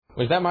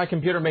Was that my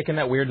computer making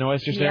that weird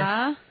noise just there?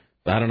 Yeah.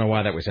 I don't know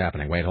why that was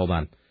happening. Wait, hold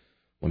on.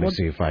 Let me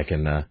see if I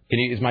can...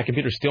 is my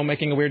computer still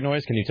making a weird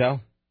noise? Can you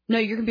tell? No,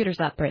 your computer's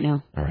up right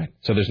now. All right.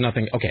 So there's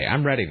nothing... Okay,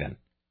 I'm ready then.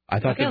 I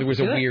thought that there was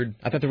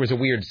there was a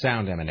weird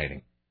sound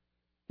emanating.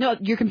 No,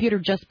 your computer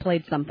just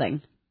played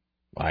something.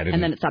 I didn't...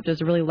 And then it stopped. It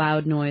was a really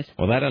loud noise.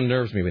 Well, that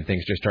unnerves me when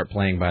things just start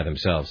playing by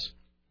themselves.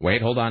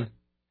 Wait, hold on.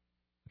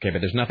 Okay, but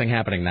there's nothing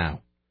happening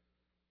now.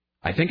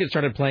 I think it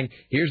started playing...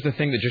 Here's the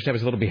thing that just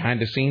was a little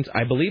behind the scenes.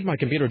 I believe my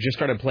computer just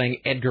started playing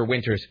Edgar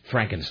Winter's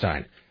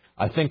Frankenstein.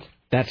 I think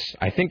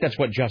that's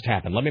what just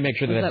happened. Let me make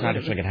sure that's not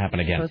actually going to happen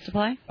again. Supposed to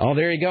play? Oh,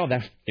 there you go.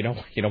 That's you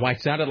know why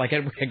it sounded like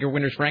Edgar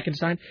Winter's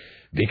Frankenstein?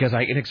 Because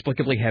I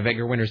inexplicably have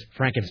Edgar Winter's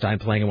Frankenstein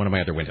playing in one of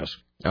my other windows.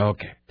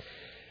 Okay.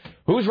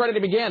 Who's ready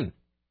to begin?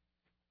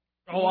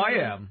 Oh, I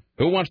am.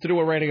 Who wants to do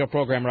a radio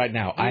program right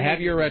now? I have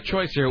your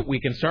choice here.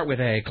 We can start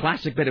with a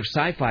classic bit of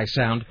sci-fi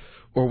sound,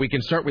 or we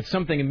can start with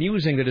something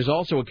amusing that is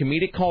also a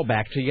comedic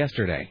callback to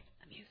yesterday.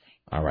 Amusing.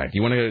 All right.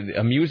 You want to...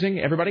 Amusing,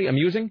 everybody?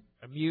 Amusing?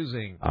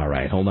 Amusing. All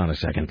right. Hold on a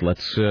second.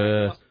 Let's...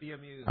 Must be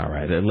amusing. All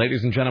right.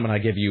 Ladies and gentlemen, I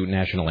give you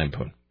National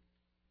Lampoon.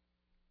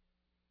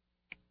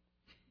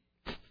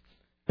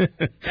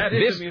 That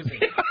is amusing.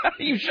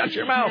 You shut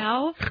your mouth.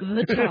 Now,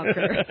 the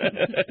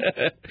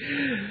talker.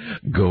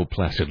 Go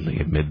placidly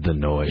amid the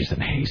noise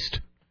and haste.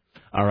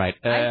 All right.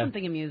 I have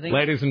something amusing.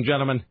 Ladies and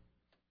gentlemen.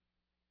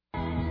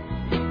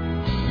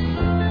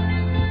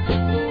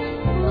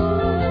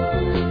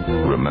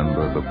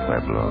 Remember the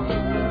Pueblo.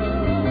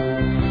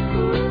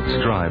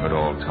 Strive at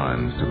all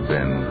times to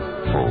bend,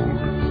 fold,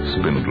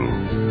 spindle,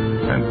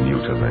 and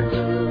mutilate.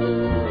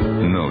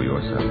 Know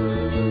yourself.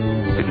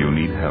 If you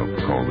need help,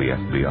 call the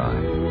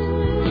FBI.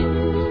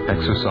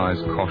 Exercise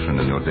caution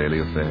in your daily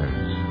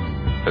affairs,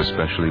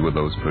 especially with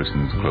those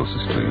persons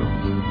closest to you.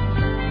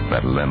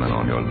 That lemon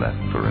on your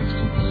left, for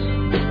instance.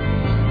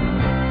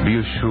 Be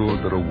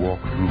assured that a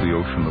walk through the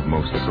ocean of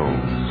most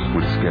souls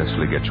would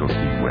scarcely get your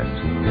feet wet.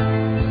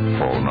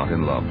 Fall not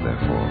in love,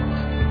 therefore.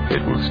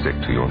 It will stick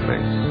to your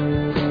face.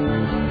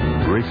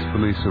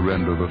 Gracefully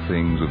surrender the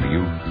things of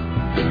youth,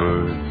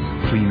 birds,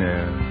 clean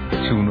air,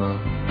 tuna,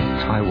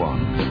 Taiwan,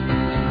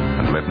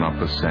 and let not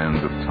the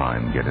sands of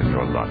time get in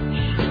your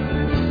lunch.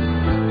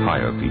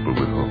 Hire people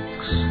with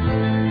hooks.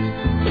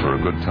 For a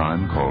good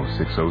time, call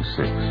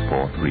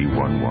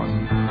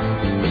 606-4311.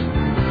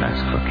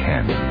 Ask for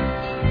candy.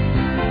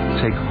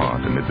 Take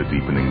heart amid the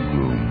deepening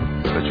gloom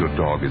that your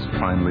dog is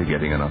finally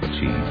getting enough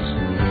cheese.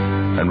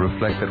 And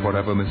reflect that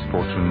whatever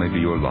misfortune may be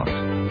your lot,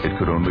 it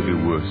could only be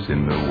worse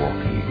in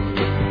Milwaukee.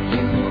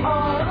 You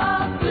are a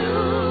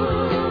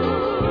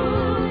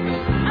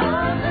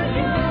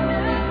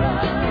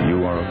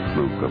You are a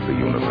fluke of the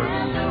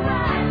universe.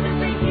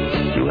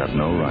 You have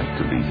no right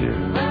to be here.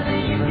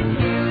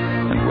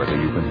 And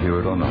whether you can hear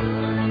it or not,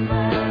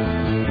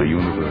 the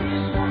universe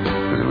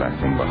is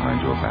laughing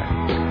behind your back.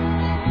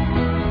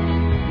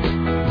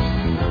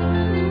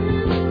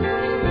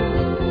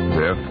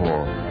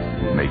 Therefore,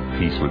 make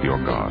peace with your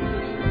God,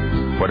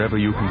 whatever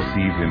you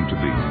conceive him to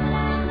be,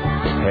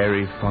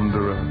 hairy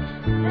thunderer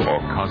or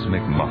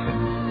cosmic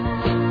muffin.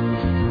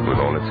 With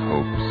all its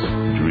hopes,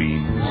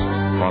 dreams,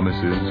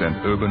 promises, and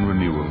urban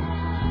renewal,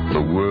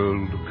 the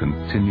world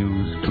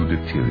continues to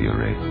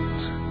deteriorate.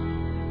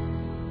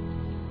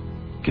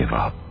 Give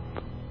up.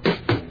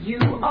 You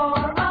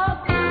are a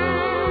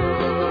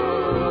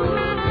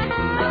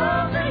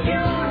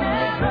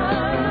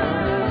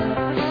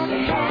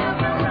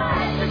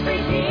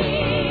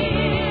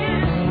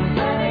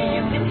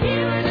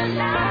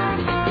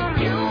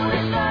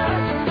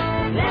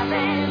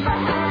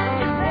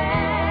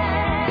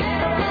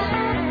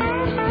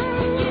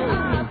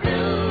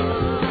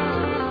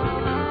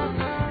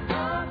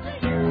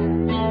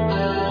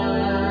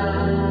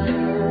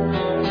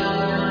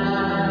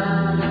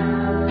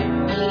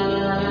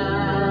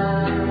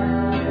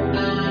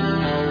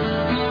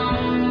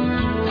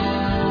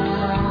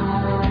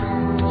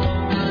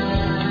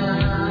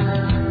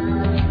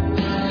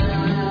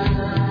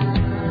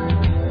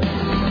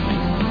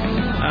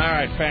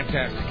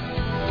Fantastic.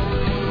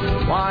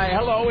 Why,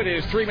 hello, it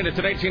is 3 minutes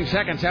and 18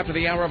 seconds after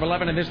the hour of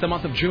 11, and this is the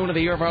month of June of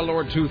the year of our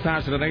Lord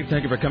 2008.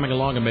 Thank you for coming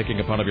along and making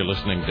a part of your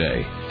listening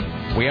day.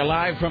 We are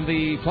live from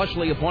the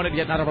plushly appointed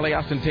yet not overly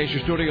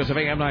ostentatious studios of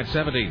AM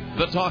 970,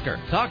 The Talker.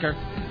 Talker.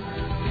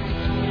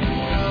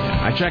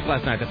 I checked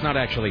last night. That's not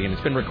actually in.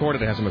 It's been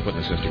recorded. It hasn't been put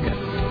in the system yet.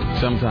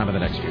 Sometime in the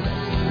next few days.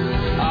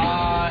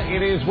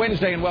 It is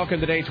Wednesday, and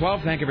welcome to Day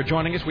 12. Thank you for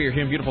joining us. We are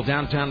here in beautiful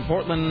downtown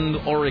Portland,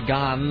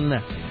 Oregon.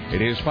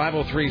 It is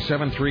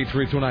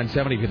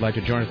 503-733-2970 if you'd like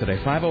to join us today.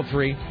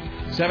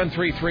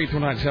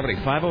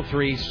 503-733-2970.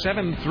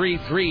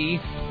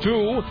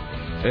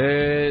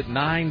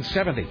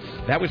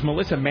 503-733-2970. That was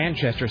Melissa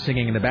Manchester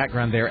singing in the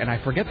background there, and I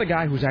forget the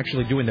guy who's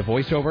actually doing the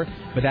voiceover,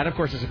 but that, of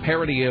course, is a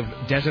parody of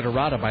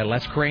Desiderata by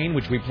Les Crane,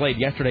 which we played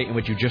yesterday and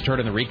which you just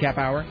heard in the recap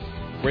hour,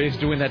 where he's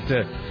doing that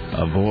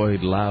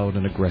avoid loud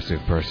and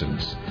aggressive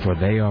persons, for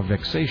they are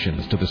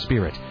vexations to the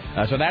spirit.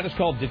 So that is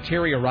called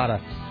Deteriorata,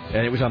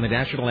 and it was on the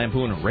National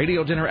Lampoon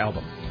Radio Dinner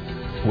album.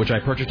 which I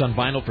purchased on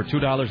vinyl for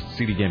 $2 at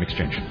CD Game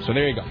Exchange. So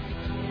there you go.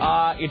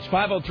 It's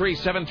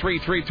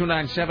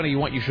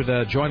 503-733-2970. You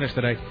should join us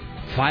today.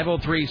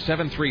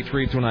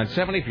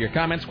 503-733-2970 for your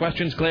comments,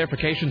 questions,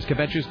 clarifications,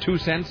 kvetches, 2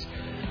 cents,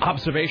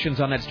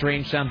 observations on that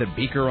strange sound that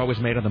Beaker always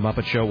made on the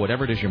Muppet Show,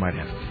 whatever it is you might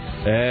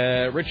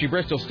have. Richie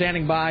Bristol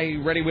standing by,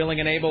 ready,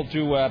 willing, and able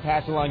to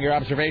pass along your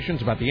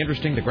observations about the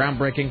interesting, the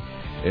groundbreaking,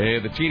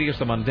 the tedious,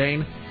 the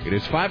mundane. It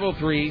is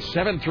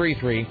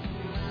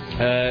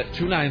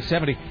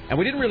 503-733-2970. And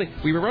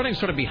we were running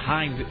sort of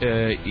behind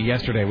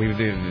yesterday. We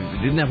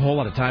didn't have a whole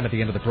lot of time at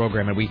the end of the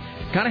program, and we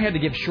kind of had to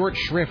give short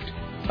shrift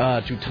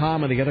to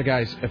Tom and the other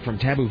guys from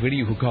Taboo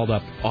Video who called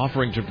up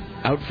offering to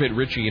outfit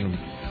Richie in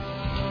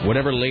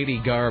whatever lady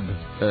garb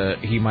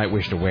he might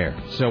wish to wear.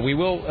 So we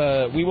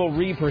will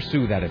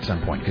re-pursue that at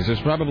some point, because there's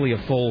probably a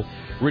full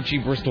Richie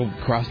Bristol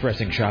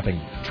cross-dressing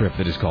shopping trip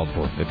that is called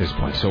for at this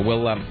point. So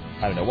we'll, I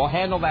don't know, we'll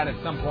handle that at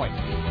some point.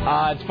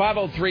 It's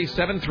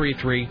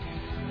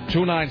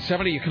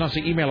 503-733-2970. You can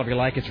also email if you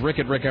like. It's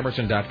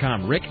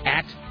rick@rickemerson.com.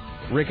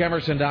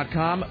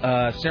 rick@rickemerson.com.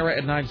 Sarah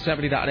at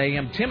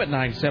 970.am. Tim at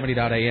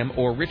 970.am.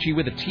 Or Richie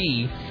with a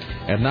T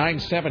at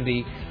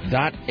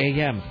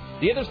 970.am.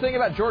 The other thing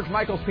about George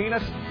Michael's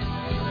penis?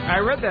 I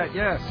read that,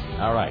 yes.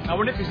 All right. I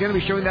wonder if he's going to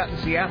be showing that in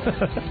Seattle.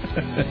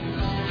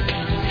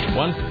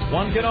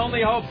 One can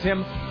only hope,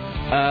 Tim.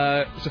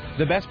 So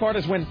the best part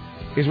is when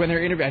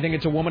they're interviewing. I think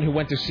it's a woman who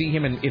went to see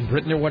him in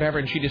Britain or whatever,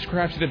 and she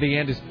describes it at the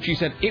end as, she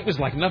said, it was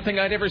like nothing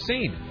I'd ever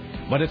seen.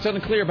 But it's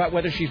unclear about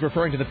whether she's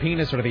referring to the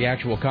penis or to the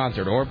actual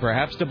concert, or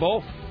perhaps to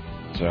both.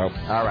 So,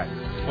 all right.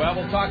 Well,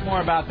 we'll talk more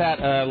about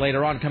that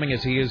later on, coming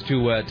as he is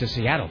to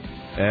Seattle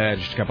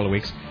just a couple of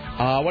weeks.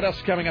 What else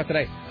is coming up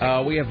today?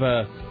 We have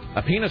a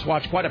penis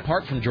watch quite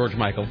apart from George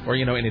Michael, or,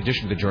 in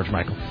addition to George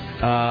Michael.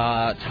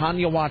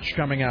 Tanya watch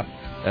coming up.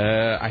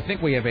 I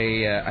think we have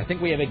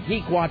a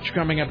geek watch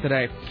coming up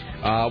today.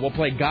 We'll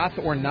play Goth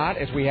or Not,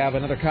 as we have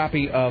another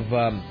copy of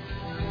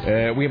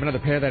we have another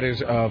pair, that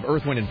is, of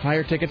Earth, Wind, and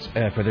Fire tickets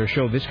for their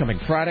show this coming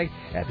Friday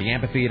at the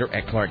Amphitheater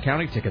at Clark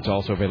County. Tickets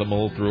also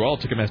available through all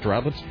Ticketmaster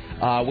outlets.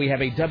 We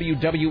have a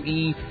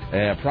WWE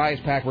prize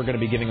pack we're going to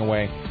be giving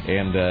away,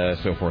 and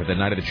so forth. The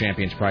Night of the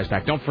Champions prize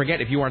pack. Don't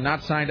forget, if you are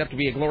not signed up to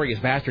be a Glorious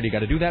Bastard, you got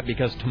to do that,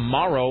 because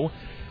tomorrow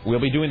we'll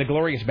be doing the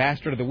Glorious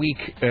Bastard of the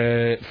Week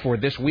for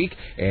this week,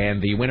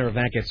 and the winner of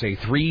that gets a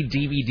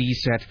 3-DVD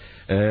set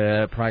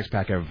prize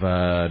pack of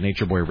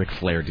Nature Boy Ric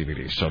Flair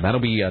DVDs. So that'll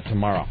be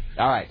tomorrow.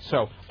 All right,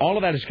 so all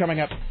of that is coming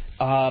up.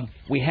 I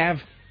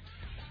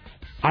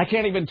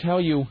can't even tell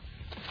you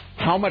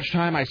how much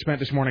time I spent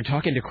this morning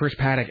talking to Chris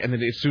Paddock and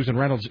then Susan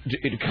Reynolds,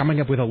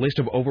 coming up with a list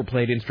of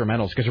overplayed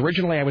instrumentals, because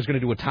originally I was going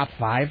to do a top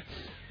 5,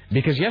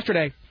 because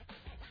yesterday,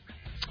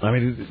 I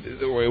mean,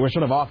 we're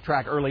sort of off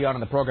track early on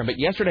in the program, but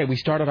yesterday we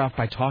started off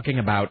by talking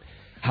about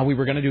how we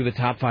were going to do the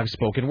top 5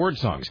 spoken word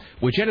songs,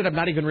 which ended up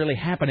not even really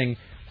happening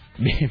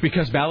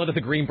because Ballad of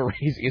the Green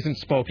Berets isn't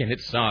spoken,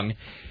 it's sung.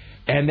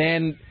 And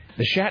then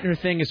the Shatner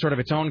thing is sort of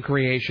its own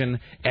creation,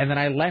 and then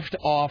I left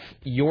off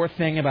your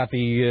thing about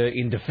the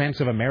In Defense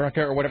of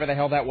America, or whatever the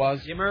hell that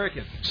was. The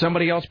Americans.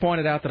 Somebody else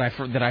pointed out that I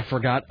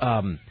forgot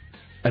An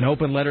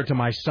Open Letter to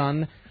My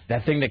Son.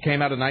 That thing that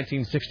came out in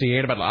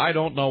 1968 about, I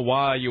don't know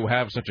why you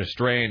have such a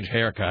strange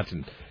haircut,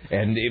 and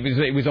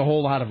it was a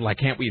whole lot of, like,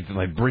 can't we,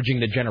 like, bridging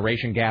the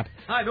generation gap.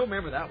 I don't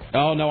remember that one.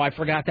 Oh no, I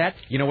forgot that.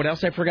 You know what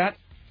else I forgot?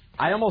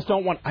 I almost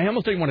didn't want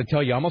to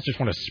tell you. I almost just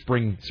want to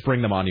spring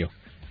them on you.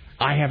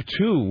 I have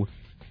 2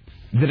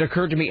 that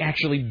occurred to me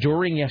actually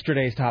during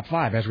yesterday's top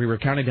 5 as we were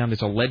counting down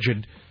this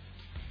alleged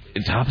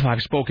top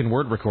 5 spoken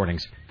word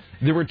recordings.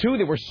 There were 2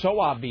 that were so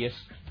obvious.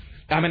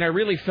 I mean,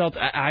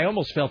 I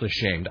almost felt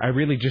ashamed. I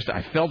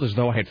felt as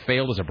though I had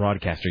failed as a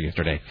broadcaster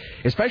yesterday,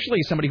 especially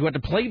as somebody who had to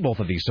play both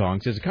of these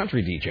songs as a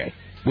country DJ,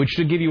 which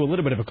should give you a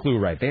little bit of a clue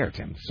right there,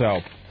 Tim. So,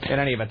 in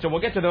any event, so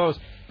we'll get to those.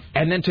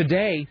 And then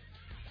today,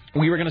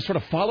 we were going to sort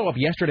of follow up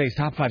yesterday's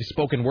top 5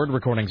 spoken word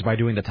recordings by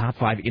doing the top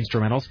 5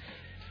 instrumentals.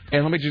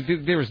 And let me just,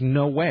 there is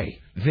no way.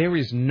 There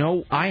is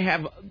no, I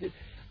have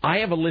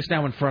a list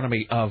now in front of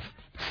me of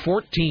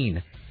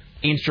 14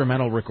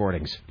 instrumental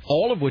recordings,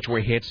 all of which were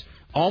hits,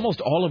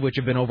 almost all of which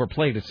have been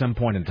overplayed at some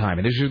point in time.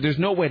 And there's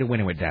no way to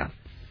winnow it down.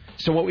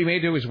 So what we may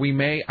do is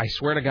I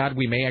swear to God,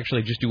 we may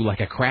actually just do like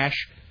a crash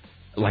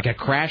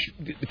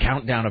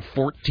countdown of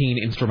 14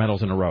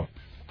 instrumentals in a row.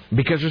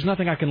 Because there's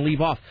nothing I can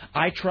leave off.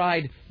 I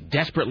tried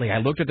desperately. I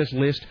looked at this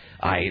list.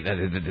 I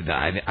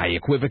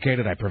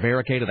equivocated. I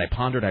prevaricated. I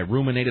pondered. I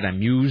ruminated. I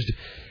mused.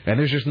 And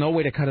there's just no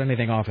way to cut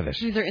anything off of this.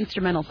 These are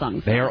instrumental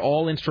songs. They are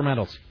all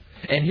instrumentals.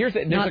 And here's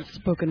the... Not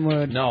spoken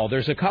word. No,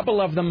 there's a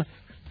couple of them...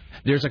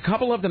 There's a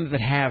couple of them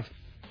that have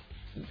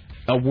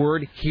a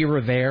word here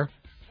or there,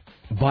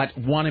 but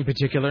one in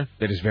particular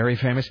that is very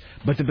famous.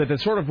 But the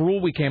sort of rule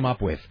we came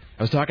up with,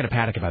 I was talking to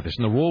Paddock about this,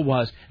 and the rule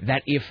was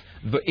that if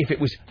it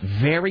was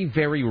very,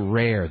 very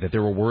rare that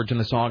there were words in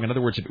the song, in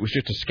other words, if it was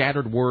just a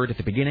scattered word at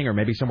the beginning or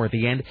maybe somewhere at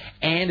the end,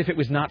 and if it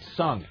was not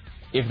sung,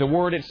 if the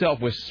word itself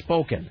was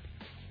spoken,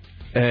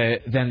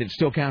 then it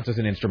still counts as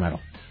an instrumental.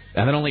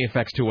 And that only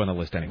affects 2 on the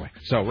list anyway.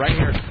 So right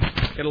here...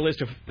 get a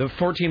list of the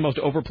 14 most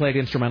overplayed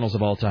instrumentals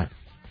of all time.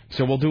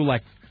 So we'll do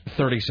like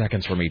 30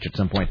 seconds from each at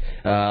some point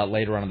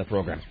later on in the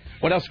program.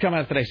 What else coming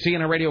out today?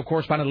 CNN radio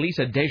correspondent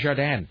Lisa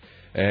Desjardins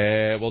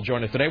will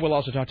join us today. We'll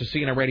also talk to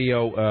CNN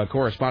radio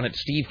correspondent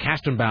Steve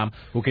Kastenbaum,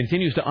 who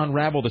continues to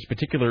unravel this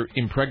particular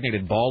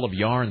impregnated ball of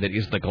yarn that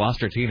is the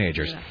Gloucester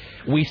teenagers.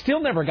 Yeah. We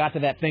still never got to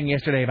that thing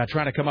yesterday about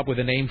trying to come up with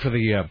a name for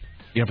the...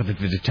 for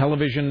the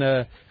television,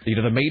 the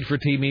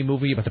made-for-TV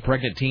movie about the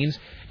pregnant teens.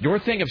 Your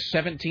thing of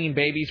 17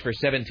 babies for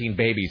 17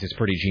 babies is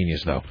pretty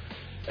genius, though.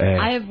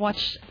 I have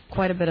watched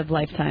quite a bit of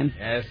Lifetime.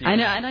 Yes, I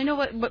know, and I know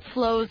what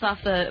flows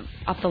off the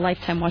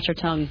Lifetime Watcher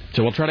tongue.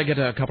 So we'll try to get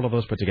a couple of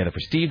those put together for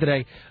Steve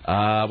today.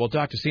 We'll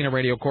talk to CNN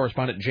radio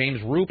correspondent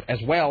James Roop as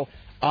well.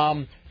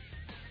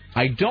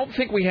 I don't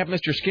think we have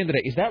Mr. Skin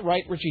today. Is that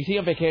right, Richie? Is he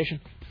on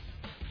vacation?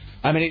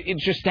 I mean, it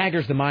just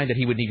staggers the mind that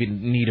he would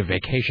even need a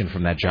vacation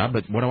from that job,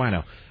 but what do I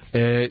know?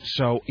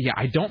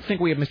 I don't think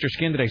we have Mr.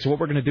 Skin today. So what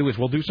we're going to do is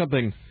we'll do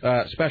something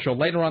special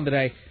later on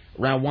today,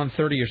 around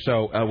 1:30 or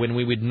so, when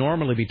we would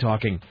normally be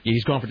talking.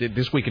 He's gone for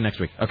this week and next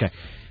week. Okay.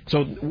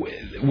 So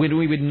when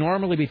we would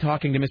normally be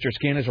talking to Mr.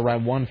 Skin is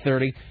around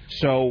 1:30.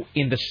 So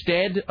in the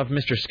stead of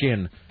Mr.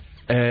 Skin,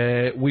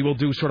 we will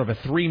do sort of a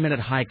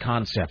 3-minute high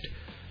concept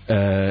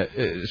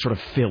sort of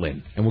fill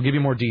in, and we'll give you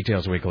more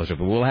details when we closer.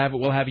 But we'll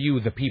have you,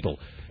 the people,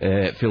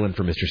 fill in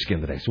for Mr. Skin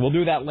today. So we'll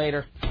do that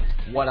later.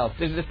 What else?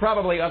 There's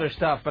probably other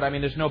stuff, but I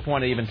mean, there's no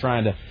point in even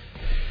trying to.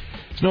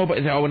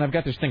 And I've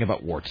got this thing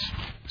about warts,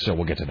 so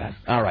we'll get to that.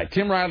 All right,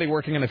 Tim Riley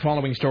working on the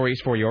following stories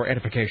for your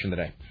edification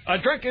today. A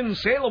drunken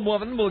Salem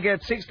woman will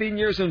get 16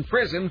 years in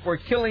prison for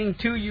killing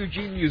 2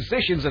 Eugene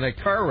musicians in a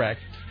car wreck.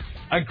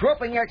 A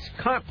groping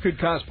ex-cop could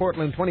cost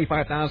Portland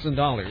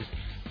 $25,000.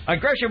 A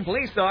Gresham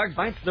police dog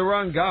bites the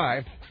wrong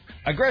guy.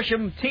 A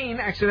Gresham teen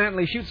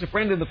accidentally shoots a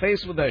friend in the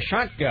face with a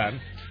shotgun.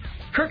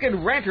 Crooked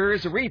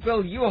renters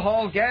refill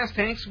U-Haul gas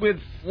tanks with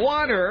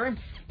water.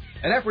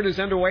 An effort is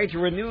underway to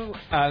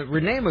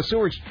rename a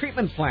sewage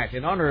treatment plant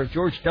in honor of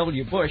George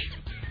W. Bush.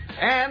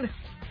 And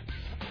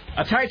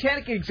a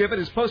Titanic exhibit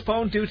is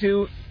postponed due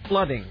to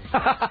flooding.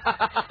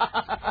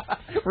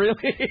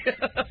 Really?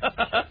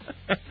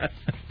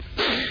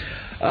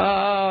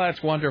 Oh,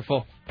 that's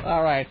wonderful.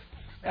 All right.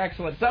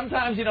 Excellent.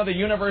 Sometimes, the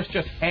universe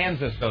just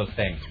hands us those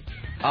things.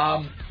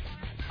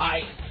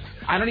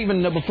 I don't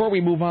even know. Before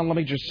we move on, let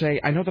me just say,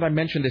 I know that I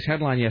mentioned this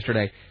headline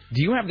yesterday.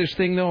 Do you have this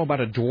thing, though,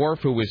 about a dwarf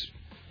who was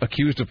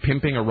accused of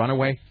pimping a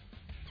runaway?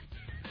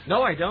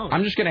 No, I don't.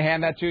 I'm just going to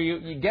hand that to you.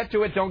 You get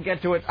to it, don't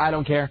get to it, I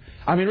don't care.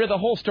 I mean, the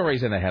whole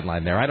story's in the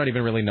headline there. I don't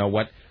even really know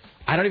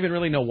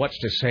what's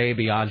to say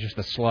beyond just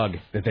the slug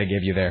that they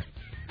give you there.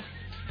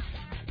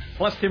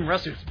 Plus, Tim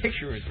Russert's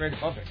picture is right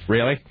above it.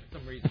 Really? For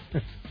some reason.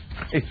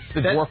 Is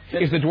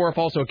the dwarf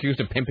also accused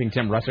of pimping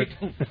Tim Russert?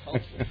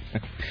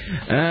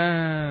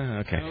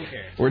 Okay.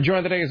 We're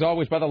joined today, as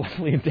always, by the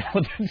lovely and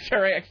talented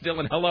Sarah X.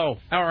 Dillon. Hello.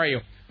 How are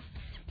you?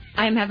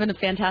 I am having a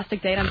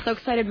fantastic day, and I'm so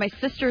excited. My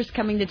sister's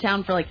coming to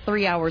town for like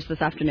 3 hours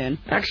this afternoon.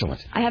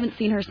 Excellent. I haven't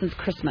seen her since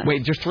Christmas.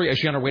 Wait, just 3? Is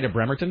she on her way to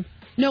Bremerton?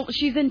 No,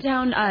 she's in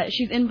town.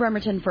 She's in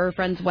Bremerton for her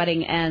friend's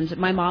wedding, and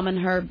my mom and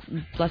her,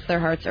 bless their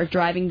hearts, are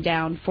driving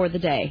down for the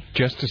day.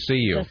 Just to see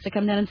you. Just to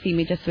come down and see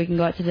me, just so we can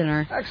go out to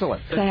dinner.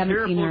 Excellent. I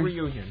haven't seen her.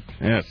 Reunion.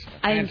 Yes.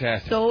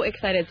 Fantastic. I'm so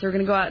excited. So we're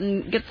going to go out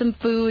and get some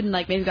food and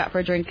maybe go out for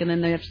a drink, and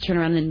then they have to turn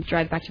around and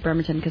drive back to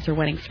Bremerton because her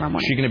wedding's tomorrow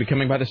morning. Is she going to be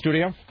coming by the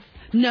studio?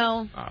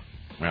 No. Oh.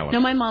 Well,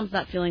 no, my mom's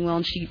not feeling well,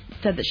 and she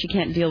said that she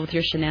can't deal with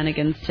your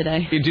shenanigans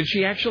today. Did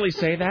she actually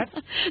say that?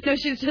 No,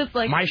 she's just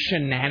like... My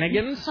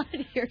shenanigans?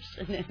 Your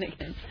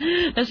shenanigans.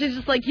 No, she's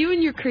just like, you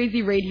and your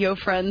crazy radio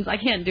friends, I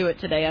can't do it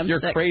today, I'm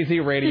sick. Your crazy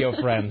radio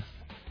friends.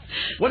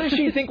 What does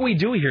she think we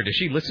do here? Does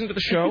she listen to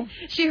the show?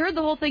 She heard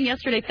the whole thing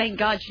yesterday, thank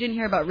God. She didn't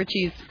hear about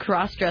Richie's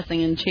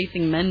cross-dressing and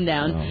chasing men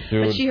down. Oh,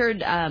 dude. But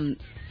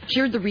she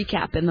heard the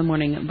recap in the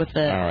morning with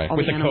the all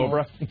with the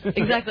cobra.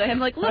 Exactly. I'm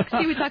like, look,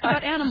 see, we talked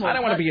about animals. I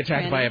don't want to be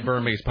attacked by a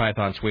Burmese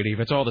python, sweetie. If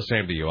it's all the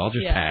same to you, I'll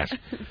just pass.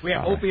 We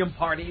have opium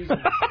parties.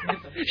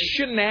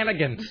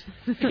 Shenanigans.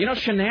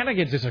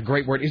 Shenanigans is a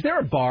great word. Is there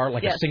a bar,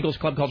 like a singles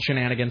club called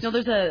Shenanigans? No,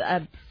 there's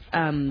a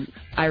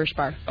Irish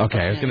bar. Okay,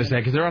 I was going to say,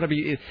 because there ought to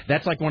be,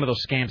 that's like one of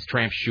those scamps,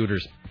 tramps,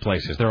 shooters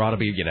places. There ought to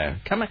be,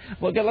 come on,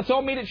 well, let's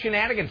all meet at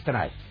Shenanigans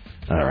tonight.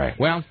 All right.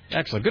 Well,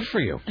 excellent. Good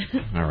for you.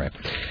 All right.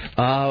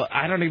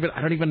 I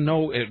don't even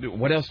know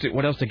what else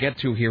to get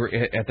to here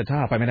at the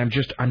top. I mean, I'm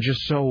just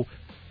so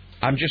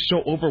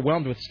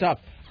overwhelmed with stuff.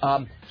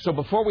 So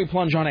before we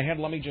plunge on ahead,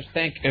 let me just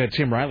thank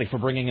Tim Riley for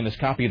bringing in this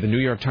copy of the New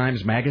York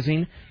Times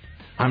Magazine.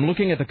 I'm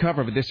looking at the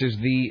cover, but this is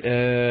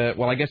the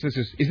I guess this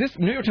is this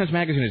New York Times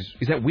Magazine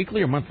is that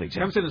weekly or monthly? It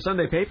comes in the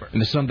Sunday paper. In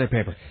the Sunday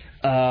paper.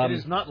 It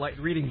is not light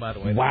reading, by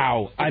the way.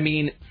 Wow. I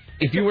mean,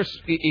 if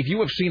you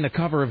have seen the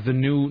cover of the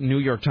new New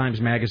York Times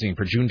Magazine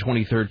for June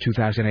 23rd,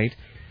 2008,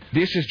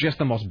 this is just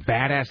the most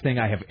badass thing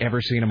I have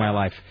ever seen in my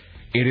life.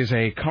 It is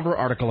a cover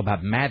article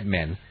about Mad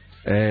Men,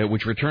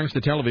 which returns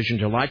to television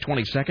July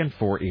 22nd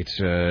for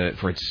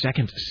its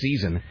second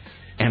season,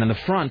 and in the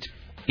front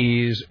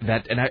is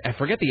that, and I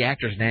forget the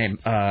actor's name,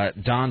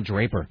 Don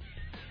Draper.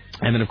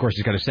 And then, of course,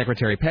 he's got his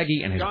secretary,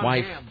 Peggy, and his John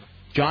wife. Hamm.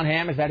 John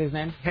Hamm, is that his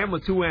name? Ham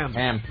with 2 M's.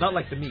 Ham. Not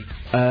like the meat.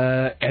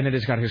 And then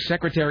it's got his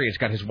secretary, it's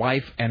got his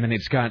wife, and then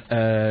it's got,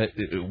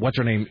 what's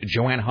her name,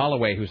 Joanne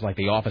Holloway, who's like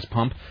the office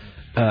pump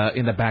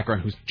in the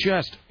background, who's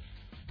just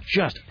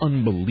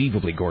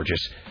unbelievably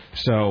gorgeous.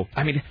 So,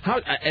 I mean,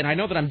 and I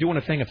know that I'm doing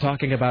a thing of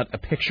talking about a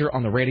picture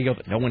on the radio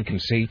that no one can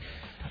see,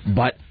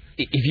 but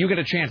if you get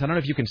a chance, I don't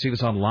know if you can see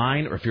this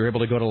online or if you're able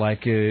to go to,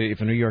 like, if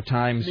the New York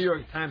Times...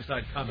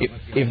 NewYorkTimes.com.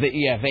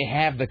 If they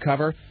have the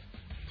cover,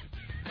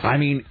 I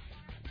mean...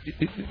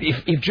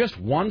 If just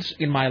once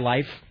in my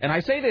life, and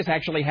I say this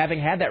actually having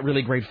had that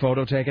really great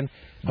photo taken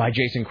by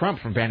Jason Crump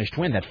from Vanished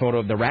Twin, that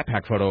photo, the Rat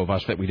Pack photo of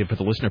us that we did for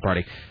the listener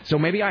party. So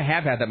maybe I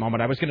have had that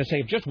moment. I was going to say,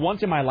 if just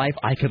once in my life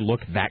I could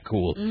look that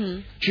cool.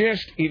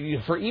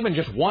 Mm-hmm. For even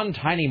just one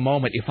tiny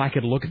moment, if I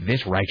could look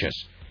this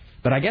righteous.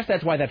 But I guess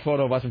that's why that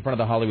photo of us in front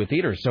of the Hollywood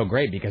Theater is so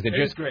great, because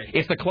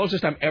it's the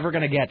closest I'm ever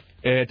going to get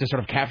to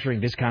sort of capturing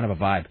this kind of a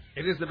vibe.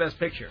 It is the best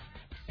picture.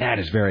 That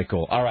is very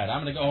cool. All right,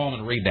 I'm going to go home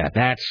and read that.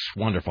 That's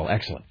wonderful.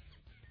 Excellent.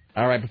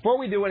 All right, before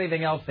we do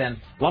anything else then,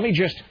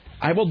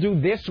 I will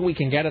do this so we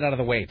can get it out of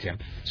the way, Tim.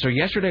 So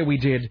yesterday we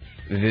did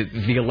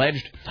the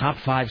alleged top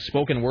 5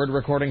 spoken word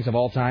recordings of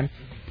all time.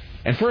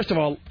 And first of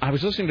all, I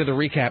was listening to the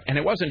recap, and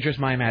it wasn't just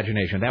my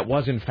imagination. That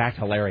was, in fact,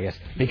 hilarious.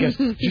 Because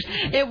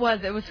it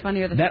was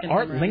funnier than that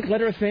Art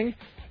Linkletter thing.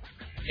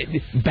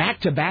 Back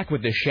to back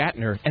with the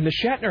Shatner. And the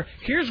Shatner,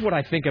 here's what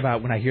I think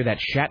about when I hear that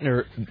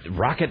Shatner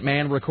Rocket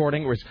Man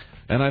recording, where it's,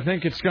 and I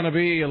think it's going to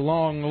be a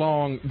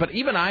long... But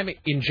even I'm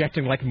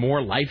injecting, like,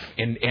 more life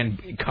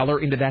and color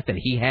into that than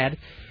he had.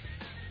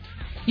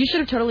 You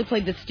should have totally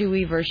played the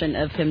Stewie version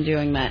of him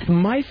doing that.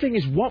 My thing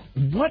is, what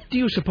do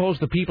you suppose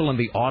the people in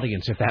the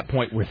audience at that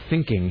point were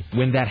thinking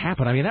when that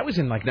happened? I mean, that was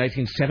in, like,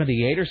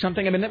 1978 or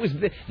something. I mean,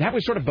 that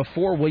was sort of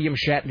before William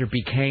Shatner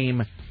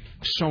became...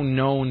 so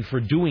known for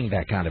doing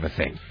that kind of a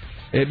thing.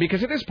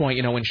 Because at this point,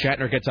 you know, when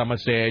Shatner gets on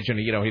stage and,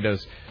 you know, he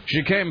does,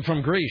 she came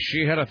from Greece,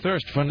 she had a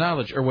thirst for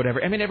knowledge, or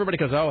whatever. I mean, everybody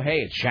goes, oh, hey,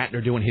 it's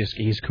Shatner doing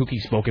his kooky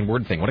spoken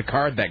word thing. What a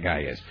card that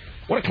guy is.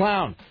 What a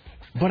clown.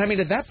 But, I mean,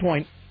 at that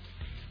point,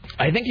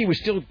 I think he was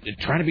still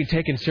trying to be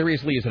taken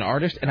seriously as an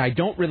artist, and I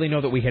don't really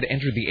know that we had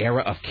entered the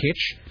era of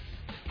kitsch.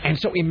 And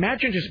so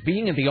imagine just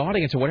being in the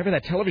audience or whatever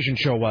that television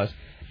show was,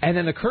 and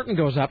then the curtain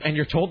goes up, and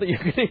you're told that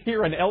you're going to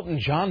hear an Elton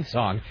John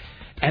song.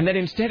 And then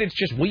instead it's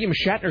just William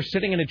Shatner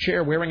sitting in a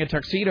chair wearing a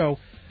tuxedo,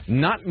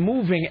 not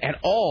moving at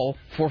all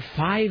for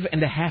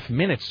 5.5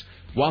 minutes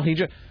while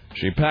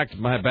she packed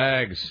my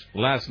bags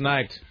last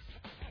night,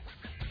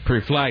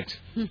 pre-flight,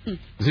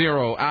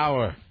 0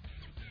 hour,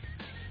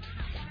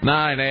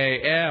 9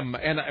 a.m.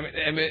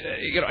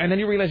 And then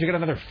you realize you got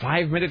another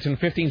 5 minutes and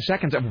 15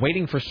 seconds of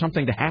waiting for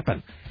something to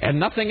happen, and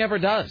nothing ever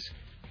does.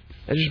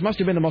 It just must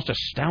have been the most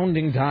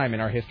astounding time in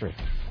our history.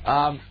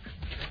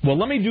 Well,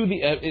 let me do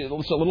a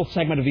little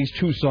segment of these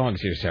 2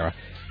 songs here, Sarah,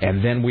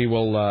 and then we'll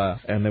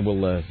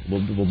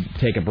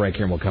take a break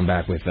here and we'll come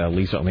back with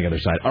Lisa on the other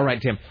side. All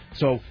right, Tim.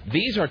 So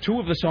these are 2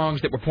 of the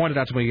songs that were pointed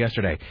out to me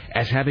yesterday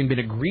as having been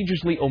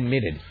egregiously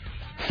omitted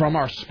from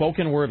our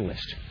spoken word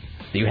list.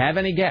 Do you have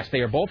any guess? They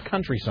are both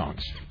country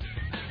songs.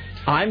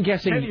 I'm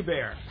guessing Teddy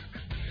Bear.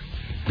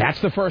 That's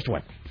the first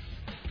one,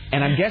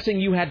 and I'm guessing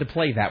you had to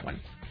play that one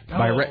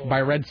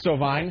by Red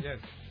Sovine. Yes.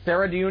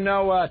 Sarah, do you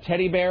know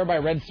Teddy Bear by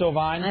Red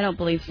Sovine? I don't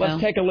believe so.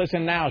 Let's take a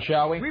listen now,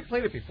 shall we? We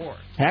played it before.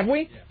 Have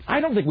we? Yeah. I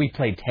don't think we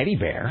played Teddy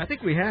Bear. I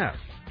think we have.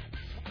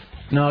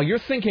 No, you're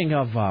thinking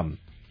of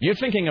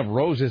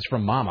Roses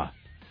from Mama.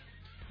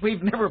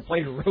 We've never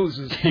played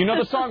Roses. You know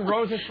the song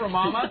Roses from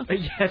Mama?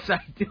 Yes, I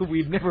do.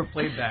 We've never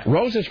played that.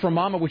 Roses from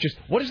Mama,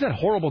 what is that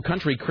horrible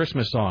country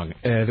Christmas song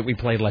that we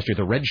played last year?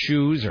 The Red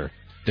Shoes, or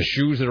The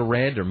Shoes That Are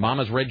Red, or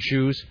Mama's Red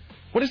Shoes?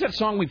 What is that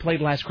song we played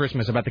last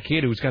Christmas about the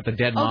kid who's got the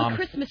dead mom? Oh, the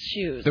Christmas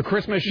shoes. The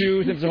Christmas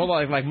shoes. It's a whole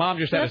lot like Mom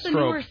just had a stroke.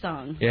 That's a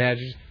newer song. Yeah,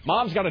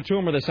 Mom's got a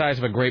tumor the size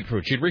of a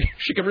grapefruit.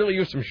 She could really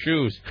use some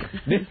shoes.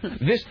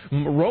 This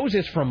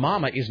Roses from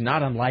Mama is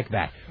not unlike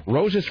that.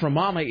 Roses from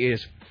Mama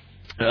is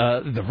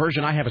the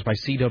version I have is by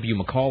C.W.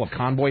 McCall of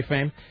Convoy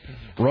fame.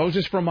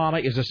 Roses from Mama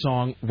is a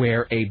song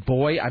where a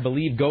boy, I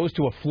believe, goes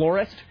to a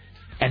florist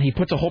and he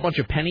puts a whole bunch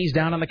of pennies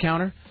down on the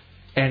counter.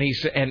 And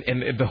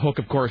and the hook,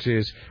 of course,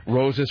 is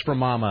Roses for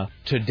Mama,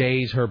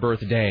 today's her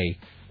birthday.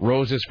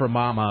 Roses for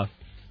Mama,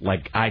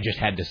 like I just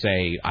had to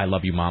say, I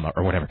love you, Mama,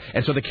 or whatever.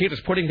 And so the kid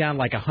is putting down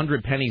like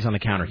 100 pennies on the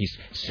counter. He's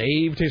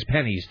saved his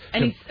pennies.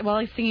 And he's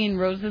singing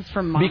Roses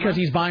for Mama. Because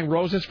he's buying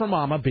Roses for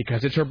Mama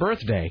because it's her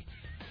birthday.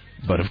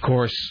 But, of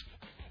course,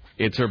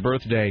 it's her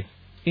birthday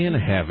in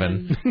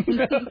heaven.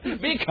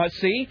 Because,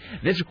 see,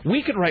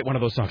 we could write one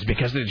of those songs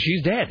because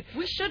she's dead.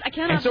 We should. I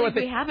cannot believe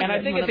we haven't. And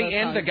I think at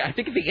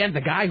the end,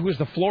 the guy who was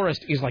the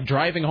florist is like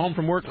driving home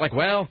from work, like,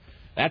 well,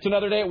 That's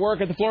another day at work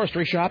at the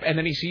floristry shop, and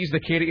then he sees the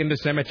kid in the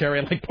cemetery,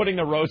 like, putting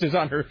the roses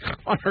on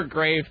her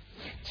grave.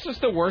 It's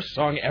just the worst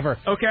song ever.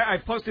 Okay, I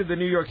posted the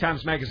New York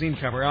Times Magazine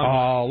cover.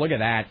 Oh, look at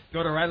that.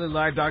 Go to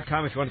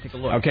RileyLive.com if you want to take a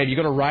look. Okay, if you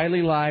go to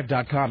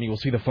RileyLive.com, you will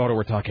see the photo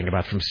we're talking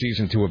about from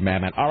Season 2 of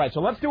Mad Men. All right, so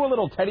let's do a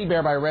little Teddy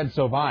Bear by Red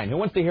Sovine. Who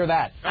wants to hear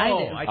that? I do.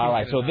 All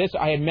right, so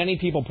I had many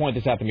people point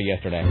this out to me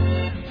yesterday.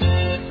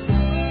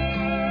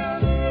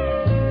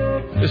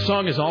 This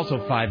song is also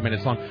 5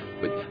 minutes long.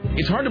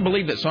 It's hard to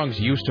believe that songs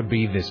used to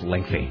be this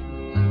lengthy.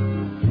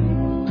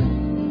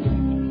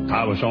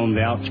 I was on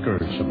the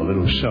outskirts of a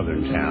little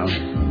southern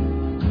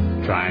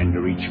town, trying to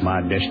reach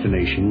my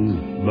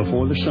destination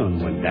before the sun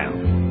went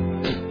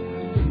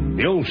down.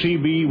 The old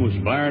CB was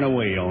blaring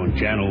away on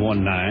Channel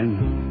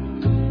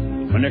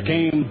 19 when there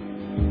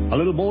came a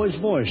little boy's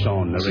voice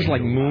on the radio. This is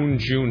like Moon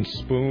June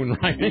Spoon,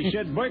 right? He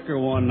said, "Breaker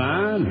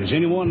 19, is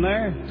anyone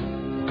there?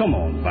 Come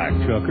on back,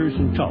 truckers,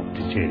 and talk to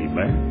Teddy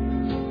Bear."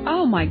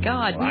 Oh, my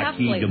God. Well, I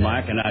keyed the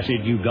mic and I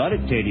said, "You got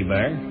it, Teddy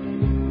Bear."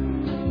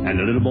 And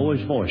the little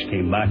boy's voice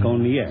came back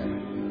on the air.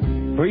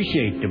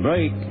 "Appreciate the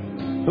break.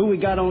 Who we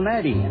got on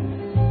that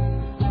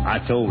end?" I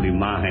told him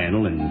my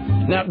handle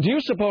and... Now, do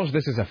you suppose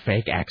this is a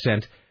fake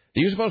accent?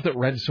 Do you suppose that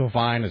Red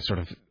Sovine is sort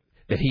of...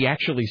 that he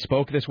actually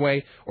spoke this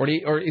way? Or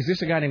is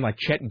this a guy named like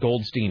Chet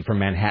Goldstein from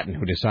Manhattan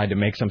who decided to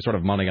make some sort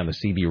of money on the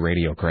CB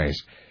radio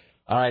craze?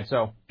 All right,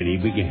 so... And he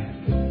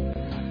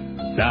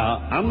began. "Now,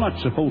 I'm not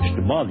supposed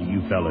to bother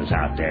you fellas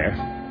out there.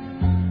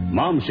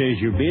 Mom says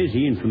you're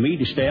busy and for me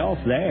to stay off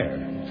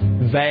there.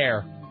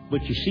 There.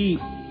 But you see,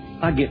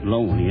 I get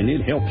lonely and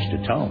it helps to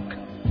talk.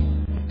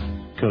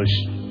 'Cause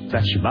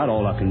that's about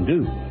all I can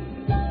do.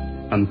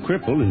 I'm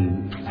crippled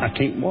and I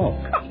can't walk."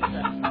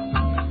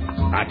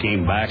 I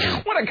came back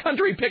and... What a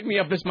country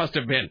pick-me-up this must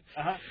have been.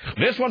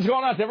 This one's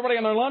going out to everybody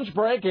on their lunch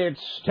break.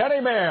 It's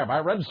Teddy Bear by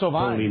Red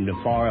Sovine. Told him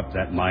to fire up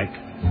that mic.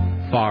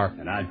 Far.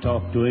 And I'd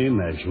talk to him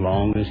as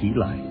long as he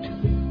liked.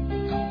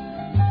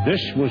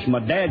 "This was my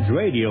dad's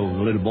radio,"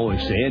 the little boy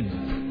said.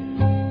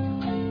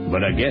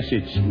 "But I guess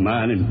it's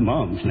mine and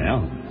Mom's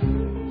now.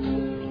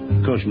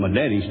 'Cause my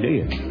daddy's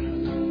dead."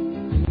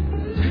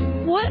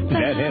 What the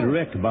Dad had a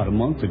wreck about a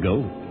month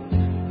ago.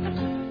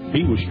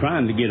 He was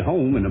trying to get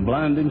home in the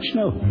blinding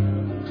snow.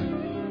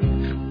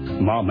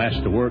 Mom has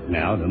to work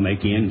now to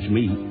make ends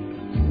meet.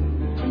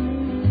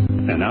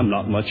 And I'm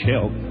not much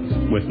help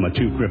with my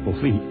 2 crippled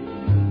feet.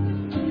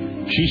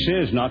 She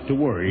says not to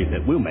worry,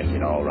 that we'll make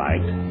it all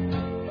right.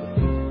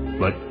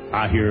 But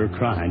I hear her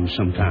crying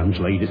sometimes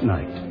late at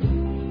night.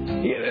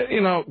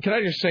 You know, can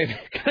I just say,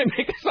 can I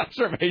make this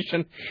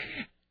observation?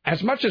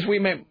 As much as we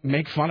may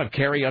make fun of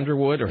Carrie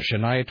Underwood or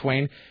Shania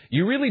Twain,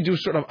 you really do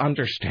sort of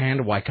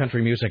understand why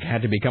country music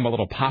had to become a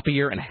little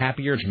poppier and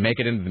happier to make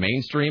it into the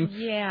mainstream.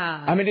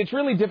 Yeah. I mean, it's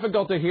really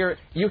difficult to hear.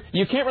 You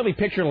can't really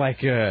picture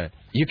like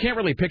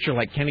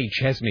Kenny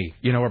Chesney,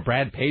 you know, or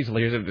Brad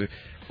Paisley.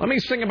 Let me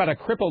sing about a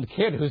crippled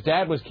kid whose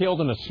dad was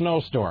killed in a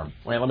snowstorm.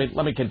 Wait,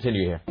 let me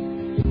continue here.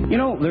 "You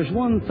know, there's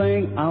one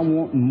thing I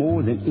want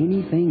more than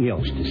anything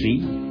else to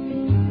see.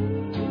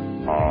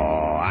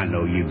 Oh, I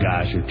know you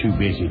guys are too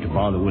busy to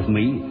bother with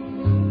me.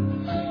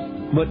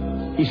 But,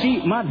 you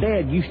see, my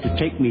dad used to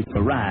take me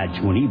for rides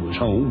when he was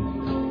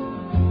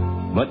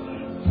home. But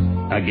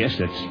I guess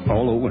that's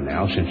all over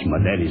now since my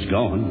daddy's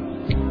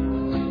gone.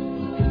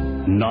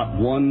 Not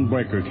one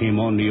breaker came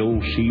on the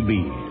old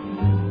CB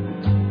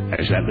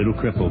as that little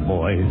crippled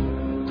boy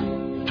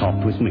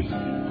talked with me."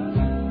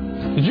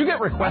 Did you get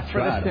requests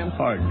for this, Tim?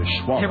 Hard to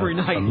swallow. Every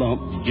night. A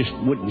lump just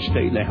wouldn't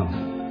stay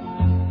down.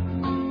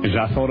 As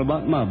I thought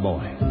about my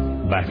boy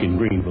back in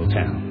Greenville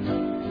town.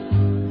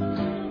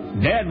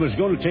 Dad was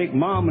going to take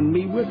Mom and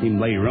me with him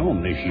later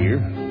on this year.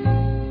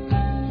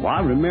 Well,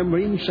 I remember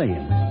him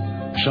saying,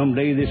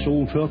 "Someday this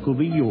old truck will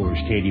be yours,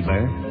 Teddy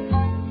Bear."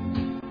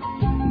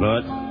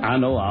 But I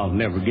know I'll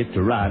never get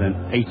to ride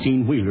an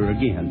 18-wheeler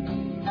again.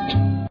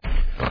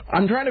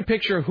 I'm trying to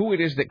picture who it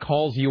is that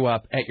calls you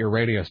up at your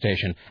radio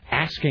station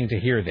asking to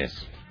hear this.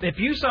 If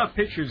you saw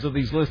pictures of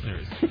these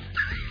listeners,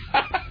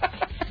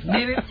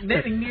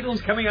 knitting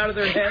needles coming out of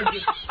their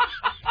heads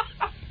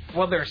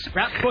while they're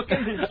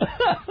scrapbooking,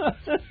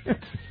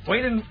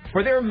 waiting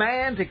for their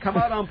man to come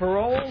out on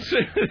parole,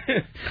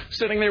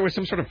 sitting there with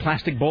some sort of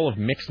plastic bowl of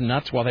mixed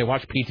nuts while they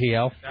watch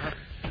PTL.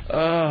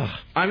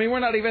 I mean,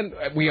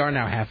 we are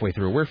now halfway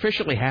through. We're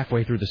officially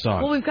halfway through the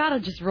song. Well, we've got to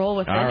just roll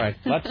with it. All right.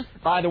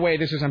 By the way,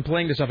 I'm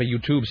playing this off a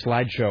YouTube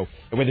slideshow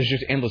where there's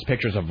just endless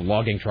pictures of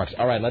logging trucks.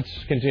 All right, let's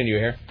continue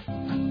here.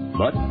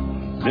 But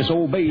this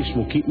old bass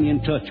will keep me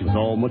in touch with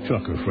all my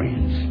trucker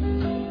friends.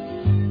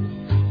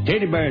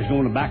 Teddy Bear's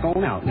going to back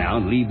on out now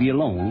and leave you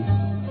alone,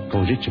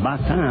 'cause it's about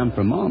time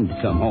for Mom to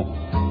come home.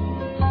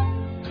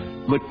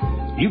 But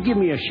you give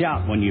me a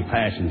shout when you're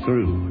passing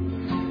through,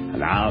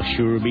 and I'll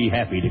sure be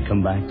happy to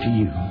come back to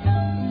you.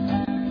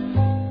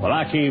 Well,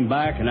 I came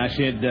back and I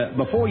said,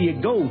 "Before you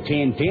go,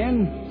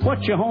 1010,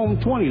 what's your home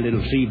 20,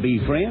 little CB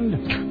friend?"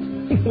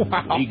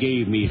 Wow. He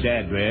gave me his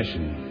address,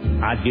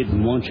 and I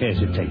didn't once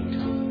hesitate.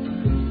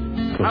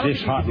 Because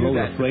this hot load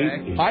of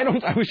freight is...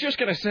 I was just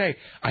going to say,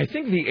 I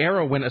think the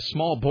era when a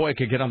small boy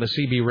could get on the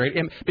CB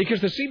radio,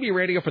 because the CB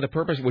radio, for the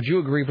purpose, would you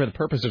agree, for the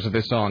purposes of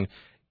this song,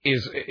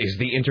 is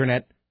the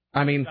internet?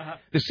 I mean,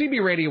 the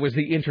CB radio was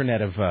the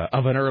internet of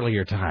an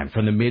earlier time,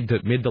 from the mid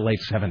to late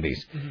 70s.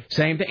 Mm-hmm.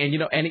 Same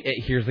thing, and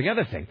here's the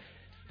other thing.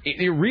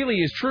 It really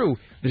is true.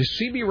 The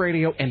CB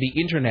radio and the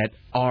internet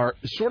are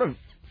sort of,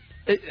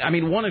 I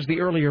mean, one is the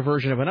earlier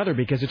version of another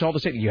because it's all the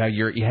same. You had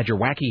your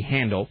wacky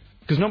handle,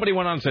 because nobody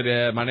went on and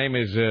said, my name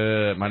is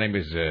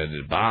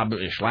Bob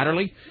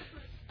Schlatterly.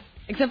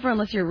 Except for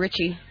unless you're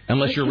Richie.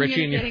 Unless you're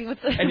Richie and you're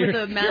with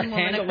the man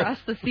woman across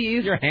the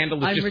seas. Your handle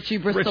is I'm just Richie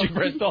Bristol. Richie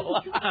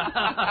Bristol.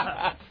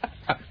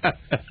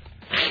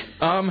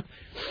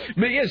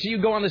 But yes, you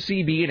go on the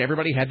CB and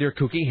everybody had their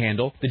kooky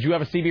handle. Did you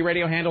have a CB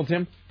radio handle,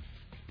 Tim?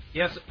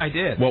 Yes, I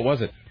did. What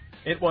was it?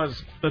 It was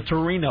the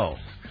Torino.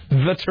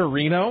 The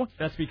Torino?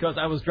 That's because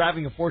I was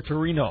driving a Ford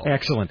Torino.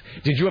 Excellent.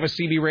 Did you have a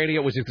CB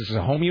radio? Was it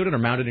a home unit or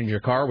mounted in your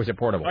car? Or was it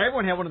portable? Well,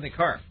 everyone had one in their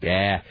car.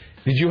 Yeah.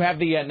 Did you have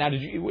the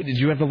did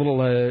you have the little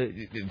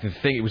the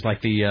thing? It was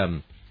like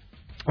the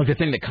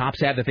thing that cops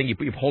had. The thing you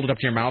hold it up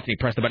to your mouth and you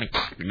press the button.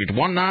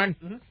 19.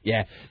 Mm-hmm.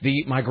 Yeah.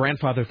 My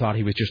grandfather thought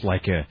he was just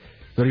like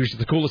that he was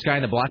the coolest guy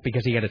in the block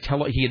because he had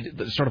he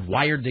had sort of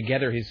wired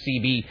together his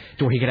CB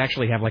to where he could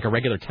actually have like a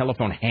regular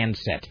telephone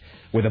handset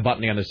with a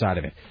button on the other side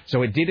of it.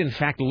 So it did in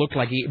fact look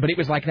like but it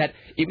was like that.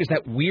 It was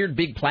that weird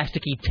big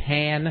plasticky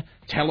tan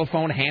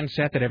telephone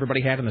handset that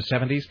everybody had in the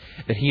 70s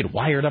that he had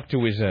wired up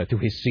to his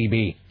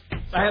CB.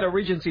 I had a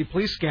Regency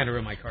police scanner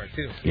in my car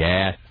too.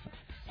 Yeah.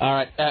 All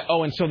right.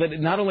 And so that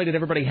not only did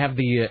everybody have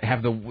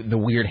the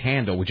weird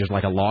handle, which is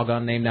like a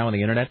logon name now on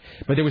the internet,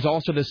 but there was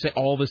also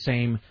all the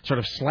same sort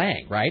of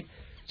slang, right?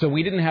 So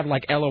we didn't have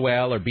like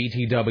LOL or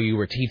BTW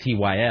or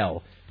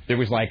TTYL. There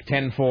was like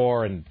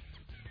 10-4 and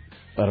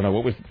I don't know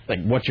what was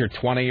like what's your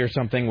 20 or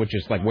something, which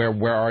is like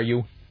where are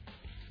you?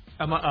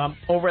 I'm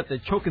over at the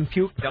Choke and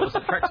Puke. That was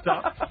the truck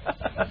stop.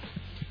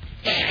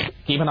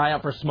 Keep an eye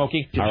out for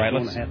Smokey. All right,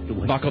 let's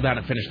buckle down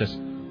and finish this.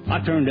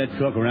 I turned that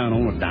truck around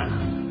on a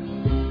dime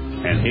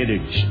and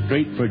headed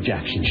straight for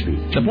Jackson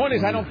Street. The point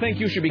is, I don't think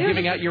you should be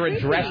giving out your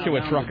address to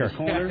a trucker.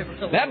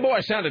 That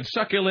boy sounded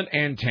succulent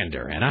and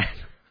tender, and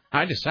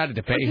I decided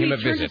to pay him a visit.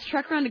 He turned his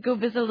truck around to go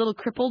visit a little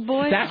crippled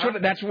boy? That's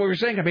what we were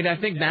saying. I mean, I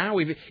think now,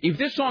 if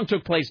this song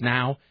took place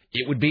now,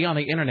 it would be on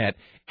the internet,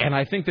 and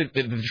I think that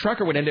the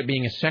trucker would end up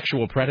being a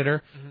sexual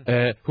predator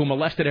who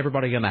molested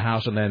everybody in the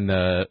house and then,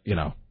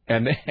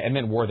 and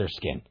then wore their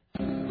skin.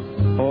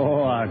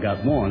 Oh, I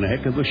got one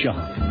heck of a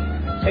shot.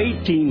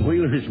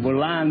 18-wheelers were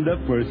lined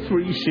up for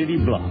 3 city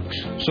blocks.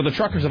 So the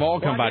truckers have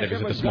all come by to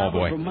visit the small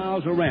boy. For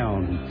miles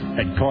around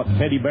had caught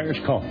Teddy Bear's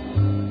call.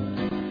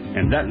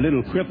 And that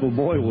little crippled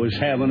boy was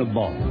having a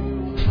ball.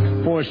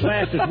 For as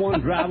fast as one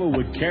driver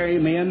would carry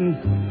him in,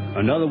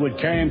 another would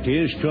carry him to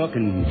his truck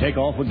and take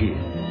off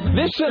again.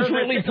 This is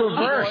really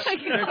perverse.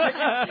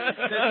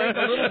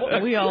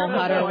 We all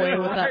had our way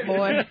with that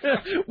boy.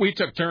 We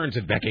took turns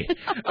at Becky.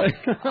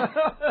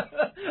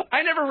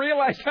 I never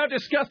realized how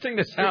disgusting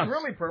this sounds.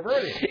 It's really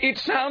perverted. It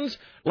sounds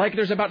like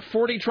there's about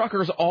 40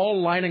 truckers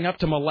all lining up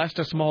to molest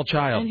a small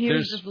child. And he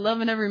was just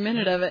loving every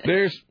minute of it.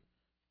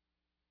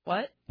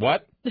 What?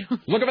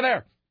 Look over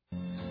there.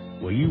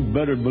 Well, you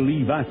better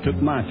believe I took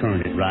my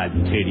turn at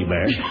riding Teddy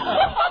Bear.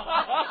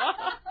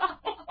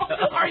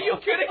 Are you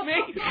kidding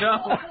me?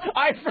 No.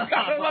 I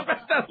forgot all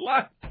about that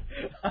line.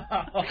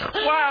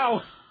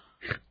 Wow.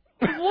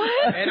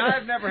 What? And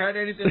I've never had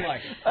anything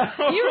like it.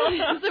 You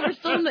realize that we're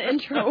still in the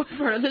intro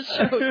part of the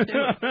show,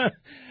 too.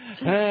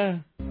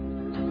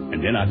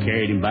 And then I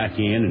carried him back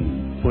in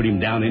and put him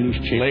down in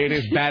his chair. Laid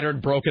his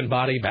battered, broken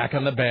body back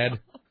on the bed.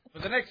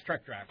 For the next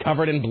truck driver.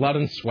 Covered in blood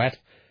and sweat.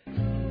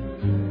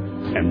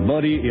 And,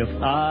 buddy,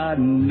 if I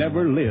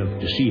never live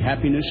to see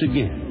happiness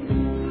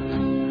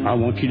again, I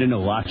want you to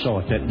know I saw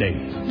it that day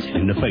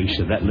in the face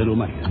of that little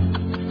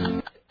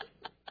man.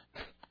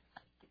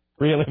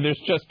 Really? There's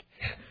just...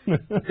 This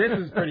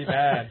is pretty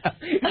bad.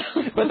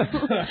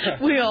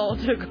 We all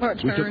took our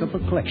turn. We took up a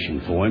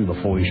collection for him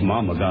before his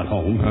mama got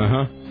home.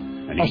 Uh-huh.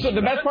 So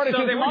the best part is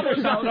his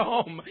mother's not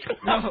home.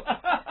 No.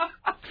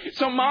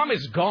 So Mom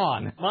is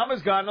gone. Mom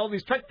is gone. All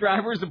these truck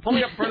drivers are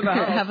pulling up in front of the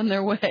house. Having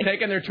their way.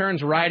 Taking their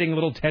turns riding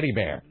little Teddy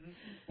Bear.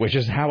 Which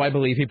is how I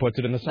believe he puts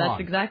it in the song.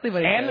 That's exactly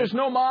what he And says. there's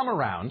no Mom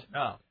around.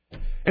 Oh.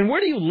 And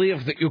where do you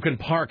live that you can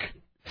park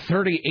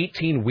 30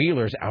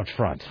 18-wheelers out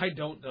front? I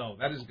don't know.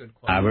 That is a good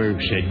question. Ivor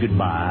said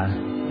goodbye,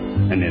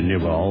 and then they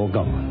were all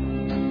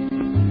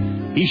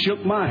gone. He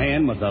shook my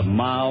hand with a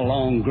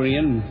mile-long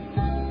grin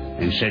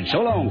and said,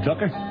 "So long,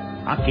 Tucker.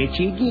 I'll catch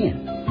you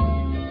again."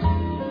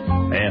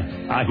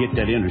 Well, I hit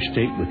that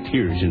interstate with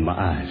tears in my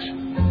eyes.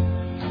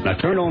 And I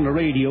turned on the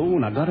radio,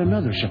 and I got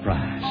another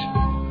surprise.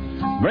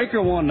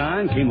 Breaker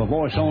 19 came a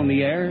voice on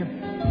the air.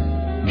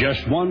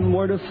 Just one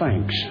word of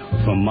thanks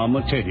from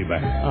Mama Teddy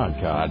Bear. Oh,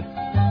 God.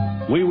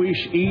 We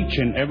wish each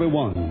and every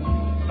one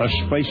a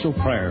special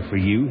prayer for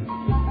you,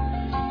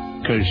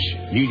 'cause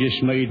you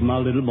just made my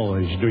little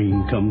boy's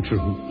dream come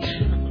true.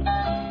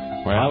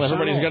 Well,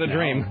 everybody's got a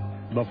dream.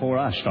 before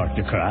I start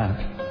to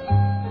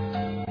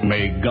cry.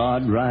 May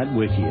God ride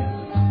with you.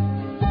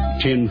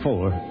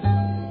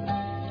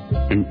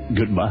 10-4. And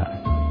goodbye.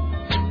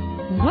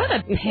 What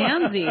a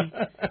pansy.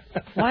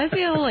 Why is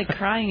he all, like,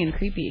 crying and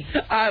creepy?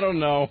 I don't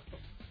know.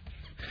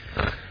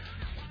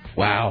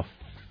 Wow.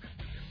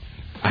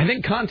 I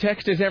think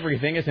context is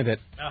everything, isn't it?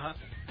 Uh-huh.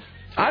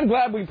 I'm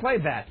glad we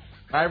played that.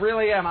 I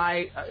really am.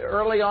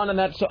 Early on in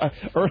that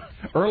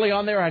early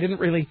on there, I didn't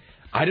really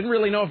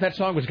know if that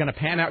song was going to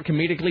pan out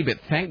comedically, but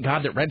thank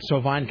God that Red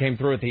Sovine came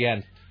through at the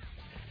end.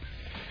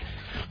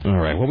 All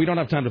right. Well, we don't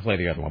have time to play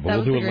the other one, but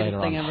we'll do it later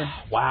on. Ever.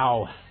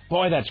 Wow.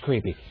 Boy, that's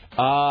creepy.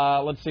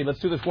 Let's see. Let's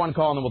do this one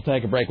call, and then we'll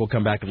take a break. We'll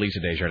come back to Lisa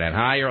Desjardins.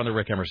 Hi, you're on the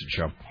Rick Emerson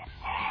Show.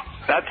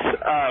 That's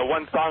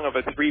one song of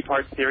a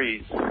 3-part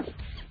series.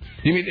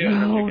 You mean?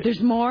 Oh,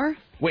 there's more?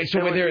 Wait, so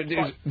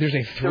there's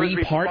a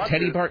 3-part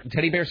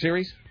teddy bear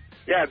series?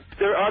 Yeah,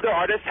 there other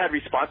artists had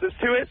responses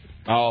to it.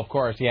 Oh, of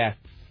course, yeah.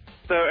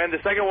 So, and the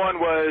second one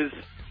was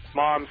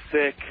Mom's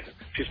sick.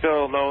 She's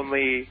feeling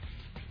lonely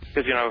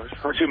because,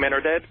 her 2 men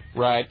are dead.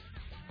 Right.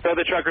 So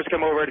the truckers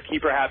come over to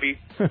keep her happy.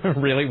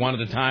 Really? One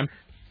at a time?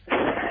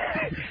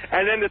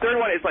 And then the third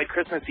one is like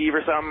Christmas Eve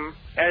or something.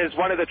 And it's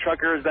one of the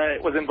truckers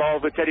that was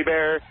involved with Teddy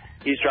Bear.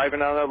 He's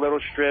driving on a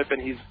little strip,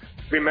 and he's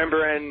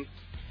remembering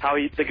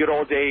the good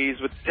old days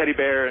with Teddy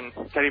Bear and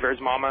Teddy Bear's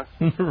mama.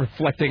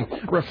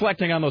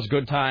 reflecting on those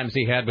good times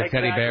he had with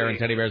Teddy Bear and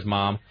Teddy Bear's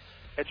mom.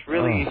 It's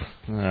really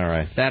all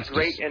right. That's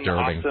great disturbing.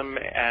 and awesome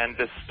and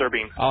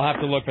disturbing. I'll have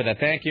to look for that.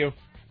 Thank you.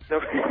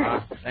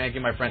 Thank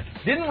you, my friend.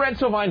 Didn't Red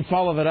Sovine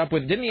follow that up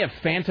with, didn't he have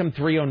Phantom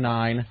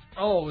 309?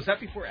 Oh, was that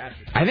before or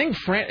after? I think,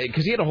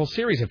 because he had a whole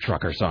series of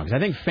trucker songs. I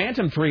think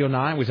Phantom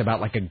 309 was about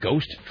like a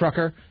ghost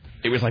trucker.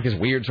 It was like this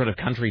weird sort of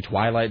country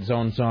Twilight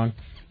Zone song.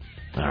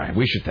 All right,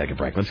 we should take a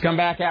break. Let's come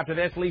back after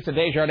this. Lisa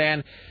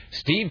Desjardins,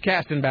 Steve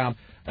Kastenbaum,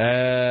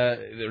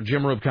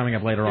 Jim Roop coming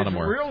up later on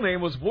tomorrow. His real name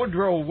was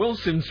Woodrow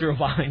Wilson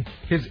Sirvine.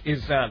 His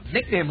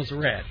nickname was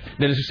Red.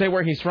 Does it say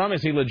where he's from?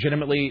 Is he a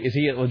legitimate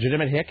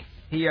hick?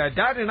 He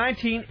died in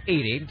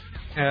 1980.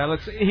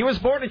 He was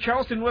born in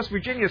Charleston, West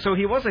Virginia, so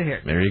he was a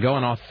hick. There you go,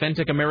 an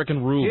authentic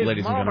American rube,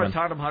 ladies and gentlemen. His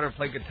mama taught him how to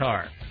play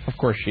guitar. Of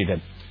course she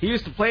did. He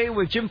used to play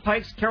with Jim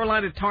Pike's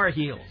Carolina Tar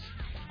Heels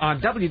on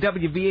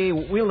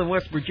WWVA Wheeling,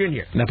 West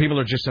Virginia. Now, people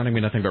are just sending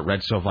me nothing but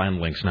Red Sovine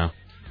links now.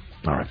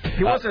 All right.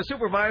 He was a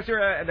supervisor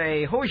at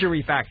a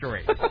hosiery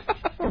factory.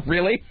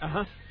 Really?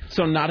 Uh-huh.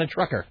 So not a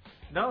trucker?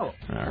 No.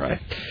 All right.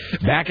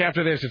 Back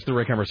after this, it's the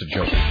Rick Emerson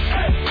Show. Come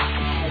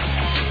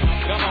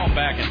on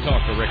back and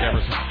talk to Rick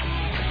Emerson.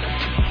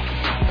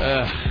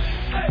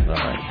 All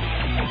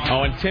right.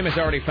 Oh, and Tim has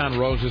already found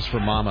Roses for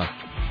Mama,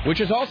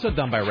 which is also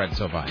done by Red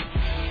Sovine.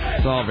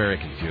 It's all very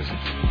confusing.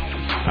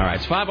 All right,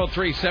 it's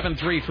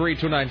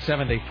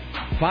 503-733-2970.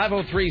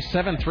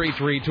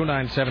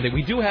 503-733-2970.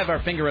 We do have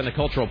our finger in the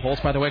cultural pulse,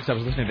 by the way, because I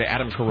was listening to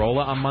Adam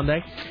Carolla on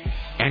Monday,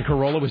 and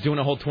Carolla was doing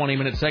a whole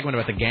 20-minute segment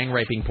about the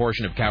gang-raping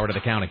portion of Coward of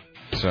the County.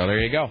 So there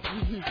you go.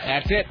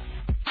 That's it.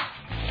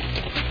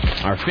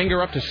 Our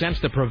finger up to sense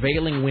the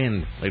prevailing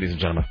wind, ladies and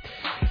gentlemen.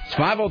 It's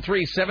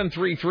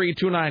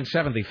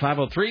 503-733-2970.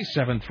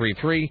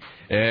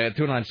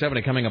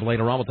 503-733-2970. Coming up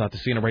later on, we'll talk to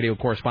CNN radio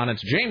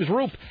correspondents James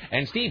Roop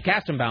and Steve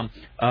Kastenbaum.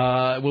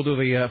 We'll do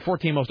the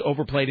 14 most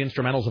overplayed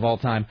instrumentals of all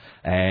time.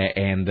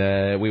 And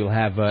we will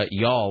have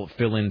y'all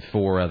fill in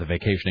for the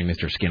vacationing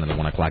Mr. Skin in the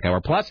 1 o'clock hour.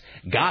 Plus,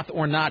 goth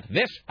or not,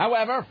 this,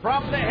 however,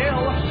 from the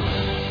Hill.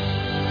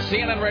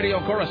 CNN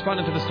radio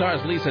correspondent to the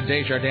stars, Lisa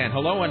Desjardins.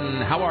 Hello,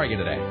 and how are you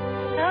today?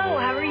 Hello,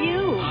 how are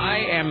you? I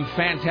am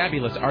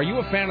fantabulous. Are you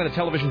a fan of the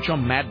television show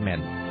Mad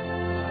Men?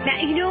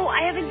 Now,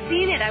 I haven't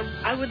seen it.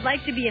 I would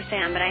like to be a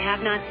fan, but I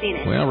have not seen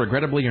it. Well,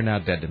 regrettably, you're now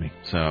dead to me.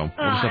 So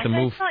we'll just have to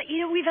move.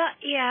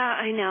 Yeah,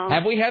 I know.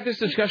 Have we had this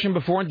discussion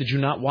before? Did you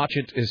not watch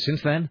it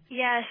since then?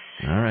 Yes.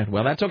 All right.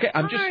 Well, that's okay.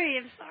 I'm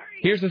sorry.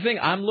 Here's the thing.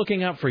 I'm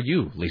looking out for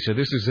you, Lisa.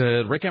 This is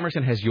Rick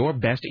Emerson has your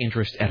best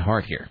interest at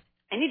heart here.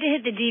 I need to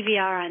hit the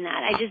DVR on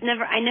that.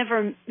 I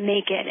never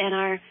make it, and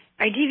our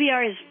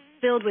DVR is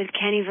filled with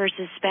Kenny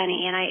versus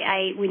Spenny, and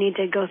we need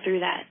to go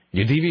through that.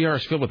 Your DVR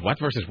is filled with what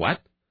versus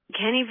what?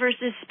 Kenny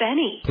versus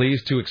Spenny.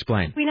 Please to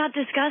explain. We not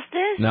discuss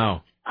this?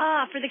 No.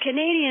 For the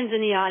Canadians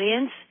in the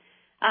audience,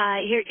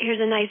 here's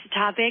a nice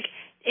topic.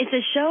 It's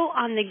a show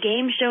on the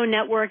Game Show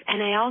Network,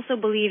 and I also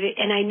believe it,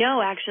 and I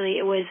know actually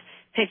it was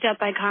picked up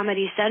by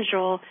Comedy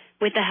Central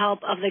with the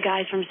help of the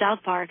guys from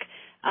South Park.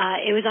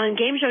 It was on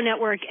Game Show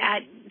Network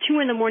at 2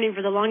 in the morning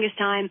for the longest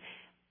time.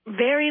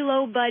 Very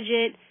low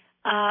budget,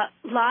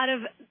 lot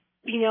of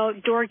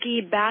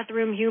dorky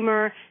bathroom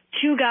humor.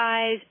 2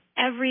 guys.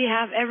 Every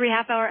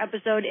half hour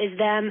episode is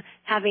them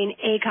having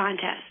a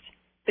contest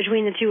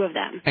between the 2 of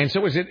them. And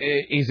so is it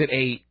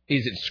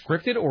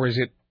scripted or is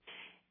it?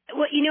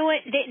 Well, you know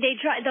what? They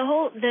try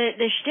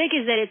the shtick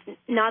is that it's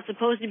not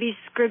supposed to be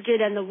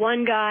scripted, and the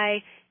one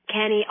guy,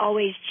 Kenny,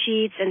 always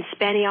cheats, and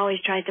Spenny always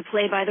tries to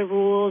play by the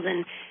rules,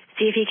 and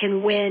see if he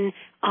can win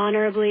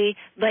honorably.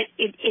 But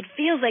it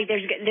feels like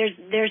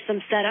there's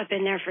some setup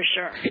in there for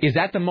sure. Is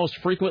that the most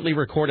frequently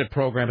recorded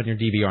program in your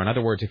DVR? In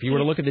other words, if you were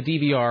to look at the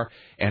DVR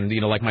and,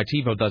 like my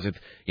TiVo does it,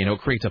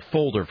 creates a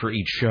folder for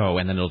each show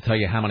and then it'll tell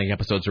you how many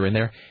episodes are in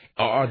there.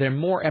 Are there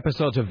more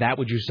episodes of that,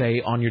 would you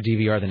say, on your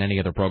DVR than any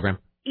other program?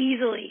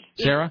 Easily.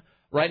 Sarah?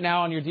 Right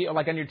now on your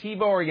on your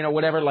TiVo or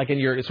whatever, like in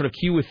your sort of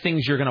queue of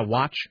things you're going to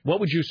watch, what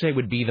would you say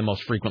would be the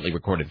most frequently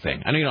recorded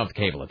thing? I know you don't have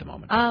cable at the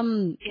moment.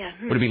 Yeah.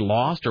 Would it be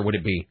Lost or would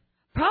it be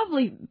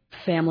Probably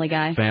Family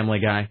Guy. Family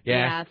Guy?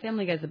 Yeah,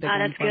 Family Guy's a big one.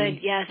 That's for good.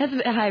 me. Yes. Has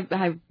a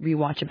high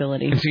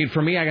rewatchability. And see,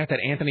 for me, I got that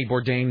Anthony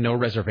Bourdain No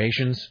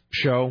Reservations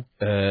show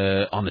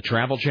on the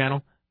Travel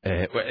Channel.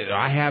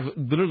 I have,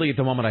 literally at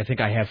the moment, I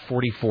think I have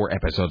 44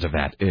 episodes of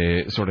that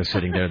sort of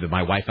sitting there that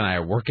my wife and I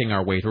are working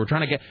our way through. We're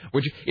trying to get,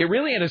 it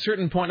really at a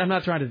certain point, I'm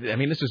not trying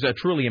to, this is a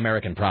truly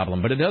American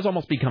problem, but it does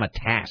almost become a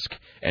task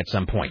at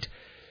some point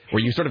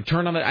where you sort of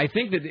turn on the, I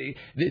think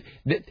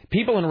that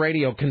people in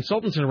radio,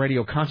 consultants in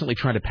radio constantly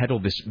try to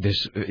peddle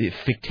this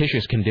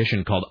fictitious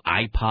condition called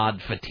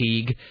iPod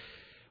fatigue,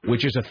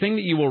 which is a thing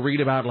that you will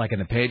read about like in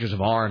the pages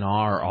of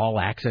R&R or All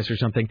Access or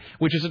something,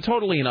 which is a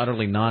totally and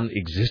utterly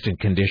non-existent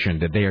condition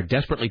that they are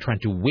desperately trying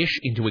to wish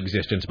into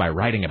existence by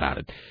writing about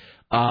it.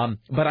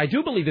 But I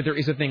do believe that there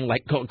is a thing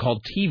like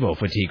called TiVo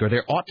fatigue, or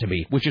there ought to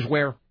be, which is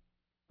where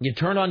you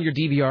turn on your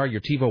DVR,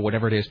 your TiVo,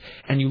 whatever it is,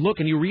 and you look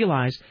and you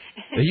realize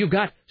that you've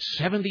got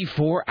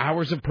 74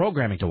 hours of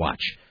programming to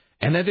watch.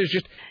 And then there's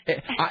just,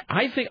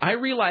 I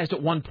realized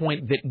at one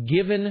point that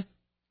given,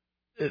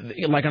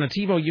 like on a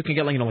TiVo, you can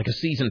get like a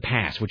season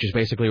pass, which is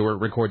basically where it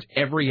records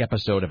every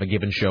episode of a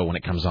given show when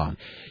it comes on.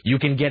 You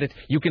can get it.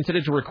 You can set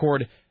it to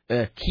record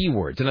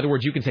keywords. In other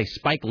words, you can say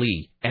Spike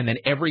Lee, and then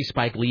every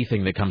Spike Lee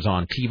thing that comes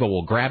on, TiVo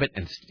will grab it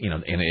and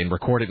and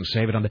record it and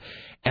save it on the.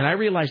 And I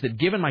realized that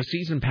given my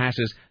season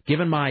passes,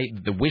 given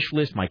the wish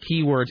list, my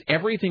keywords,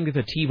 everything that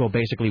the TiVo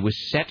basically was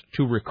set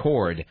to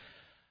record,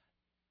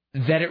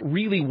 that it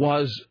really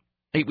was.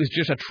 It was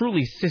just a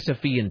truly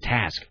Sisyphean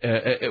task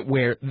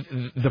where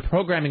the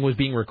programming was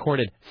being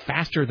recorded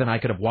faster than I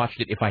could have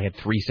watched it if I had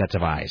 3 sets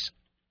of eyes.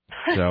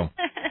 So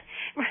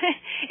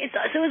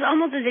it's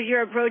almost as if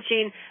you're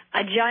approaching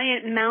a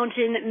giant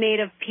mountain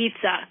made of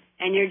pizza,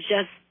 and you're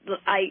just,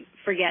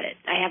 forget it.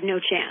 I have no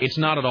chance. It's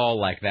not at all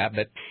like that,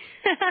 but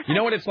you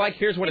know what it's like?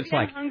 Here's what it's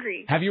like. I'm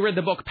hungry. Have you read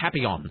the book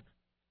Papillon?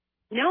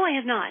 No, I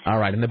have not. All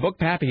right. In the book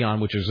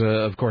Papillon, which is,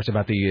 of course,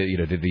 about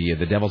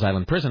the Devil's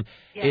Island prison,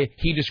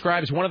 he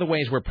describes one of the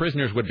ways where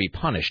prisoners would be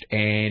punished.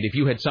 And if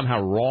you had somehow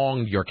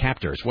wronged your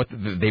captors,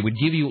 they would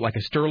give you like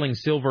a sterling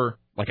silver,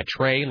 like a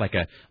tray, like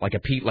a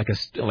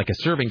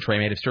serving tray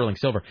made of sterling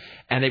silver,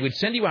 and they would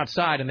send you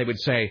outside and they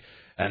would say,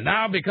 "And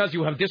now, because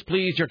you have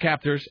displeased your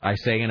captors," I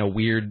say in a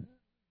weird,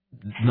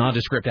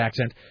 nondescript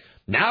accent.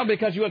 "Now,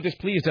 because you have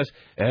displeased us,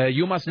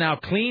 you must now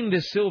clean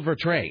this silver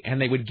tray."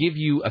 And they would give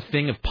you a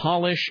thing of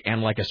polish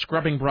and like a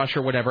scrubbing brush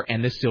or whatever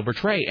and this silver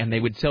tray. And they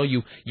would tell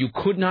you you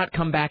could not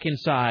come back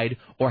inside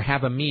or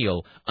have a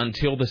meal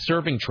until the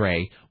serving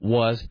tray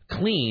was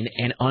clean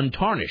and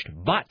untarnished.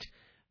 But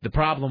the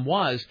problem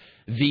was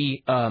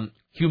the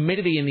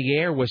humidity in the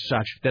air was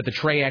such that the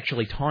tray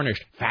actually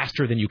tarnished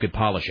faster than you could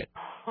polish it.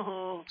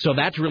 Oh. So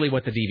that's really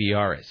what the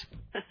DVR is.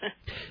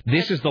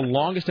 This is the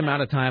longest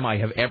amount of time I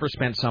have ever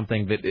spent on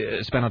something that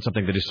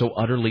is so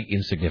utterly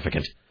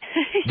insignificant.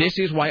 This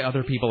is why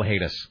other people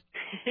hate us.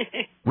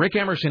 Rick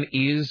Emerson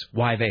is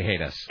why they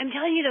hate us. I'm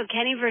telling you though,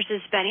 Kenny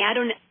versus Spenny. I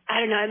don't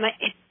know.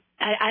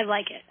 I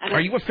like it.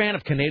 Are you a fan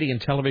of Canadian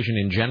television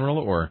in general,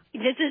 or?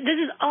 This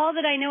is all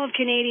that I know of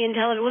Canadian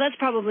television. Well, that's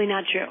probably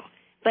not true.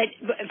 But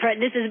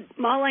this is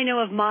all I know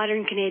of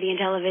modern Canadian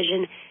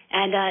television,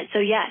 and so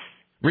yes.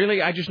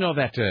 Really, I just know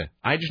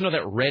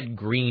that Red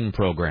Green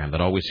program that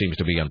always seems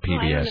to be on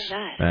PBS. Oh, I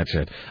know that. That's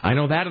it. I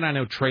know that, and I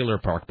know Trailer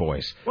Park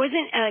Boys.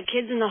 Wasn't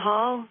Kids in the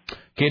Hall?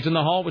 Kids in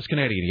the Hall was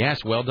Canadian.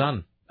 Yes, well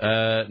done.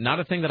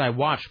 Not a thing that I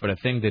watch, but a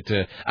thing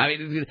that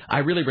I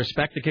really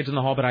respect the Kids in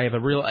the Hall, but I have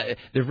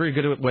they're very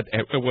good at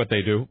what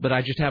they do. But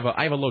I just have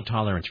a low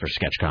tolerance for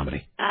sketch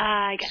comedy.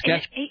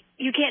 Sketch.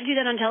 You can't do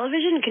that on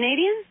television,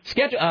 Canadian?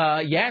 Sketch.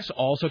 Yes,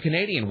 also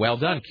Canadian. Well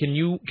done. Can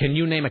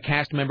you name a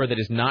cast member that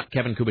is not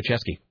Kevin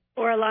Kubachevsky?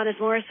 Or Alanis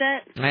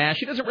Morissette?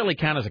 She doesn't really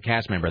count as a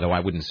cast member, though,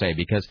 I wouldn't say,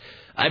 because,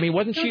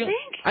 wasn't she?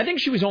 I think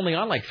she was only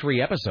on like 3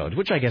 episodes,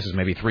 which I guess is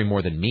maybe 3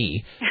 more than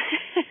me.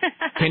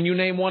 Can you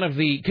name let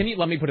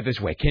me put it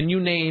this way. Can you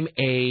name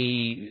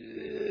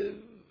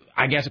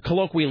I guess,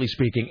 colloquially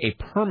speaking, a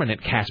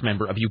permanent cast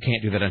member of You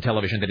Can't Do That on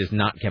Television that is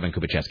not Kevin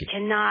Kubachevsky?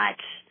 Cannot.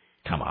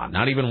 Come on,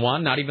 not even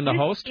one? Not even the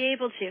host? Be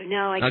able to,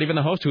 no. Not even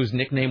the host whose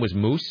nickname was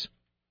Moose?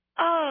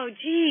 Oh,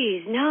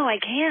 geez, no, I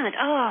can't.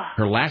 Oh.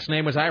 Her last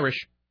name was Irish.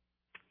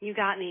 You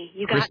got me.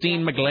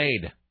 Christine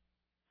McGlade.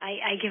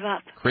 I give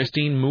up.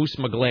 Christine Moose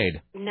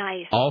McGlade.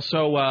 Nice.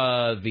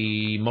 Also,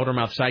 the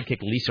Motormouth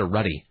sidekick Lisa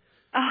Ruddy.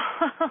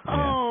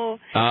 Oh.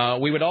 Yeah.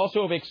 We would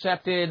also have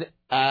accepted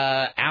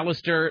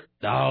Alistair.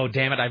 Oh,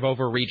 damn it, I've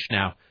overreached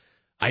now.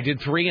 I did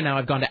 3, and now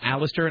I've gone to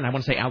Alistair, and I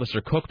want to say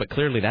Alistair Cook, but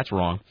clearly that's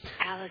wrong.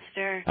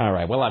 Alistair. there. All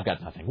right. Well, I've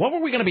got nothing. What were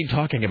we going to be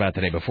talking about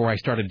today before I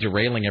started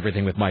derailing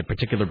everything with my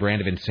particular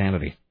brand of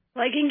insanity?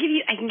 Well, I can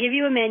give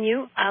you a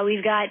menu.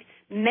 We've got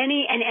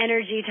many an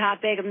energy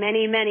topic.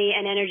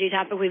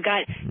 We've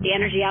got the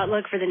energy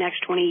outlook for the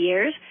next 20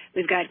 years.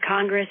 We've got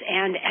Congress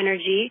and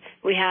energy.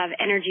 We have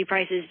energy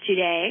prices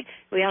today.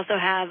 We also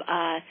have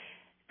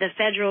the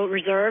Federal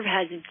Reserve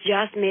has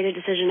just made a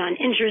decision on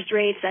interest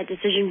rates, that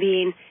decision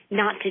being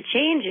not to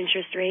change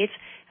interest rates.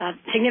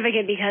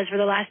 Significant because for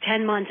the last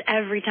 10 months,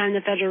 every time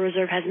the Federal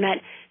Reserve has met,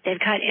 they've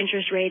cut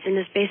interest rates, and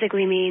this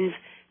basically means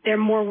they're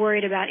more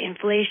worried about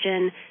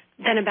inflation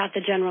than about the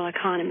general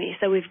economy.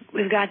 So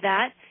we've got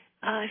that.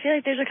 I feel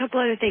like there's a couple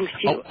other things,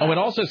 too. It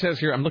also says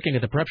here, I'm looking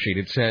at the prep sheet,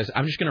 it says,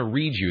 I'm just going to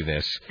read you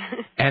this,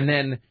 and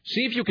then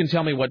see if you can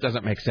tell me what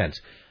doesn't make sense.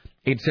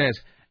 It says,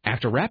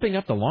 after wrapping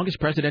up the longest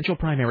presidential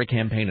primary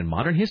campaign in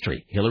modern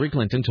history, Hillary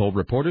Clinton told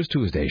reporters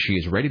Tuesday she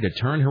is ready to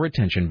turn her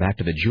attention back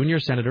to the junior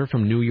senator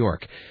from New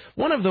York.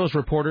 One of those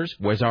reporters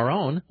was our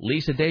own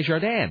Lisa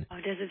Desjardins. Oh,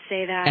 does it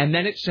say that? And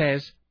then it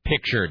says,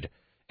 pictured.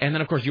 And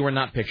then, of course, you are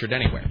not pictured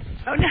anywhere.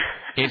 Oh, no.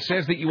 It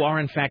says that you are,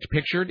 in fact,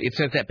 pictured. It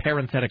says that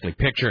parenthetically,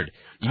 pictured.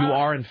 You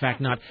are, in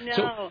fact, not.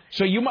 No.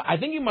 So I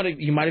think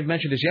you might have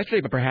mentioned this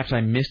yesterday, but perhaps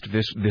I missed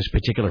this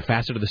particular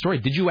facet of the story.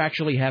 Did you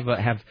actually have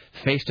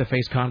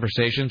face-to-face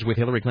conversations with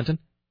Hillary Clinton?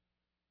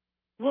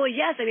 Well,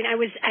 yes. I mean,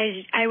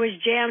 I was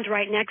jammed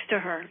right next to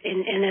her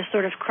in this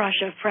sort of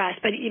crush of press,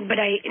 but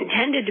I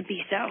intended to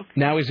be so.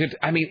 Now, is it?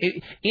 I mean,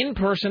 in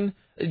person?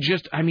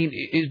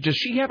 Does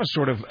she have a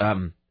sort of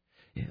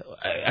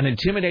an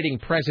intimidating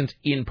presence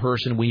in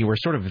person when you were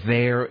sort of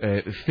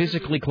there,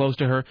 physically close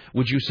to her?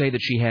 Would you say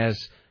that she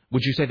has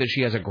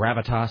a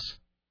gravitas?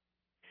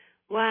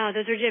 Wow,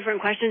 those are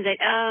different questions.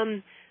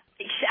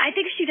 I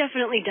think she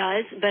definitely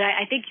does, but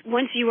I think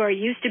once you are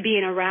used to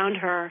being around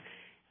her,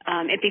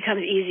 it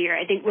becomes easier.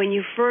 I think when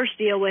you first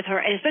deal with her,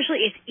 and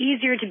especially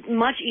it's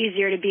much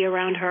easier to be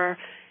around her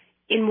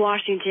in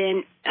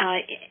Washington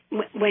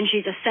when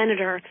she's a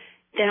senator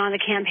than on the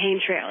campaign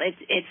trail.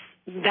 It's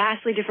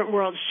vastly different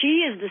world.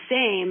 She is the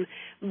same,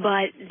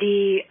 but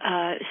the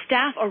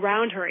staff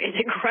around her is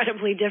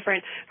incredibly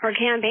different. Her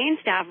campaign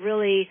staff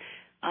really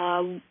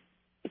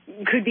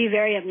could be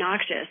very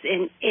obnoxious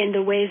in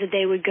the ways that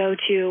they would go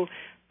to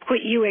put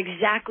you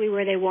exactly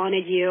where they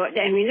wanted you.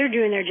 I mean, they're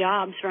doing their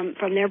jobs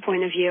from their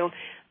point of view,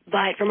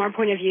 but from our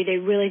point of view, they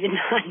really did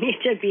not need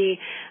to be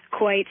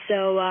quite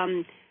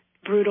so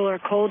brutal or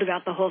cold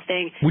about the whole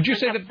thing. Would you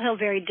say that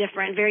very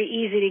different,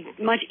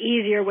 much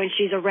easier when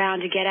she's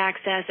around to get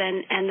access,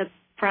 and the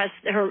press,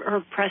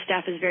 her press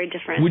staff is very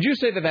different. Would you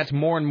say that that's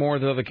more and more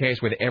though the case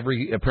with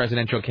every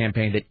presidential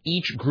campaign, that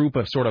each group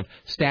of sort of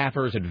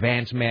staffers,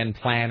 advance men,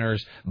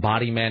 planners,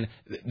 body men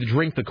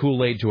drink the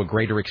Kool-Aid to a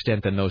greater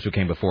extent than those who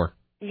came before?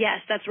 Yes,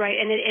 that's right,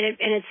 and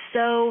it's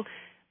so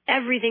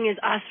everything is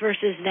us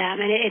versus them,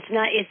 and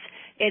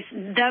it's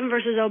them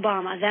versus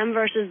Obama, them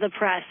versus the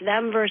press,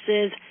 them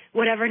versus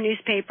whatever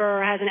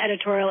newspaper has an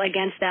editorial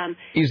against them.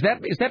 Is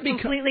that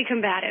completely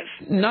combative?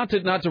 Not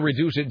to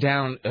reduce it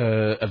down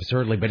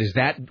absurdly, but is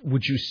that,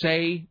 would you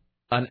say,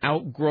 an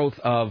outgrowth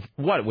of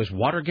what was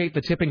Watergate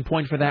the tipping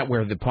point for that,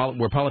 where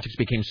politics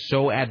became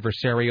so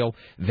adversarial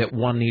that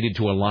one needed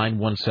to align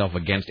oneself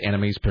against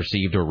enemies,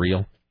 perceived or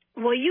real?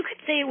 Well, you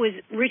could say it was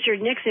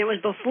Richard Nixon. It was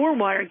before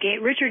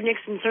Watergate. Richard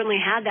Nixon certainly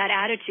had that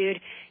attitude,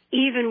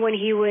 even when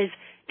he was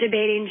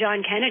debating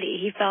John Kennedy.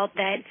 He felt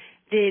that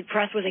the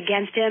press was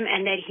against him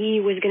and that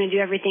he was going to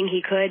do everything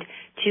he could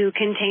to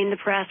contain the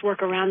press,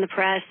 work around the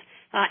press,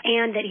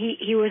 and that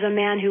he was a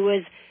man who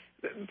was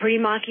pretty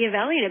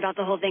Machiavellian about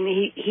the whole thing.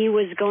 He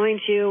was going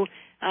to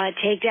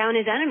take down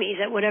his enemies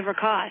at whatever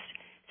cost.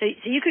 So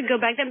you could go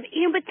back then,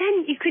 but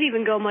then you could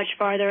even go much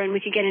farther, and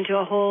we could get into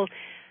a whole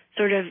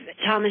sort of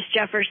Thomas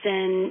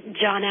Jefferson,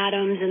 John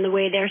Adams, and the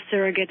way their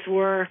surrogates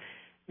were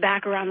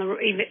back around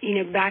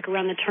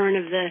the turn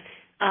of the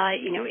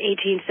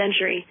 18th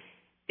century.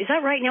 Is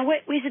that right? Now, what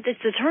is it? It's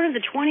the turn of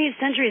the 20th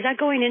century. Is that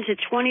going into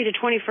 20 to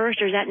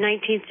 21st, or is that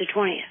 19th to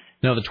 20th?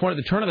 No, the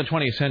turn of the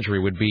 20th century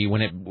would be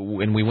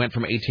when we went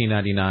from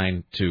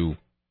 1899 to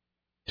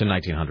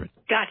 1900.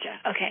 Gotcha.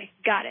 Okay,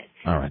 got it.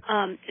 All right.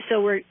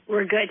 So we're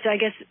good. So I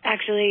guess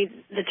actually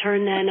the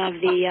turn then of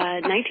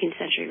the 19th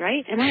century,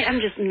 right? I'm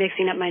just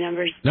mixing up my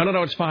numbers. No,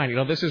 it's fine.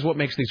 This is what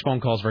makes these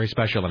phone calls very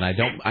special, and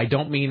I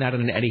don't mean that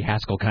in an Eddie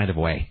Haskell kind of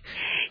way.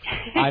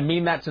 I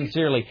mean that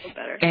sincerely.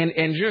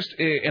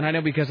 And I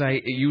know because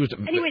I used.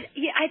 Anyways,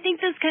 yeah, I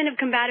think this kind of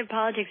combative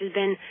politics has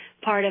been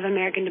part of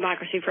American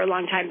democracy for a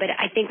long time, but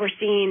I think we're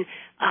seeing,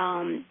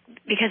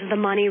 because of the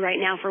money right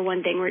now, for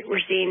one thing, we're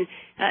seeing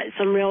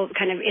some real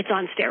kind of, it's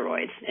on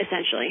steroids,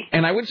 essentially.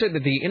 And I would say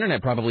that the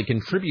internet probably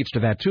contributes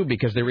to that too,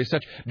 because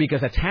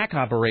because attack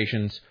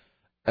operations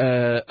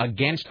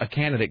against a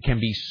candidate can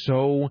be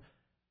so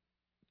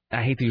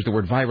I hate to use the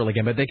word viral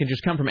again, but they can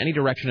just come from any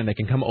direction and they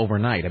can come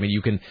overnight. I mean,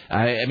 you can,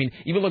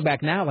 even look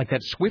back now, like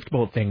that Swift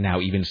boat thing now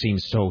even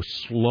seems so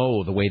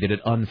slow the way that it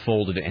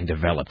unfolded and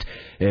developed.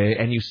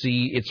 And you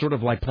see, it's sort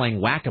of like playing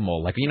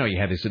whack-a-mole. Like, you know, you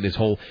have this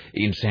whole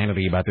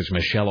insanity about this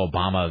Michelle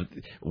Obama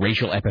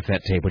racial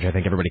epithet tape, which I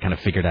think everybody kind of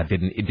figured out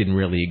didn't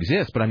really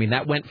exist. But I mean,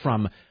 that went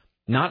from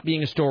not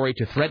being a story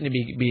to threatening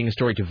being a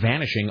story to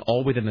vanishing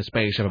all within the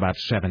space of about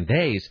 7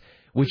 days,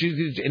 which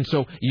is, and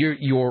so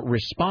your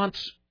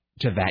response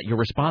to that, your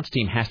response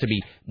team has to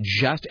be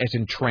just as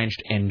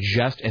entrenched and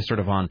just as sort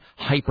of on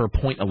hyper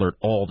point alert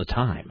all the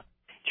time.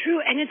 True,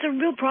 and it's a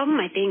real problem,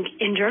 I think,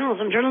 in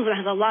journalism. Journalism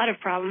has a lot of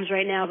problems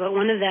right now, but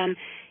one of them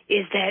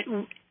is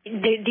that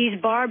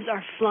these barbs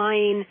are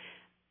flying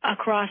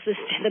across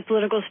the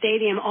political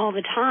stadium all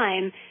the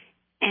time,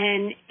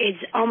 and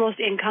it's almost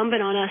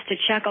incumbent on us to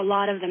check a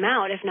lot of them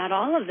out, if not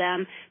all of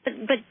them.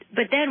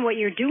 But then what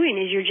you're doing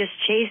is you're just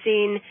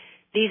chasing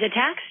these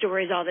attack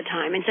stories all the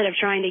time instead of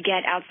trying to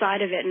get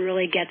outside of it and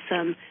really get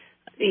some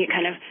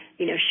kind of,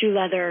 shoe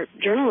leather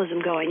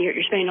journalism going. You're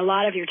spending a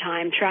lot of your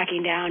time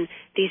tracking down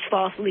these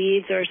false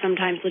leads or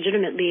sometimes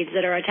legitimate leads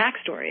that are attack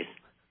stories.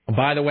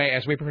 By the way,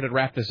 as we prepare to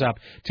wrap this up,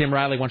 Tim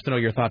Riley wants to know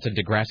your thoughts on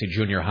Degrassi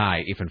Junior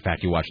High, if in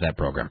fact you watch that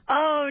program.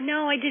 Oh,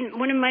 no, I didn't.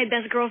 One of my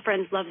best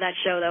girlfriends loved that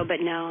show, though,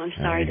 but no, I'm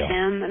sorry,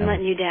 Tim. I'm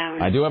letting you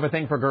down. I do have a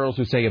thing for girls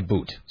who say a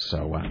boot, so,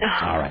 all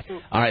right.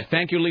 All right,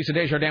 thank you, Lisa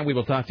Desjardins. We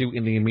will talk to you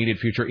in the immediate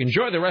future.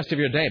 Enjoy the rest of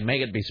your day.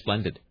 May it be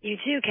splendid. You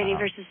too, Kenny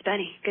versus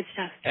Benny. Good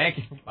stuff. Thank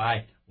you.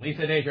 Bye.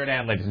 Lisa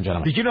Desjardins, ladies and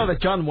gentlemen. Did you know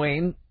that John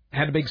Wayne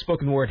had a big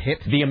spoken word hit?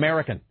 The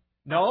American.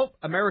 No,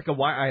 America,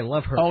 Why I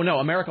Love Her. Oh no,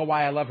 America,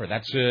 Why I Love Her.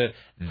 That's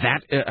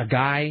a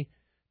guy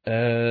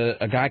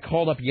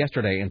called up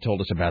yesterday and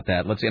told us about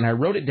that. And I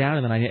wrote it down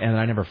and then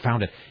I never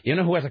found it. You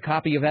know who has a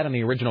copy of that on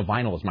the original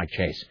vinyl is Mike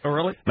Chase. Oh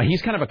really? But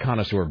he's kind of a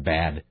connoisseur of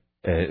bad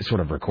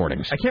sort of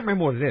recordings. I can't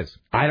remember what it is.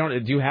 I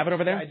don't. Do you have it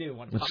over there? Yeah, I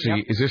do. Let's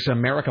see. Is this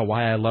America,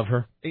 Why I Love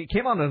Her? It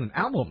came out on an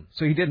album,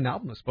 so he did an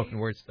album of spoken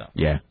word stuff.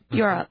 Yeah.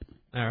 You're up.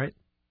 All right.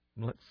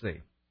 Let's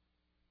see.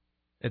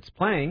 It's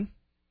playing.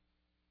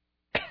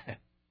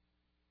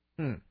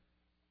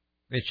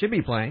 It should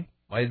be playing.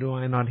 Why do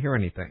I not hear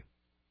anything?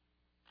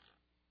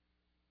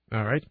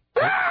 All right.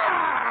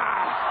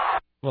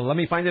 Well, let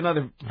me find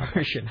another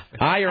version.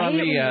 Hi, you're on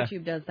the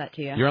YouTube does that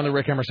to you. You're on the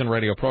Rick Emerson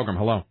radio program.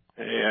 Hello.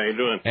 Hey, how you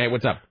doing? Hey,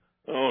 what's up?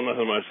 Oh,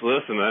 nothing much.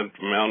 Listen, that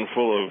mountain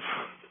full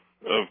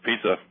of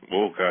pizza.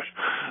 Oh gosh.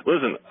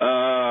 Listen,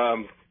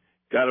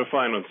 got to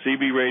find on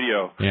CB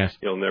Radio. Yes.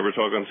 You'll never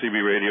talk on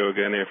CB Radio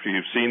again after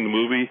you've seen the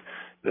movie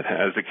that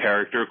has a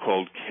character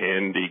called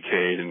Candy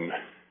Cane.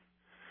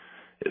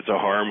 It's a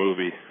horror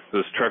movie.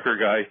 This trucker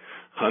guy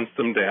hunts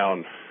them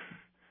down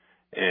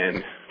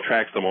and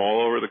tracks them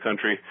all over the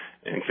country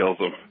and kills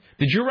them.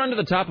 Did you run to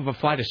the top of a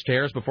flight of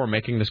stairs before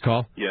making this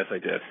call? Yes, I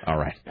did. All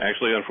right.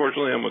 Actually,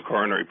 unfortunately, I'm a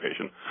coronary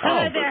patient.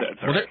 Oh, but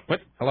that's all right.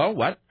 What? Hello?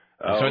 What?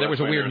 So there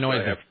was a weird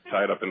noise there.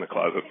 Tied up in the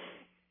closet.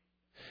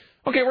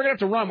 Okay, we're going to have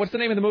to run. What's the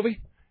name of the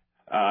movie?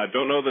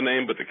 Don't know the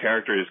name, but the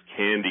character is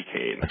Candy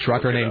Cane. A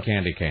trucker named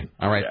Candy Cane.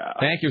 All right. Yeah.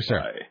 Thank you,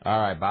 sir. Bye.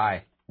 All right,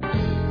 bye.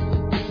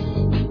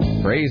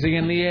 Crazy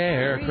in the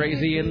air,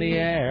 crazy in the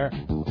air.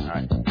 All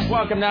right.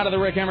 Welcome now to the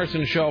Rick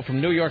Emerson Show from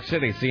New York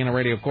City. CNN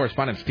radio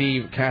correspondent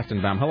Steve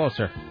Kastenbaum. Hello,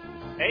 sir.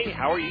 Hey,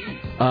 how are you?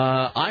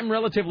 I'm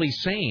relatively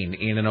sane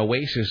in an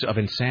oasis of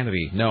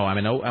insanity. No, I'm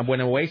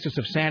an oasis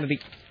of sanity.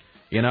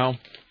 You know,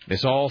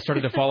 this all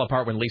started to fall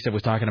apart when Lisa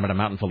was talking about a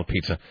mountain full of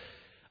pizza.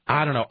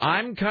 I don't know.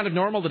 I'm kind of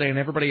normal today, and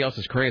everybody else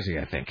is crazy,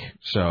 I think.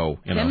 So,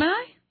 you know. Am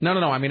I?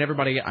 No. I mean,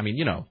 everybody,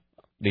 you know.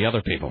 The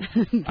other people.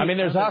 I mean,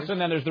 there's us and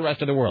then there's the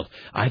rest of the world.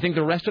 I think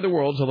the rest of the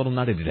world's a little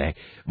nutty today.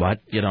 But,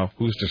 you know,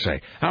 who's to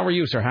say? How are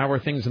you, sir? How are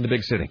things in the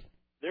big city?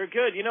 They're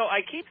good. You know, I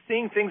keep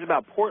seeing things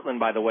about Portland,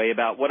 by the way,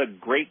 about what a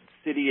great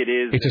city it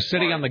is. It's a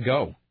city on the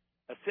go.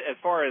 As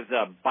far as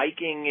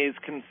biking is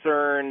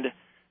concerned,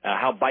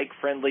 how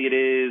bike-friendly it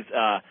is,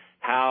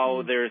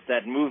 how there's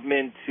that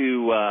movement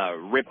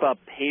to rip up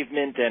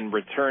pavement and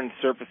return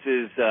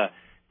surfaces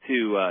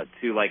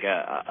to like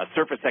a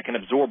surface that can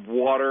absorb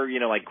water, you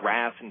know, like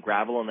grass and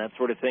gravel and that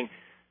sort of thing.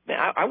 Man,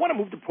 I want to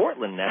move to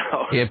Portland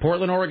now. Yeah,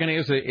 Portland, Oregon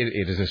is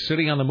a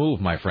city on the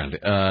move, my friend.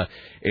 I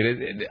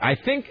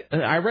think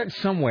I read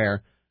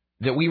somewhere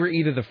that we were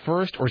either the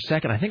first or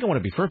second. I think I want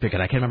to be first because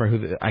I can't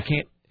remember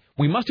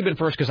we must have been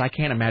first because I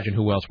can't imagine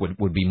who else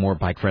would be more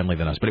bike friendly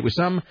than us. But it was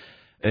some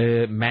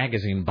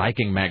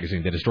biking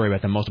magazine, did a story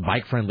about the most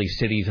bike friendly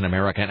cities in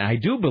America, and I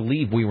do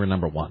believe we were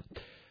number one.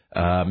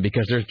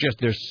 Because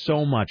there's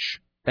so much.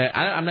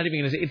 I'm not even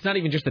going to say it's not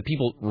even just that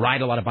people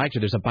ride a lot of bikes.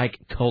 There's a bike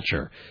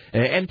culture,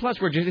 and plus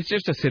it's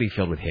just a city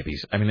filled with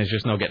hippies. I mean, there's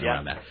just no getting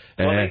around that.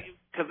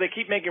 Because they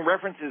keep making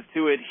references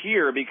to it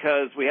here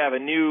because we have a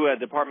new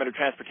Department of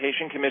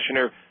Transportation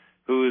commissioner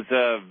who's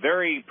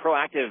very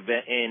proactive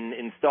in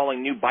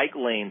installing new bike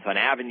lanes on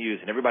avenues,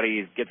 and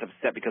everybody gets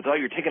upset because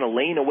you're taking a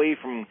lane away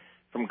from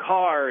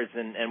cars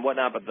and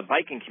whatnot. But the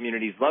biking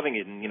community is loving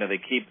it, and you know they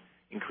keep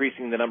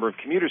increasing the number of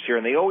commuters here,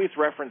 and they always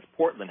reference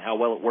Portland, how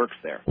well it works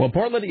there. Well,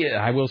 Portland,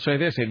 I will say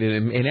this,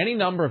 in any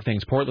number of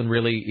things, Portland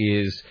really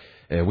is...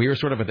 we were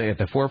sort of at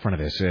the forefront of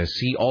this.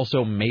 See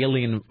also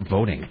mail-in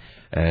voting,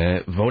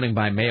 voting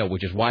by mail,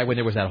 which is why when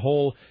there was that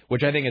whole,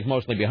 which I think is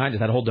mostly behind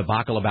us, that whole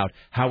debacle about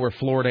how were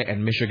Florida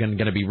and Michigan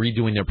going to be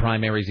redoing their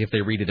primaries if they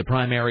redid the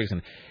primaries,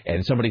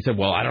 and somebody said,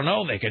 well, I don't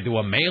know, they could do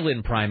a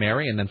mail-in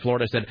primary, and then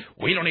Florida said,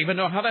 we don't even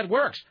know how that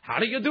works. How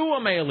do you do a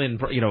mail-in,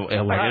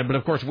 election? But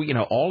of course,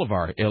 all of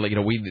our,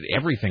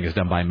 everything is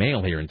done by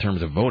mail here in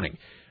terms of voting.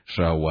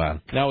 So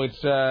no,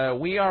 it's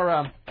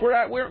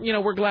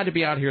we're glad to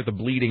be out here at the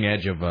bleeding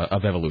edge of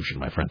evolution,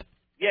 my friend.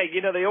 Yeah,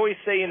 they always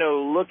say,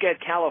 look at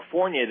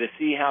California to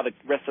see how the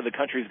rest of the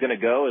country is going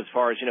to go as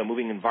far as,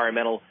 moving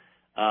environmental,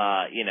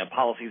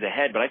 policies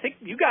ahead. But I think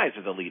you guys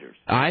are the leaders.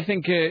 I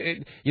think, what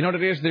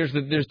it is?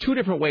 There's two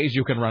different ways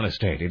you can run a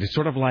state. It is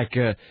sort of like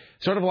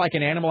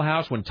an Animal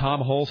House when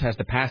Tom Hulse has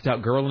the passed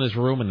out girl in his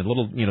room and the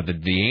little,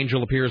 the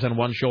angel appears on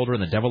one shoulder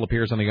and the devil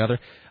appears on the other.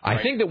 Right.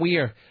 I think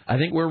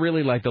we're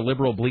really like the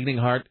liberal bleeding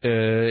heart,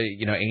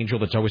 angel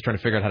that's always trying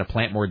to figure out how to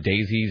plant more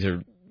daisies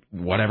or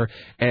whatever,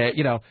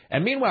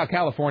 and meanwhile,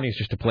 California is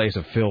just a place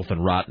of filth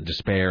and rot and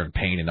despair and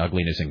pain and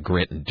ugliness and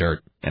grit and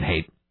dirt and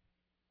hate.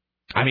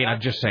 I mean, I'm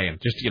just saying,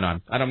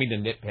 I don't mean to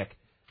nitpick.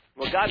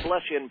 Well, God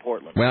bless you in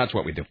Portland. Well, that's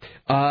what we do.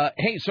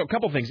 Hey, so a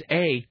couple things.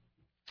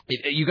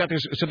 You got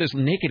this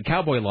naked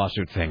cowboy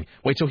lawsuit thing.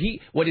 Wait, so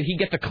did he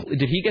get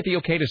the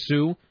okay to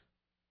sue?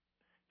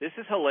 This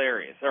is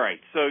hilarious. All right,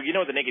 so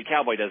what the naked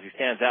cowboy does? He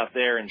stands out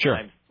there in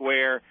Times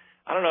Square.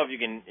 I don't know if you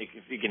can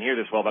hear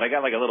this well, but I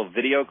got like a little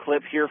video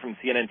clip here from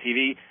CNN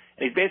TV,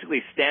 and he's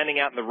basically standing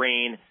out in the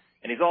rain.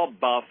 And he's all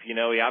buff, He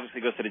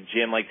obviously goes to the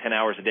gym like 10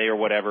 hours a day or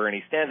whatever. And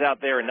he stands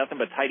out there in nothing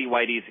but tighty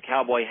whities, a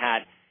cowboy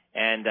hat,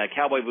 and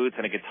cowboy boots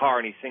and a guitar.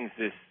 And he sings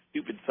this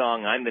stupid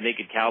song, "I'm the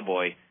Naked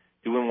Cowboy,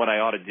 doing what I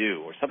ought to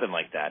do," or something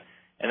like that.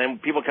 And then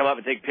people come up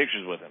and take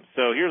pictures with him.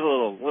 So here's a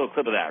little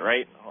clip of that,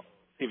 right? I'll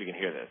see if you can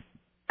hear this.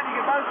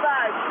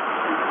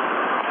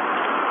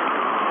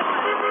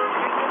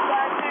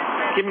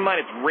 Keep in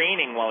mind it's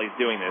raining while he's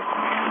doing this.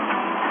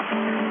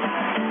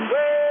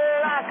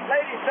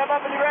 Ladies, step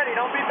up and be ready.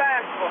 Don't be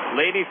bashful.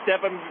 Ladies,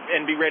 step up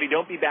and be ready.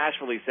 Don't be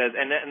bashful, he says.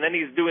 And then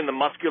he's doing the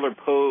muscular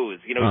pose,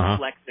 he's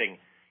flexing.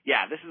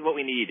 Yeah, this is what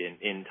we need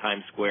in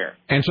Times Square.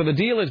 And so the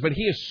deal is, but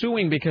he is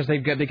suing because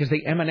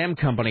the M&M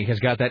company has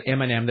got that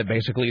M&M that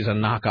basically is a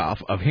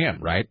knockoff of him,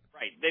 right?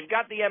 Right. They've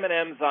got the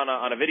M&Ms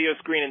on a video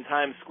screen in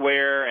Times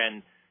Square,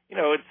 and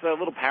it's a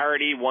little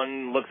parody.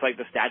 One looks like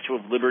the Statue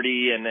of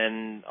Liberty, and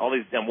then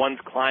and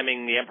one's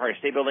climbing the Empire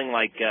State Building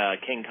like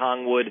King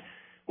Kong would.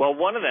 Well,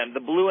 one of them, the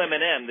blue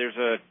M&M, there's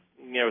a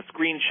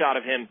screenshot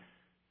of him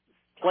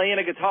playing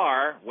a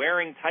guitar,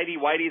 wearing tighty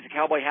whities, a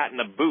cowboy hat, and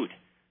boots.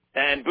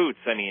 And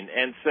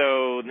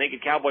so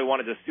Naked Cowboy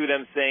wanted to sue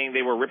them, saying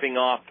they were ripping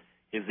off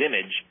his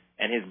image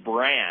and his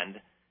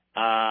brand.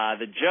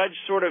 The judge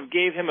sort of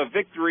gave him a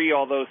victory,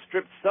 although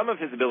stripped some of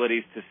his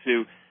abilities to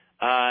sue.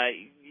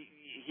 The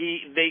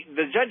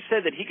judge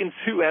said that he can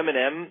sue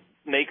M&M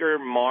maker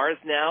Mars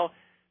now,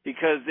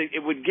 because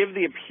it would give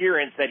the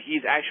appearance that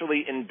he's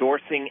actually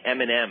endorsing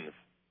M&Ms.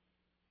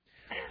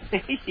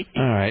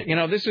 All right.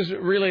 This is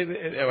really...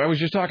 I was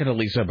just talking to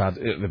Lisa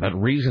about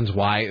reasons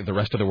why the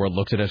rest of the world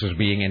looks at us as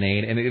being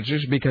inane, and it's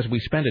just because we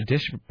spend a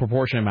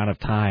disproportionate amount of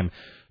time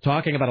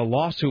talking about a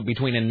lawsuit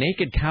between a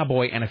naked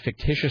cowboy and a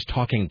fictitious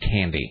talking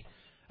candy.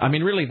 I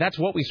mean, really, that's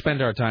what we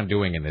spend our time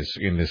doing in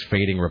this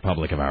fading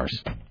republic of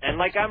ours. And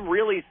I'm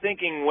really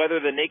thinking whether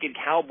the naked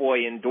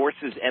cowboy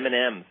endorses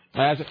M&Ms.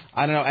 I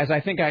don't know. As I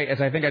think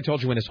I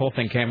told you when this whole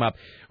thing came up,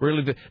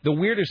 really the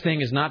weirdest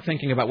thing is not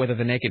thinking about whether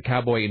the naked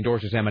cowboy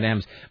endorses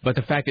M&Ms, but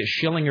the fact that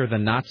Schillinger the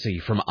Nazi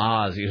from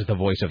Oz is the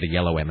voice of the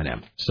yellow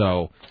M&M.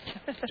 So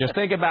just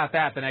think about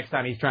that the next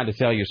time he's trying to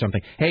sell you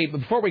something. Hey,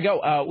 before we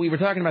go, we were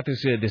talking about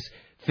this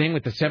thing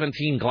with the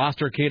 17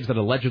 Gloucester kids that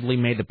allegedly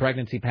made the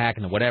pregnancy pack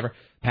and the whatever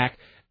pack.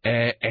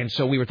 And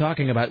so we were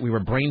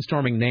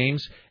brainstorming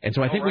names, and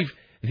so I think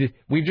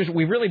we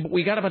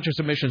got a bunch of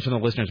submissions from the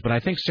listeners, but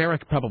I think Sarah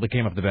probably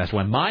came up with the best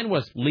one. Mine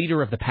was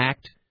leader of the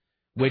pact,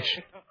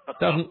 which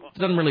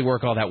doesn't really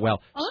work all that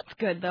well. Oh, that's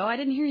good though. I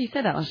didn't hear you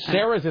say that last time.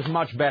 Sarah's is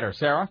much better.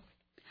 Sarah?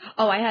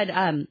 Oh, I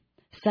had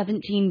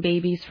 17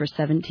 babies for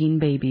 17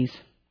 babies.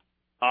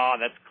 Oh,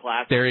 that's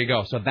classic. There you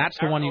go. So that's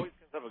the one you.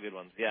 Some good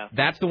ones, yeah.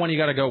 That's the one you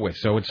got to go with.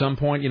 So at some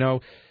point,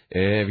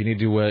 if you need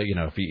to,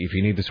 if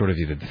you need to sort of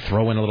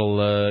throw in a little,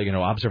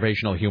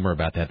 observational humor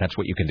about that, that's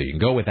what you can do. You can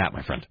go with that,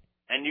 my friend.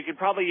 And you could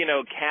probably,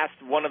 cast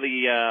one of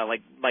the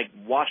like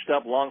washed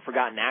up, long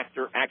forgotten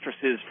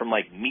actresses from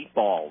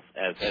Meatballs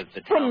as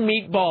the from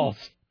Meatballs.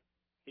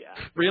 Yeah.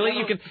 Really?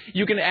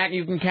 You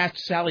can cast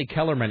Sally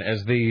Kellerman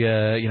as the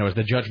as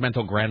the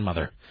judgmental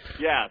grandmother.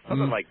 Yeah,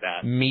 something like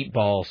that.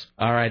 Meatballs.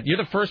 All right, you're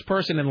the first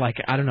person in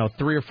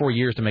 3 or 4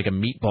 years to make a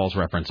Meatballs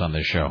reference on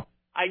this show.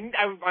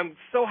 I'm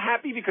so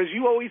happy because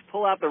you always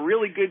pull out the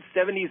really good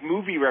 70s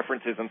movie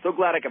references. I'm so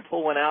glad I can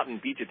pull one out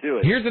and beat you to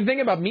it. Here's the thing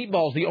about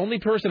Meatballs. The only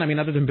person,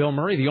 other than Bill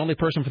Murray, the only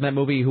person from that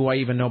movie who I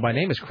even know by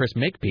name is Chris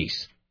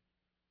Makepeace.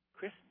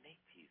 Chris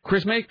Makepeace.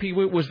 Chris Makepeace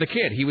was the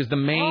kid. He was the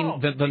main,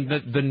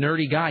 the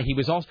nerdy guy. He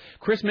was also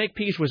Chris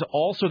Makepeace was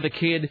also the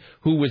kid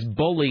who was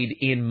bullied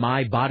in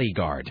My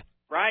Bodyguard.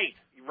 Right,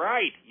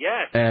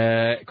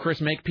 yes. Chris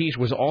Makepeace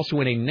was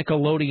also in a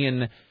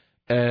Nickelodeon,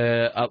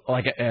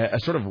 a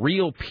sort of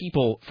Real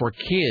People for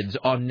kids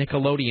on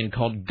Nickelodeon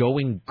called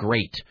Going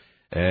Great.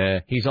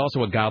 He's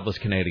also a godless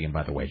Canadian,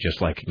 by the way,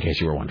 just like in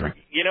case you were wondering.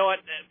 You know what?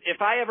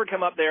 If I ever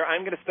come up there,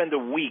 I'm going to spend a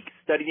week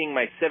studying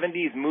my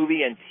 70s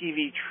movie and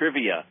TV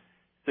trivia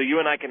so you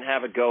and I can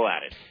have a go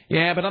at it.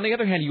 Yeah, but on the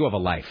other hand, you have a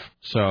life.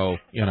 So,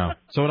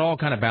 so it all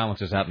kind of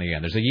balances out in the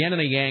end. There's a yin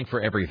and a yang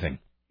for everything.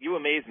 You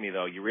amaze me,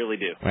 though. You really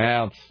do.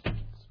 Well,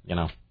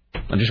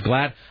 I'm just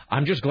glad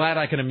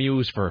I can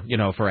amuse for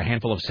a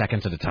handful of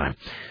seconds at a time.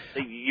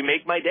 You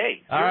make my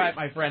day. All right,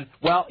 my friend.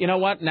 Well, you know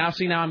what? Now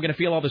I'm going to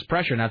feel all this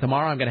pressure. Now,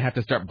 tomorrow I'm going to have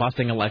to start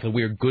busting like a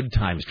weird Good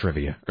Times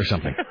trivia or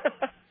something.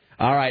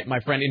 All right,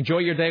 my friend. Enjoy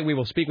your day. We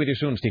will speak with you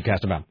soon, Steve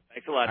Kastenbaum.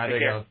 Thanks a lot. Take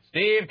care. Go.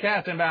 Steve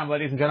Kastenbaum,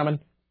 ladies and gentlemen.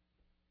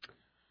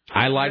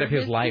 I light up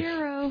his life.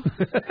 Hero.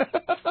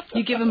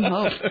 You give him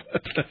hope.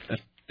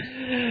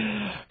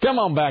 Come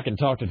on back and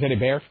talk to Teddy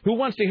Bear. Who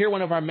wants to hear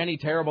one of our many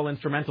terrible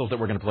instrumentals that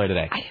we're going to play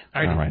today?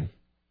 I do. All right.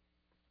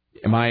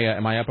 Am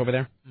I up over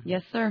there?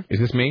 Yes, sir. Is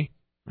this me?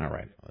 All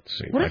right. Let's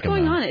see. What is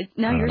going on?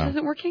 Now yours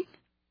isn't working?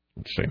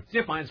 Let's see. See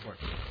if mine's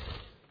working.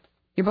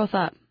 You're both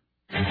up.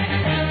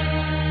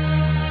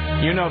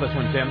 You know this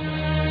one, Tim.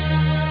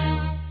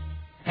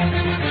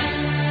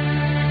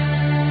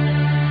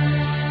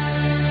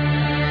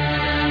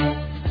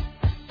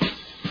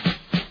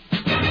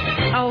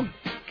 Oh,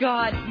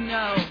 God,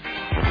 no.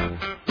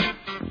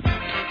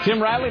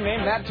 Tim Riley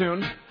named that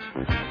tune.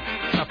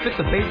 I'll fit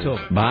the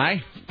Beethoven.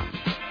 By?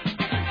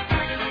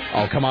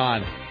 Oh, come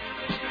on.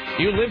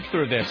 You lived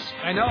through this.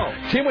 I know.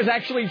 Tim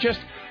actually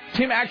just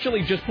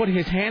put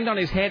his hand on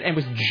his head and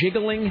was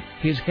jiggling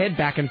his head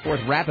back and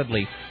forth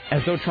rapidly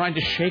as though trying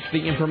to shake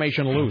the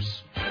information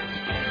loose.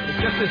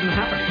 It just isn't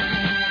happening.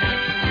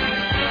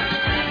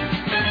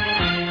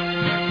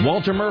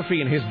 Walter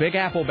Murphy and his Big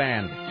Apple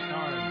Band.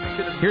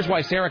 Here's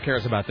why Sarah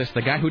cares about this.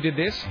 The guy who did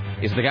this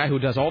is the guy who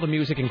does all the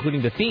music,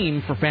 including the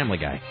theme for Family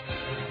Guy.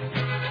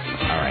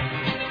 All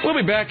right. We'll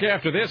be back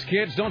after this,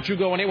 kids. Don't you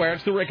go anywhere.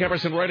 It's the Rick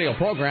Emerson radio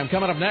program.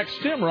 Coming up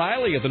next, Tim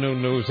Riley at the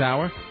noon news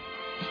hour.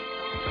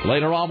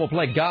 Later on, we'll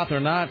play Goth or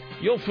Not.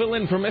 You'll fill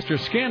in for Mr.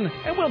 Skin,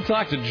 and we'll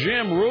talk to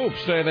Jim Roop.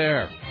 Stay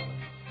there.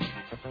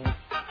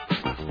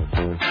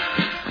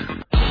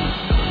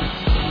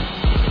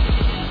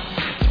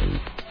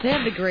 They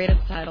have the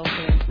greatest titles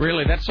here.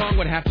 Really, that song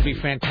would have to be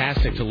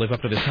fantastic to live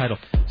up to this title.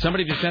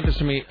 Somebody just sent this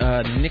to me,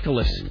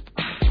 Nicholas.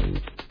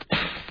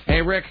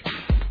 Hey, Rick.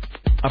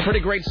 A pretty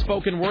great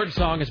spoken word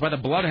song is by the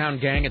Bloodhound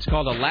Gang. It's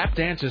called A Lap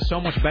Dance is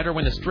So Much Better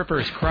When the Stripper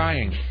is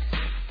Crying.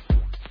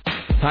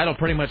 Title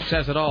pretty much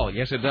says it all.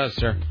 Yes, it does,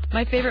 sir.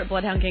 My favorite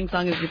Bloodhound Gang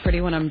song is You're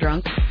Pretty When I'm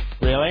Drunk.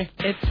 Really?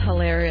 It's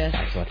hilarious.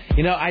 Excellent.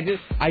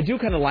 I do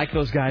kind of like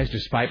those guys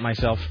despite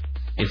myself.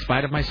 In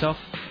spite of myself.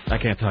 I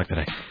can't talk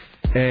today.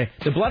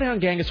 The Bloodhound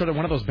Gang is sort of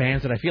one of those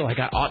bands that I feel like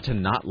I ought to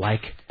not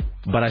like,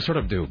 but I sort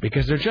of do,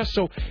 because they're just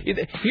so...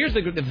 Here's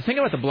the thing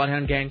about the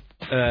Bloodhound Gang,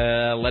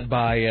 led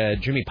by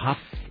Jimmy Pop,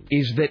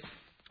 is that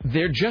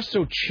they're just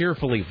so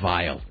cheerfully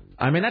vile.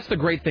 I mean, that's the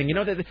great thing.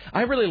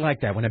 I really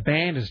like that, when a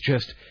band is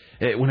just...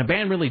 when a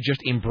band really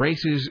just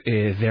embraces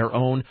their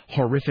own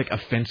horrific,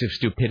 offensive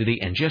stupidity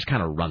and just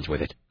kind of runs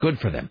with it. Good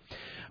for them.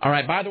 All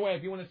right, by the way,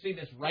 if you want to see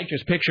this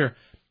righteous picture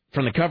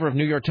from the cover of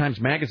New York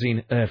Times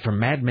Magazine for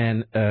Mad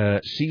Men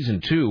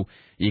Season 2,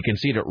 you can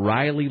see it at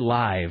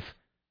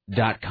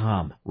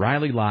RileyLive.com.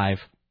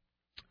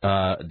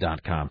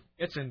 RileyLive.com.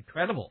 It's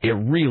incredible. It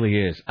really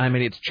is. I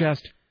mean, it's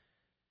just...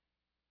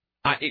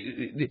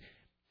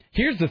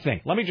 Here's the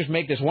thing. Let me just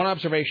make this one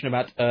observation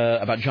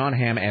about John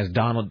Hamm as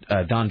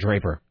Don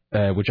Draper,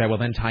 which I will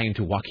then tie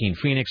into Joaquin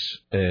Phoenix,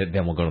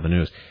 then we'll go to the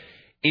news,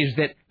 is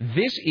that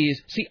this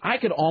is... See, I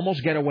could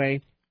almost get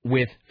away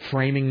with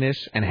framing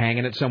this and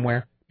hanging it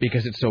somewhere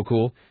because it's so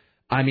cool.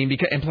 I mean,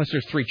 and plus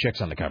there's 3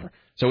 chicks on the cover.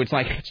 So it's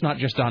like, it's not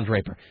just Don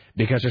Draper,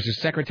 because there's his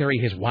secretary,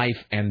 his wife,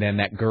 and then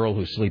that girl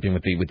who's sleeping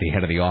with the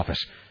head of the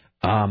office.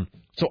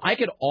 So I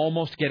could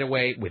almost get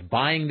away with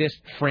buying this,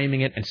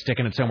 framing it, and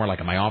sticking it somewhere like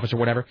in my office or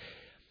whatever.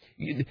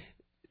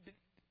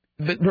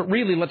 But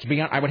really,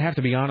 I would have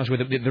to be honest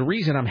with it. The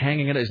reason I'm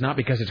hanging it is not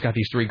because it's got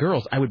these 3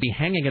 girls. I would be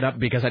hanging it up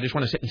because I just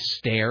want to sit and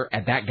stare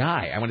at that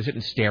guy. I want to sit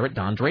and stare at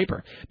Don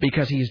Draper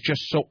because he's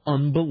just so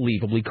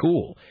unbelievably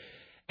cool.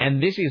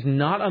 And this is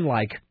not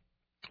unlike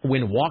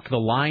when Walk the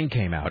Line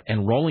came out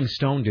and Rolling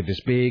Stone did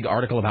this big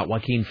article about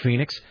Joaquin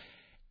Phoenix.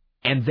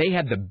 And they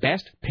had the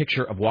best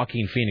picture of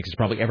Joaquin Phoenix that's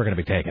probably ever going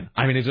to be taken.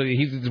 I mean,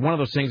 he's one of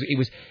those things. It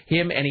was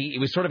him, and it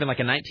was sort of in like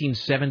a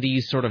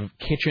 1970s sort of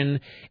kitchen,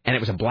 and it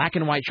was a black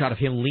and white shot of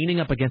him leaning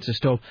up against the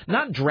stove,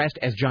 not dressed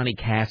as Johnny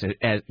Cash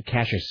as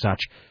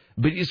such,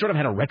 but he sort of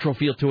had a retro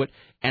feel to it,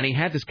 and he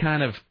had this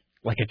kind of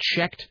like a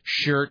checked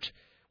shirt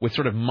with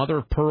sort of mother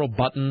of pearl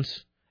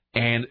buttons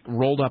and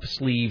rolled up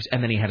sleeves,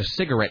 and then he had a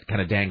cigarette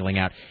kind of dangling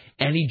out,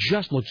 and he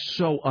just looked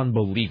so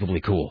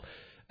unbelievably cool.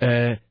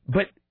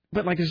 But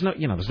But, like, there's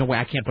no way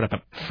I can't put up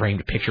a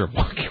framed picture of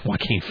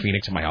Joaquin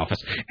Phoenix in my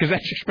office, because that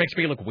just makes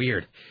me look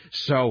weird.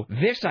 So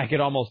this I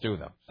could almost do,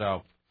 though.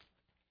 So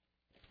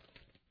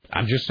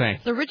I'm just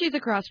saying. So Richie's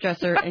a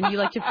cross-dresser, and you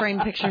like to frame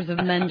pictures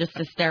of men just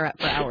to stare at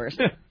for hours.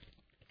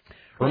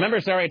 Remember,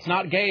 Sarah, it's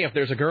not gay if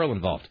there's a girl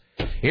involved.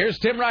 Here's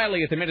Tim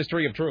Riley at the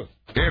Ministry of Truth.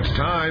 It's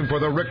time for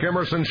the Rick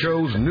Emerson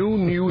Show's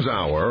noon news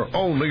hour,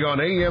 only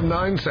on AM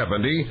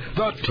 970,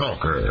 The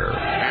Talker.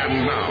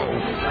 And now,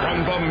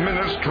 from the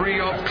Ministry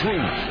of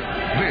Truth,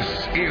 this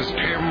is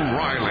Tim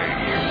Riley.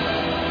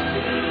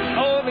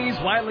 Oh, these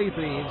wily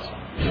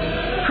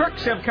thieves.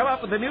 Crooks have come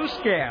up with a new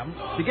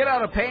scam to get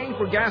out of paying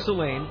for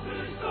gasoline,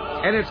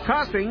 and it's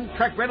costing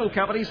truck rental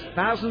companies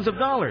thousands of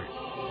dollars.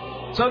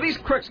 So these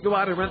crooks go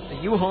out and rent the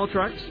U-Haul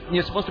trucks, and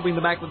you're supposed to bring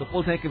them back with a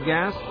full tank of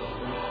gas.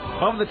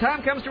 Well, when the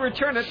time comes to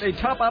return it, they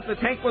top up the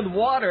tank with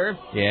water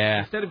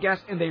instead of gas,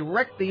 and they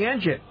wreck the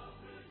engine.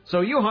 So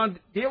U-Haul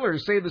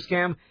dealers say the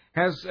scam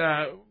has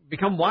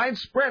become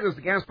widespread as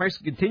the gas prices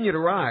continue to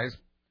rise.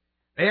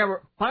 They have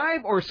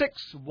 5 or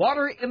 6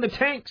 water in the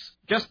tanks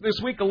just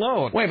this week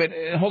alone. Wait,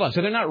 but hold on.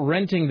 So they're not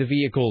renting the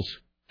vehicles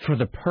for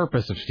the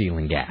purpose of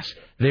stealing gas.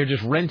 They're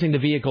just renting the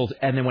vehicles,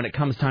 and then when it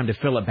comes time to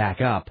fill it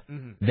back up,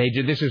 they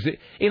do.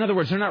 In other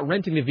words, they're not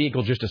renting the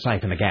vehicle just to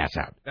siphon the gas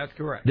out. That's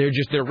correct.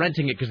 They're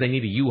renting it because they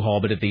need a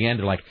U-Haul, but at the end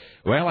they're like,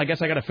 well, I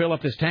guess I got to fill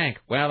up this tank.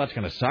 Well, that's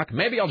going to suck.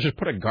 Maybe I'll just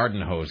put a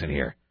garden hose in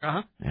here.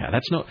 Uh-huh. Yeah,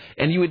 that's no.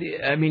 And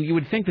you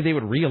would think that they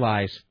would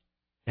realize.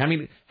 I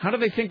mean, how do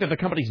they think that the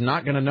company's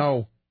not going to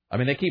know? I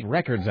mean, they keep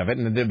records of it,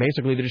 and they're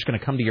just going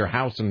to come to your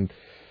house and,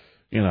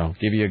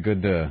 give you a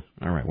good.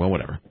 All right, well,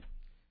 whatever.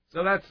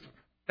 So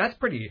that's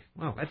pretty,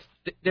 that's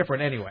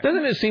different anyway.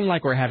 Doesn't it seem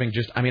like we're having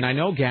I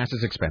know gas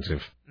is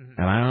expensive,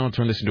 and I don't want to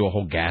turn this into a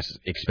whole gas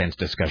expense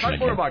discussion Talk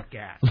again. more about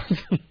gas.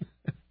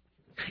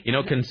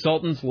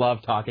 Consultants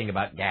love talking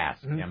about gas,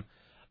 Tim.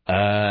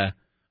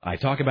 I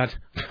talk about,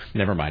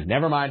 never mind.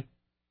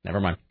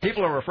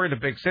 People are referring to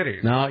big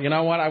cities. No, you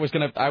know what? I was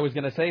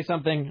gonna say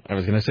something. I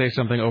was gonna say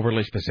something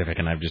overly specific,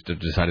 and I've just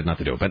decided not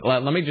to do it. But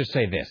let me just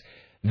say this.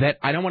 That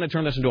I don't want to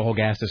turn this into a whole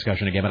gas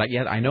discussion again, but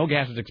I know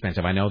gas is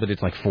expensive. I know that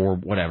it's like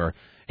 $4 whatever,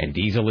 and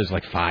diesel is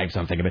like $5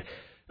 something of it.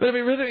 But I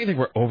mean, really, you think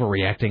we're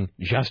overreacting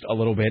just a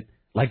little bit?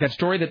 Like that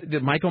story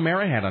that Mike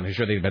O'Mara had on his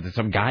show, that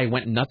some guy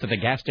went nuts at the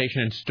gas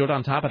station and stood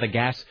on top of the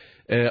gas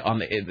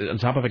on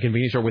top of a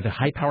convenience store with a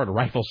high-powered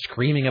rifle,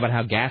 screaming about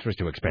how gas was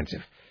too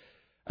expensive.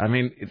 I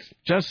mean, it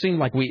just seemed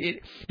like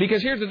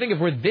because here's the thing: if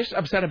we're this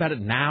upset about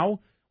it now,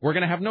 we're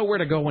going to have nowhere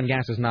to go when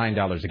gas is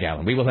 $9 a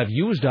gallon. We will have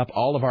used up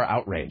all of our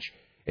outrage.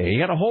 You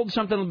got to hold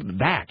something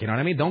back, you know what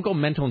I mean? Don't go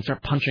mental and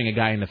start punching a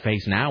guy in the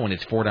face now when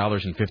it's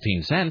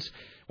 $4.15.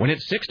 When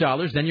it's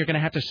 $6, then you're going to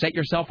have to set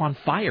yourself on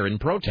fire in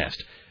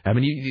protest. I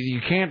mean,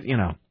 you can't, you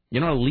don't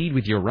want to lead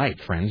with your right,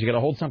 friends. You got to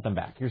hold something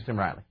back. Here's Tim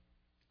Riley.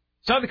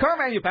 So the car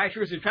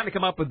manufacturers are trying to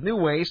come up with new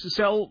ways to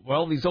sell,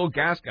 these old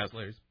gas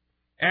guzzlers.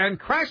 And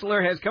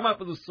Chrysler has come up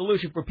with a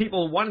solution for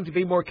people wanting to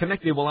be more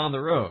connected while on the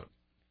road.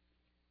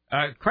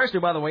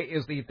 Chrysler, by the way,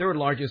 is the third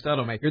largest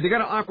automaker. They're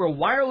going to offer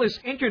wireless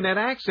internet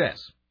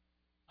access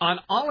on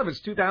all of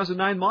its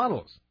 2009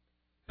 models.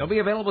 They'll be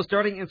available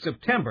starting in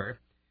September.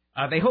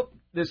 They hope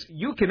this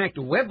Uconnect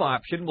web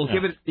option will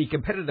give it the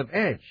competitive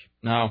edge.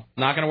 No,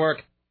 not going to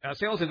work.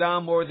 Sales are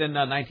down more than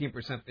 19%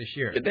 this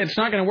year. It's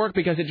not going to work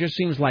because it just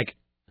seems like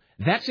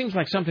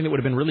something that would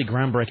have been really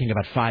groundbreaking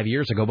about 5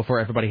 years ago before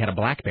everybody had a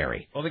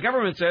BlackBerry. Well, the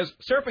government says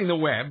surfing the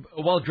web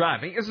while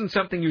driving isn't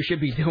something you should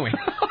be doing.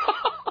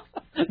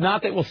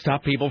 Not that will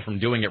stop people from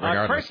doing it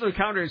regardless. Chrysler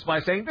counters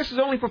by saying this is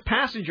only for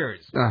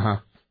passengers. Uh-huh.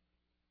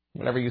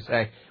 Whatever you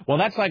say. Well,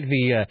 that's like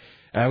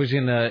I was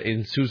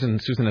in Susan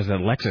has a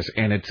Lexus,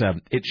 and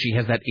she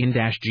has that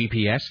in-dash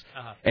GPS.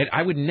 Uh-huh. And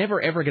I would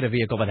never ever get a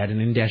vehicle that had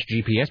an in-dash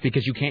GPS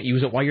because you can't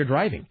use it while you're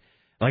driving.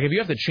 Like if you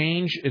have to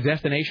change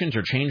destinations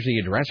or change the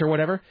address or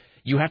whatever,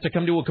 you have to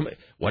come to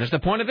what is the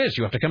point of this?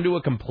 You have to come to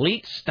a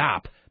complete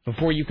stop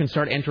before you can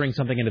start entering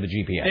something into the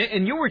GPS.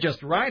 And you were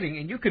just riding,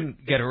 and you can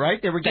get it right.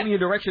 They were giving you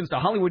directions to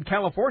Hollywood,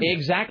 California.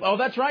 Exactly. Oh,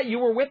 that's right. You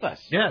were with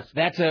us. Yes.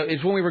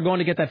 It's when we were going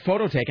to get that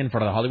photo taken in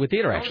front of the Hollywood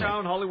Theater, actually. Go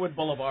down Hollywood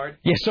Boulevard.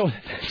 Yeah, so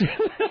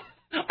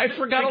I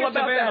forgot all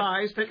about that.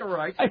 Eyes, take a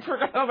right. I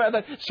forgot about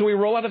that. So we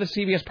roll out of the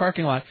CVS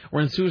parking lot.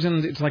 We're in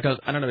Susan's. It's like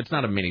it's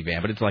not a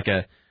minivan, but it's like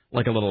a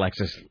little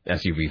Lexus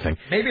SUV thing.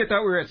 Maybe I thought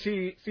we were at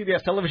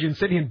CBS Television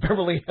City in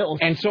Beverly Hills.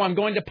 And so I'm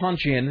going to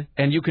punch in,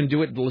 and you can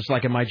do it just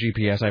like in my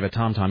GPS. I have a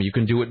TomTom. You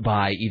can do it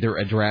by either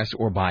address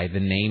or by the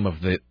name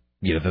of the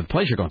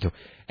place you're going to.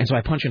 And so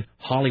I punch in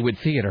Hollywood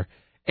Theater,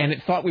 and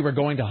it thought we were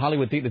going to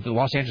Hollywood Theater to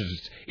Los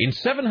Angeles. In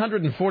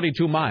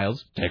 742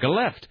 miles, take a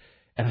left.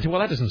 And I said,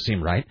 well, that doesn't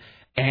seem right.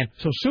 And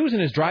so Susan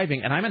is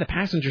driving, and I'm in the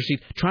passenger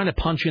seat trying to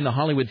punch in the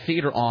Hollywood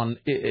Theater on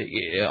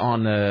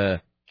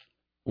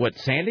what,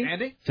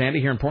 Sandy? Sandy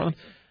here in Portland.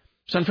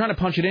 So I'm trying to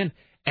punch it in,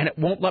 and it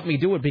won't let me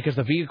do it because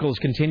the vehicle is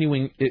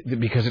continuing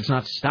because it's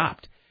not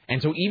stopped.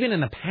 And so even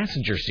in the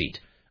passenger seat,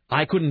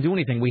 I couldn't do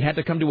anything. We had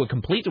to come to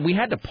we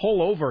had to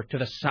pull over to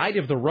the side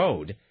of the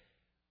road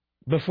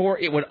before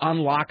it would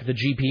unlock the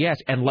GPS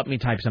and let me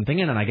type something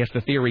in. And I guess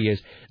the theory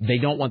is they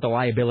don't want the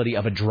liability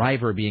of a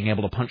driver being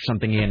able to punch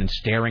something in and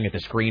staring at the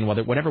screen,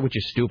 whatever, which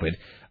is stupid.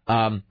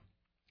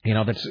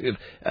 That's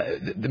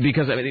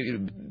because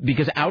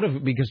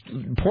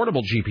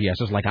portable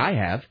GPSs like I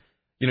have,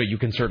 you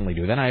can certainly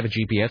do that. I have a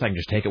GPS. I can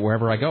just take it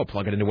wherever I go,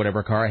 plug it into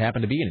whatever car I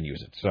happen to be in and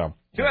use it. So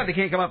too bad they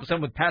can't come up with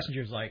something with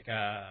passengers like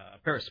a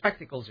pair of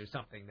spectacles or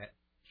something that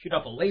shoot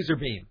up a laser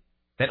beam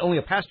that only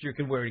a passenger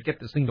can wear to get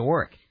this thing to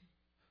work.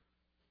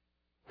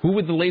 Who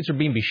would the laser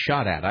beam be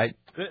shot at?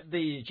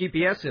 The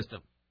GPS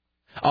system.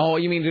 Oh,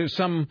 you mean there's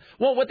some?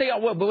 Well, what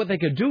they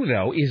could do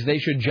though is they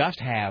should just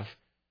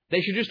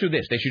do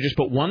this. They should just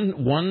put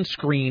one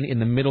screen in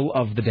the middle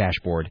of the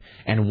dashboard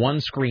and one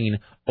screen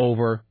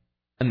over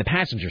on the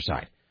passenger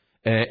side.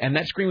 And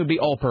that screen would be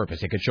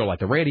all-purpose. It could show, like,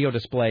 the radio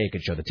display. It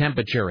could show the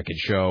temperature. It could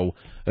show,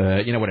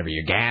 whatever,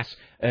 your gas.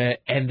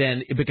 And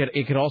then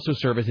it could also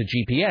serve as a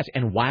GPS.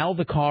 And while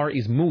the car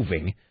is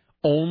moving,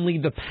 only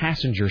the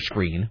passenger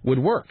screen would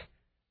work.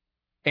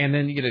 And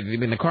then,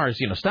 when the car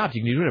is, stopped,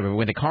 you can do whatever. But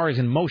when the car is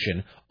in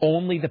motion,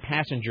 only the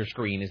passenger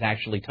screen is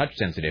actually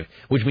touch-sensitive,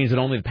 which means that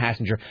only the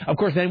passenger... Of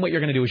course, then what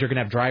you're going to do is you're going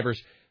to have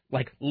drivers,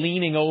 like,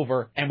 leaning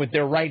over and with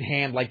their right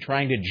hand, like,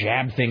 trying to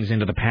jab things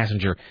into the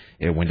passenger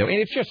window. And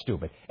it's just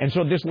stupid. And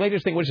so this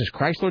latest thing, what is this,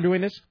 Chrysler doing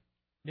this?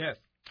 Yes.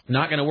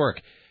 Not going to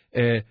work.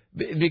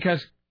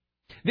 Because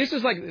this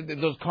is like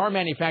those car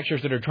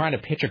manufacturers that are trying to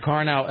pitch a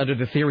car now under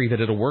the theory that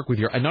it'll work with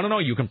your... No,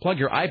 you can plug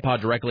your iPod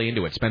directly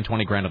into it. Spend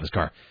 $20,000 on this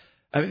car.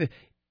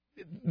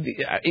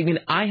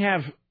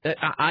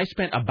 I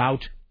spent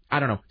about,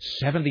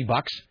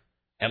 $70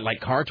 at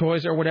like Car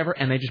Toys or whatever,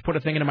 and they just put a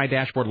thing into my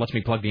dashboard, lets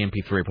me plug the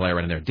MP3 player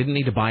in there. Didn't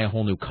need to buy a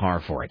whole new car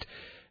for it.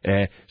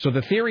 So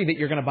the theory that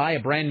you're going to buy a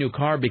brand new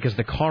car because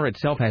the car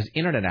itself has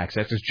internet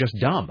access is just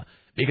dumb.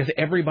 Because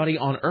everybody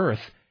on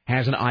Earth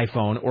has an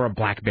iPhone or a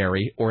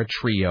BlackBerry or a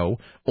Trio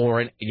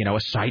or a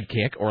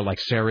Sidekick or like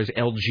Sarah's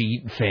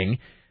LG thing.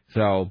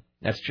 So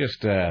that's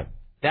just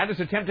that is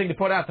attempting to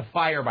put out the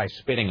fire by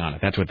spitting on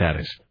it. That's what that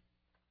is.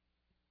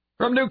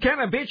 From New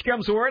Cannon Beach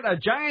comes word a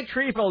giant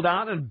tree fell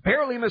down and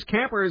barely missed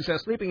campers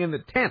sleeping in the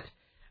tent.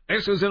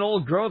 This was an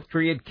old growth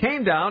tree. It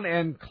came down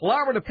and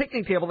clobbered a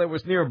picnic table that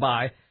was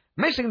nearby,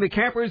 missing the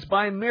campers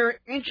by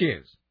mere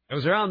inches. It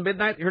was around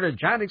midnight. They heard a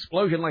giant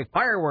explosion like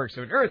fireworks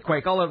or an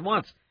earthquake all at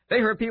once. They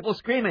heard people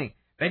screaming.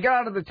 They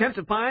got out of the tent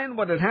to find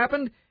what had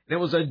happened. There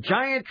was a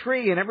giant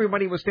tree, and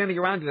everybody was standing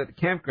around it at the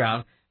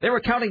campground. They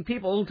were counting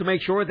people to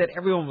make sure that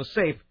everyone was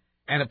safe,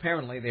 and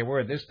apparently they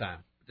were this time.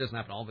 It doesn't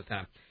happen all the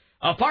time.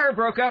 A fire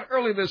broke out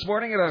early this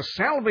morning at a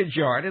salvage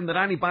yard in the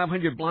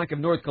 9500 block of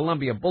North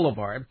Columbia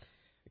Boulevard.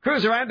 The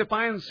crews arrived to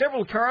find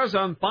several cars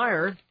on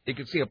fire. You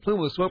could see a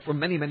plume of smoke for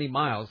many, many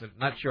miles. I'm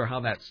not sure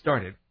how that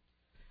started.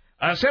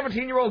 A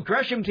 17-year-old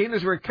Gresham teen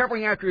is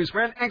recovering after his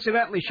friend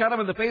accidentally shot him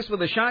in the face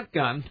with a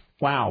shotgun.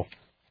 Wow.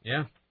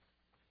 Yeah.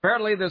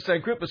 Apparently, this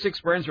group of 6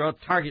 friends were out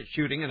target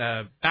shooting in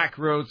a back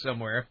road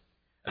somewhere.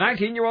 A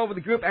 19-year-old with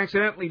the group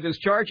accidentally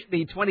discharged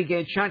the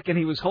 20-gauge shotgun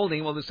he was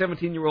holding while the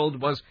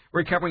 17-year-old was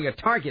recovering a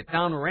target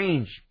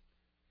downrange.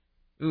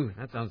 Ooh,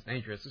 that sounds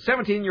dangerous. The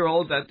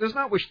 17-year-old does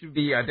not wish to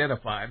be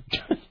identified.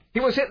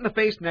 He was hit in the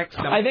face next.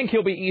 I think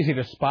he'll be easy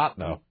to spot,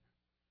 though.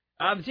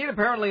 The teen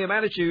apparently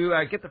managed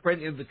to get the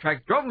friend into the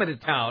truck, drove him into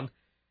town.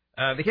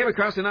 They came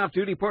across an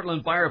off-duty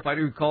Portland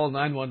firefighter who called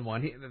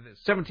 911.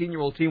 The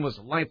 17-year-old teen was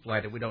a life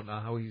flighter. We don't know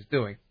how he's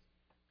doing.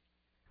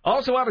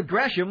 Also out of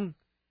Gresham,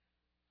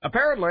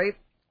 apparently...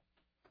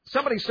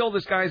 somebody stole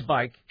this guy's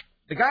bike.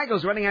 The guy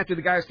goes running after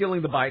the guy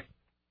stealing the bike.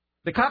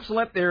 The cops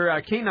let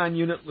their canine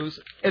unit loose,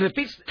 and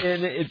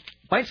it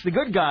bites the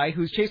good guy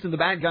who's chasing the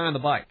bad guy on the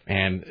bike.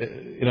 And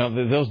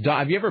those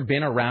have you ever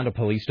been around a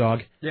police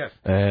dog? Yes.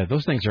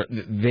 Those things are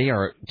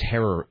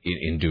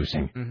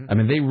terror-inducing. Mm-hmm. I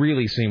mean, they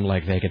really seem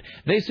like they could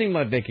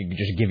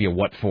just give you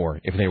what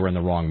for if they were in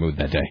the wrong mood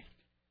that day.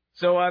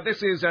 So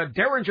this is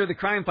Derringer, the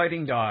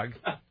crime-fighting dog.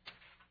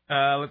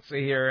 Let's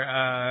see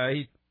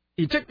here.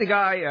 He took the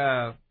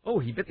guy.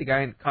 He bit the guy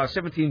and caused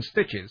 17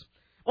 stitches.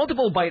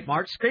 Multiple bite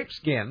marks, scraped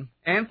skin,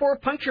 and 4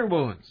 puncture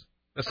wounds.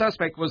 The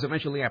suspect was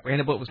eventually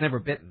apprehended, but was never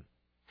bitten.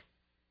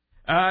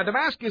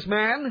 Damascus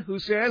man, who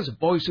says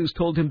voices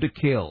told him to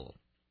kill,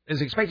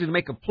 is expected to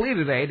make a plea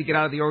today to get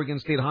out of the Oregon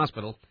State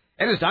Hospital,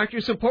 and his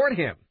doctors support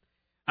him.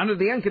 Under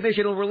the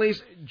unconditional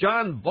release,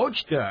 John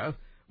Vochta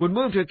would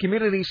move to a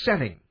community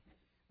setting.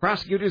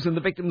 Prosecutors and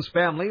the victim's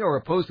family are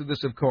opposed to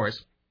this, of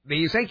course.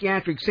 The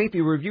Psychiatric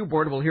Safety Review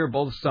Board will hear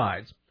both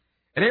sides.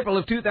 In April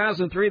of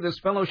 2003, this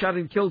fellow shot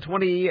and killed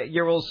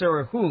 20-year-old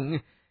Sarah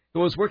Hung, who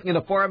was working in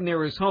a farm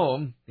near his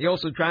home. He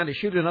also tried to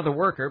shoot another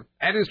worker.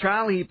 At his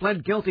trial, he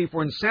pled guilty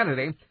for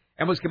insanity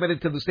and was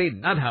committed to the state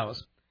nut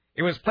house.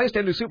 He was placed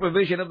under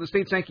supervision of the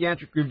State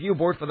Psychiatric Review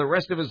Board for the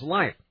rest of his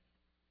life.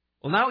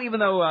 Well, now, even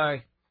though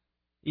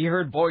he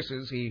heard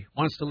voices, he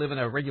wants to live in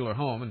a regular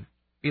home and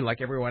be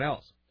like everyone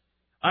else.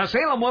 A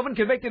Salem woman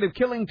convicted of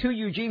killing 2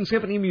 Eugene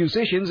Symphony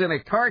musicians in a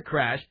car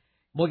crash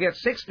will get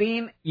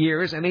 16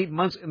 years and 8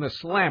 months in the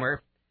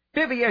slammer.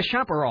 Vivia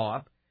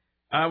Shaparov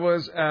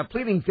was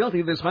pleading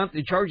guilty this month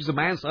to charges of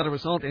manslaughter,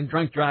 assault, and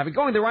drunk driving,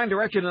 going the wrong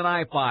direction on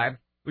I-5,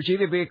 which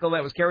hit a vehicle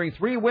that was carrying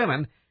 3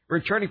 women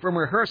returning from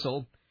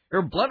rehearsal.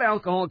 Her blood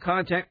alcohol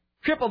content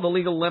tripled the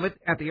legal limit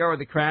at the hour of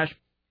the crash.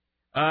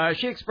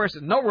 She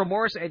expressed no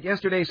remorse at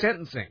yesterday's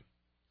sentencing,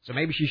 so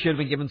maybe she should have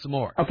been given some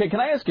more. Okay, can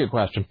I ask you a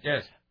question?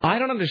 Yes. I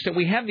don't understand.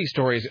 We have these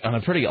stories on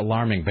a pretty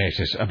alarming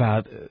basis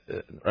about,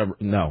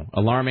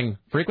 alarming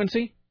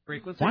frequency?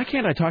 Frequency? Why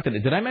can't I talk to...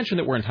 Did I mention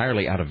that we're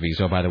entirely out of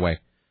Viso, by the way?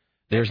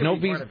 There's no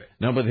Viso.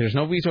 No, but there's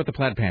no Viso at the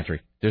Plaid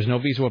Pantry. There's no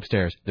Viso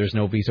upstairs. There's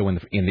no Viso in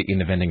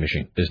the vending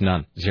machine. There's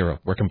none. Zero.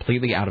 We're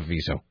completely out of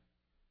Viso.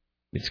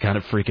 It's kind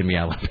of freaking me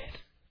out a little bit.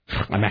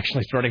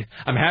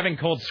 I'm having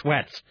cold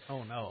sweats.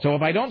 Oh, no. So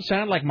if I don't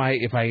sound like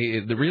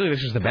really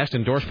this is the best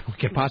endorsement we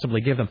could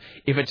possibly give them.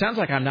 If it sounds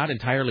like I'm not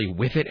entirely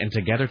with it and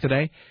together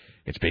today,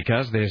 it's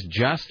because there's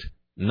just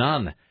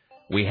none.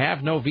 We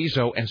have no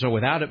Viso, and so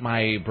without it,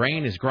 my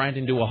brain is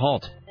grinding to a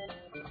halt.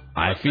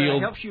 I feel...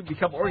 It helps you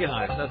become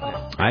organized, doesn't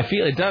it? I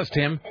feel it does,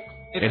 Tim.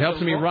 It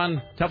helps me run.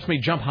 It helps me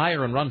jump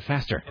higher and run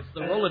faster. It's the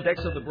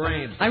Rolodex of the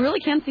brain. I really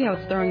can't see how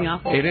it's throwing you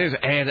off. It is,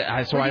 and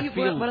I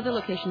feel... What other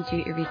locations do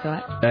you get your Viso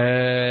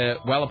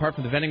at? Well, apart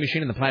from the vending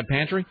machine and the Plaid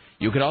Pantry,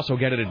 you could also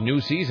get it at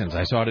New Seasons.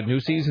 I saw it at New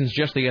Seasons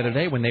just the other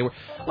day when they were...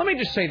 Let me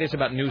just say this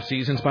about New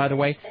Seasons, by the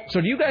way.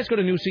 So do you guys go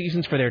to New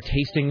Seasons for their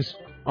tastings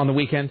on the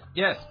weekend?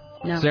 Yes.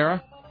 No.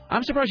 Sarah?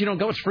 I'm surprised you don't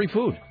go. It's free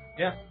food.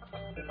 Yeah.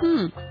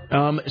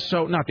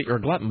 So not that you're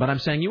a glutton, but I'm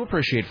saying you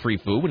appreciate free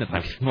food when it's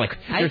like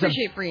I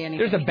appreciate free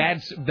anything.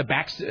 There's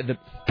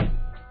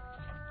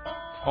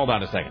Hold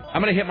on a second.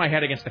 I'm going to hit my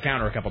head against the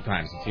counter a couple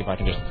times and see if I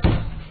can just...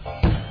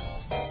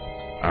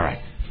 All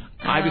right.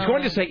 I was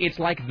going to say it's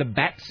like the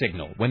bat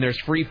signal when there's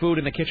free food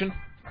in the kitchen.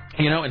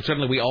 You know, and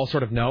suddenly we all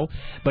sort of know.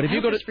 But if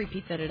you go to free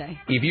pizza today,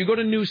 if you go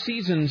to New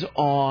Seasons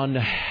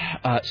on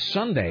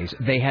Sundays,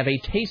 they have a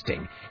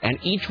tasting, and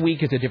each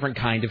week is a different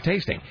kind of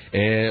tasting.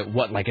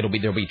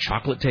 There'll be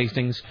chocolate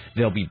tastings,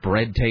 there'll be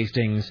bread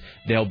tastings,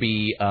 there'll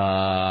be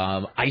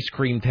ice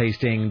cream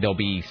tasting, there'll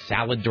be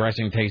salad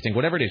dressing tasting,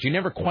 whatever it is. You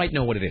never quite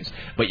know what it is.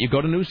 But you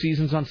go to New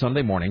Seasons on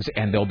Sunday mornings,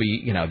 and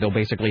they'll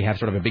basically have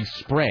sort of a big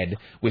spread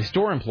with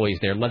store employees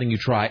there, letting you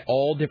try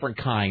all different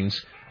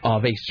kinds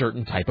of a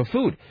certain type of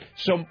food.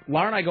 So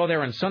Laura and I go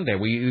there on Sunday.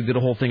 We did a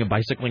whole thing of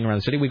bicycling around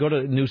the city. We go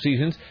to New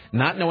Seasons,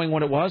 not knowing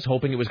what it was,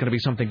 hoping it was going to be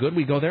something good.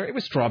 We go there. It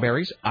was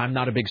strawberries. I'm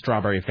not a big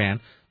strawberry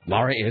fan.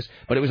 Laura is.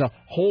 But it was a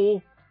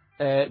whole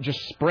just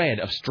spread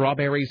of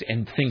strawberries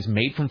and things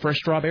made from fresh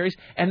strawberries.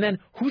 And then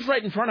who's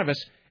right in front of us?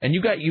 And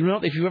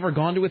if you've ever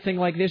gone to a thing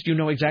like this, you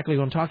know exactly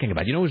what I'm talking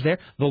about. You know who's there?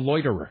 The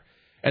loiterer.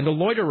 And the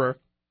loiterer,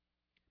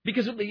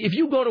 because if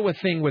you go to a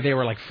thing where they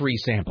were like free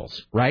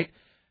samples, right?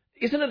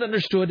 Isn't it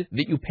understood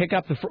that you pick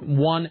up the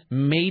one,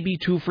 maybe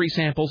 2 free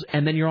samples,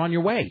 and then you're on your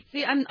way?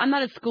 See, I'm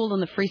not as schooled on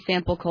the free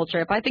sample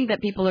culture. If I think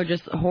that people are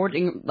just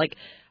hoarding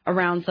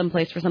around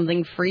someplace for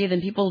something free,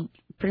 then people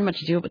pretty much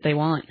do what they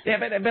want.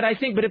 Yeah, but I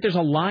think if there's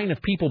a line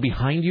of people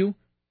behind you,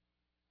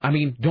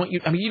 you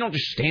don't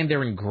just stand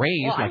there and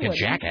graze like a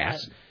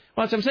jackass.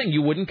 Well, that's what I'm saying.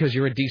 You wouldn't because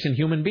you're a decent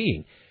human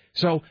being.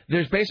 So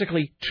there's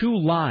basically 2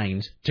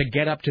 lines to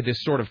get up to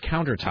this sort of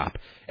countertop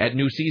at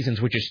New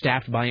Seasons, which is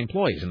staffed by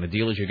employees. And the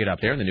deal is you get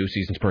up there, and the New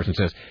Seasons person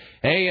says,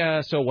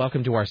 hey, so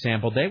welcome to our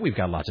sample day. We've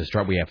got lots of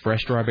we have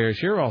fresh strawberries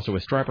here, also a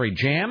strawberry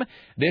jam.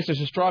 This is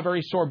a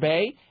strawberry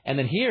sorbet. And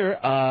then here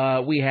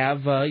we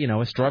have,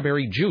 a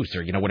strawberry juice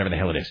or, whatever the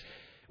hell it is.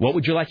 What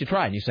would you like to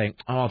try? And you say,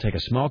 I'll take a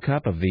small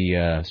cup of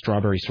the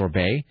strawberry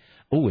sorbet.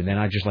 Oh, and then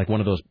I just like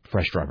one of those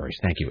fresh strawberries.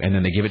 Thank you. And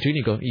then they give it to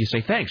you, and you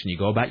say thanks, and you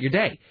go about your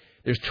day.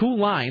 There's 2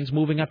 lines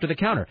moving up to the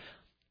counter.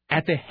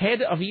 At the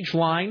head of each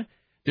line,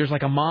 there's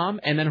like a mom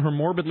and then her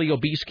morbidly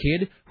obese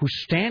kid who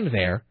stand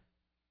there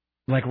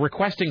like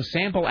requesting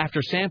sample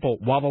after sample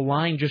while the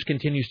line just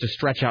continues to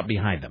stretch out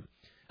behind them.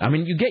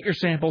 You get your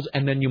samples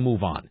and then you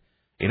move on.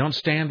 You don't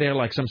stand there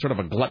like some sort of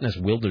a gluttonous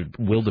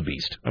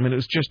wildebeest. It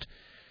was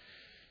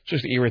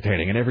just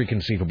irritating in every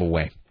conceivable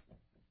way.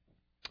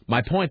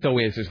 My point, though,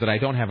 is that I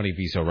don't have any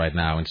Viso right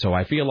now, and so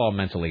I feel all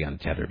mentally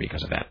untethered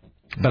because of that.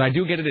 But I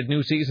do get it at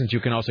New Seasons. You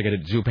can also get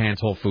it at Zupans,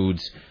 Whole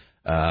Foods,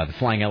 the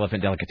Flying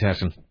Elephant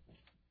Delicatessen,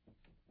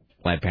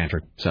 Plaid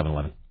Pantry,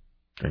 7-Eleven,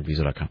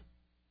 drinkvisa.com.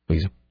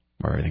 Visa,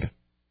 or everything good.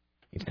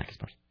 Eat snacky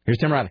stores. Here's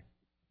Tim Riley.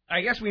 I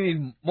guess we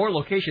need more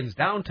locations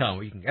downtown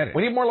where you can get it.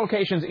 We need more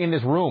locations in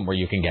this room where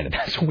you can get it.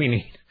 That's what we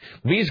need.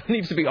 Visa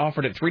needs to be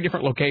offered at 3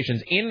 different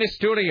locations in this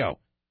studio.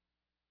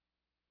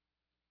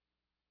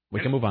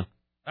 We can move on.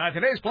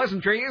 Today's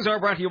pleasantries are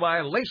brought to you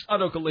by Leif's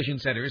Auto Collision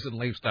Centers at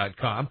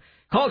Leifs.com.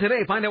 Call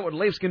today, find out what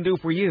Leifs can do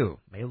for you.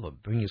 Maybe they'll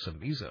bring you some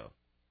Viso.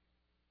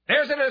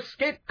 There's an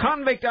escaped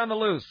convict on the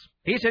loose.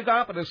 He took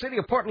off at the city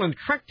of Portland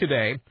Trek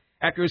today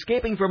after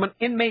escaping from an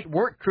inmate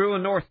work crew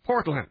in North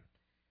Portland.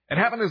 It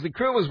happened as the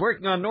crew was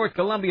working on North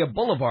Columbia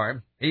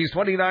Boulevard. He's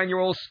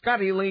 29-year-old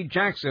Scotty Lee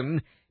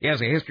Jackson. He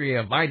has a history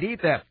of ID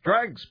theft,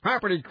 drugs,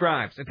 property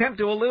crimes, attempt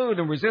to elude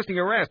and resisting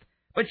arrest,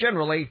 but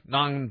generally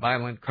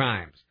non-violent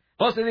crimes.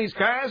 Most of these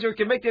crimes are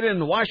convicted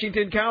in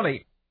Washington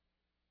County.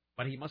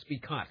 But he must be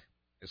caught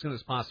as soon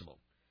as possible.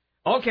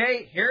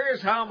 Okay,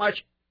 here's how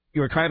much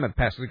your TriMet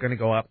passes are going to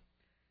go up.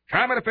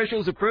 TriMet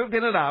officials approved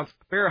and announced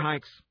fare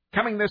hikes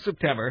coming this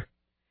September.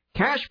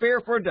 Cash fare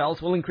for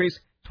adults will increase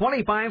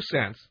 25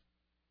 cents,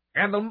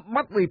 and the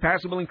monthly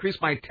pass will increase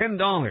by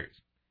 $10.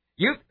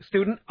 Youth,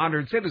 student,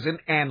 honored citizen,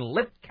 and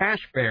Lyft cash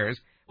fares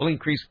will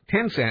increase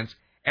 10 cents,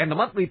 and the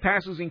monthly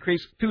passes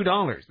increase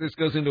 $2. This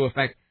goes into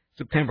effect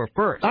September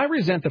 1st. I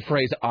resent the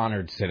phrase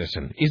honored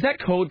citizen. Is that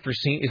code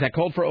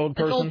for old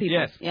person? Old people.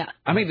 Yes. Yeah.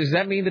 I mean, does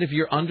that mean that if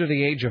you're under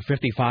the age of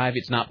 55,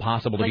 it's not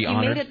possible to be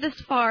honored? You made it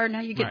this far, now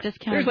you get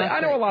discounted. Seriously,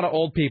 I know a lot of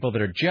old people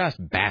that are just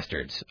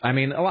bastards. I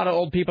mean, a lot of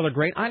old people are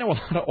great. I know a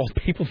lot of old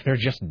people that are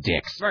just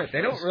dicks. Right,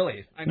 they don't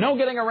really. No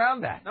getting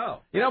around that.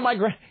 No. You know,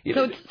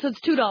 So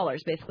it's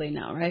 $2 basically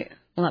now, right?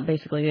 Well, not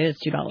basically, it is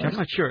 $2. I'm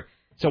not sure.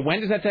 So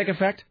when does that take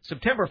effect?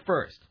 September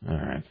 1st. All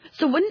right.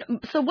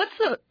 So what's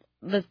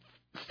the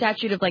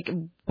statute of, like,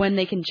 when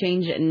they can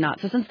change it and not?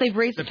 So since they've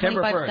raised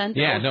September 25 1st. cents...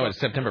 Yeah, no, it's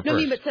September 1st.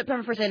 No, but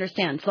September 1st, I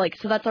understand.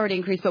 So that's already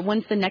increased, but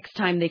when's the next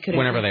time they could...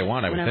 Whenever they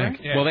want, I would Whenever?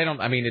 think. Yeah. Well, they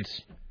don't... I mean,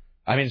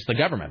 it's the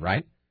government,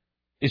 right?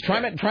 Is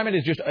TriMet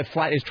is just a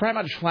flat... Is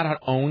TriMet just flat out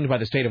owned by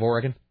the state of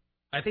Oregon?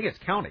 I think it's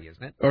county,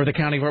 isn't it? Or the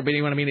county, but you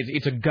know what I mean?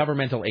 It's a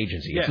governmental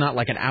agency. Yeah. It's not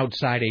like an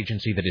outside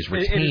agency that is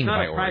retained It is not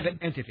by a Oregon. private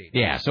entity.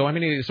 Yeah, so I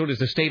mean, so it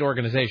is a state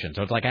organization.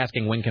 So it's like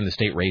asking when can the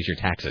state raise your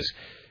taxes?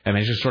 I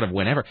mean, it's just sort of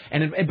whenever.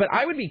 But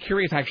I would be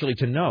curious actually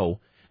to know.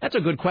 That's a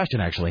good question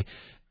actually.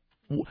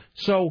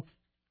 So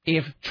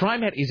if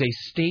TriMet is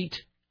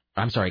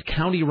a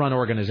county-run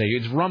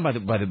organization, it's run by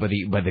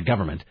the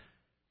government.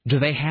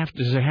 Does there have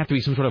to be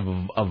some sort of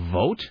a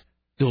vote?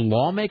 Do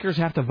lawmakers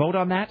have to vote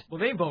on that?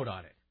 Well, they vote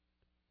on it.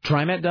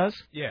 TriMet does?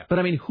 Yeah. But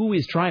I mean, who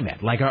is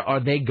TriMet? Like,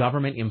 are they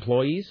government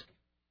employees?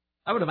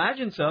 I would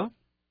imagine so.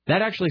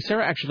 That actually,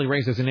 Sarah actually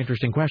raises an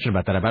interesting question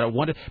about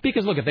that.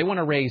 Because look, if they want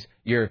to raise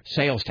your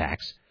sales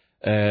tax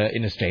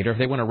in a state, or if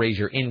they want to raise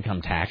your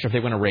income tax, or if they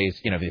want to raise,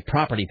 the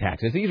property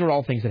taxes, these are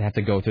all things that have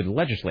to go through the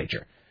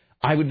legislature.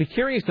 I would be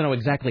curious to know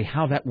exactly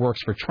how that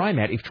works for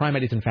TriMet, if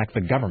TriMet is in fact the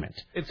government.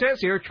 It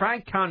says here,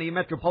 Tri-County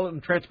Metropolitan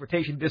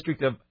Transportation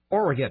District of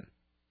Oregon.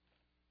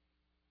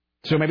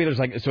 So maybe there's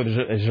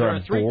there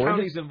are 3 board?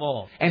 counties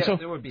involved. And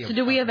there would be so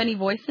do we have any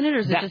voice in it, or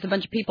is it just a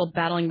bunch of people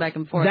battling back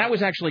and forth? That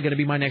was actually going to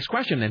be my next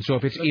question then. So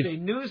if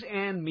news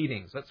and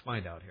meetings, let's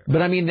find out here.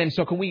 But I mean, then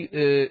so can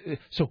we?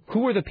 So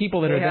who are the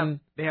people that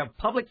They have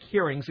public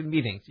hearings and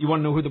meetings. You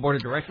want to know who the board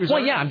of directors are?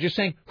 Well, yeah, I'm just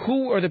saying,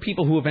 who are the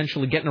people who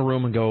eventually get in a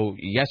room and go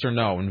yes or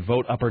no and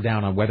vote up or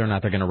down on whether or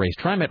not they're going to raise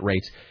TriMet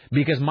rates?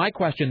 Because my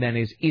question then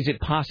is it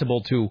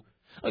possible to?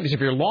 Because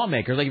if you're a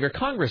lawmaker, like if your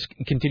Congress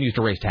continues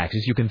to raise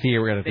taxes, you can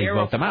theoretically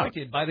vote them out.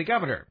 They are appointed by the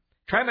governor.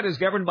 TriMet is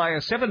governed by a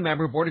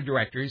 7-member board of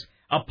directors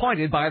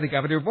appointed by the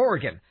governor of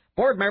Oregon.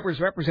 Board members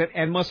represent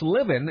and must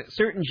live in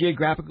certain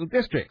geographical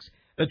districts.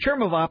 The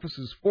term of office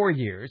is 4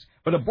 years,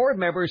 but a board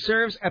member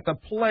serves at the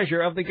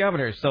pleasure of the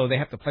governor, so they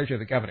have the pleasure of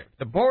the governor.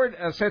 The board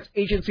sets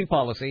agency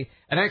policy,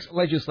 enacts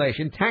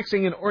legislation,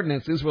 taxing and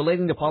ordinances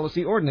relating to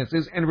policy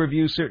ordinances, and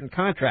reviews certain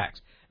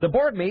contracts. The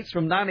board meets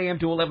from 9 a.m.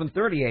 to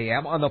 11:30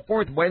 a.m. on the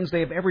 4th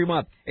Wednesday of every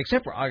month,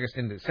 except for August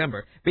and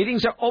December.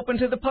 Meetings are open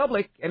to the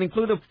public and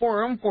include a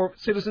forum for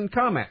citizen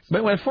comments.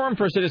 But when a forum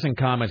for citizen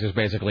comments is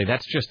basically,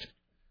 that's just,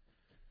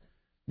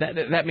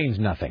 that means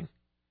nothing.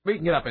 We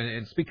can get up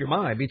and speak your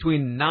mind.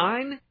 Between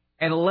 9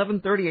 and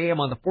 11:30 a.m.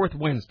 on the 4th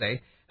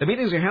Wednesday, the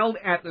meetings are held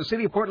at the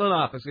City of Portland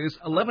offices,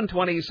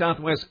 1120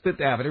 Southwest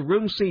 5th Avenue,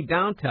 Room C,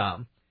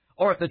 downtown,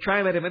 or at the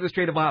TriMet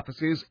Administrative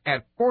Offices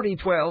at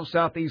 4012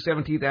 Southeast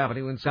 17th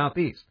Avenue in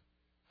Southeast.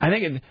 I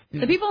think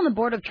the people on the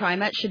board of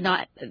TriMet should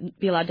not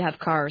be allowed to have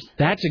cars.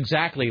 That's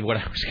exactly what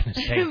I was going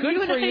to say.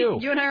 Good for you.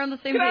 You and I are on the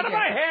same page. Get out of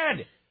my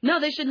head! No,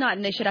 they should not,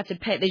 and they should have to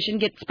pay. They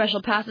shouldn't get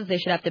special passes. They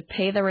should have to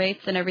pay the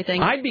rates and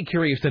everything. I'd be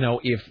curious to know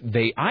if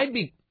they...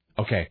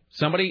 Okay,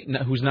 somebody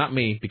who's not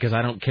me, because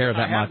I don't care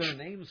that much. I have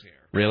their names here.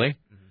 Really?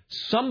 Mm-hmm.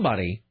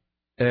 Somebody,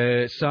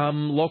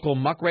 some local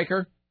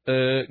muckraker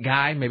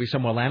guy, maybe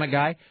some Willamette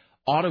guy,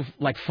 ought to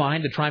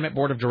find the TriMet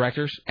board of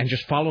directors and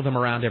just follow them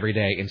around every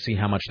day and see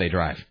how much they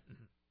drive.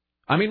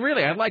 I mean,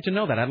 really, I'd like to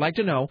know that. I'd like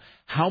to know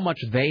how much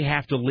they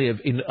have to live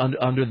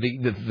under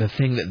the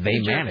thing that they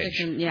manage.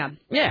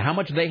 Yeah, how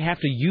much they have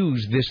to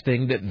use this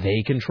thing that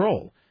they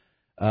control.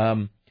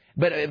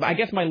 But I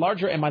guess my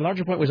larger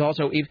point was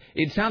also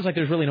it sounds like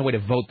there's really no way to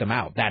vote them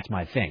out. That's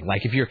my thing.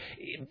 Like if your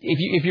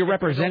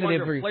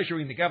representative, no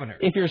pleasuring the governor.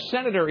 If your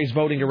senator is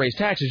voting to raise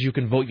taxes, you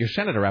can vote your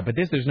senator out. But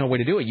there's no way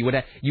to do it.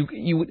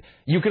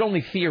 You could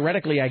only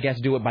theoretically, I guess,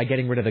 do it by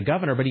getting rid of the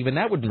governor. But even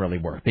that wouldn't really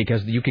work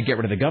because you could get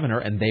rid of the governor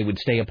and they would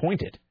stay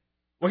appointed.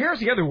 Well, here's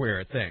the other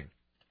weird thing.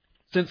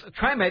 Since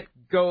TriMet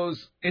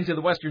goes into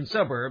the western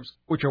suburbs,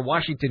 which are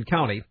Washington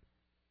County,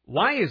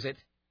 why is it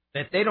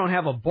that they don't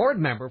have a board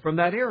member from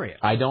that area?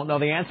 I don't know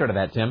the answer to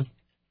that, Tim.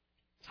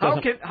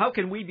 How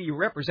can we be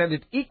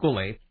represented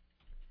equally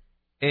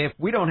if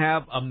we don't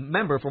have a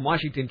member from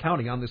Washington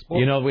County on this board?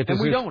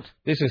 We don't.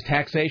 This is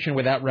taxation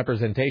without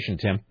representation,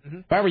 Tim. Mm-hmm.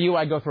 If I were you,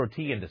 I'd go throw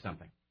tea into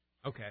something.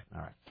 Okay.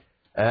 All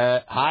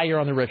right. Hi, you're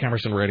on the Rick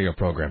Emerson radio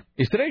program.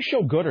 Is today's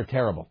show good or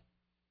terrible?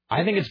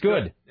 I think it's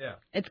good. Yeah.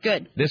 It's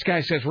good. This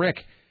guy says,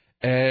 Rick,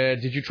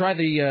 did you try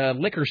the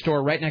liquor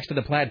store right next to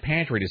the Plaid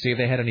Pantry to see if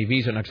they had any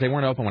Visa? Because they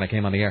weren't open when I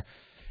came on the air.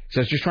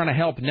 Says, just trying to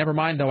help. Never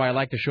mind, though, I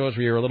like the shows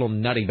where you're a little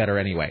nutty better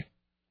anyway.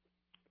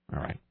 All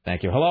right.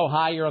 Thank you. Hello.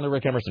 Hi. You're on the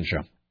Rick Emerson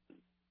Show.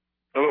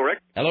 Hello, Rick.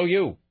 Hello,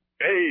 you.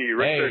 Hey,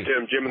 Rick. Hey. There,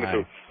 Tim. Jim in the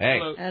coop. Hey.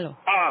 Hello.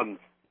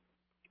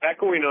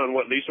 Echoing on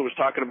what Lisa was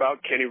talking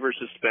about, Kenny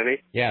versus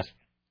Spenny. Yes.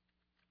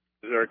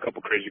 There are a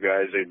couple crazy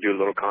guys. They do a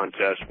little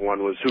contest.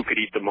 One was who could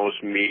eat the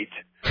most meat.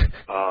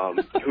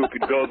 Who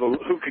could go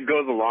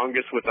the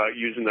longest without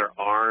using their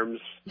arms.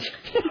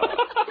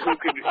 Who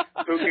could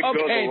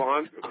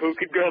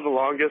go the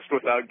longest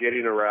without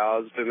getting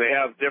aroused. And they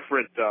have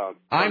different.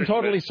 I'm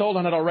totally sold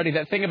on it already.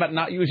 That thing about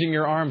not using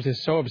your arms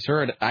is so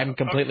absurd. I'm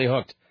completely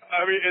hooked.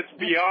 I mean, it's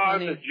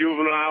beyond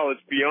juvenile.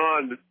 It's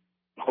beyond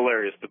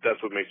hilarious, but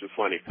that's what makes it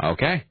funny.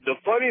 Okay. The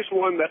funniest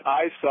one that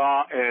I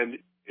saw, and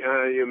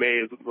you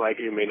may like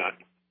it, you may not.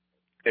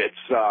 It's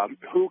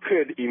who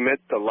could emit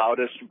the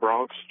loudest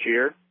Bronx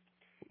cheer?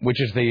 Which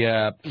is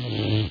the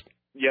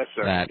Yes,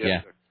 sir. That, yes,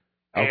 yeah. Sir.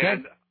 Okay.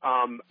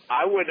 And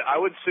I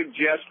would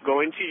suggest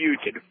going to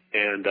YouTube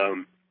and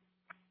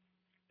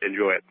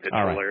enjoy it. It's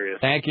All right. hilarious.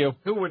 Thank you.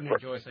 Who wouldn't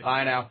enjoy such?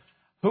 I know.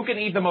 Who can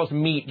eat the most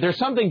meat? There's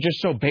something just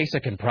so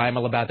basic and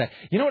primal about that.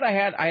 You know what I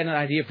had? I had an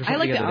idea for something I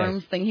like the other day.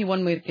 arms thing. He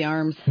won me with the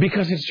arms.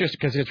 Because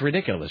it's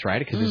ridiculous, right?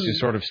 Because it's just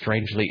sort of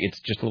strangely, it's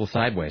just a little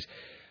sideways.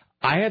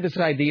 I had this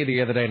idea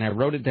the other day, and I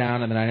wrote it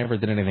down, and then I never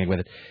did anything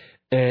with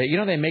it. You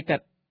know, they make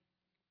that.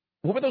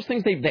 What were those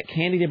things? That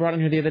candy they brought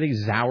in here the other day?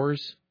 Sours.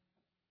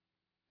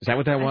 Is that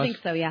what that was? I think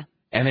so. Yeah.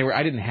 And they were.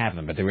 I didn't have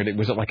them, but they were.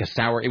 Was it like a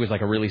sour? It was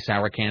like a really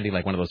sour candy,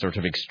 like one of those sorts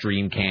of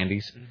extreme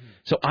candies. Mm-hmm.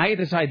 So I had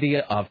this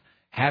idea of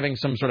having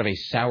some sort of a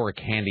sour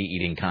candy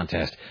eating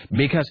contest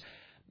because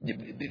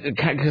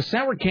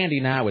sour candy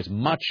now is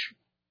much.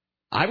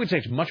 I would say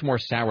it's much more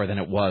sour than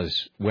it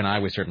was when I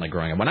was certainly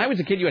growing up. When I was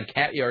a kid, you had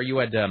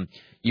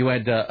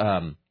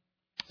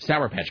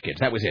Sour Patch Kids.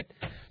 That was it.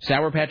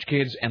 Sour Patch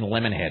Kids and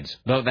Lemonheads.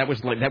 Though that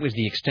was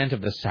the extent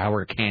of the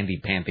sour candy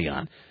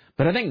pantheon.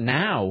 But I think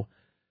now,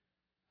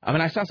 I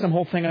mean, I saw some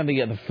whole thing on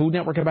the Food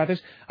Network about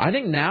this. I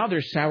think now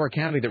there's sour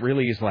candy that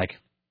really is like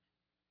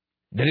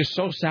that is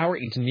so sour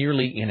it's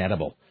nearly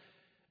inedible.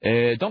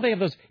 Don't they have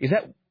those? Is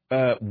that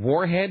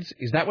Warheads?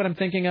 Is that what I'm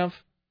thinking of?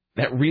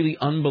 That really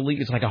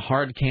it's like a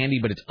hard candy,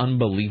 but it's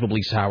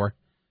unbelievably sour.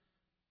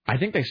 I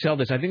think they sell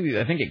this. I think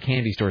at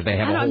candy stores they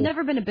have I've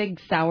never been a big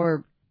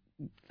sour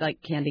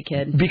candy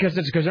kid. Because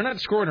they're not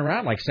screwing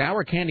around. Like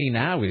sour candy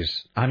now is,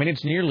 I mean,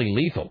 it's nearly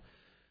lethal.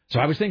 So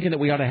I was thinking that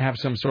we ought to have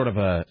some sort of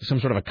a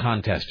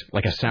contest,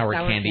 like a sour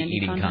candy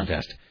eating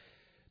contest.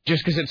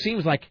 Just because it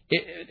seems like,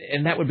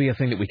 and that would be a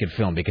thing that we could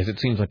film because it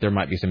seems like there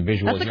might be some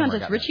visual. That's a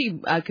contest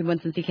Richie could win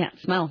since he can't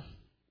smell.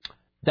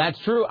 That's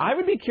true. I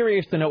would be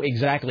curious to know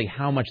exactly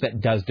how much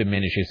that does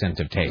diminish his sense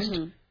of taste.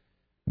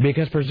 Mm-hmm.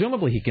 Because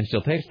presumably he can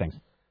still taste things.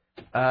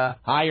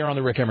 Hi, you're on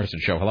the Rick Emerson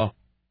Show. Hello.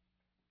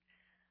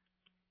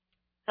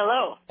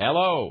 Hello.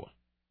 Hello.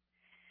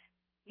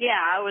 Yeah,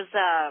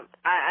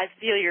 I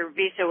feel your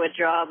visa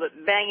withdrawal,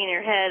 but banging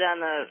your head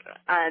on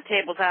a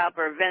tabletop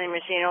or a vending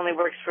machine only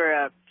works for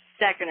a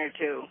second or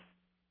two.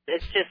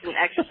 It's just an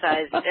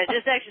exercise. It's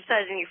just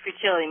exercising your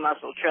futility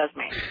muscle, trust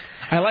me.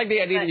 I like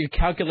the idea that you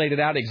calculated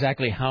out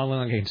exactly how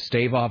long I can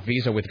stave off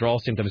visa withdrawal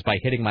symptoms by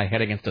hitting my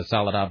head against a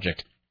solid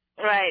object.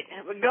 Right.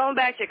 But going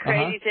back to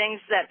crazy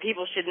things that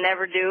people should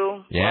never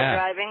do while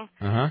driving.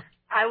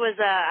 I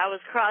was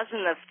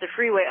crossing the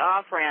freeway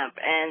off-ramp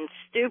and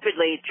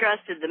stupidly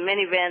trusted the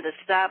minivan to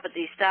stop at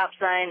the stop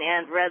sign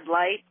and red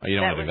light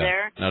that was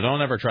there. No,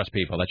 don't ever trust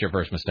people. That's your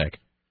first mistake.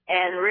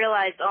 And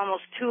realized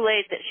almost too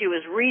late that she was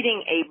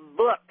reading a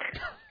book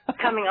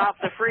coming off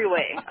the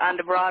freeway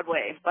onto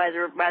Broadway by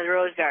the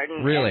Rose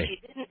Garden. Really?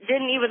 And she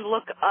didn't even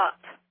look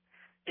up.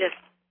 Just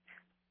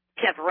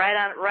kept right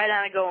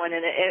on it going.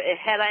 And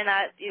had I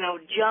not,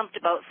 jumped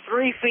about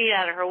 3 feet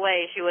out of her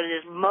way, she would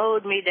have just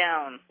mowed me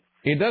down.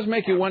 It does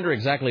make you wonder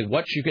exactly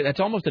what she could. That's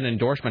almost an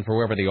endorsement for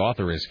whoever the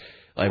author is.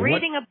 Like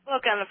reading a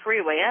book on the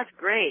freeway, that's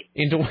great.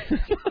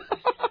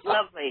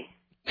 Lovely.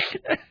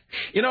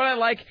 You know what I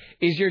like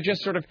is your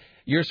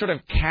sort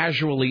of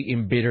casually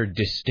embittered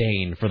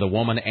disdain for the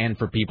woman and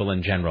for people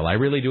in general. I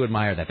really do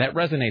admire that. That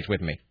resonates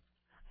with me.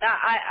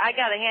 I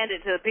got to hand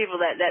it to the people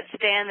that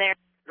stand there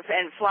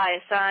and fly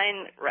a sign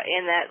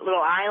in that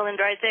little island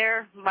right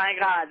there. My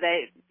God,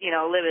 they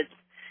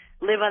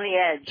live on the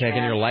edge.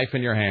 Taking your life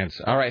in your hands.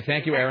 All right,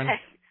 thank you, Aaron.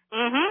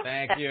 Mm-hmm.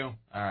 Thank you.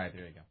 All right,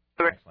 there you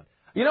go. Excellent.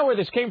 You know where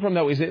this came from,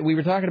 though, is that we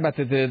were talking about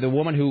the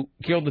woman who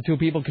killed the two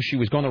people because she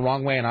was going the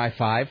wrong way on I-5.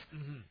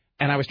 Mm-hmm.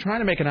 And I was trying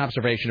to make an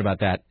observation about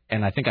that,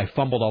 and I think I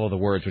fumbled all of the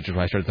words, which is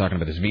why I started talking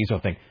about this Viso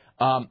thing.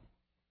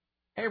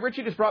 Hey,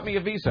 Richie just brought me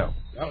a Viso.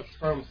 That was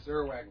from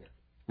Sarah Wagner.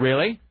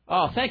 Really?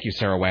 Oh, thank you,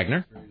 Sarah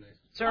Wagner. Very nice.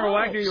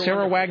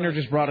 Sarah Wagner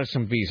just brought us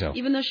some Viso.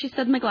 Even though she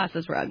said my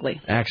glasses were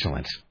ugly.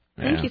 Excellent.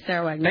 Thank you,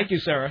 Sarah Wagner. Thank you,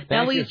 Sarah.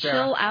 Now will you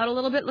chill out a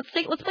little bit? Let's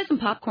play some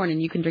popcorn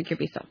and you can drink your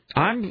Viso.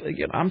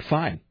 I'm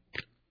fine.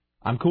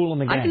 I'm cool in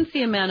the gang. I can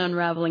see a man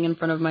unraveling in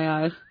front of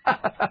my eyes.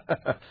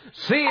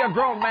 See a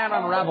grown man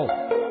unravel.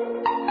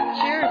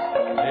 Cheers.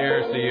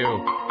 Cheers to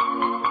you.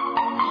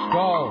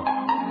 Skull.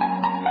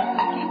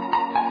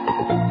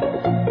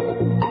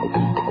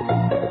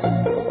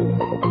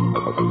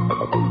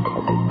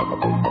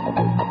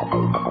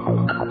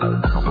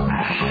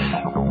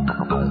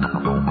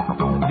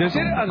 Does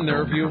it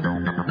unnerve you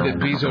that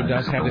Viso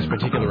does have this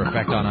particular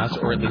effect on us,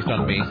 or at least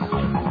on me?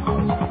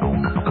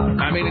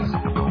 I mean,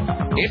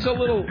 it's a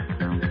little.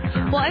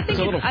 Well, I think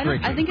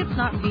I think it's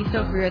not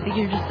Viso for you. I think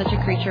you're just such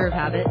a creature of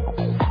habit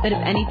that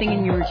if anything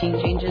in your routine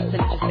changes,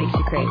 then it just makes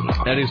you crazy.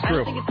 That is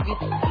true. I don't think it's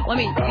Viso. Well, I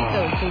mean,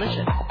 Viso is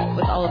delicious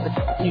with all of its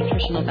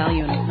nutritional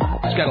value and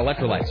whatnot. It's got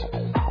electrolytes.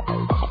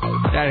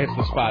 That hits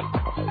the spot.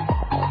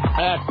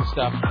 That's the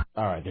stuff.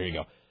 All right, there you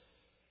go.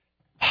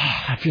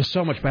 I feel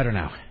so much better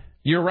now.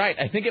 You're right.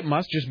 I think it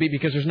must just be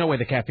because there's no way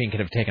the caffeine could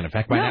have taken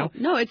effect by now.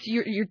 No, it's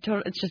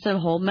it's just a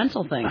whole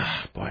mental thing.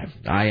 Boy,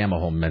 I am a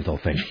whole mental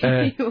thing.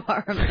 You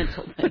are a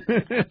mental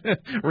thing.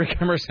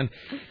 Rick Emerson,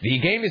 the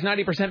game is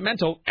 90%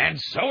 mental, and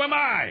so am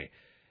I.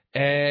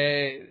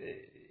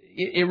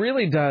 It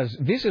really does.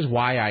 This is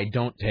why I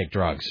don't take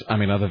drugs. I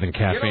mean, other than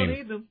caffeine. You don't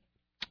need them.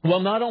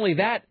 Well, not only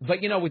that,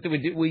 but, you know,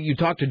 you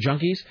talk to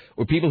junkies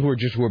or people who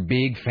are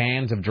big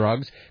fans of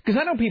drugs. Because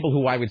I know people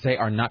who I would say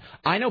are not.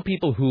 I know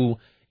people who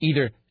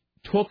either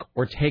took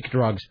or take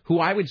drugs who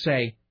I would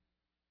say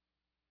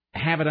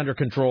have it under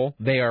control.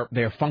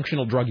 They're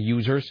functional drug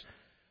users,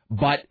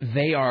 but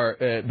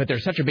they're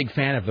such a big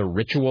fan of the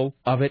ritual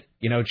of it.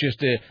 You know,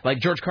 just like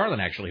George Carlin,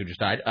 actually, who just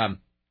died,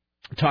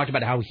 talked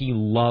about how he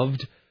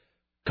loved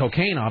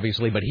cocaine,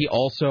 obviously, but he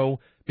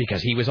also,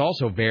 because he was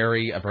also a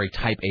very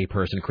type A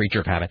person, creature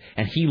of habit,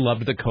 and he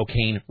loved the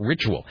cocaine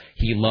ritual.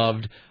 He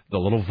loved the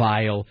little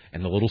vial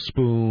and the little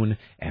spoon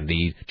and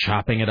the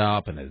chopping it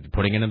up and the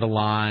putting it in the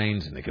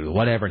lines and the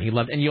whatever. And he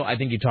loved, and I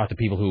think you talk to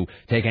people who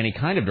take any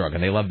kind of drug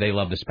and they love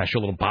the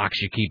special little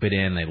box you keep it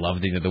in. They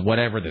love the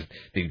whatever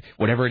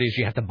whatever it is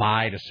you have to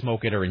buy to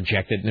smoke it or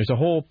inject it. And there's a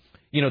whole,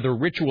 you know, the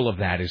ritual of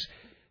that is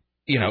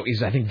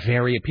I think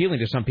very appealing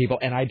to some people.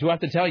 And I do have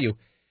to tell you,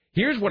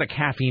 here's what a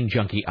caffeine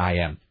junkie I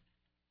am.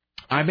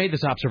 I made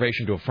this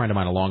observation to a friend of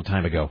mine a long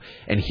time ago,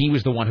 and he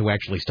was the one who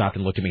actually stopped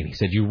and looked at me, and he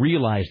said, you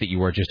realize that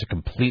you are just a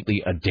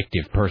completely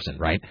addictive person,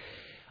 right?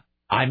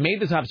 I made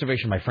this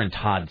observation to my friend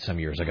Todd some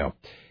years ago,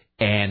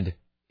 and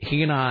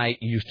he and I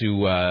used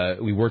to,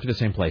 we worked at the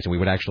same place, and we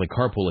would actually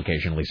carpool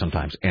occasionally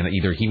sometimes, and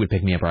either he would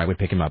pick me up or I would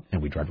pick him up,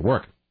 and we'd drive to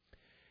work.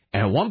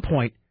 And at one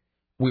point,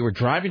 we were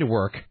driving to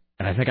work,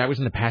 and I think I was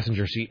in the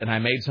passenger seat, and I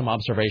made some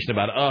observation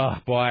about,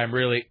 oh, boy,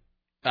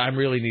 I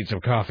really need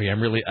some coffee.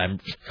 I'm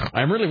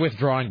really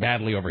withdrawing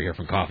badly over here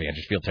from coffee. I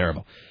just feel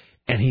terrible.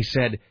 And he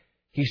said,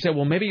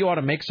 well, maybe you ought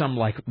to make some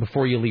like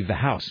before you leave the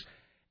house.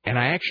 And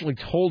I actually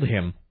told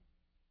him,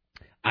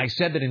 I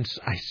said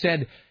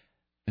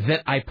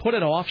that I put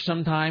it off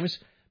sometimes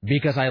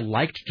because I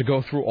liked to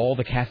go through all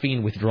the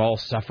caffeine withdrawal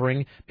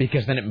suffering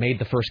because then it made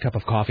the first cup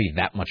of coffee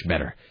that much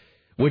better.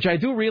 Which I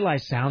do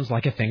realize sounds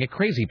like a thing a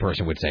crazy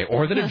person would say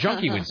or that a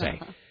junkie would say.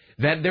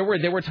 That there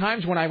were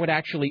times when I would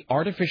actually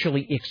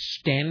artificially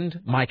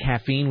extend my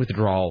caffeine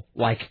withdrawal,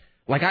 like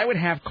I would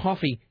have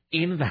coffee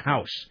in the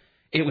house.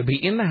 It would be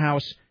in the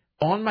house,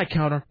 on my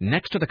counter,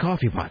 next to the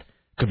coffee pot.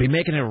 Could be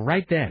making it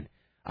right then.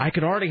 I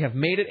could already have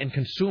made it and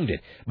consumed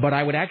it, but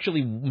I would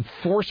actually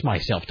force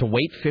myself to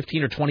wait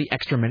 15 or 20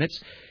 extra minutes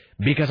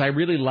because I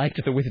really liked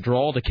the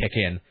withdrawal to kick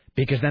in,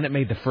 because then it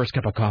made the first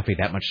cup of coffee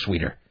that much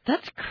sweeter.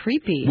 That's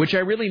creepy. Which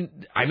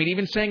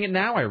even saying it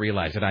now, I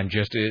realize that I'm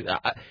just...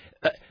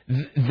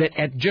 that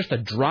at just a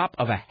drop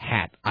of a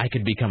hat, I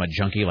could become a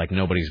junkie like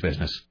nobody's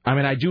business. I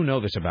mean, I do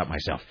know this about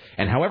myself.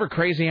 And however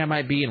crazy I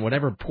might be and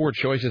whatever poor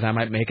choices I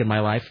might make in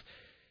my life,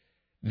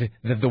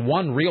 the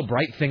one real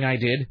bright thing I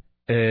did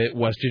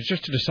was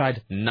to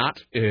decide not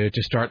to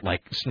start,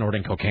 like,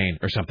 snorting cocaine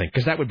or something,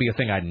 because that would be a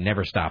thing I'd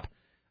never stop.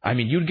 I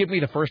mean, you'd give me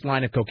the first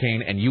line of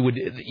cocaine, and you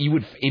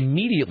would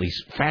immediately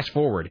fast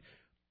forward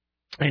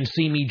and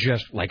see me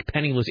just, like,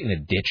 penniless in a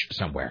ditch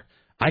somewhere.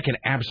 I can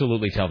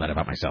absolutely tell that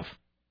about myself.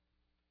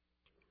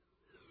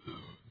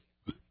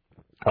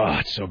 Oh,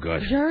 it's so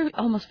good. Did you already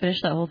almost finish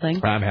that whole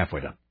thing? I'm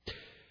halfway done.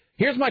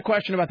 Here's my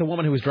question about the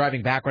woman who was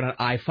driving backward on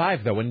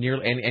I-5, though,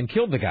 and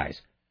killed the guys.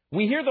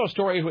 We hear those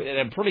stories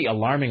at a pretty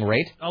alarming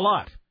rate. A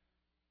lot.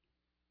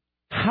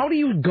 How do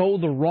you go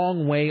the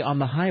wrong way on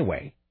the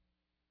highway?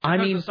 I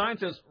mean, the sign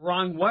says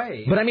wrong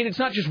way. But I mean, it's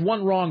not just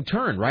one wrong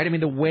turn, right? I mean,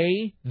 the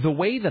way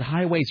that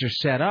highways are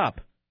set up,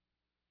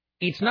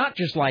 it's not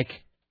just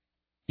like,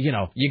 you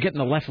know, you get in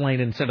the left lane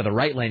instead of the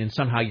right lane, and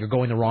somehow you're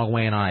going the wrong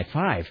way on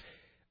I-5.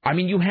 I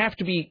mean, you have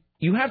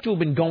to have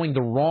been going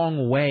the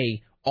wrong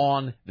way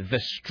on the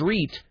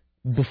street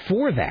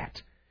before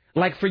that.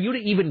 Like, for you to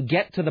even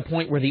get to the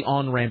point where the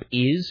on-ramp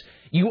is,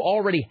 you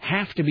already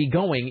have to be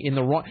going in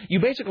the wrong... You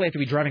basically have to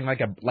be driving like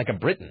a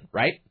Briton,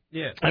 right?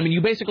 Yeah. I mean,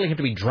 you basically have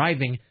to be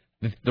driving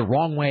the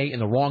wrong way in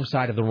the wrong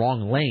side of the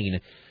wrong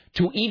lane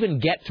to even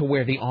get to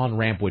where the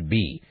on-ramp would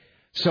be.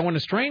 So in a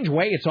strange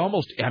way, it's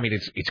almost, I mean,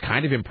 it's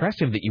kind of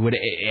impressive that you would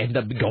end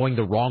up going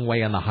the wrong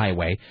way on the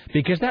highway,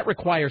 because that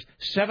requires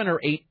 7 or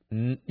 8,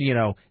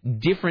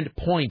 different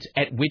points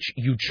at which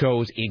you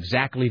chose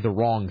exactly the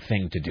wrong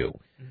thing to do.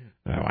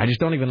 I just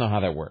don't even know how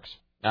that works.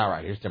 All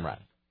right, here's Tim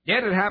Riley.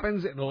 Yet it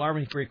happens at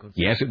alarming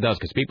frequency. Yes, it does,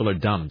 because people are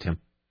dumb, Tim.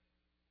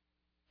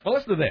 Well,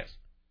 listen to this.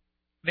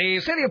 The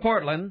city of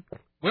Portland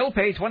will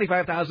pay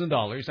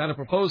 $25,000 on a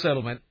proposed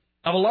settlement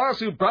of a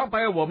lawsuit brought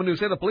by a woman who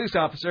said a police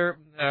officer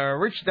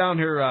reached down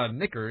her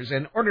knickers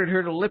and ordered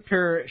her to lift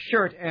her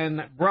shirt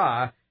and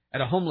bra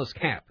at a homeless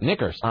camp.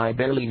 Knickers? I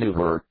barely knew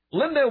her.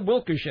 Linda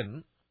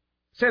Wilkerson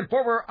said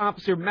former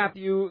Officer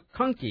Matthew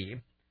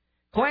Kunke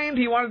claimed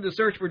he wanted to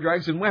search for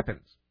drugs and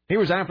weapons. He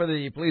resigned from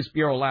the police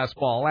bureau last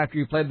fall after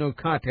he pled no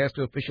contest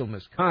to official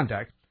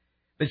misconduct.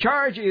 The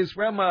charge is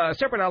from a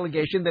separate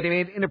allegation that he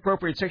made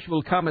inappropriate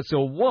sexual comments to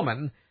a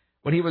woman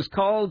when he was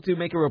called to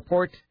make a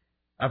report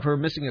of her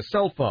missing a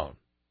cell phone.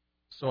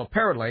 So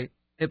apparently,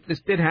 if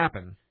this did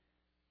happen,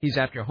 he's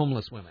after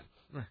homeless women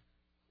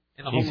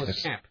in a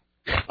homeless camp.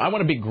 I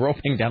want to be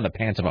groping down the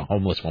pants of a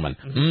homeless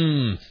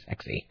woman.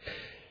 Sexy.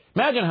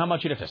 Imagine how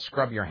much you'd have to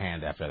scrub your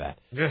hand after that.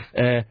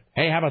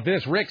 Hey, how about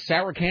this? Rick,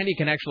 sour candy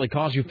can actually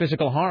cause you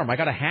physical harm. I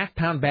got a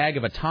half-pound bag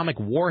of atomic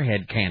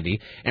warhead candy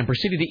and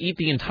proceeded to eat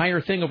the entire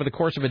thing over the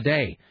course of a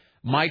day.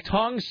 My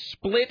tongue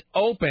split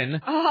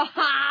open,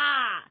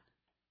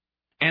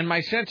 and my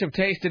sense of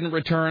taste didn't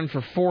return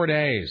for 4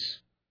 days.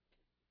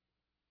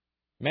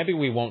 Maybe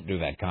we won't do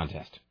that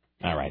contest.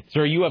 All right.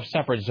 Sir, you have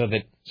suffered so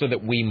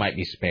that we might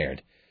be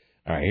spared.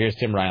 All right, here's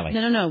Tim Riley.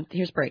 No.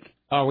 Here's break.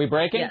 Oh, are we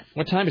breaking? Yes.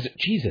 What time is it?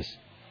 Jesus.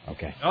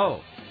 Okay.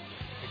 Oh,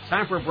 it's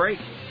time for a break.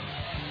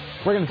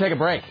 We're going to take a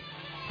break.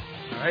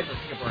 All right, let's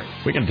take a break.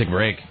 We're going to take a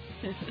break.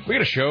 We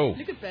got a show.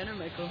 Look at Banner,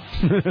 Michael.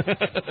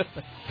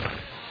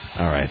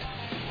 All right.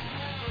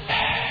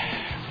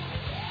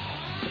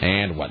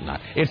 And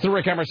whatnot. It's the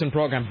Rick Emerson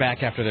program.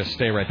 Back after this.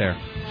 Stay right there.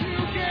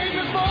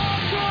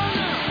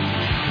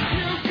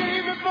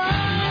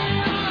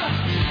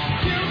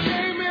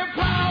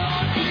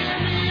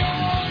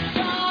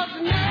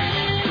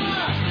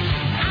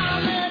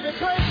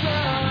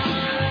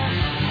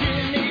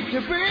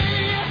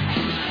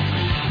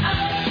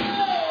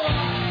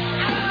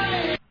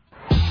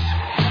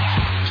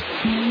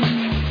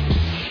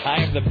 I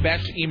have the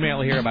best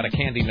email here about a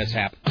candy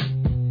mishap.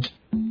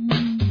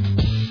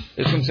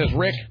 This one says,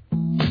 Rick,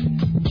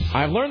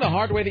 I've learned the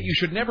hard way that you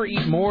should never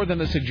eat more than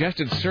the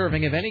suggested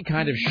serving of any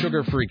kind of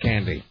sugar-free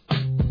candy.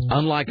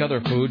 Unlike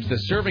other foods, the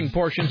serving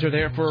portions are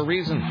there for a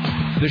reason.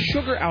 The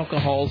sugar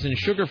alcohols in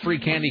sugar-free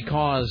candy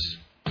cause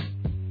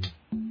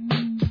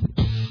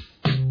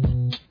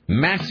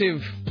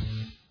massive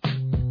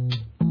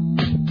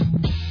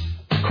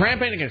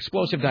cramping and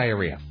explosive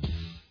diarrhea.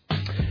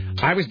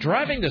 I was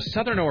driving to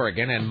Southern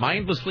Oregon and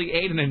mindlessly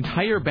ate an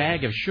entire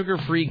bag of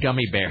sugar-free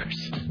gummy bears.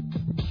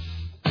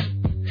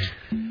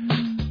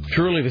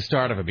 Truly the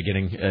start of a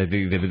beginning,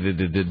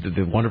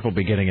 the wonderful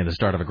beginning and the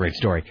start of a great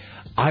story.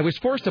 I was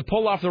forced to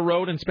pull off the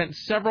road and spent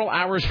several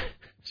hours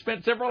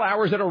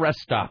at a rest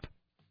stop,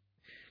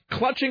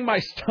 clutching my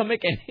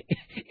stomach and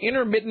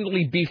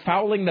intermittently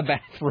befouling the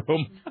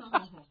bathroom.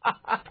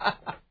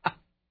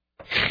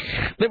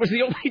 That was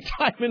the only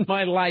time in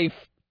my life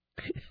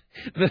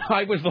that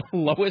I was the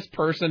lowest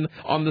person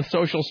on the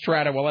social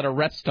strata while at a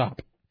rest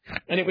stop.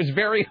 And it was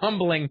very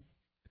humbling.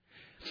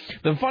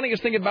 The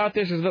funniest thing about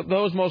this is that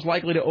those most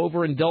likely to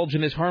overindulge in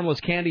this harmless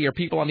candy are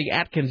people on the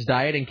Atkins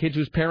diet and kids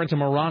whose parents are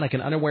moronic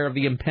and unaware of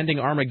the impending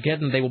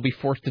Armageddon they will be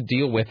forced to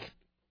deal with.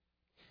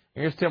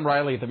 Here's Tim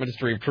Riley at the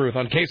Ministry of Truth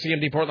on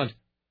KCMD Portland.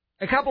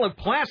 A couple of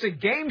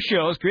classic game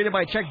shows created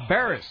by Chuck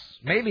Barris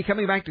may be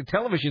coming back to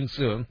television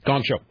soon.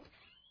 Gone Show.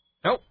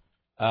 Nope.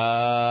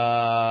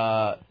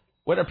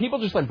 What, are people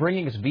just like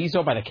bringing us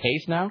Viso by the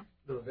case now?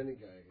 The vending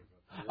guy.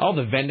 Oh,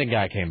 the vending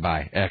guy came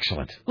by.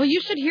 Excellent. Well,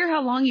 you should hear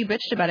how long you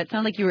bitched about it. It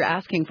sounded like you were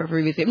asking for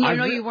previously. I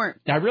know you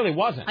weren't. I really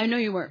wasn't. I know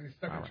you weren't.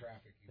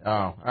 Oh,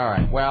 all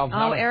right. Well.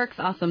 Eric's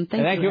awesome.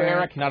 Thank you,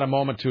 Eric. Not a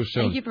moment too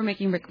soon. Thank you for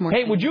making Rick more.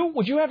 Hey, would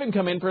you have him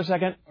come in for a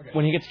second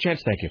when he gets a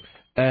chance? Thank you.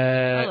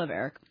 I love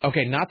Eric.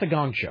 Okay, not the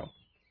Gong Show.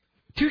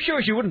 Two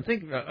shows you wouldn't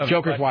think of.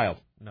 Joker's Wild.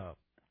 No.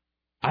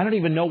 I don't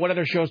even know what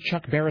other shows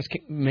Chuck Barris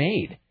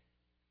made.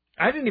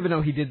 I didn't even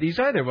know he did these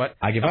either, but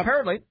I give up.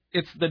 Apparently,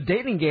 it's the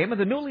dating game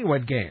and the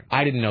newlywed game.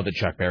 I didn't know that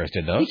Chuck Barris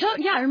did those.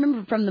 Yeah, I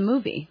remember from the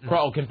movie.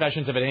 Oh,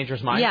 Confessions of a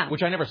Dangerous Mind? Yeah.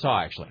 Which I never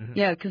saw, actually.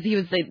 Yeah, because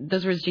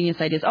those were his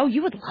genius ideas. Oh,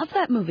 you would love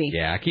that movie.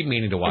 Yeah, I keep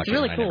meaning to watch it's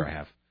really it, cool. I never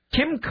have.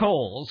 Kim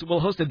Coles will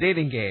host a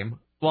dating game,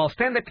 while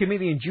stand-up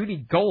comedian Judy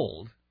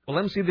Gold will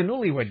MC the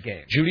newlywed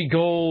game. Judy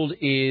Gold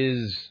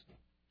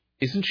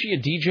isn't she a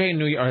DJ in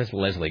New York? Oh, that's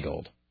Leslie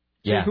Gold.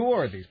 Yeah. So who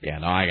are these people? Yeah,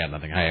 no, I got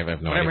nothing. I have no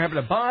idea. Whatever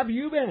happened to Bob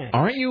Eubanks?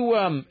 Aren't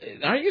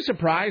you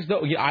surprised,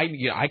 though?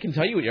 I can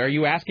tell you. Are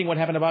you asking what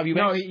happened to Bob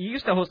Eubanks? No, he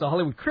used to host a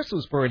Hollywood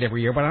Christmas parade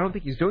every year, but I don't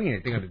think he's doing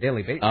anything on a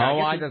daily basis. Oh, I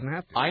guess he doesn't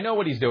have to. I know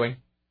what he's doing.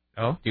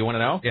 Oh? Do you want to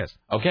know? Yes.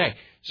 Okay,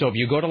 so if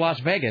you go to Las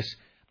Vegas,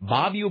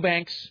 Bob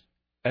Eubanks,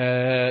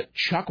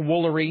 Chuck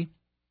Woolery,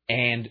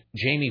 and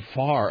Jamie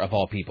Farr, of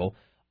all people,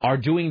 are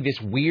doing this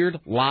weird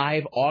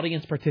live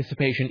audience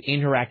participation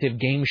interactive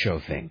game show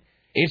thing.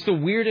 It's the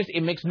weirdest.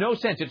 It makes no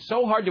sense. It's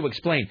so hard to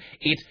explain.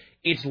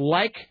 It's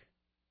like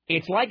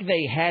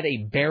they had a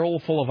barrel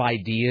full of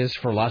ideas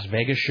for Las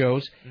Vegas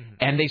shows,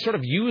 and they sort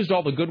of used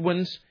all the good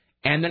ones,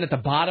 and then at the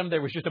bottom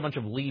there was just a bunch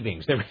of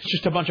leavings. There was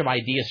just a bunch of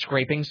idea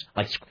scrapings,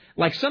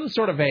 like some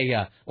sort of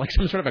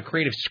a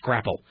creative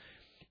scrapple.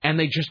 And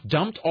they just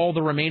dumped all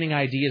the remaining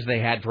ideas they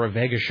had for a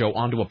Vegas show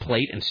onto a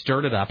plate and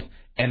stirred it up,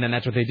 and then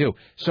that's what they do.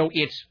 So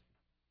it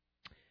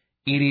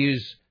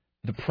is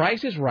The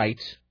Price is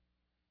Right,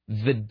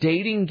 the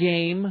dating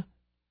game,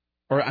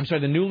 the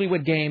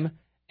Newlywed Game,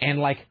 and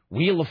like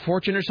Wheel of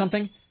Fortune or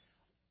something,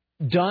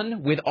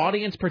 done with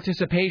audience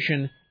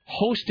participation,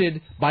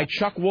 hosted by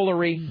Chuck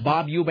Woolery,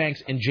 Bob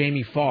Eubanks, and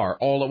Jamie Farr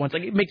all at once.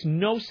 Like, it makes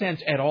no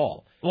sense at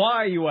all.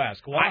 Why, you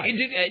ask? Why?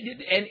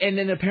 And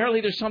then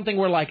apparently there's something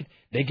where, like,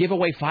 they give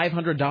away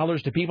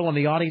 $500 to people in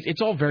the audience.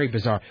 It's all very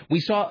bizarre. We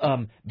saw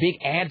big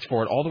ads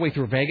for it all the way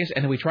through Vegas,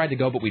 and then we tried to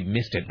go, but we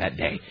missed it that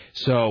day.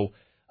 So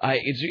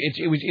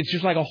it's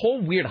just like a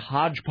whole weird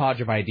hodgepodge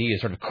of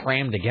ideas sort of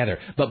crammed together.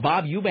 But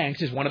Bob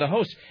Eubanks is one of the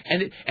hosts.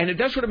 And it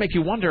does sort of make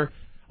you wonder,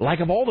 like,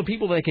 of all the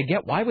people they could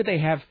get, why would they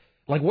have,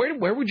 like,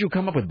 where would you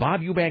come up with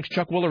Bob Eubanks,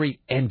 Chuck Woolery,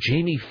 and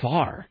Jamie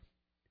Farr?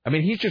 I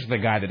mean, he's just the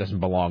guy that doesn't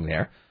belong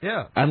there.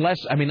 Yeah.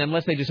 Unless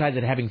they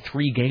decided that having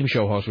 3 game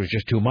show hosts was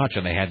just too much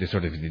and they had to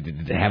sort of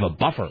have a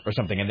buffer or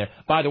something in there.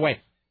 By the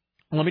way,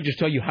 let me just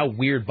tell you how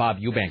weird Bob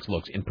Eubanks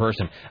looks in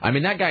person. I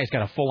mean, that guy's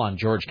got a full-on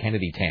George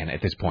Kennedy tan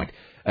at this point.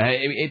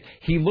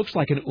 He looks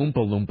like an Oompa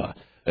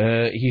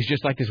Loompa. He's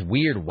just like this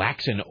weird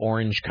waxen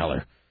orange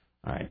color.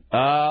 All right.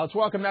 Let's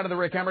welcome now to the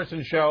Rick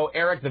Emerson Show,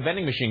 Eric, the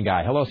vending machine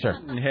guy. Hello, sir.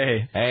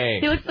 Hey.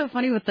 He looks so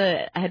funny with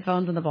the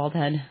headphones and the bald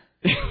head.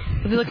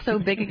 He looks so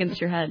big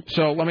against your head.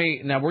 So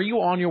were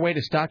you on your way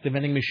to stock the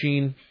vending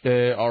machine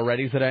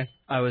already today?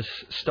 I was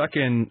stuck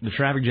in the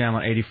traffic jam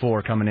on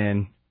 84 coming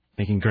in,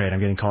 thinking, great, I'm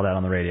getting called out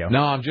on the radio.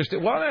 No, it's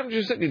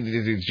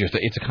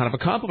a kind of a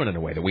compliment in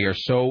a way that we are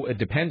so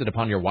dependent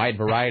upon your wide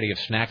variety of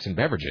snacks and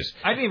beverages.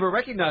 I didn't even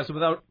recognize it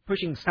without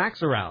pushing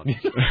snacks around.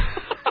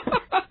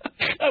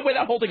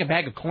 Without holding a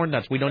bag of corn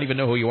nuts, we don't even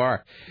know who you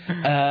are.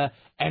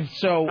 And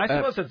so I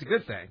suppose that's a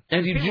good thing.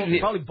 And people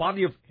probably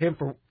bother him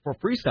for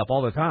free stuff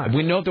all the time.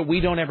 We know that we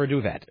don't ever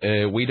do that.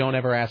 We don't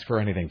ever ask for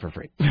anything for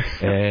free.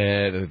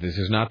 This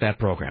is not that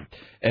program.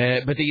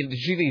 But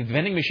the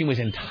vending machine was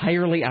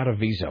entirely out of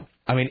Viso.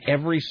 I mean,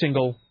 every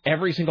single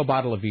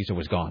bottle of Viso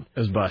was gone. It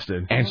was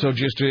busted. And so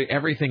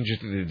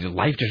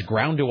life just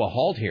ground to a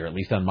halt here, at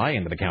least on my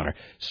end of the counter.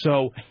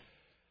 So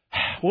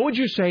what would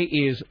you say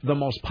is the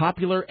most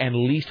popular and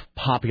least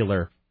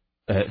popular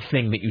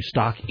thing that you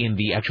stock in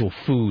the actual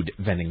food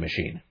vending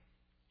machine?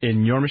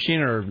 In your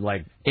machine or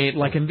like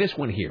in this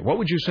one here? What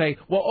would you say?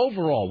 Well,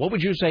 overall, what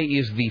would you say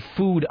is the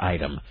food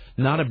item,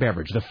 not a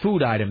beverage, the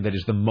food item that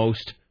is the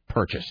most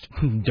purchased?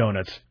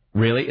 Donuts.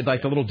 Really?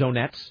 Like the little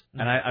donuts?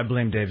 And I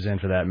blame Dave Zinn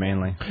for that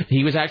mainly.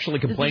 He was actually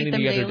complaining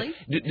the other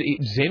day.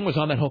 Zinn was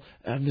on that whole,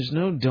 there's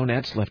no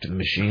donuts left in the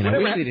machine.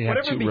 Whatever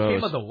two became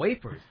rows. of the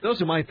wafers? Those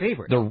are my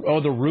favorite. The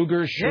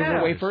Ruger's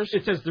sugar wafers?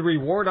 It says the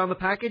reward on the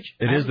package.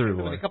 It is the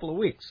reward. In a couple of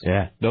weeks.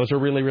 Yeah, those are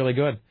really, really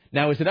good.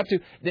 Now, is it up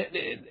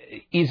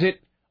to,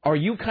 are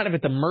you kind of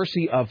at the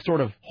mercy of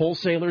sort of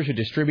wholesalers or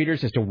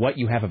distributors as to what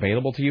you have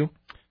available to you?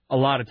 A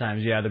lot of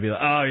times, yeah, they'll be like,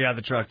 oh, yeah,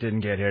 the truck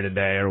didn't get here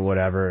today or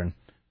whatever, and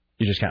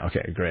you just can't,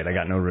 okay, great, I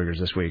got no Rugers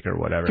this week or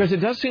whatever. Because it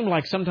does seem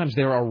like sometimes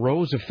there are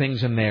rows of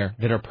things in there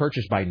that are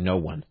purchased by no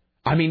one.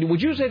 I mean,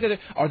 would you say that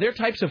are there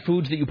types of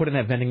foods that you put in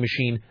that vending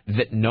machine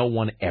that no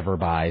one ever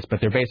buys,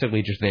 but they're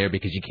basically just there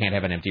because you can't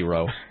have an empty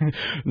row?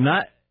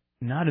 Not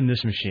in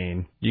this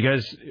machine. You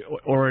guys,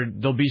 or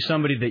there'll be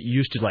somebody that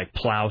used to like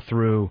plow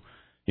through,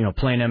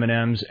 plain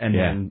M&Ms, and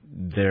then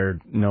they're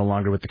no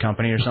longer with the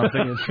company or something.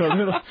 And so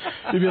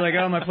you'd be like,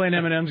 oh, my plain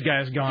M&Ms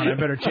guy's gone. I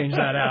better change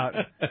that out.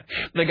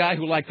 The guy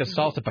who liked the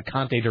salsa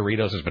picante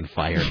Doritos has been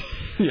fired.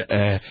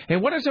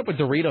 And what is up with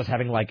Doritos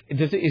having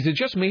is it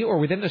just me, or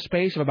within the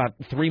space of about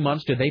 3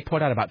 months did they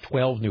put out about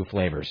 12 new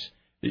flavors?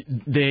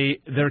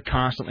 They're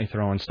constantly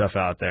throwing stuff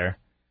out there.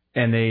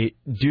 And they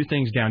do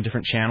things down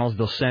different channels.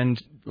 They'll send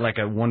like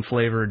one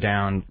flavor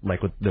down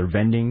like with their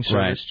vending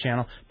service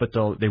channel, but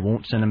they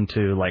won't send them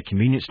to like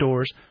convenience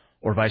stores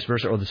or vice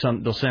versa. Or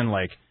they'll send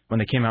like when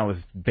they came out with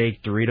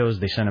baked Doritos,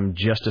 they sent them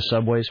just to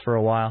Subways for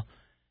a while.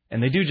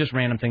 And they do just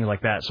random things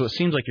like that. So it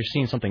seems like you're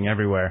seeing something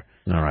everywhere.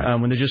 All right.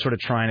 When they're just sort of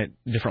trying it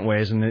different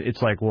ways. And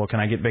it's like, well, can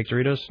I get baked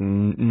Doritos?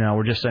 No,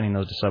 we're just sending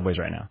those to Subways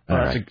right now.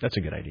 That's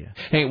a good idea.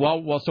 Hey,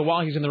 so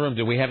while he's in the room,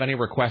 do we have any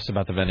requests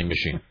about the vending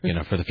machine,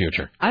 for the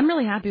future? I'm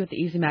really happy with the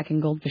Easy Mac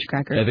and Goldfish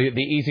crackers.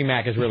 The Easy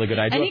Mac is really good.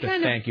 I do have to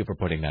thank you for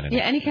putting that in.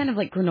 Yeah, any kind of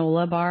like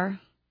granola bar,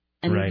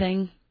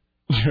 anything.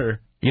 Right. Sure.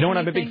 You know what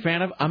I'm a big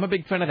fan of? I'm a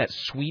big fan of that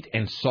sweet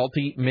and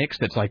salty mix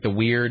that's like the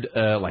weird,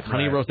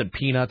 honey roasted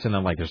peanuts, and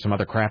then like there's some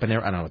other crap in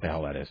there. I don't know what the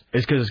hell that is.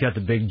 It's because it's got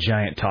the big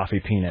giant toffee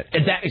peanut.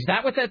 Is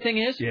that what that thing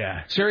is?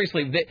 Yeah.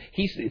 Seriously,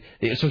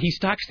 he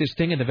stocks this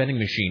thing in the vending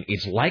machine.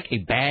 It's like a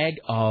bag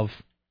of.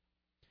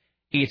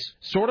 It's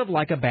sort of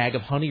like a bag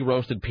of honey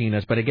roasted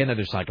peanuts, but again,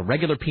 there's like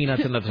regular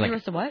peanuts and there's like Honey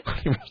roasted what?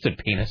 honey roasted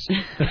peanuts.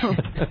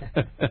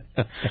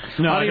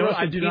 No, Honey roasted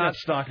I do not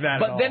peanuts. stock that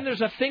But at all. then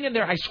there's a thing in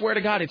there, I swear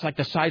to God, it's like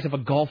the size of a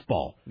golf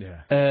ball. Yeah.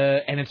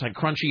 And it's like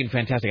crunchy and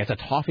fantastic. It's a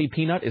toffee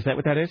peanut. Is that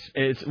what that is?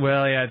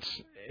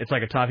 It's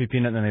like a toffee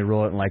peanut, and then they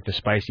roll it in like the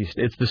spicy.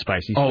 It's the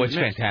spicy. Oh, it's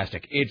mix.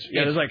 fantastic.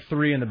 There's like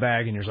 3 in the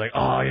bag, and you're just like,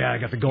 oh yeah, I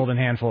got the golden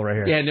handful right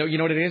here. Yeah, no, you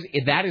know what it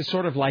is? That is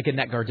sort of like in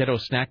that Gardetto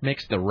snack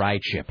mix, the rye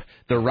chip.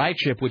 The rye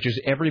chip, which is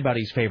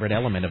everybody's favorite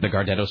element of the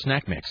Gardetto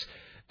snack mix.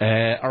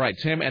 All right,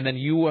 Tim, and then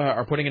you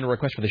are putting in a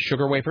request for the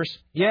sugar wafers?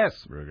 Yes,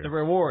 the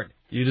reward.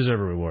 You deserve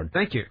a reward.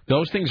 Thank you.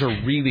 Those things are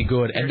really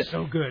good. They're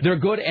so good. They're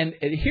good, and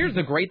here's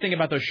the great thing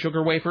about those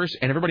sugar wafers,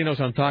 and everybody knows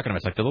what I'm talking about.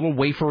 It's like the little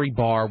wafery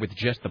bar with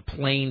just the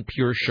plain,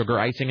 pure sugar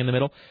icing in the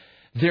middle.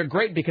 They're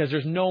great because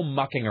there's no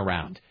mucking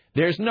around.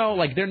 There's no,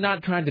 like, they're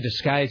not trying to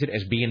disguise it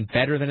as being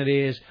better than it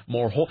is,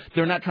 more whole.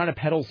 They're not trying to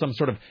peddle some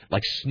sort of,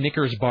 like,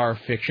 Snickers bar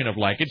fiction of,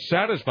 like, it's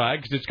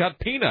satisfying because it's got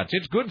peanuts.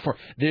 It's good for...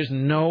 There's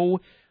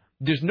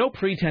no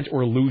pretense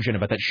or illusion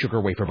about that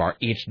sugar wafer bar.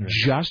 It's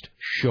just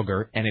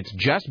sugar, and it's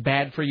just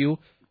bad for you,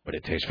 but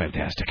it tastes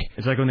fantastic.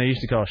 It's like when they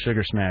used to call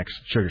sugar smacks.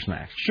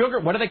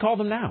 Sugar, what do they call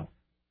them now?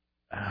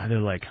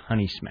 They're like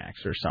honey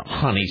smacks or something.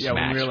 Honey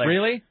smacks,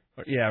 really?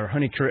 Yeah, or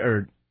honey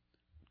or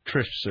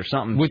crisps or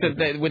something. With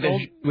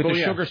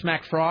the sugar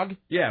smack frog?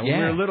 Yeah, when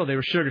we were little, they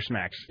were sugar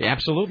smacks. Yeah,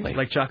 absolutely.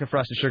 Like chocolate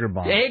frosted sugar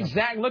bombs.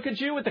 Exactly. Look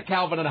at you with the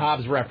Calvin and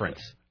Hobbes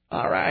reference.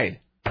 All right.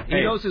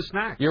 He knows his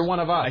snacks. You're one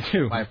of us. I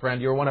do. My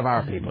friend, you're one of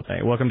our people.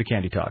 Hey, welcome to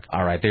Candy Talk.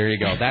 All right, there you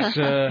go. That's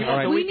all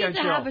right. We need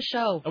to have a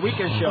show. A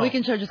weekend show. A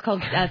weekend show just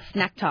called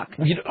Snack Talk.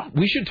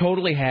 We should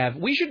totally have.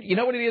 You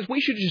know what it is?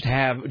 We should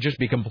just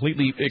be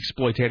completely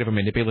exploitative and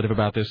manipulative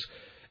about this,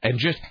 and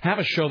just have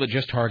a show that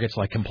just targets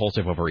like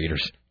compulsive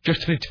overeaters.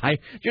 Just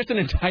an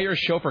entire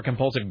show for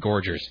compulsive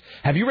gorgers.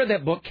 Have you read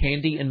that book,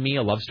 Candy and Me: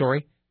 A Love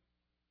Story?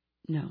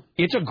 No.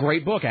 It's a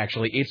great book,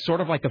 actually. It's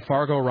sort of like the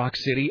Fargo Rock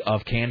City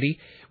of candy,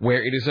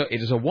 where it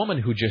is a woman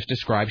who just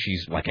describes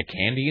she's like a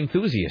candy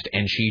enthusiast,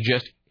 and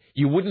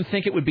you wouldn't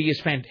think it would be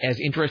as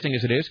interesting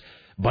as it is,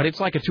 but it's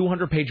like a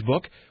 200-page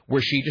book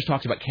where she just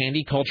talks about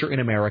candy culture in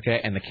America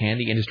and the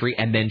candy industry,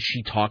 and then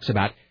she talks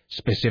about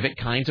specific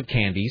kinds of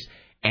candies,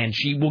 and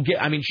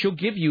she'll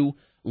give you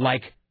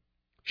like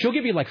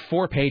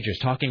 4 pages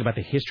talking about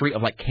the history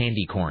of like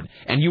candy corn,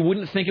 and you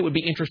wouldn't think it would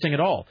be interesting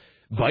at all.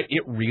 But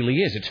it really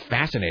is. It's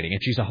fascinating.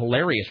 And she's a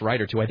hilarious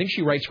writer, too. I think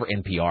she writes for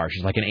NPR.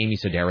 She's like an Amy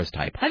Sedaris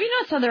type. Have you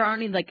noticed how there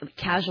aren't any, like,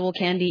 casual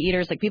candy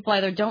eaters? Like, people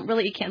either don't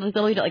really eat candy,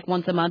 they'll eat it, like,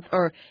 once a month,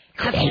 or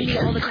have candy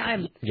all the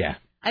time. Yeah.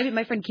 I mean,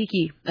 my friend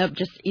Kiki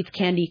just eats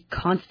candy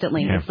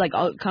constantly. Yeah. It's, like,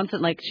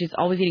 constant, like, she's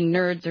always eating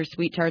Nerds or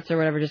Sweet Tarts or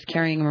whatever, just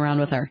carrying them around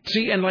with her.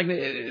 See, and, like...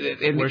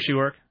 Where's she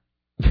work?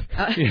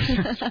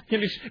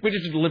 We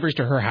just delivers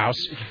to her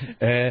house.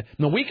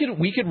 No, we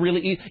could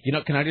really eat. You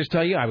know, can I just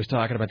tell you? I was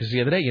talking about this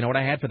the other day. You know what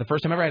I had for the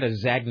first time ever? I had a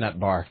Zagnut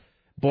bar.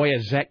 Boy,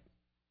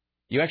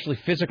 you actually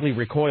physically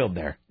recoiled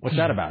there. What's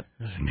that about?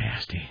 Those are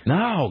nasty.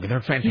 No,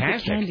 they're fantastic.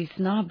 He's a candy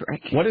snob,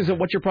 Rick. What is it?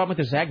 What's your problem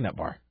with the Zagnut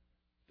bar?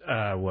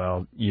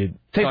 Well, you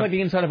tastes like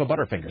the inside of a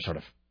Butterfinger, sort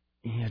of.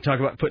 Yeah, talk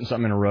about putting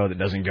something in a row that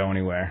doesn't go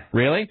anywhere.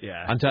 Really?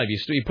 Yeah. I'm telling you,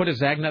 you put a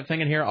Zagnut thing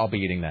in here, I'll be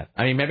eating that.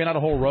 I mean, maybe not a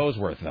whole row's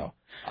worth, though.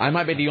 I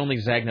might be the only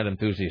Zagnut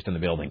enthusiast in the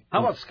building. How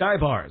about Sky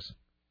Bars?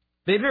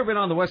 They've never been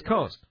on the West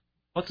Coast.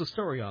 What's the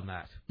story on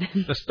that?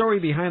 The story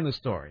behind the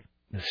story.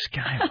 The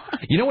Sky Bar.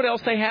 You know what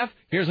else they have?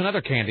 Here's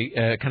another candy,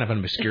 kind of an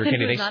obscure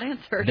candy.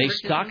 They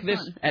stock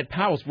this at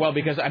Powell's. Well,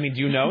 because, I mean, do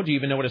you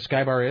even know what a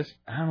Sky Bar is?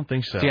 I don't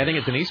think so. See, I think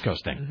it's an East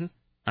Coast thing. Mm-hmm.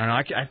 I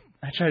don't know.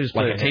 I try to just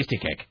like a tasty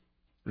cake.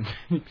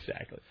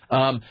 Exactly.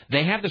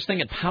 They have this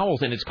thing at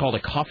Powell's, and it's called a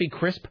Coffee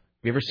Crisp. Have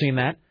you ever seen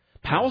that?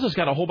 Powell's has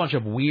got a whole bunch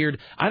of weird,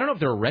 I don't know if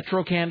they're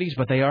retro candies,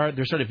 but they're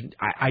sort of,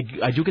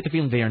 I do get the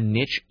feeling they are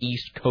niche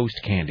East Coast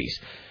candies.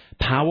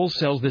 Powell's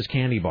sells this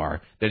candy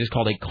bar that is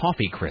called a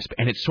Coffee Crisp,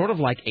 and it's sort of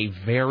like a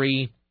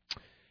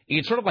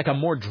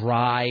more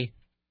dry,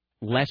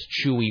 less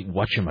chewy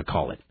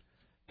whatchamacallit.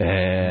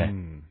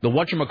 The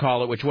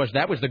whatchamacallit,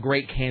 that was the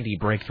great candy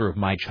breakthrough of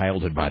my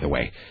childhood, by the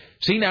way.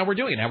 See, now we're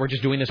doing it. Now we're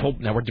just doing this whole.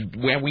 Now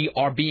we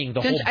are being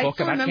the whole book about candy. I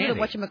still remember the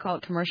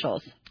whatchamacallit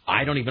commercials.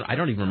 I don't even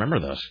remember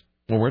those.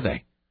 What were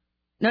they?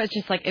 No, it's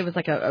just like it was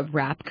like a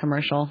rap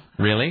commercial.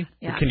 Really?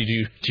 Yeah. Do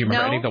you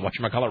remember any of the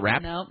whatchamacallit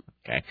rap? No.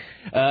 Okay.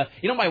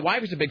 My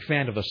wife is a big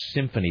fan of the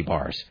symphony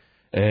bars.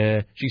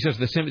 She says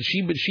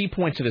she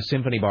points to the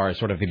symphony bar as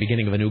sort of the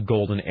beginning of a new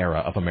golden era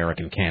of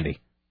American candy.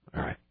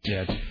 All right.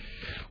 Yeah.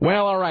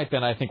 Well, all right,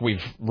 then. I think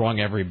we've wrung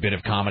every bit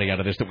of comedy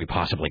out of this that we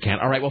possibly can.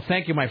 All right, well,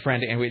 thank you, my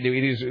friend. And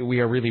we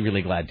are really,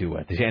 really glad to.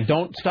 And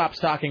don't stop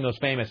stocking those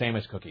famous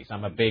Amos cookies.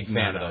 I'm a big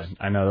fan of those.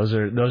 I know.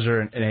 Those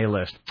are an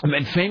A-list.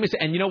 And famous,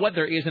 and you know what?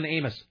 There is an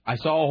Amos. I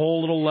saw a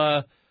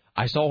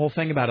whole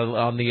thing about it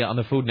on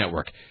the Food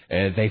Network.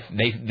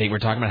 They were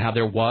talking about how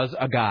there was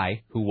a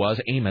guy who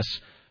was Amos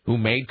who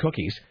made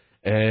cookies.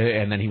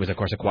 And then he was, of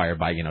course, acquired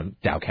by,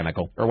 Dow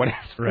Chemical or whatever.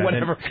 Right.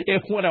 Whatever.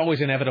 What always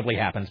inevitably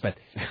happens, but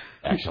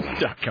actually.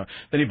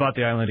 Then he bought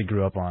the island he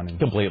grew up on.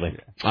 Completely.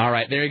 All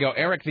right, there you go.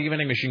 Eric, the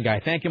vending machine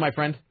guy. Thank you, my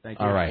friend. Thank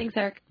you. All right. Thanks,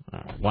 Eric. All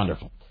right,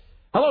 wonderful.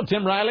 Hello,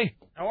 Tim Riley.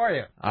 How are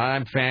you?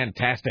 I'm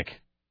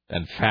fantastic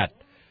and fat.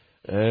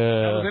 That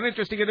was an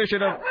interesting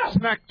edition of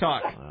Snack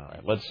Talk. All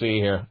right, let's see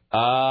here.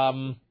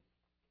 Well,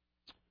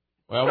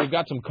 we've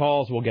got some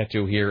calls we'll get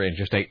to here in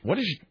just what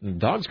is the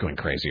dog's going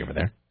crazy over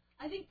there?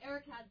 I think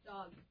Eric has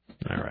dogs.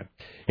 All right.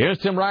 Here's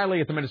Tim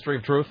Riley at the Ministry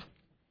of Truth.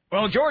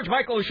 Well, George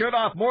Michael showed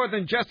off more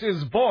than just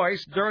his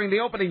voice during the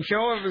opening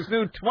show of his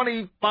new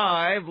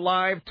 25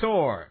 live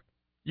tour.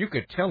 You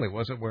could tell he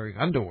wasn't wearing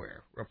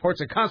underwear.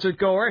 Reports a concert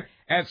goer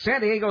at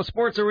San Diego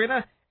Sports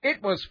Arena,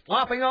 it was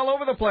flopping all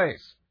over the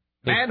place.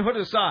 Manhood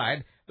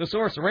aside, the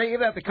source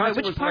raved that the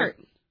concert Which part?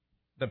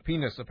 The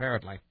penis,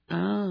 apparently.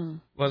 Oh.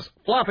 Was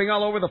flopping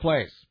all over the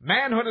place.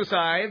 Manhood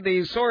aside,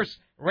 the source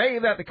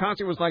raved that the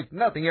concert was like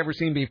nothing ever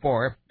seen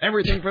before.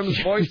 Everything from his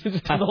voice to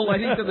the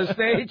lighting to the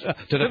stage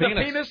to the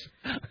penis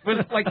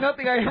was like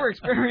nothing I ever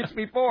experienced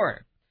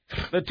before.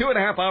 The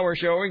 2.5-hour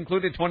show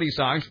included 20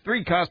 songs,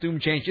 3 costume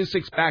changes,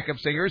 6 backup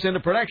singers, and a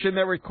production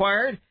that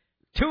required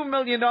 $2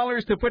 million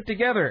to put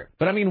together.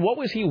 But, I mean, what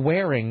was he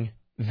wearing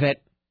that...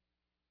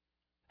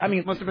 I mean...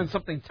 It must have been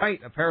something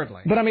tight,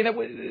 apparently. But, I mean, that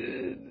was...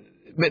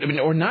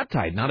 or not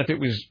tight. Not if it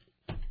was,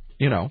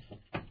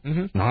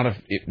 not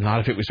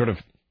if it was sort of...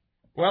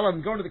 Well,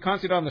 I'm going to the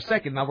concert on the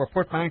 2nd, and I'll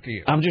report back to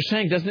you. I'm just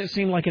saying, doesn't it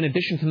seem like in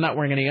addition to not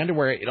wearing any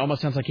underwear, it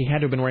almost sounds like he had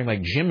to have been wearing,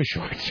 like, gym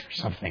shorts or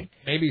something?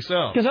 Maybe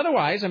so. Because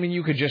otherwise, I mean,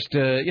 you could just,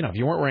 if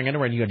you weren't wearing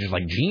underwear and you had just,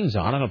 like, jeans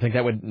on, I don't think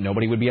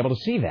nobody would be able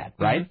to see that,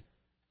 right? Mm-hmm.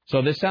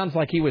 So this sounds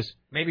like he was...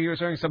 Maybe he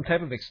was wearing some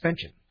type of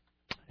extension.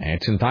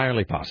 It's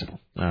entirely possible.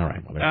 All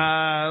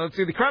right. Let's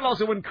see. The crowd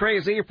also went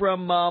crazy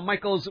from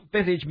Michael's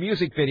vintage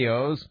music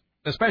videos,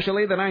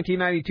 especially the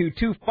 1992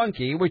 Too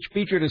Funky, which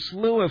featured a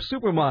slew of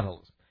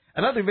supermodels.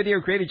 Another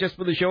video created just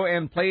for the show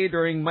and played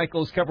during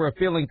Michael's cover of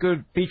Feeling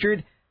Good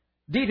featured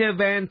Dita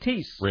Van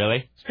Teese.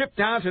 Really? Stripped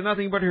down to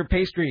nothing but her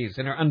pastries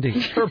and her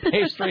undies. Her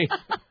pastries.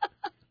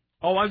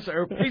 Oh, I'm sorry,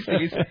 her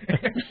pastries.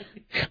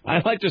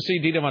 I'd like to see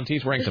Dita Van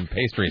Teese wearing some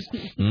pastries.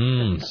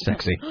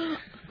 Sexy.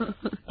 All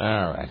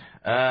right.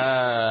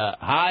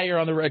 Hi, you're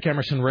on the Rick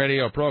Emerson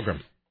radio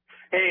program.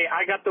 Hey,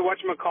 I got the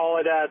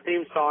whatchamacallit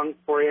theme song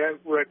for you,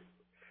 Rick.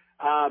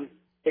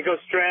 It goes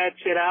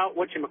stretch it out,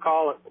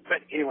 whatchamacallit.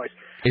 But anyways.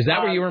 Is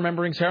that what you were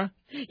remembering, Sarah?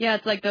 Yeah,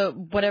 it's like the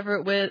whatever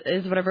it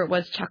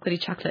was, chocolatey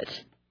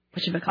chocolate.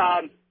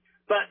 Whatchamacallit.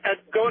 But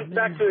going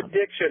back to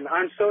addiction,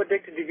 I'm so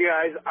addicted to you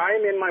guys.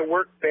 I'm in my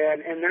work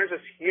van, and there's this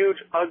huge,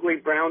 ugly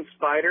brown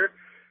spider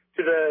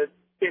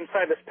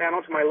inside this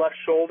panel to my left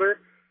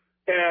shoulder.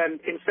 And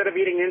instead of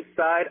eating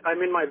inside,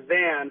 I'm in my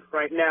van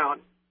right now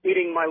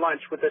eating my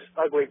lunch with this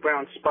ugly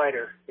brown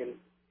spider. And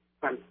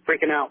I'm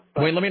freaking out.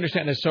 Wait, let me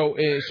understand this. So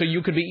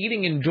you could be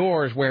eating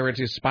indoors where it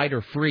is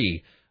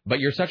spider-free, but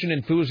you're such an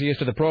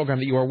enthusiast of the program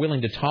that you are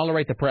willing to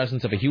tolerate the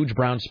presence of a huge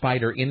brown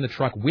spider in the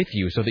truck with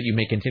you so that you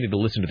may continue to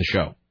listen to the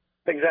show.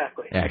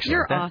 Exactly. Excellent.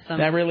 You're awesome.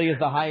 That really is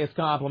the highest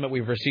compliment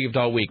we've received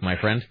all week, my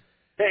friend.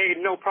 Hey,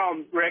 no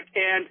problem, Rick,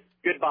 and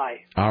goodbye.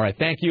 All right.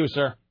 Thank you,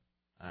 sir.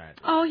 All right.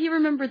 Oh, he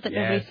remembered that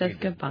nobody says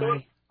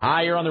goodbye.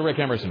 Hi, you're on the Rick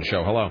Emerson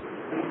Show. Hello.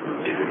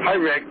 Hi,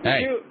 Rick.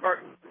 Hey.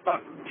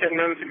 About 10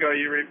 minutes ago,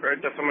 you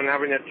referred to someone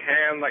having a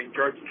tan like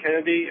George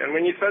Kennedy, and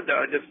when you said that,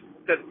 I just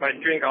spit my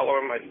drink all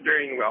over my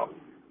steering wheel.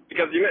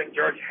 Because you meant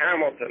George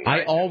Hamilton.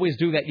 Right? I always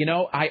do that. And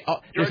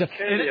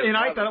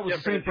I thought it was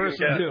the same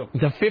person, too.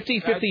 The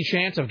 50-50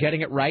 chance of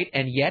getting it right,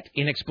 and yet,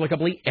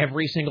 inexplicably,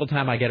 every single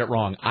time I get it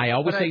wrong. I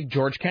always say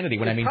George Kennedy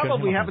when I mean George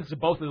Hamilton. It probably happens to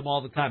both of them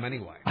all the time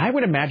anyway. I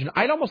would imagine.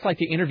 I'd almost like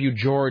to interview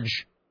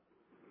George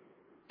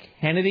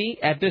Kennedy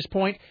at this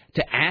point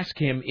to ask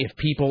him if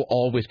people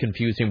always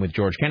confuse him with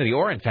George Kennedy,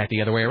 or, in fact,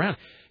 the other way around.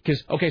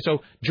 Because,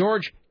 so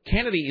George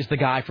Kennedy is the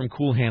guy from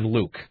Cool Hand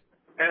Luke.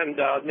 And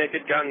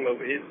Naked Gun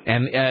movies.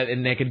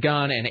 And Naked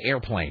Gun and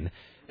Airplane,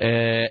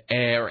 or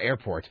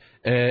Airport.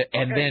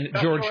 And then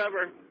George...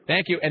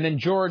 Thank you. And then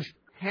George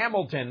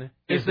Hamilton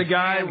is the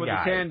guy with the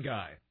tan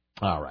guy.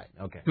 All right.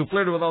 Okay. Who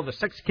flirted with all the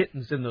sex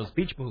kittens in those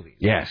beach movies.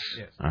 Yes.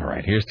 All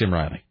right. Here's Tim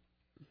Riley.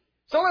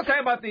 So let's talk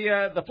about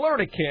the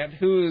Florida kid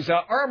whose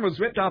arm was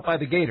ripped off by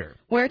the gator.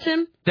 Where,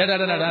 Tim?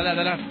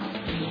 Da-da-da-da-da-da-da.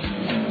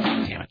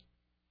 Damn it.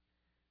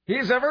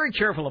 He's very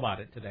cheerful about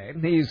it today.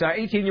 He's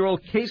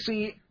 18-year-old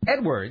Casey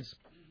Edwards.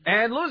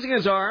 And losing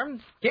his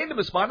arm gained him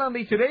a spot on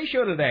the Today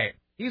Show today.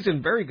 He's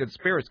in very good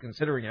spirits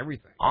considering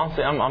everything.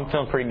 Honestly, I'm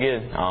feeling pretty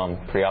good.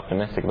 Pretty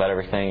optimistic about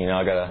everything.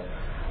 I got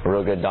a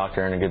real good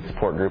doctor and a good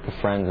support group of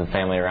friends and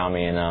family around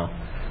me. And,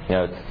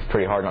 it's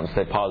pretty hard not to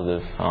stay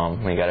positive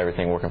when you got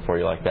everything working for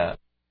you like that.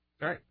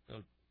 All right.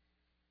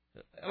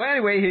 Well,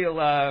 anyway,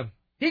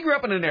 he grew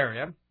up in an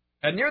area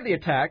near the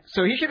attack,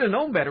 so he should have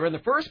known better in the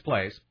first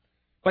place.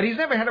 But he's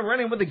never had a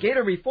run-in with a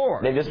gator before.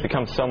 They've just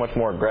become so much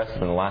more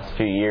aggressive in the last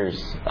few years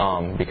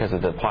because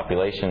of the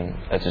population.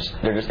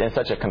 They're just in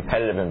such a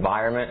competitive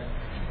environment.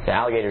 The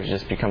alligators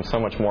just become so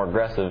much more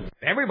aggressive.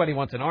 Everybody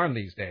wants an arm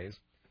these days.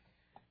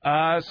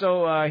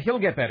 So he'll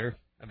get better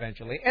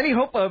eventually. Any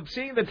hope of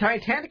seeing the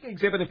Titanic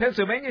exhibit in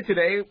Pennsylvania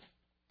today,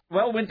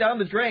 well, went down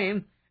the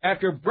drain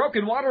after a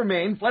broken water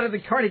main flooded the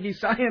Carnegie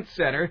Science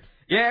Center.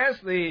 Yes,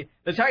 the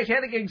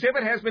Titanic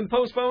exhibit has been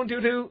postponed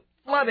due to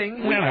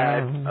flooding. We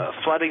had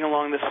flooding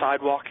along the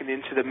sidewalk and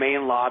into the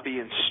main lobby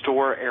and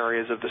store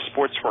areas of the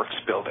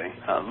Sportsworks building.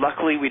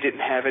 Luckily, we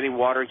didn't have any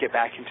water get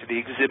back into the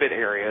exhibit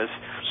areas.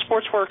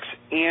 Sportsworks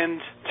and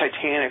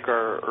Titanic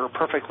are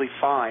perfectly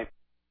fine.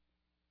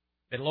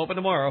 It'll open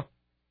tomorrow.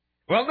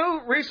 Well,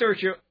 new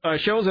research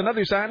shows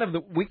another sign of the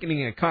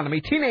weakening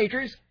economy.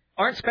 Teenagers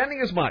aren't spending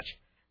as much.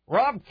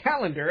 Rob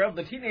Callender of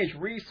the Teenage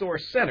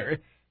Resource Center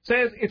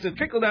says it's a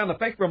trickle-down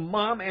effect from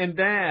mom and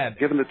dad.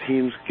 Given the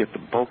teens get the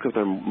bulk of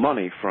their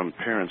money from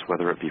parents,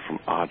 whether it be from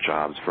odd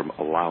jobs, from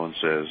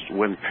allowances,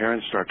 when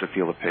parents start to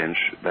feel a pinch,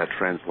 that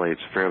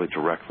translates fairly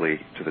directly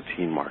to the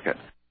teen market.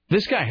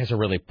 This guy has a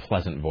really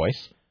pleasant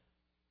voice.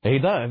 He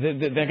does.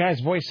 That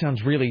guy's voice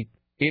sounds really...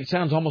 It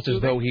sounds almost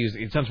as though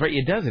it sounds right.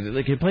 It does it.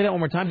 Like, can you play that one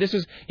more time? This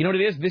is, you know what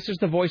it is? This is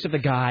the voice of the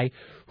guy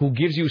who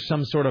gives you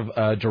some sort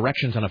of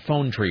directions on a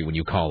phone tree when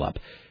you call up.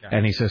 Yeah.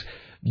 And he says,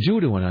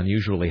 due to an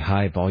unusually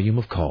high volume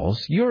of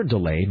calls, your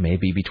delay may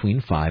be between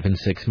 5 and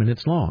 6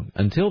 minutes long.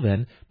 Until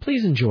then,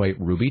 please enjoy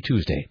Ruby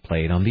Tuesday,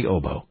 played on the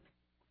oboe.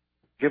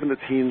 Given the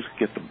teens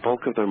get the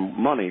bulk of their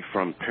money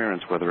from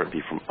parents, whether it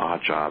be from odd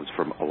jobs,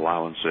 from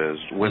allowances,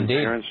 when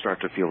parents start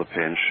to feel a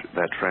pinch,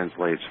 that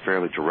translates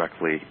fairly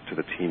directly to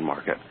the teen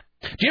market.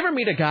 Do you ever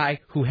meet a guy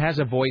who has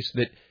a voice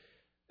that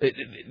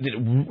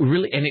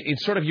really, and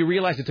it's sort of, you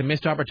realize it's a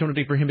missed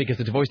opportunity for him because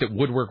it's a voice that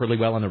would work really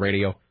well on the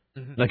radio?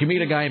 Mm-hmm. Like you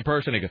meet a guy in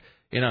person, and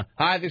you go,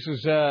 hi, this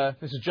is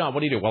John. What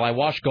do you do? Well, I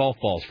wash golf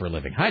balls for a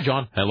living. Hi,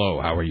 John. Hello,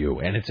 how are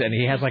you? And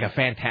he has like a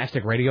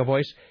fantastic radio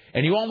voice,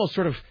 and you almost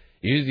sort of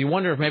you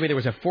wonder if maybe there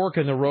was a fork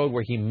in the road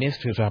where he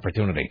missed his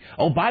opportunity.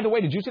 Oh, by the way,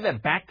 did you see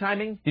that back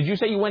timing? Did you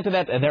say you went to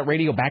that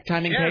radio back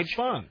timing page? Yeah, it's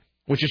fun.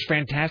 Which is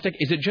fantastic.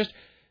 Is it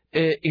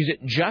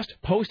just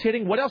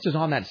post-hitting? What else is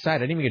on that site? I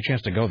didn't even get a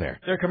chance to go there.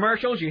 There are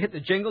commercials. You hit the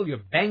jingle. You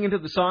bang into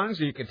the songs.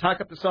 Or you can talk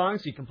up the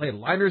songs. You can play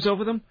liners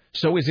over them.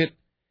 So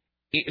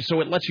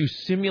so it lets you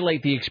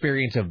simulate the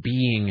experience of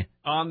being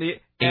on the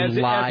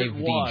live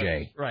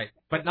DJ. Right.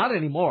 But not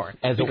anymore.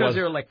 Because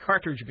there are like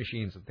cartridge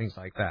machines and things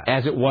like that.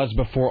 As it was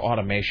before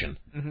automation.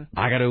 Mm-hmm.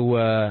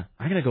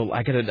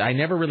 I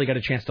never really got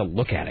a chance to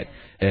look at it.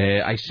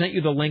 I sent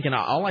you the link, and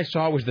all I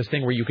saw was this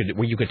thing where you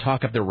could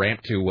talk up the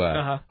ramp to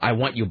I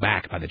Want You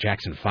Back by the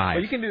Jackson 5.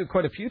 Well, you can do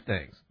quite a few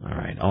things. All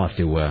right. I'll have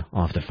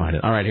to find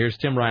it. All right. Here's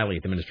Tim Riley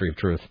at the Ministry of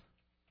Truth.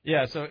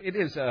 Yeah, so it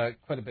is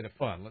quite a bit of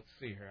fun. Let's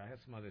see here. I have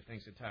some other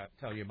things to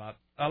tell you about.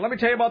 Let me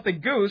tell you about the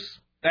goose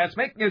that's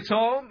making its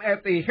home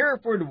at the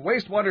Hereford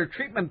Wastewater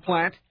Treatment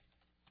Plant.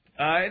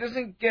 It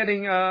isn't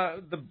getting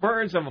the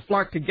birds of a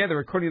flock together,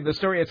 according to the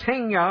story. It's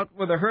hanging out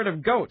with a herd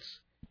of goats.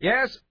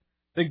 Yes,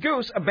 the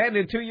goose,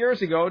 abandoned 2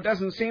 years ago,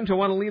 doesn't seem to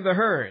want to leave the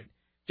herd.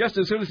 Just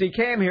as soon as he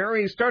came here,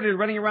 he started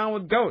running around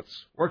with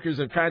goats. Workers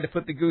have tried to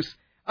put the goose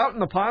out in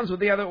the ponds with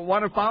the other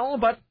waterfowl,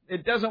 but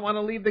it doesn't want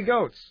to leave the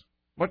goats.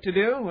 What to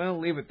do? Well,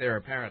 leave it there,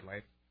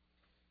 apparently.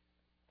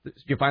 Did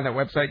you find that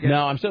website yet?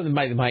 No, I'm still.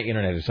 My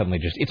internet is suddenly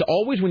just... It's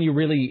always when you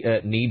really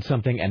need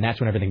something, and that's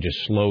when everything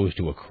just slows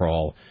to a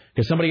crawl.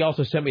 Because somebody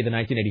also sent me the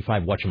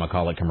 1985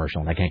 Whatchamacallit commercial,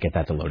 and I can't get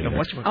that to load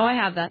either. Oh, I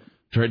have that.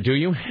 Do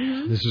you?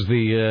 Mm-hmm. This is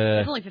the...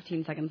 It's only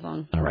 15 seconds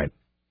long. All right.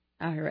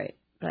 Oh, you're right.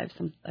 But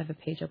I have a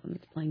page open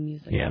that's playing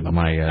music. Yeah, but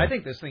I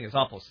think this thing is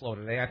awful slow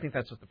today. I think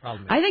that's what the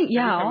problem is. I think,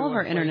 all of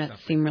our internet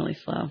seem really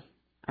slow. All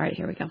right,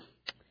 here we go.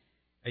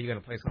 Are you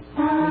going to play something?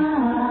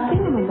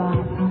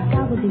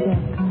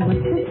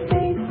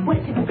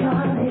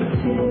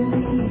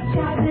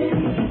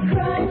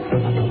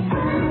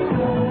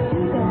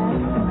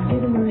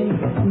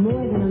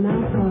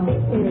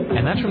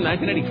 And that's from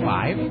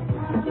 1985?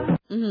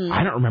 Mm-hmm.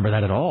 I don't remember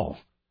that at all.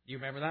 You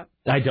remember that?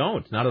 I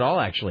don't. Not at all,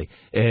 actually.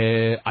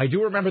 I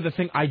do remember the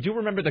thing. I do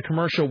remember the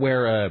commercial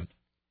where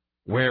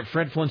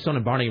Fred Flintstone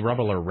and Barney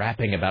Rubble are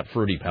rapping about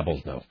Fruity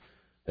Pebbles, though.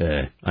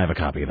 I have a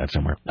copy of that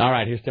somewhere. All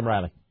right, here's Tim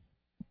Riley.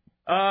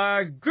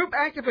 Group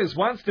activist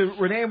wants to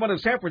rename one of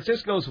San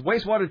Francisco's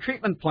wastewater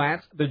treatment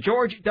plants the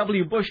George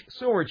W. Bush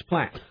Sewerage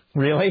Plant.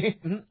 Really?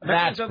 Mm-hmm.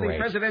 That's of great. The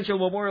Presidential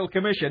Memorial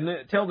Commission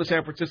tell the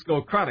San Francisco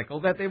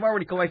Chronicle that they've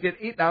already collected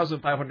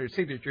 8,500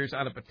 signatures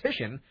on a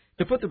petition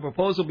to put the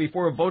proposal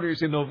before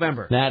voters in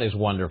November. That is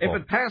wonderful.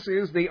 If it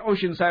passes, the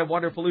Oceanside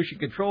Water Pollution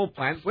Control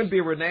Plant would be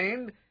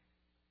renamed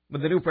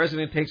when the new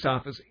president takes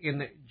office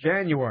in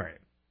January.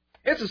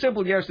 It's a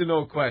simple yes or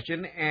no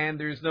question, and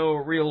there's no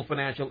real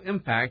financial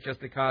impact, just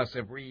the cost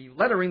of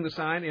re-lettering the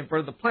sign in front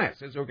of the plant,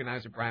 says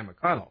organizer Brian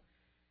McConnell.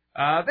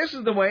 This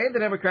is the way the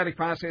democratic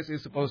process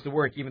is supposed to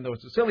work, even though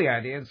it's a silly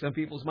idea in some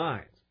people's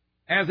minds.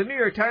 As the New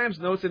York Times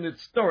notes in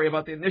its story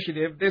about the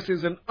initiative, this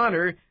is an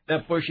honor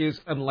that Bush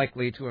is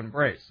unlikely to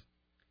embrace.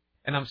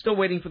 And I'm still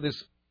waiting for this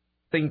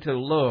thing to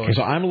load. Okay,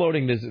 so I'm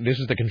loading this. This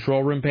is the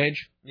control room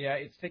page? Yeah,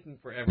 it's taking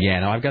forever. Yeah,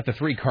 no, I've got the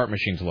 3 cart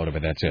machines loaded,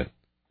 but that's it.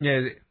 Yeah,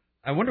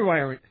 I wonder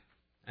why...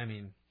 I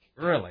mean,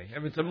 really,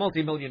 if it's a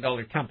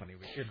multi-million-dollar company,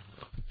 we should...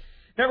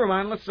 Never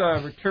mind. Let's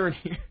return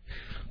here.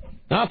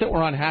 Not that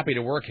we're unhappy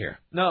to work here.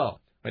 No.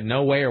 But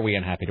no way are we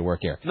unhappy to work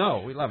here.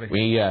 No, we love it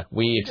here.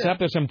 We accept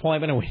this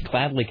employment and we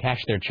gladly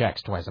cash their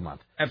checks twice a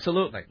month.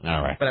 Absolutely.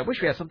 All right. But I wish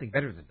we had something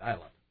better than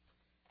dial-up.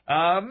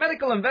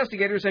 Medical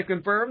investigators have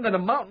confirmed that a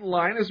mountain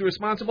lion is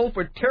responsible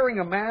for tearing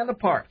a man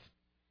apart.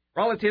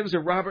 Relatives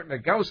of Robert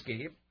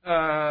Nagowski,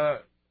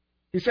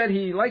 he said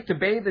he liked to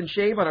bathe and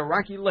shave on a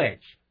rocky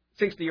ledge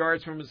 60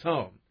 yards from his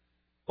home.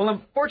 Well,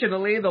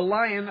 unfortunately, the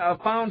lion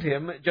found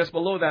him just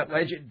below that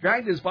ledge,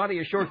 dragged his body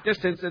a short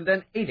distance, and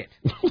then ate it.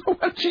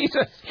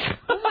 Jesus.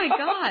 Oh, my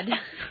God.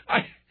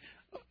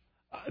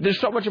 There's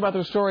so much about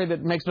the story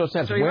that makes no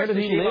sense. So Where did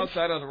he live?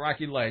 Outside on the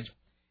rocky ledge.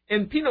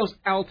 In Pinos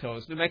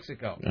Altos, New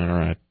Mexico. All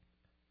right.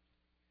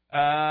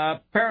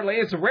 Apparently,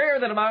 it's rare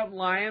that a mountain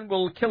lion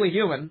will kill a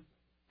human.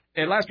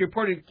 It last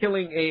reported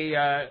killing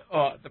the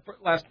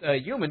last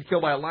human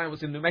killed by a lion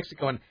was in New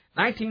Mexico in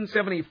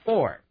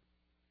 1974.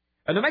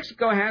 New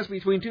Mexico has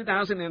between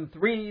 2,000 and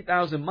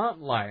 3,000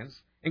 mountain lions,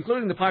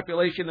 including the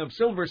population of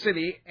Silver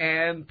City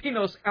and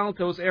Pinos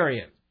Altos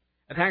areas.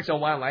 Attacks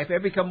on wildlife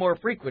have become more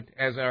frequent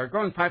as our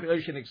growing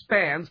population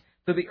expands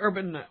to the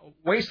urban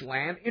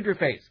wasteland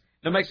interface.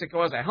 New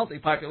Mexico has a healthy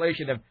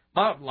population of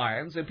mountain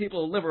lions, and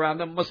people who live around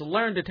them must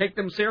learn to take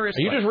them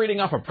seriously. Are you just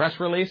reading off a press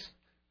release?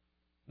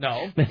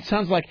 No. That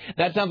sounds like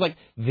something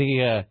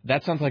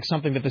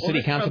that the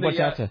city council puts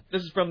out to.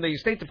 This is from the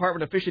State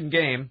Department of Fish and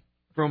Game.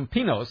 From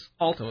Pinos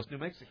Altos, New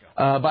Mexico.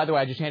 By the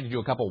way, I just handed you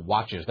a couple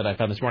watches that I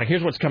found this morning.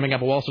 Here's what's coming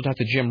up. We'll also talk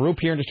to Jim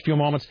Roop here in just a few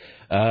moments.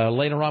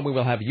 Later on, we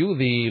will have you,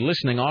 the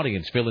listening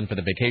audience, fill in for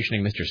the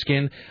vacationing Mr.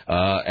 Skin,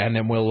 and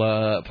then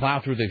we'll plow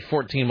through the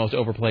 14 most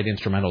overplayed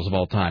instrumentals of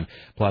all time,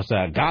 plus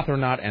Goth or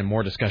Not, and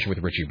more discussion with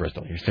Richie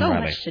Bristol. Here's Tim So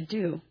Riley. much to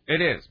do. It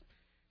is.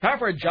 Time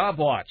for a job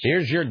watch.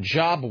 Here's your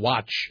job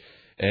watch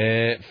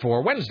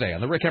for Wednesday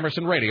on the Rick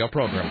Emerson radio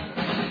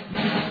program.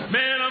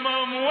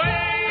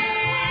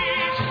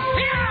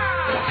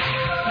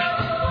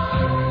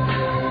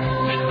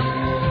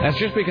 That's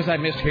just because I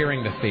missed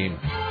hearing the theme.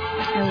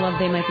 I love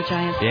They Might Be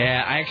Giants.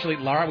 Yeah,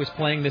 Laura was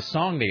playing this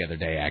song the other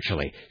day,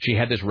 actually. She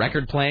had this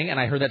record playing, and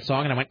I heard that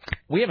song, and I went,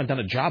 we haven't done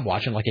a job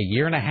watch in like a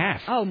year and a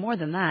half. Oh, more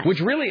than that. Which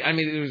really, I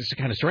mean, it was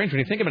kind of strange when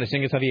you think about it,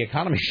 seeing as how the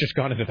economy's just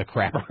gone into the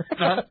crapper.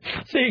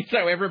 Seeing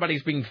so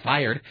everybody's being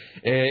fired,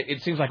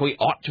 it seems like we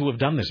ought to have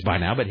done this by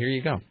now, but here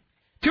you go.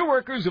 2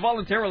 workers who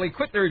voluntarily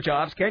quit their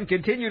jobs can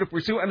continue to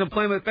pursue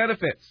unemployment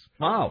benefits.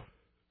 Wow.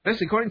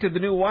 This according to the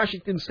new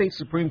Washington State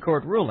Supreme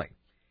Court ruling.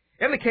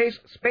 In the case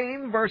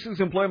Spain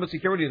versus Employment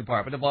Security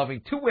Department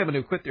involving 2 women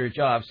who quit their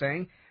jobs,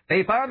 saying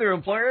they found their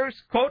employers,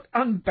 quote,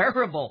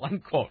 unbearable,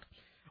 unquote.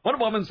 One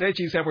woman said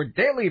she suffered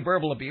daily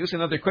verbal abuse,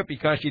 another quit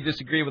because she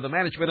disagreed with the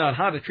management on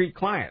how to treat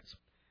clients.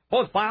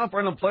 Both filed for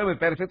unemployment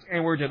benefits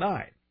and were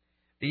denied.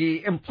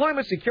 The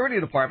Employment Security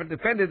Department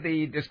defended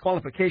the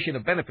disqualification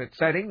of benefits,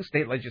 citing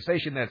state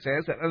legislation that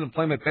says that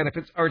unemployment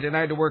benefits are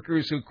denied to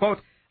workers who, quote,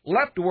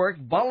 left work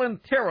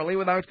voluntarily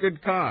without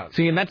good cause.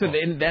 See, and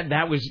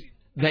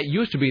that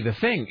used to be the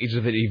thing, is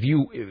that if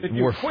you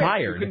were quit,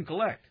 fired, you couldn't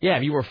collect. Yeah,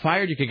 if you were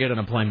fired, you could get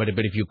unemployment,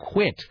 but if you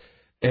quit,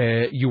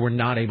 you were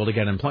not able to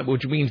get unemployment,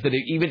 which means that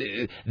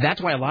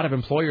that's why a lot of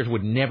employers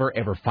would never,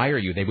 ever fire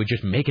you. They would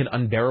just make it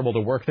unbearable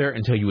to work there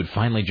until you would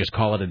finally just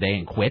call it a day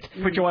and quit.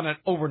 Put you on an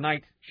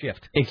overnight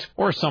shift.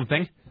 Or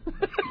something.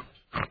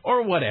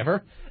 Or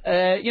whatever.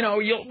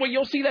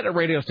 You'll see that at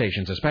radio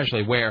stations,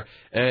 especially where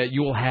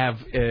you will have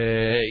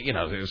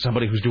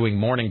somebody who's doing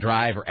morning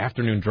drive or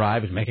afternoon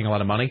drive is making a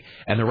lot of money,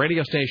 and the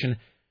radio station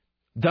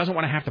doesn't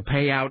want to have to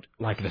pay out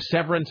like the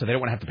severance, so they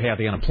don't want to have to pay out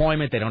the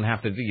unemployment. They don't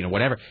have to,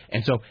 whatever,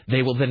 and so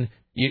they will then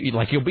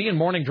you'll be in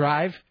morning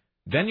drive,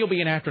 then you'll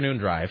be in afternoon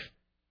drive,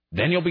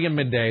 then you'll be in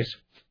middays,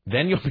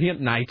 then you'll be at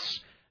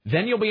nights,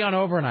 then you'll be on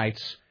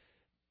overnights,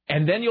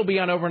 and then you'll be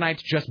on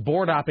overnights just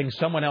board opping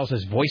someone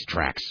else's voice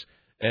tracks.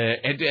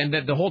 And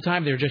the whole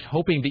time they're just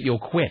hoping that you'll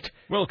quit.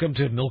 Welcome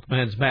to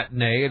Milkman's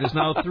Matinee. It is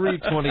now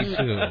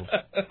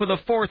 3:22. For the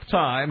 4th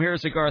time,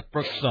 here's a Garth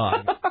Brooks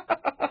song.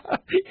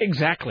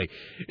 Exactly.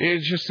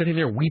 It's just sitting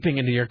there weeping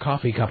into your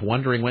coffee cup,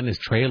 wondering when this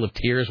trail of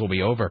tears will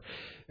be over.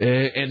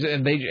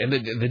 And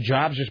the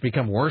jobs just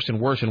become worse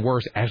and worse and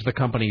worse as the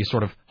company is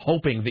sort of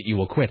hoping that you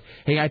will quit.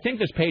 Hey, I think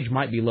this page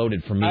might be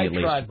loaded for me at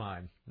least. I tried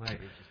mine.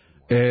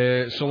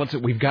 So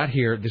we've got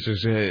here, this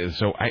is,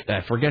 so I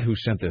forget who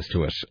sent this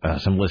to us,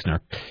 some listener.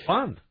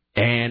 Fun.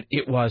 And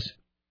it was,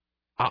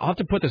 I'll have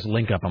to put this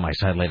link up on my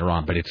site later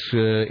on, but it's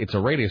a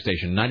radio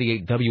station,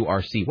 98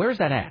 WRC. Where is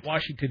that at?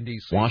 Washington,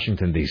 D.C.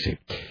 Washington, D.C.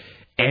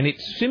 And it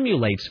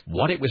simulates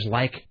what it was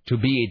like to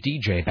be a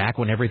DJ back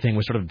when everything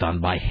was sort of done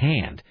by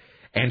hand.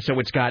 And so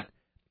it's got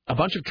a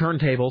bunch of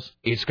turntables,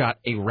 it's got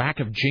a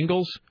rack of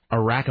jingles, a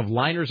rack of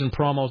liners and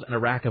promos, and a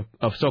rack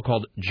of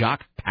so-called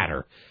jock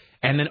patter.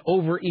 And then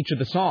over each of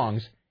the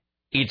songs,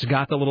 it's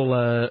got the little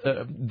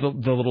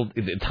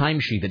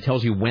timesheet that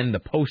tells you when the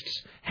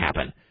posts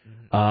happen.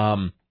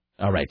 All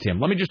right,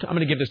 Tim. I'm going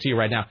to give this to you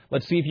right now.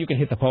 Let's see if you can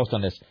hit the post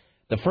on this.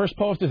 The first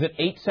post is at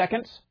 8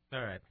 seconds.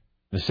 All right.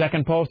 The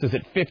second post is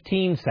at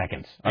 15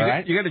 seconds. All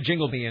right? You got to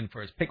jingle me in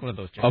first. Pick one of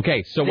those jingles.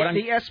 Okay, so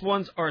the S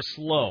ones are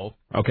slow.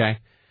 Okay,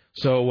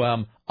 so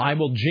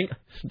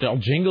I'll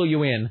jingle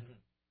you in,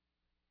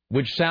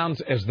 which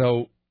sounds as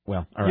though...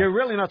 Well, all right. You're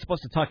really not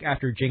supposed to talk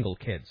after jingle,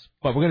 kids,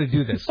 but we're going to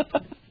do this.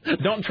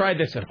 Don't try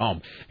this at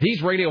home.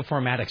 These radio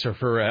formatics are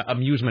for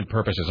amusement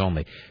purposes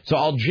only. So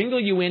I'll jingle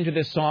you into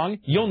this song.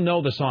 You'll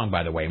know the song,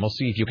 by the way, and we'll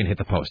see if you can hit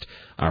the post.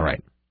 All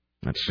right.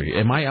 Let's see.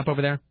 Am I up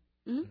over there?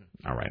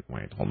 Mm-hmm. All right.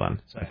 Wait, hold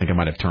on. I think I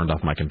might have turned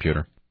off my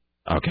computer.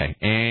 Okay,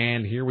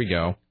 and here we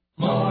go.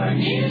 More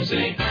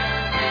music.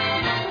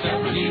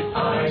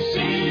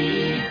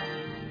 WRC.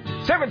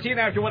 17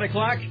 after 1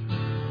 o'clock.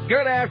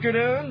 Good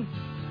afternoon.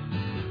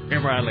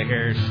 Jim Riley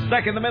here,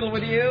 stuck in the middle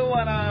with you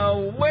on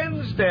a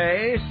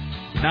Wednesday,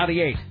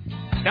 98.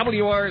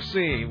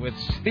 WRC with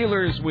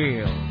Steelers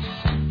Wheel.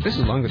 This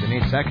is longer than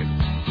 8 seconds.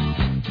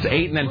 It's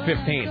 8 and then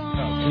 15.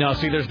 Oh. No,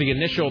 see, there's the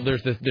initial,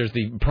 there's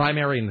the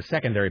primary and the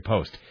secondary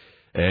post.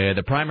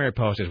 The primary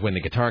post is when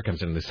the guitar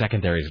comes in. The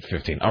secondary is at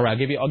 15. All right,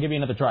 I'll give you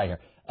another try here,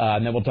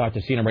 and then we'll talk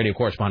to CNN radio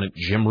correspondent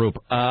Jim Roop.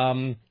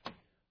 All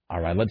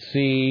right, let's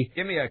see.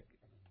 Give me a.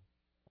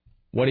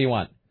 What do you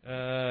want?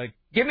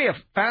 Give me a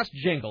fast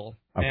jingle.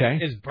 Okay.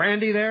 And is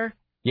Brandy there?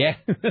 Yeah.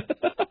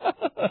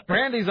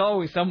 Brandy's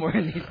always somewhere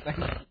in these things.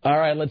 All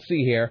right, let's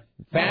see here.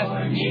 Fast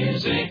More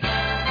music.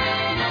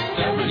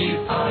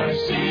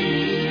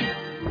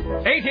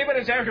 WRC. 18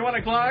 minutes after 1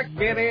 o'clock.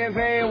 It is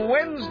a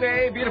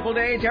Wednesday, beautiful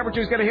day.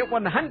 Temperature's going to hit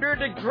 100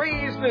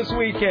 degrees this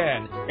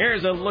weekend.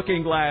 Here's a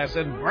looking glass,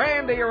 and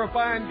Brandy, you're a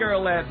fine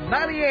girl at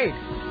 98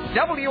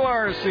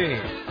 WRC.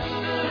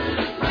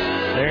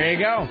 There you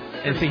go.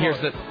 And see,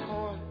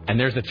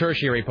 there's the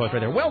tertiary post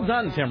right there. Well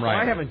done, Tim Ryan.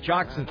 I haven't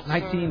jocked since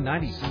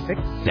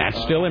 1996. That's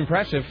still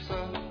impressive.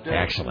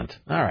 Excellent.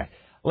 All right,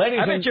 ladies.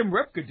 I bet Jim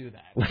Rip could do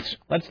that.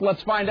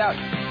 Let's find out.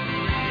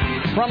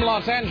 From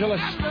Los Angeles,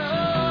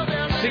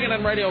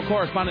 CNN radio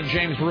correspondent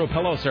James Roop.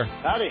 Hello, sir.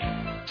 Howdy.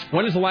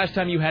 When is the last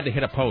time you had to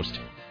hit a post?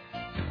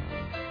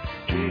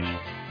 Jeez.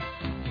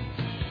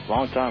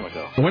 Long time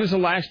ago. When is the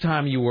last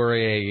time you were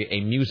a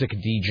music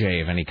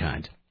DJ of any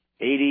kind?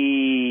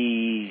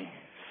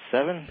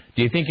 87.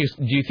 Do you think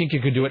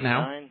you could do it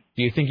now? 9.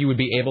 Do you think you would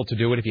be able to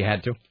do it if you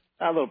had to?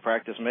 A little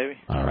practice, maybe.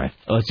 All right.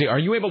 Let's see. Are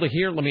you able to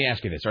hear? Let me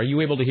ask you this. Are you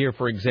able to hear,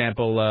 for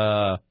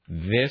example,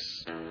 this?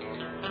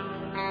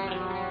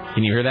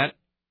 Can you hear that?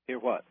 Hear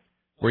what?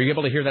 Were you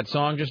able to hear that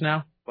song just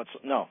now?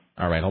 No.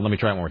 All right. Let me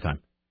try it one more time.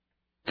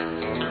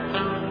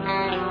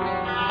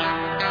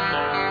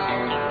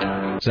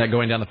 Is that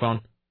going down the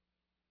phone?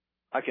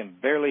 I can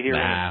barely hear it.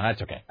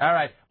 That's okay. All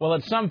right. Well,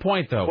 at some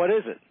point, though. What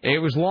is it? It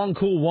was Long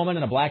Cool Woman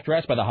in a Black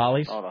Dress by the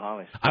Hollies. Oh, the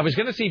Hollies. I was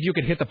going to see if you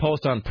could hit the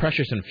post on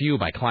Precious and Few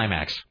by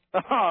Climax.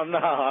 Oh,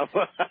 no.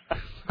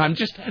 I'm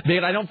just,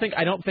 Dave, I don't think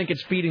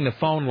it's feeding the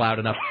phone loud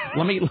enough.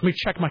 Let me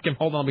check my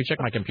let me check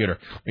my computer.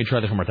 Let me try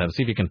this one more time.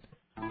 See if you can.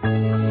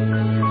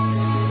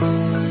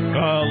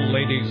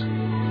 Ladies,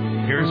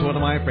 here's one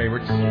of my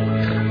favorites.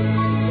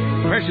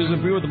 Precious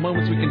and Few are the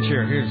moments we can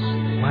share. Here's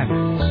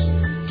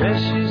Climax.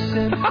 Precious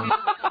and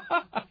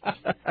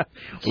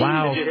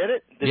Wow. Did you hit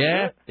it? Did you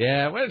hit it?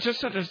 Yeah. Well, it's just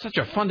such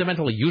a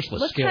fundamentally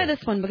useless Let's skill. try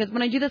this one, because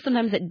when I do this,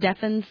 sometimes it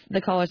deafens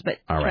the callers, but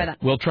All try right. that.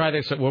 We'll try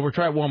this. We'll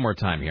try it one more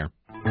time here.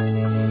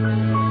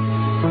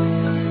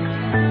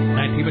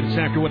 19 minutes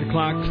after 1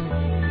 o'clock.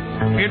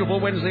 Beautiful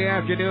Wednesday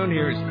afternoon.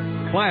 Here's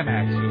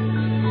Climax.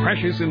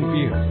 Precious and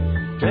Few.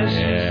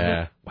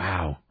 Yeah.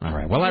 Wow. All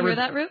right. Well, Did you hear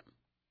that, Root?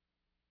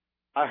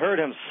 I heard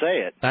him say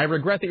it. I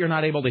regret that you're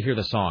not able to hear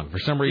the song. For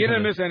some reason. You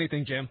didn't miss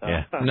anything, Jim.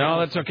 Yeah. No,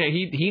 that's okay.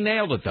 He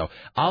nailed it, though.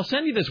 I'll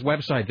send you this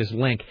website, this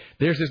link.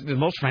 There's the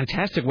most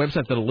fantastic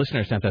website that a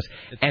listener sent us.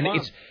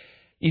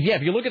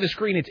 If you look at the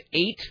screen, it's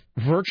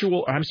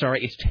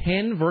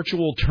 10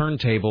 virtual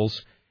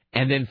turntables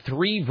and then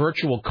 3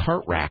 virtual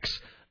cart racks.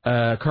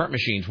 Cart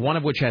machines, one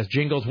of which has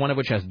jingles, one of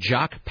which has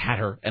jock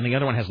patter, and the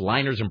other one has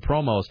liners and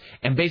promos.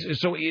 And basically,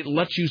 so it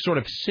lets you sort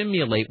of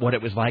simulate what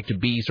it was like to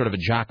be sort of a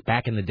jock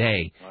back in the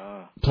day,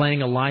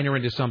 playing a liner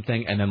into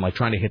something, and then like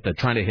trying to hit the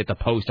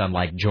post on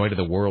like Joy to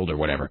the World or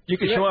whatever. You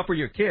can show up for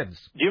your kids.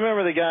 Do you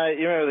remember the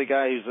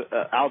guy? Who's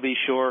Albie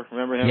Shore?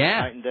 Remember him? Yeah.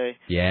 Night and Day.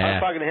 Yeah. I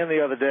was talking to him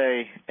the other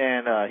day,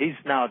 and he's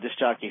now a disc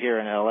jockey here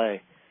in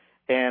L.A.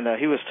 And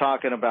he was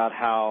talking about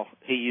how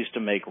he used to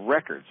make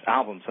records,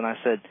 albums, and I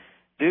said,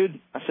 dude,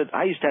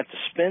 I used to have to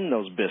spin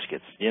those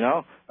biscuits, you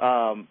know?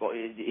 I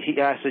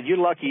said, you're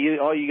lucky.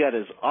 All you got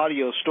is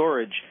audio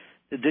storage,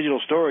 digital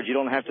storage. You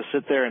don't have to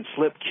sit there and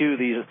flip cue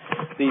these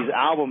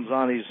albums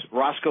on these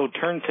Roscoe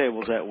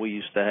turntables that we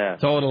used to have.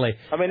 Totally.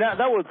 I mean, that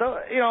was,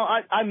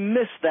 I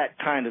miss that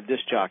kind of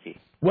disc jockey.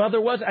 Well,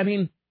 there was a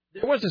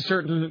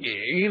certain,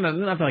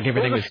 not like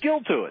everything was a skill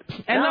to it.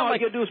 And now all you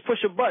got to do is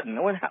push a button.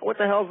 What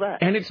the hell's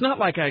that? And it's not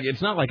like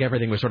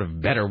everything was sort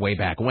of better way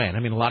back when. I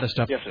mean, a lot of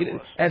stuff. Yes, it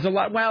was.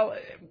 Well,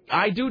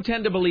 I do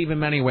tend to believe in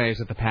many ways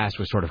that the past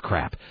was sort of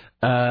crap.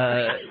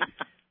 I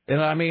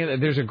mean,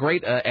 there's a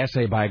great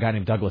essay by a guy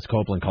named Douglas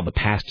Copeland called "The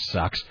Past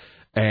Sucks."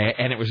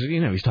 And it was,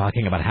 he's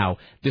talking about how,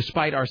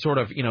 despite our sort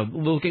of,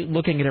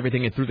 looking at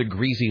everything through the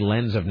greasy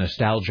lens of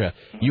nostalgia,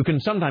 you can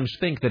sometimes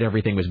think that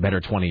everything was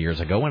better 20 years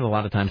ago, and a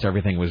lot of times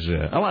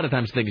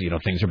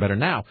things are better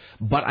now.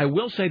 But I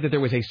will say that there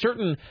was a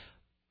certain,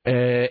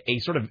 a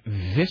sort of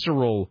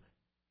visceral,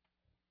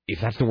 if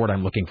that's the word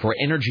I'm looking for,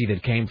 energy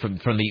that came from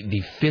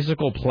the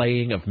physical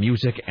playing of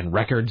music and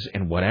records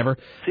and whatever.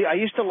 See, I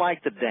used to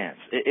like the dance.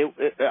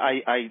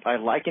 I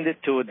likened it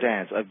to a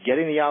dance of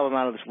getting the album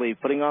out of the sleeve,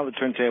 putting on the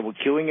turntable,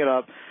 queuing it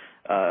up,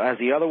 as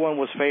the other one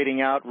was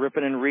fading out,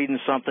 ripping and reading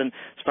something,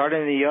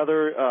 starting the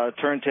other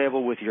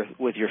turntable with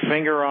your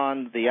finger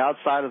on the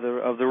outside of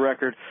the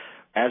record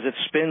as it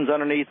spins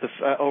underneath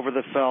over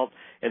the felt,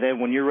 and then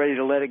when you're ready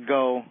to let it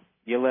go,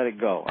 you let it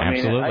go.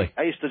 Absolutely. I mean,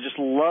 I used to just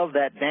love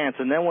that dance.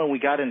 And then when we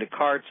got into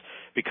carts,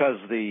 because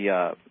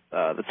the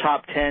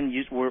top 10,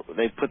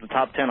 they put the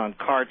top 10 on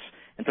carts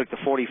and took the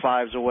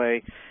 45s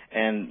away,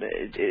 and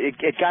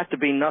it got to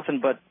be nothing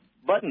but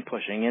button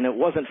pushing, and it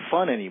wasn't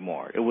fun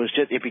anymore.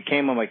 It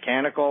became a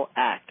mechanical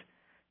act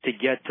to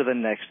get to the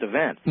next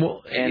event.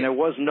 Well, and there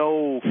was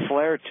no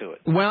flair to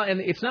it. Well, and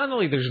it's not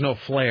only there's no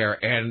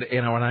flair, and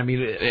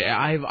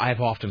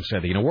I've often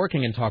said that,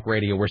 working in talk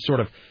radio, we're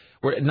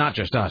not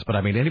just us, but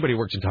I mean anybody who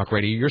works in talk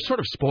radio, you're sort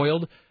of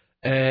spoiled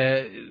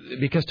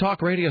because talk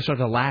radio is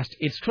sort of the last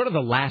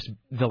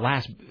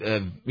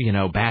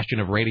bastion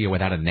of radio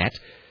without a net.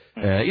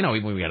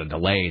 Even we got a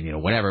delay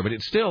and whatever, but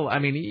it's still, I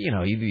mean,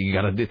 you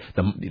got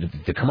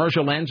the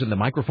commercial ends and the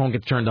microphone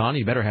gets turned on.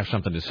 You better have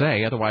something to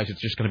say, otherwise it's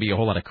just going to be a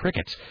whole lot of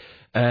crickets.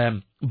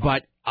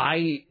 But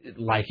I,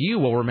 like you,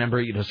 will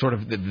remember, sort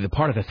of the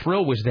part of the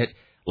thrill was that.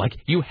 Like,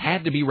 you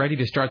had to be ready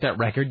to start that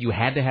record. You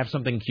had to have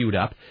something queued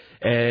up.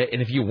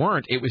 And if you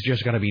weren't, it was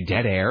just going to be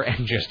dead air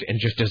and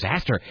just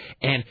disaster.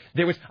 And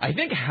there was, I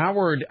think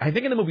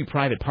in the movie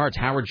Private Parts,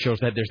 Howard shows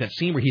that there's that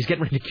scene where he's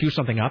getting ready to cue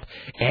something up.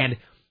 And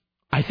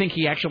I think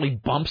he actually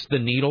bumps the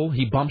needle.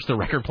 He bumps the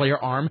record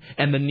player arm,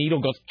 and the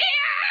needle goes,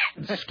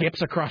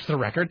 skips across the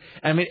record.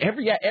 I mean,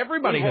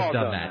 everybody has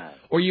done that.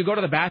 Or you go to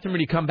the bathroom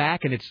and you come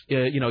back and it's,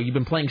 you've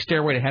been playing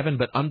Stairway to Heaven,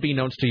 but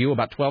unbeknownst to you,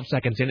 about 12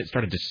 seconds in, it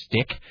started to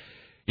stick.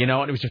 And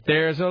it was just,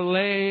 there's a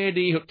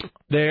lady, and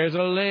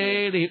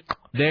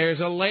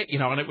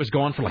it was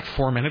going for like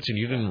 4 minutes and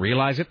you didn't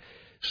realize it.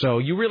 So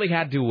you really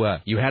had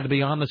to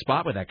be on the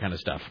spot with that kind of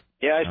stuff.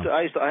 Yeah,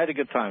 I had a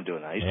good time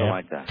doing that. I used to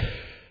like that.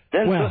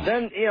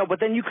 But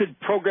then you could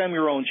program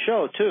your own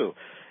show too.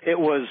 It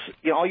was,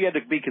 all you had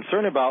to be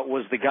concerned about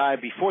was the guy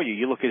before you.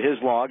 You look at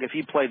his log. If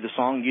he played the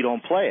song, you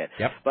don't play it.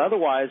 Yep. But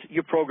otherwise,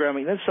 you're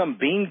programming. Then some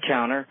bean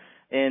counter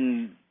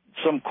in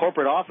some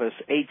corporate office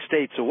 8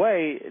 states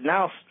away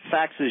now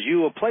faxes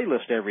you a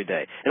playlist every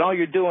day. And all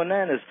you're doing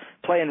then is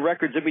playing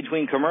records in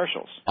between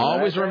commercials.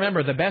 Always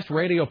remember, the best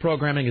radio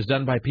programming is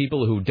done by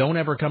people who don't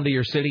ever come to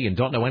your city and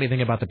don't know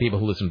anything about the people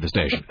who listen to the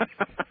station.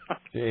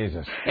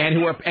 Jesus. And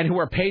who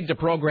are paid to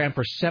program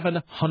for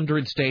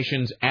 700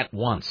 stations at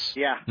once.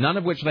 Yeah. None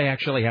of which they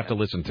actually have to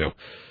listen to.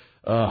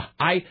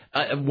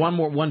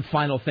 One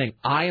final thing.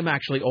 I am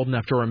actually old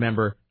enough to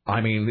remember.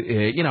 I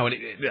mean,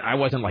 I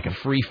wasn't like a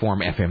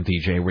free-form FM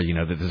DJ where,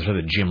 the sort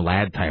of Jim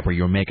Ladd type where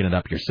you're making it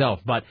up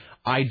yourself. But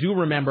I do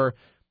remember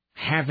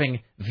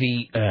having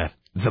the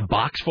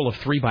box full of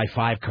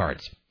 3x5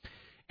 cards.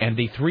 And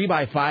the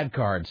 3x5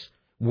 cards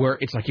were,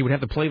 it's like you would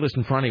have the playlist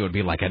in front of you. It would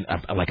be like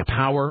a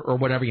power or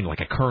whatever,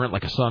 like a current,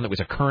 like a song that was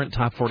a current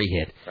top 40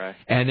 hit. Right.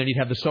 And then you'd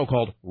have the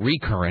so-called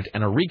recurrent.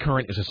 And a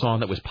recurrent is a song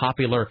that was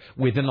popular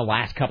within the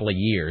last couple of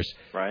years.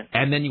 Right.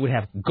 And then you would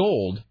have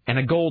gold. And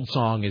a gold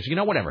song is,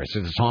 whatever. It's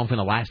a song from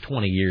the last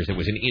 20 years that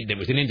was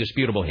an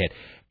indisputable hit.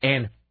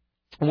 And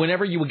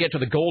whenever you would get to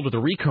the gold or the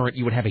recurrent,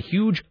 you would have a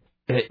huge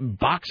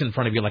box in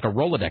front of you, like a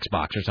Rolodex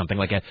box or something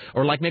like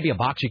or like maybe a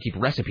box you keep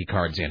recipe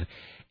cards in.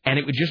 And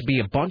it would just be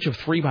a bunch of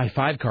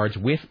 3x5 cards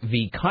with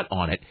the cut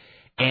on it.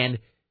 And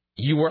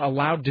you were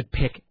allowed to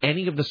pick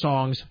any of the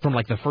songs from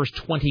like the first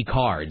 20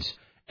 cards.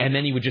 And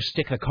then you would just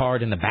stick the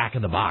card in the back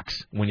of the box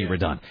when you were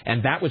done.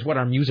 And that was what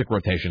our music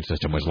rotation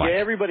system was like. Yeah,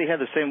 everybody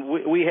had the same.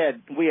 We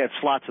had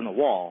slots in the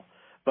wall.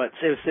 But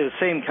it was the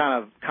same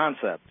kind of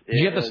concept. Did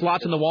you have the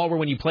slots in the wall where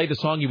when you played the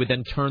song, you would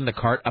then turn the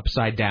cart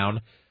upside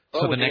down?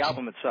 So the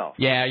album itself.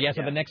 Yeah,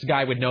 so the next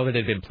guy would know that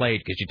it had been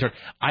played because you turned.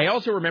 I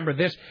also remember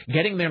this,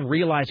 getting there and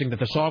realizing that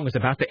the song was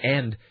about to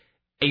end.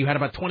 You had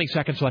about 20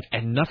 seconds left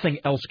and nothing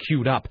else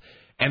queued up.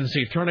 And so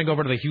you're turning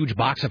over to the huge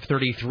box of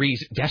 33s,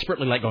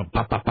 desperately like going,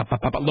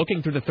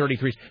 looking through the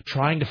 33s,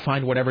 trying to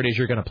find whatever it is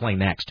you're going to play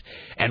next.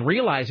 And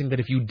realizing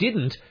that if you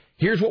didn't,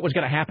 here's what was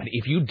going to happen.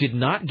 If you did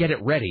not get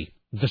it ready,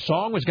 the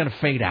song was going to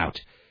fade out.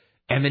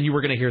 And then you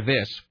were going to hear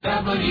this.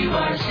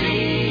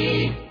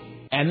 WRC.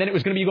 And then it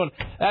was going to be going,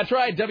 that's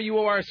right,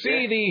 WORC,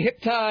 the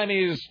hit time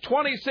is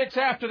 26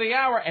 after the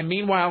hour. And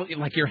meanwhile,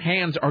 like your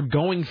hands are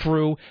going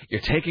through,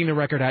 you're taking the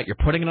record out, you're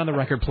putting it on the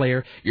record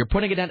player, you're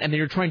putting it down, and then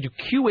you're trying to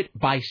cue it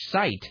by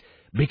sight.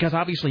 Because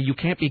obviously you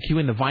can't be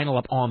queuing the vinyl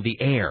up on the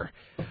air.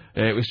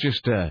 It was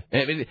just,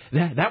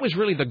 that was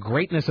really the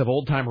greatness of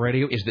old-time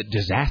radio, is that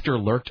disaster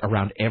lurked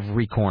around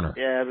every corner.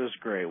 Yeah, it was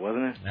great,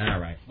 wasn't it? All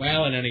right.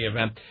 Well, in any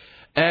event,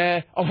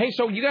 Hey,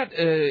 so you got,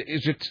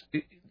 was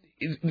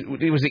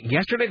it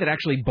yesterday that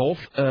actually both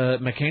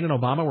McCain and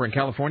Obama were in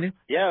California?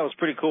 Yeah, it was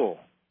pretty cool.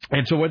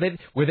 And so were they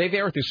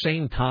there at the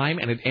same time?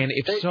 And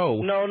if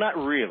so... No, not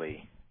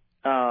really.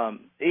 Even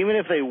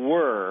if they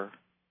were...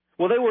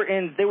 Well, they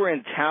were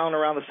in town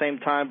around the same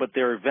time, but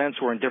their events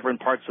were in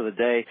different parts of the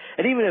day.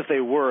 And even if they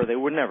were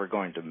never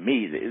going to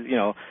meet.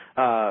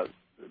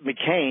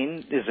 McCain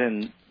is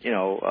in,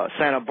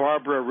 Santa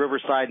Barbara,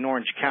 Riverside, and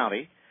Orange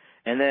County.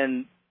 And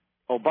then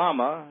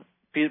Obama,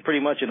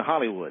 pretty much in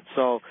Hollywood.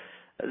 So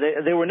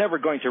they were never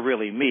going to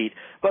really meet.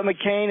 But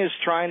McCain is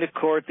trying to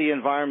court the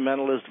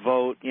environmentalist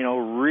vote,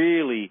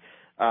 really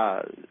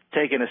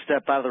taking a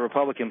step out of the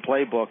Republican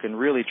playbook and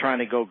really trying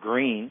to go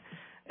green.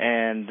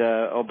 And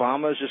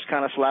Obama's just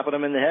kind of slapping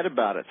him in the head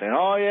about it, saying,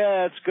 oh,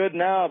 yeah, it's good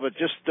now, but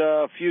just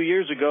a few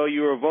years ago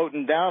you were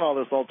voting down all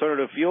this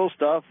alternative fuel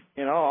stuff.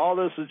 All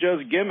this is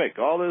just gimmick.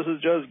 All this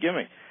is just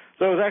gimmick.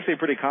 So it was actually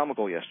pretty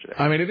comical yesterday.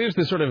 I mean, it is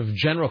the sort of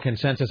general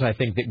consensus, I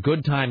think, that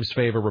good times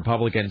favor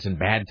Republicans and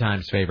bad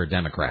times favor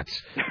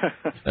Democrats.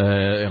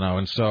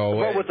 And so...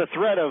 Well, with the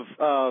threat of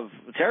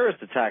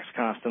terrorist attacks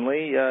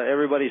constantly,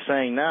 everybody's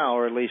saying now,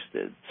 or at least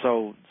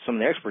so some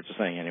of the experts are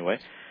saying anyway,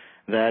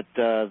 that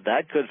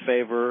could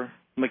favor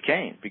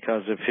McCain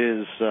because of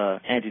his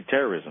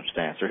anti-terrorism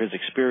stance or his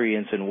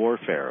experience in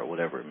warfare or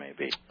whatever it may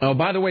be. Oh,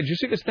 by the way, did you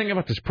see this thing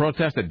about this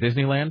protest at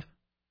Disneyland?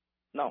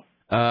 No.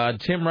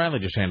 Tim Riley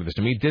just handed this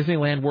to me.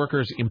 Disneyland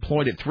workers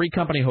employed at 3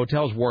 company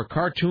hotels wore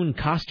cartoon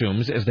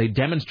costumes as they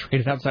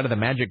demonstrated outside of the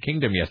Magic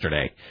Kingdom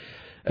yesterday,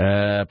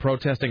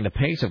 protesting the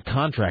pace of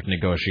contract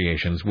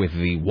negotiations with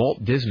the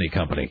Walt Disney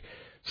Company.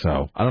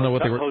 So, I don't know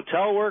what they were...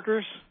 Hotel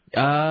workers?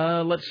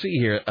 Let's see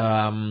here.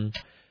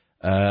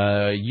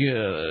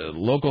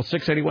 Local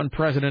 681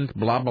 president,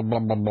 blah, blah, blah,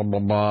 blah, blah, blah,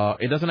 blah.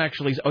 It doesn't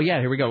actually... Oh,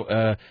 yeah, here we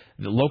go.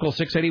 The local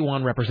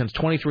 681 represents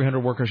 2,300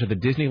 workers at the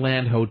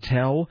Disneyland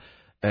Hotel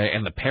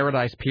and the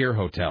Paradise Pier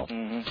Hotel.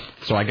 Mm-hmm.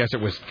 So I guess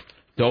it was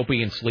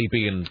dopey and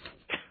sleepy and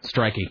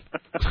striky.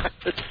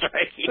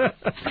 Striky.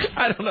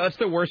 I don't know. That's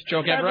the worst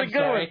joke ever. I'm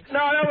sorry. No,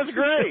 that was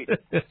great.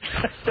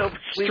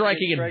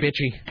 Striky and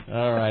bitchy.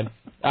 All right.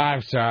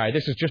 I'm sorry.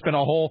 This has just been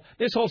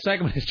this whole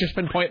segment has just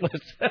been pointless.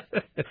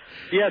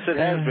 Yes, it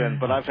has been,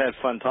 but I've had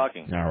fun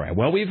talking. All right.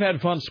 Well, we've had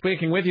fun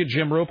speaking with you,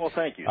 Jim Roop. Well,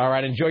 thank you. All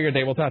right. Enjoy your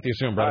day. We'll talk to you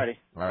soon, brother. Alrighty.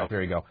 All right.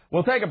 There you go.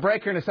 We'll take a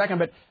break here in a second,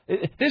 but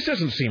this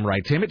doesn't seem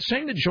right, Tim. It's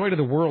saying that Joy to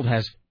the World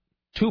has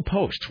 2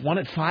 posts, one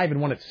at 5 and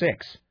one at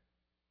 6.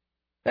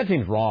 That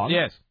seems wrong.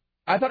 Yes.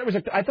 I thought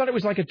it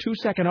was like a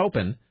 2-second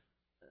open.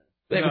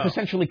 It was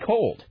essentially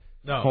cold.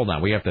 No. Hold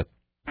on. We have to...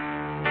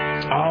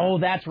 Oh,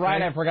 that's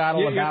right. I forgot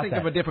all about that. You're thinking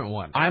of a different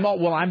one.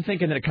 I'm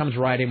thinking that it comes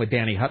right in with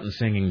Danny Hutton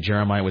singing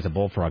Jeremiah Was a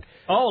Bullfrog.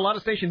 Oh, a lot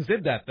of stations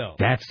did that, though.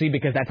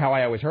 Because that's how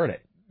I always heard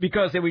it.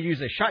 Because they would use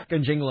a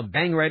shotgun jingle and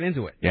bang right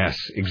into it. Yes,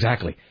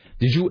 exactly.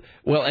 Did you...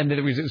 Well, and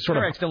there was sort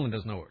Sarah of... Dillon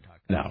doesn't know what we're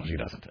talking about. No, she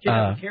doesn't. She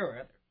doesn't care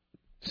either.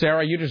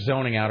 Sarah, you're just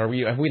zoning out. Have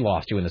we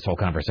lost you in this whole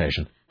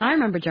conversation? I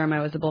remember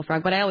Jeremiah Was a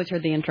Bullfrog, but I always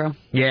heard the intro.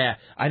 Yeah.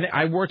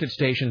 I worked at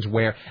stations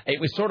where it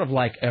was sort of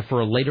like, for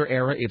a later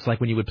era, it's like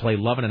when you would play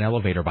Love in an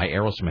Elevator by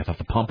Aerosmith off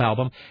the Pump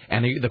album.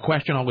 And the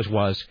question always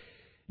was,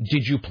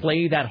 did you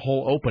play that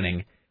whole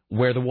opening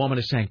where the woman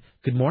is saying,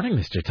 good morning,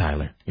 Mr.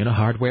 Tyler.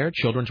 Hardware,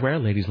 children's wear,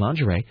 ladies'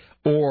 lingerie.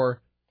 Or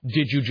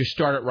did you just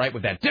start it right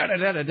with that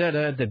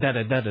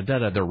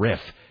da-da-da-da-da-da-da-da-da-da-da, the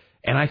riff?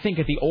 And I think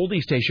at the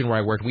oldie station where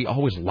I worked, we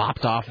always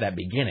lopped off that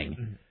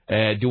beginning,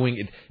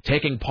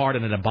 taking part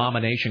in an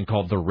abomination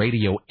called the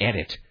radio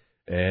edit,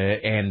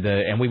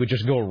 and we would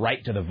just go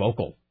right to the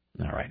vocal.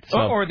 All right.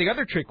 So, or the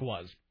other trick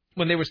was,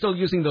 when they were still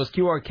using those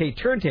QRK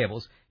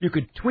turntables, you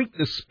could tweak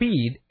the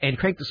speed and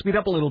crank the speed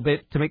up a little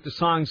bit to make the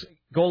songs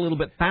go a little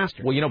bit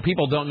faster. Well,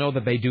 people don't know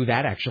that they do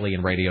that actually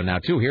in radio now,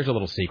 too. Here's a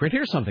little secret.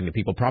 Here's something that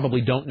people probably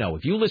don't know.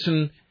 If you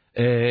listen,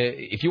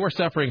 if you are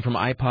suffering from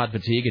iPod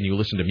fatigue and you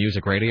listen to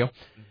music radio,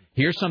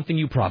 here's something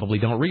you probably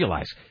don't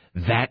realize.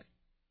 That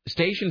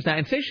stations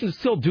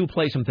still do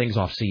play some things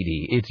off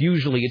CD. It's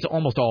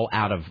almost all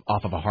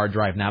off of a hard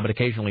drive now, but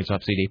occasionally it's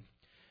off CD.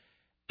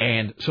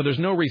 And so there's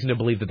no reason to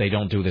believe that they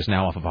don't do this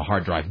now off of a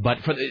hard drive. But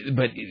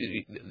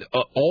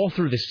all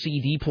through the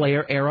CD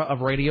player era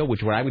of radio,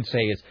 which what I would say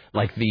is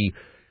like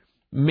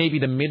maybe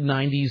the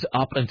mid-'90s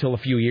up until a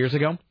few years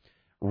ago,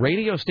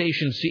 radio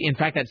stations, in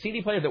fact, that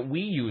CD player that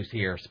we use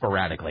here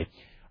sporadically,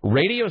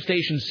 radio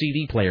station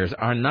CD players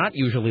are not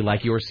usually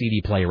like your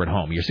CD player at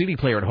home. Your CD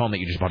player at home that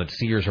you just bought at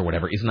Sears or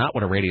whatever is not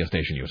what a radio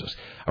station uses.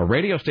 A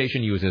radio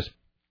station uses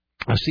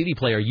a CD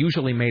player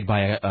usually made by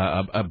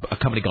a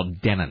company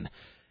called Denon.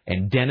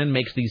 And Denon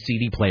makes these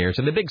CD players.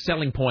 And the big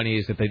selling point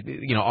is that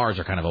ours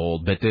are kind of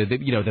old, but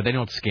that they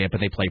don't skip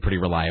and they play pretty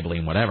reliably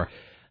and whatever.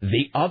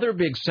 The other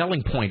big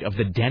selling point of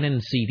the Denon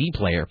CD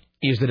player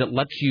is that it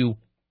lets you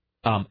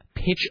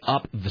pitch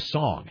up the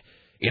song.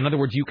 In other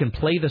words, you can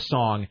play the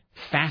song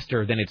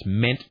faster than it's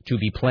meant to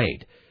be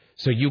played.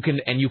 So you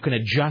can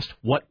adjust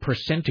what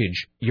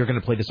percentage you're going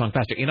to play the song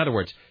faster. In other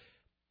words,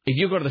 if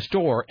you go to the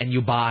store and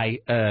you buy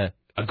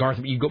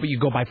You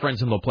go buy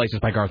Friends in Low Places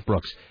by Garth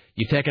Brooks.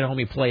 You take it home,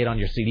 you play it on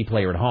your CD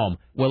player at home.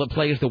 Well, it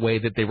plays the way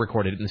that they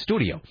recorded it in the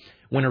studio.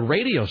 When a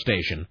radio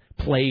station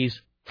plays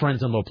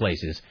Friends in Low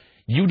Places,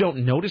 you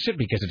don't notice it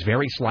because it's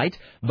very slight,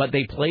 but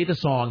they play the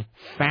song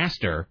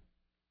faster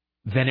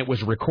than it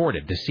was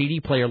recorded. The CD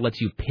player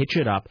lets you pitch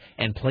it up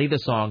and play the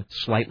song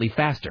slightly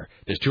faster.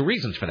 There's two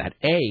reasons for that.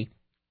 A,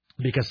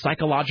 because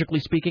psychologically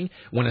speaking,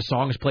 when a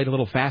song is played a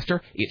little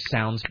faster, it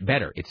sounds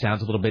better. It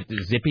sounds a little bit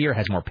zippier,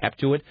 has more pep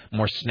to it,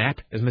 more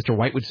snap, as Mr.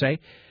 White would say.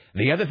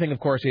 The other thing, of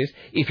course, is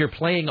if you're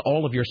playing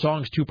all of your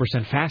songs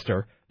 2%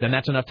 faster, then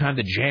that's enough time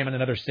to jam in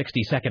another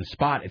 60-second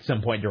spot at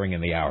some point during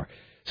the hour.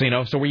 So,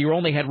 so where you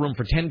only had room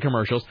for 10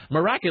 commercials,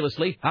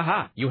 miraculously,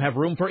 you have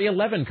room for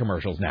 11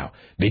 commercials now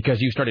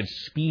because you started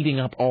speeding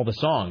up all the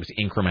songs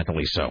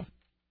incrementally so.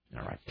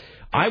 All right.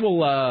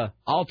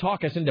 I'll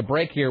talk us into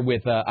break here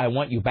with I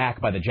Want You Back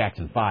by the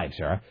Jackson 5,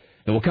 Sarah.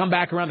 Then we'll come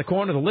back around the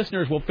corner. The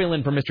listeners will fill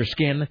in for Mr.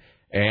 Skin,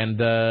 and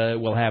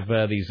we'll have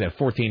these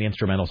 14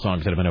 instrumental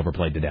songs that have been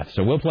overplayed to death.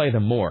 So we'll play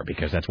them more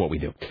because that's what we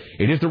do.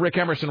 It is the Rick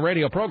Emerson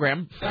radio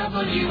program.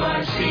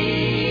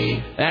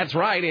 WRC. That's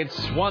right. It's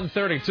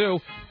 1:32.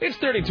 It's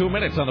 32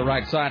 minutes on the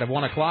right side of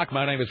 1 o'clock.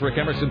 My name is Rick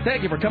Emerson.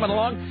 Thank you for coming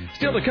along.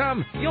 Still to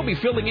come, you'll be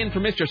filling in for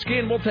Mr.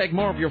 Skin. We'll take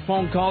more of your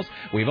phone calls.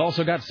 We've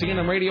also got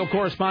CNN radio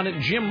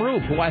correspondent Jim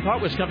Roop, who I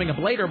thought was coming up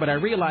later, but I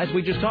realized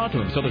we just talked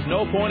to him, so there's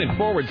no point in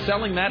forward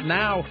selling that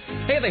now.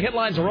 Hey, the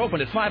headlines are open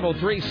at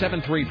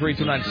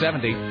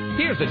 503-733-2970.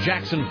 Here's the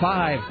Jackson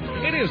 5.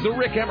 It is the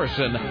Rick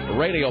Emerson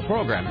radio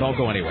program. Don't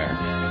go anywhere.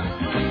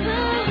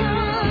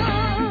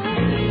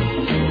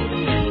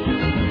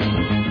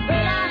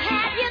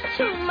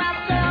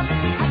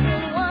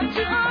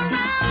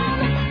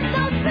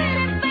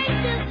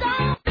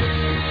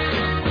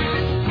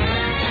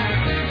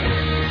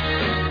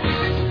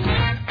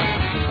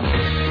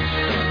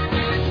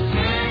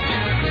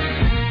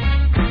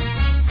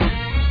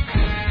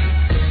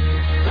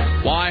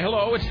 Why,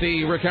 hello, it's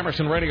the Rick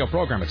Emerson radio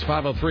program. It's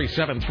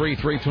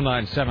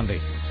 503-733-2970.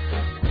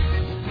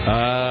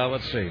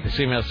 Let's see. This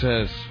email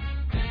says,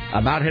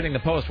 about hitting the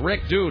post.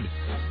 Rick, dude,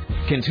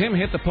 can Tim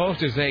hit the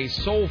post as a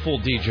soulful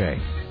DJ?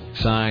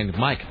 Signed,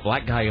 Mike,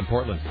 black guy in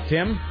Portland.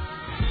 Tim?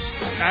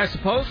 I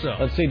suppose so.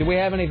 Let's see. Do we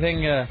have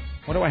anything?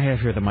 What do I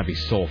have here that might be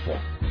soulful?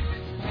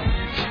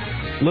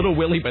 Little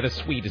Willie by the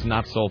Sweet is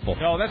not soulful.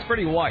 No, that's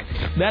pretty white.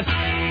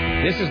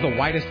 This is the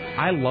whitest.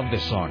 I love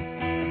this song.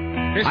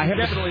 This is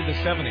definitely the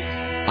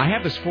 70s. I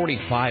have this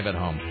 45 at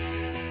home.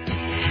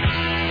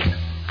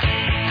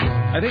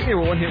 I think they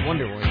were one-hit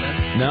wonder, weren't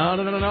they?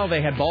 No.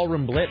 They had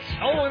Ballroom Blitz.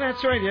 Oh,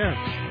 that's right, yeah.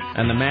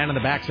 And the man in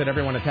the back said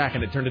everyone attack,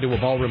 and it turned into a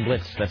Ballroom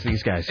Blitz. That's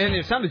these guys. And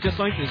it sounded just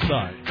like this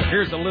song.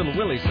 Here's the Little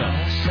Willie song.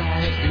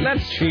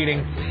 That's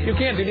cheating. You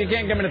can't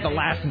come in at the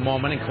last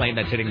moment and claim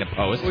that's hitting the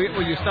post.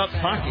 Well, you stopped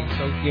talking,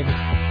 so you...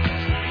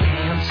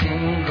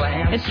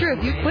 It's true.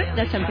 If you quit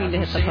attempting to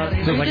hit the post,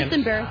 you're like just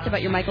embarrassed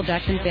about your Michael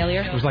Jackson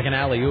failure. It was like an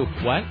alley-oop.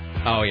 What?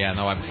 Oh, yeah,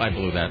 no, I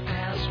blew that.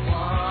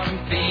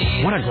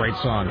 What a great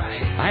song.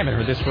 I haven't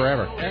heard this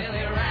forever.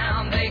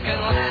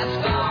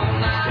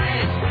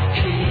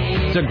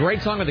 It's a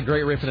great song with a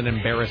great riff and an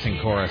embarrassing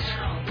chorus.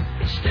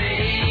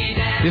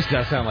 This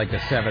does sound like the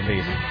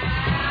 70s.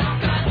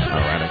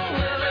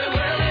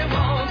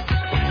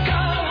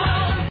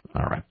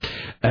 All right.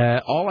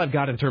 All I've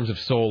got in terms of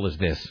soul is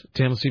this.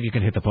 Tim, see if you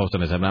can hit the post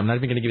on this. I'm not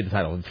even going to give you the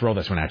title. I'll throw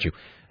this one at you.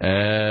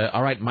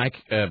 All right, Mike,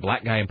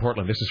 black guy in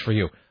Portland, this is for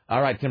you.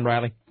 All right, Tim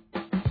Riley.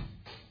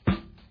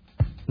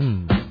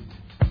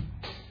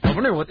 I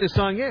wonder what this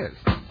song is.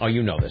 Oh,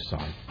 you know this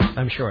song.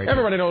 I'm sure I do.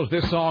 Everybody knows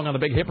this song on the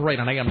big hit parade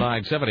on AM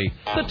 970,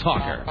 The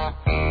Talker.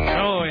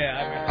 Oh, yeah,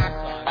 I remember this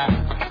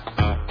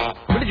song.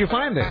 Where did you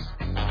find this?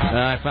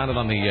 I found it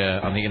on the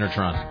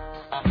Intertron.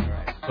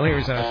 Well,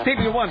 here's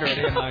Stevie Wonder at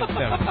AM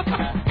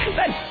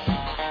 970.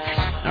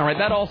 All right,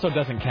 that also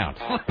doesn't count.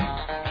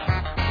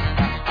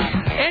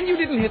 And you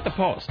didn't hit the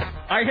post.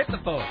 I hit the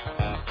post.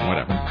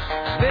 Whatever.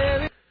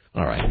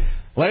 All right.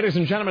 Ladies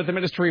and gentlemen, the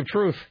Ministry of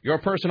Truth, your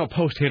personal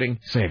post-hitting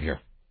savior.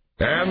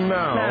 And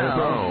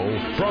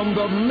now, from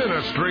the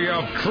Ministry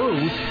of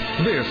Truth,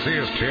 this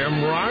is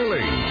Tim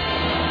Riley.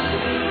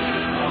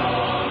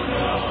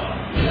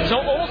 So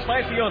Old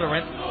Spice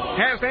deodorant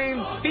has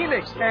named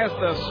Phoenix as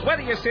the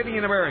sweatiest city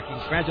in America.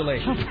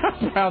 Congratulations. How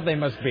proud they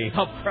must be.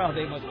 How proud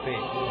they must be.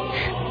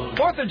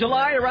 4th of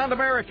July around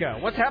America.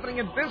 What's happening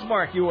in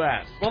Bismarck, you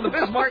ask? Well, the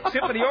Bismarck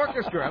Symphony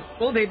Orchestra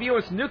will debut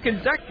its new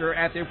conductor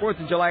at their 4th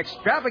of July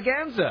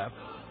extravaganza.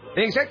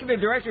 The executive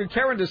director,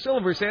 Karen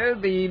DeSilver,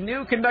 said the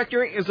new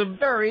conductor is a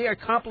very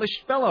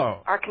accomplished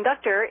fellow. Our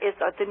conductor is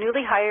the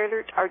newly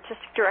hired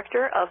artistic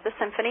director of the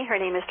symphony. Her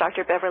name is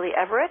Dr. Beverly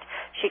Everett.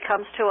 She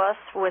comes to us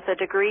with a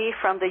degree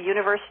from the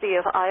University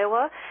of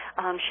Iowa.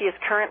 She is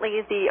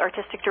currently the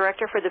artistic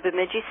director for the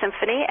Bemidji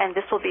Symphony, and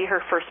this will be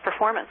her first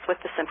performance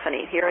with the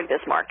symphony here in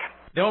Bismarck.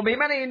 There will be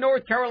many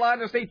North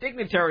Carolina state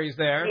dignitaries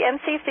there. The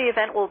MC of the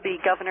event will be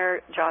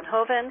Governor John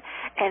Hoeven,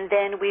 and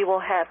then we will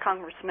have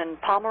Congressman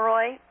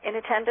Pomeroy in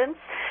attendance,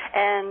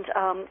 and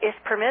if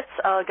permits,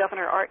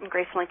 Governor Art and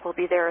Grace Link will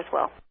be there as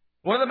well.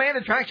 One of the main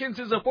attractions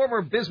is a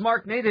former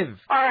Bismarck native.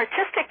 Our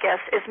artistic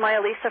guest is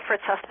Lisa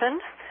Fritz-Husband,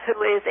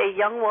 who is a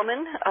young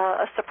woman,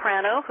 a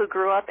soprano, who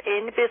grew up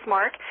in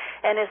Bismarck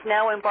and is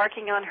now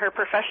embarking on her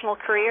professional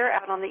career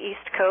out on the East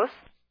Coast.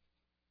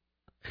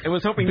 I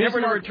was hoping never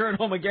to return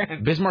home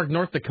again. Bismarck,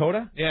 North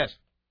Dakota? Yes.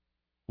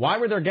 Why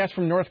were there guests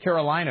from North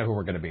Carolina who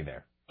were going to be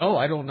there? Oh,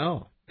 I don't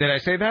know. Did I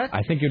say that?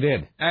 I think you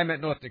did. I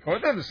meant North Dakota.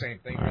 They're the same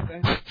thing, aren't they?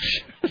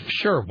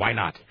 Sure, why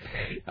not?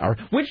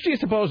 Which do you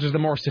suppose is the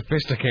more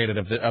sophisticated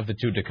of the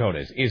two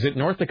Dakotas? Is it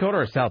North Dakota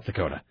or South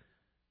Dakota?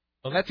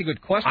 Well, that's a good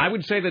question. I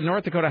would say that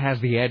North Dakota has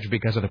the edge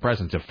because of the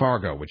presence of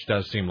Fargo, which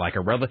does seem like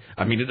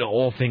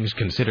all things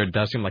considered,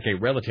 does seem like a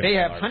relative. They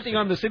have hunting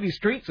on the city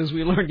streets, as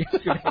we learned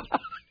yesterday.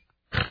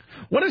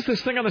 What is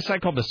this thing on the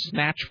site called the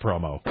Snatch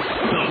promo? The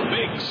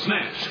Big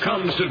Snatch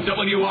comes to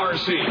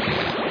WRC.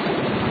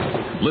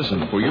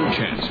 Listen for your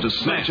chance to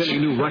snatch any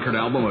new record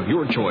album of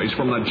your choice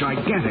from the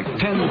gigantic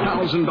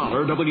 $10,000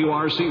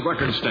 WRC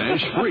record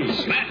stash free.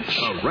 Snatch!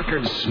 A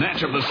record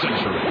snatch of the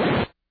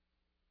century.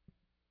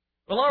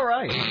 Well, all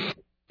right.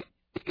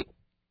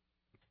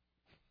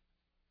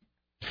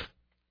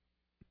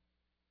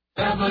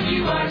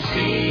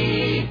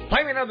 WRC.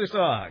 Play me another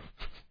song.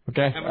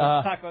 Okay. I'm going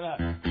to talk about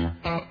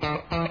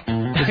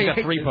that. He's got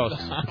 3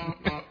 posts.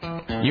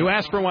 You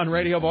asked for one,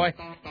 radio boy.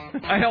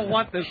 I don't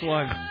want this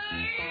one.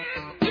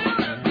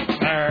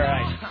 All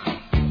right.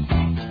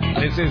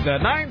 This is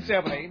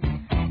 970.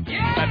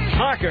 A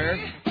talker.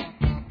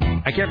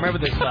 I can't remember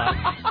this song.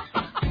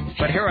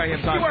 But here I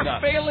am talking about. You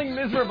are failing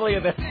miserably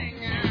at this.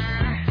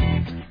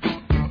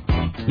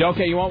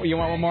 Okay, you want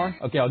one more?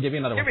 Okay, I'll give you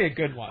another one. Give me a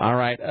good one. All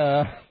right.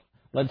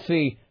 Let's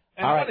see.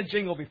 And I want a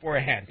jingle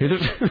beforehand.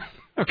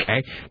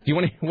 Okay. Do you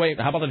want to wait?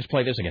 How about I just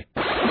play this again?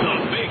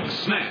 The Big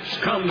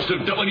Snatch comes to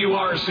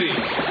WRC.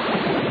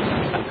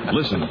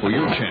 Listen for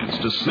your chance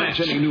to snatch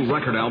any new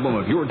record album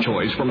of your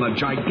choice from the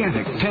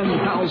gigantic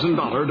 $10,000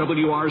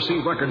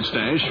 WRC record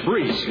stash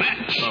free.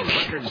 Snatch! A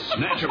record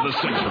snatch of the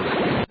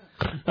century.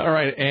 All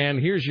right, and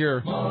here's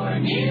your... More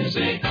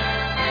music.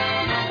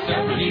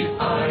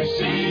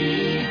 WRC.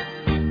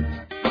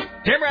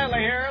 Tim Radley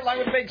here, along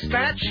with Big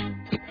Snatch.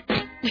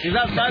 He's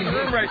outside the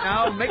room right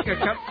now, making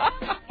a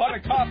pot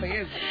of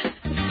coffee.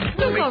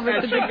 Big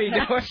Snatch should be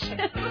doing.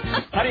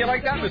 How do you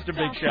like that, Mr.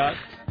 Big Shot?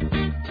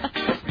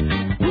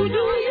 Who do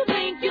you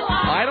think you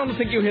are? I don't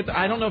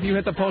know if you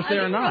hit the post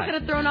there or not. I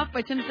got thrown off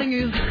by Tim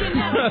Singer's.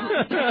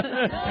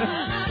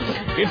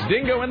 It's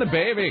Dingo and the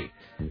Baby.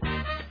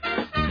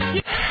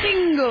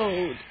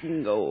 Dingo.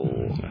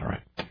 All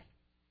right.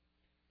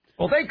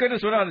 Well, thank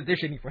goodness we're not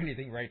auditioning for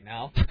anything right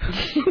now.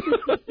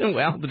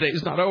 Well, the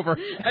day's not over.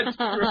 That's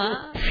true.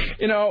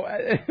 You know,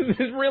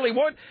 really,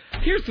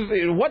 here's the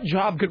thing. What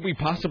job could we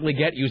possibly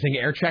get using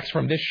air checks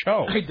from this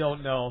show? I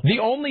don't know. The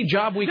only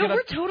job we could... No,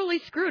 we're totally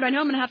screwed. I know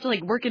I'm going to have to,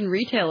 work in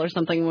retail or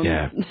something. With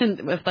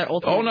their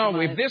ultimate... Oh, no,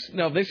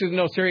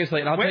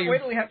 seriously. And I'll tell you... Wait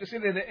till we have to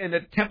sit in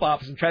the temp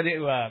office and try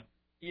to,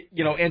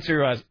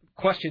 answer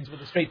questions with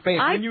a straight face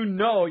when you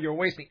know you're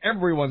wasting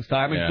everyone's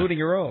time, including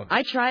your own.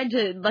 I tried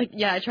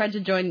to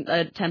join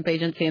a temp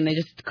agency and they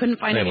just couldn't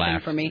find anything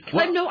for me.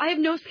 Well, I have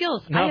no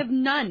skills. No. I have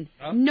none.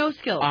 No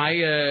skills.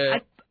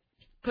 I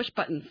push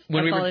buttons.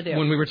 That's all I do.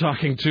 When we were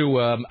talking to,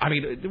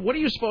 what are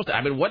you supposed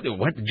to? What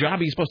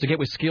job are you supposed to get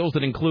with skills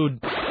that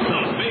include? The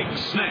Big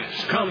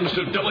Snatch comes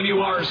to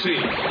WRC.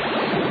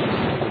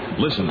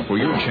 Listen for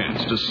your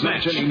chance to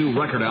snatch any new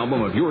record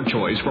album of your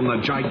choice from the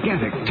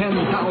gigantic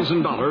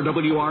 $10,000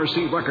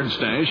 WRC record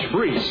stash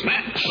free.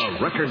 Snatch! A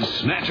record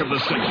snatch of the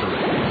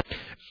century.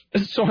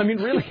 So,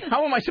 really,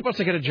 how am I supposed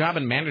to get a job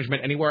in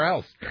management anywhere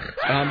else?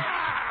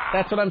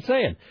 That's what I'm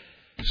saying.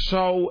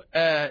 So,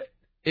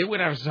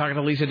 when I was talking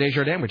to Lisa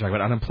Desjardins, we were talking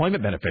about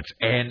unemployment benefits.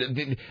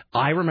 And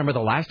I remember the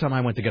last time I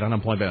went to get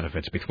unemployment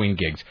benefits between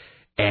gigs.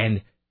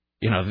 And,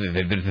 the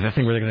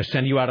thing where they're going to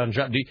send you out on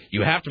job.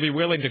 You have to be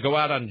willing to go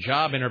out on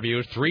job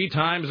interviews 3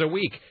 times a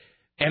week.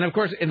 And, of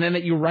course, and then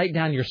that you write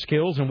down your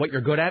skills and what you're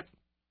good at.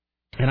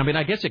 And,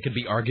 I guess it could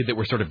be argued that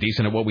we're sort of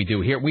decent at what we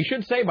do here. We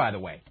should say, by the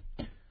way,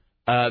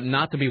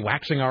 not to be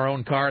waxing our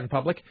own car in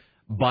public,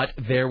 but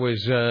there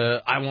was,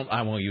 I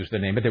won't use the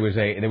name, but there was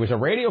a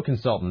radio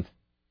consultant,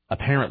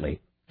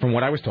 apparently, from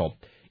what I was told,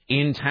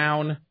 in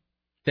town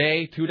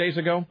 2 days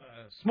ago.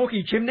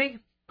 Smoky Chimney?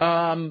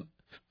 No.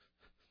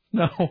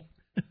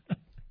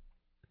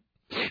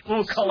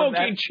 We'll call him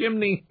that. Smoky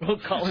Chimney. We'll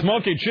call him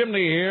Smoky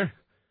Chimney here.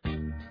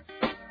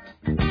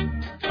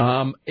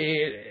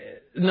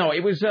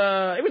 It was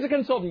a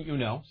consultant,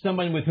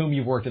 someone with whom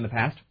you've worked in the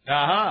past.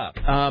 I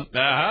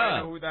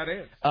know who that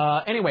is.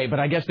 Anyway,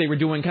 but I guess they were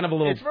doing kind of a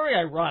little. It's very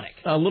ironic.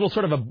 A little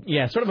sort of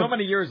so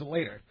many years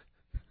later.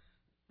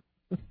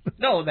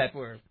 No, that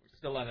we're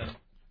still on a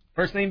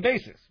first name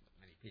basis.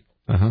 Many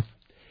people.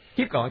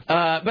 Keep going.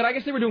 But I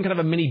guess they were doing kind of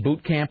a mini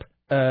boot camp.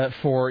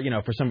 For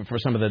some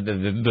of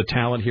the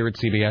talent here at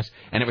CBS,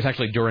 and it was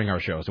actually during our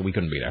show, so we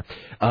couldn't be there.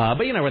 But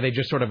where they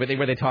just sort of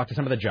where they talk to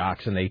some of the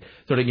jocks and they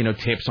sort of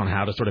tips on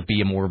how to sort of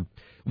be a more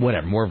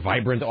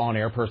vibrant on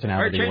air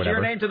personality or change whatever.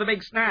 Your name to the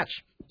Big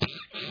Snatch.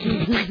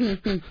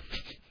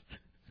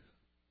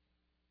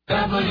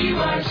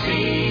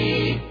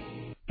 WRC.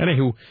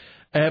 Anywho,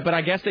 but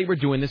I guess they were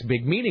doing this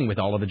big meeting with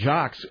all of the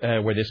jocks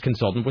where this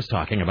consultant was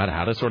talking about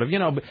how to sort of,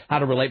 how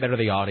to relate better to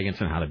the audience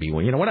and how to be,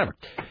 whatever.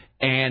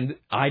 And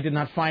I did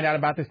not find out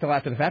about this till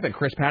after the fact, but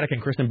Chris Paddock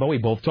and Kristen Bowie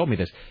both told me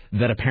this,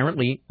 that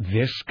apparently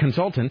this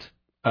consultant,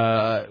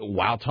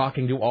 while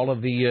talking to all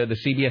of the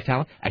CBS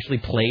talent, actually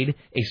played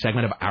a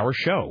segment of our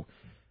show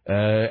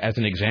as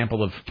an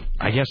example of,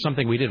 I guess,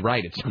 something we did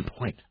right at some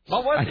point.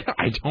 What was it?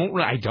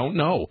 I don't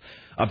know.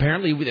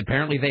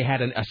 Apparently they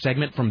had a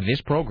segment from this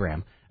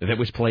program that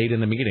was played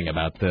in the meeting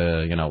about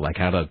like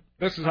how to.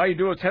 This is how you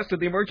do a test of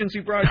the emergency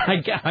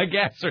broadcast. I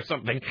guess, or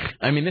something.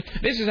 I mean,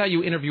 this is how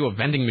you interview a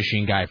vending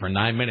machine guy for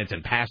 9 minutes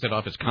and pass it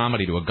off as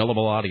comedy to a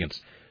gullible audience.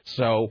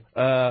 So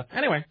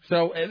anyway,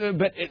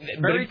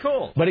 very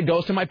cool. But it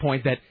goes to my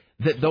point that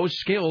those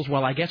skills,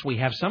 well, I guess we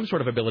have some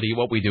sort of ability at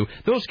what we do.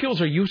 Those skills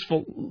are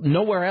useful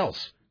nowhere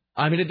else.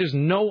 I mean, there's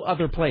no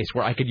other place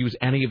where I could use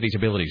any of these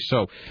abilities.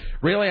 So,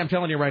 really, I'm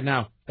telling you right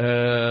now,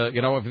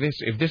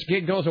 if this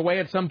gig goes away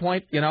at some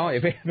point,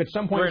 if at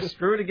some point we're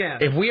screwed again.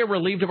 If we are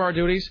relieved of our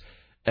duties,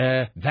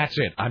 that's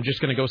it. I'm just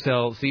going to go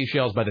sell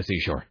seashells by the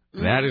seashore.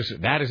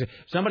 Mm-hmm. That is it.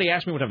 Somebody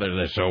asked me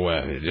whatever. So,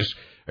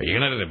 are you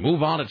going to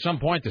move on at some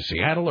point to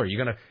Seattle? Or are you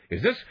going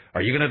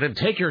to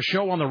take your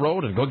show on the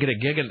road and go get a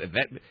gig?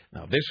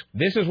 No,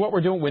 this is what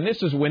we're doing. When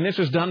this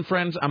is done,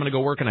 friends, I'm going to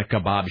go work in a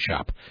kebab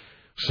shop.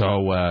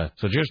 So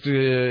just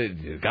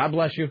God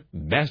bless you,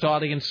 best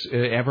audience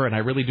ever, and I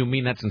really do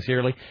mean that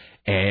sincerely.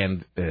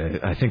 And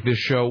I think this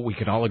show, we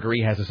can all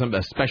agree, has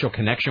a special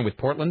connection with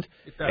Portland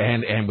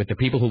and with the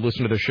people who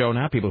listen to the show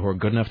now, people who are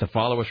good enough to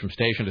follow us from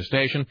station to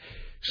station.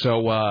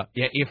 So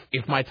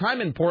if my time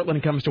in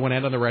Portland comes to an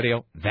end on the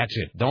radio, that's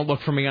it. Don't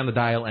look for me on the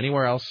dial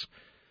anywhere else.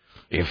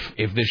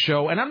 If this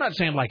show, and I'm not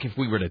saying like if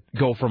we were to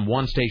go from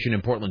one station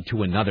in Portland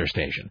to another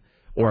station.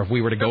 Or if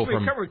we were to go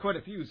from... We've covered quite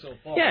a few so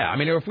far. Yeah, I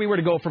mean, or if we were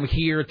to go from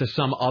here to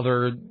some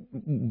other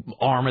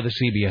arm of the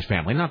CBS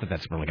family. Not that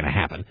that's really going to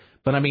happen.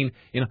 But, I mean,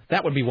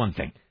 that would be one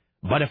thing.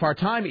 But if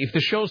the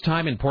show's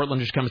time in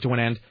Portland just comes to an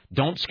end,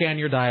 don't scan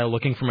your dial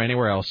looking from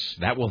anywhere else.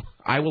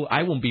 I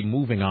will be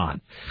moving on.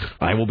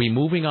 I will be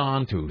moving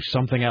on to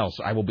something else.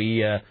 I will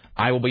be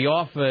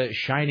off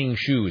Shining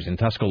Shoes in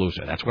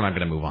Tuscaloosa. That's what I'm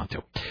going to move on to.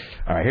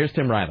 All right, here's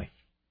Tim Riley.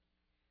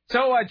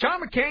 So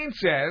John McCain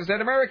says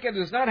that America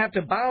does not have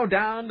to bow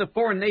down to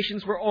foreign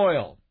nations for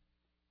oil.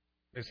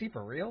 Is he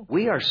for real?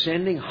 We are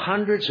sending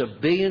hundreds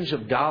of billions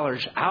of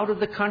dollars out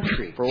of the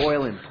country for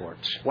oil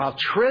imports, while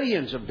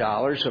trillions of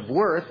dollars of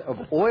worth of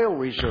oil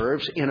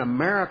reserves in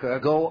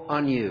America go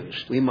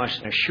unused. We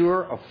must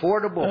assure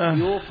affordable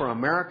fuel for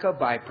America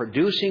by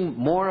producing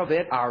more of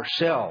it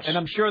ourselves. And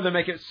I'm sure they'll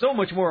make it so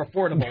much more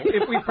affordable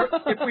if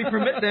we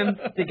permit them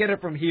to get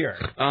it from here.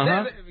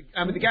 Uh-huh.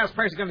 Then, the gas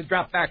price is going to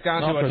drop back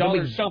down to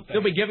 $1 something.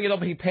 They'll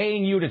be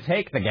paying you to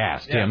take the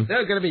gas, Tim.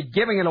 They're going to be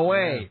giving it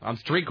away on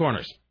street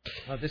corners.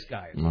 Oh, this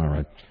guy. All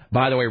right.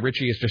 By the way,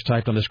 Richie has just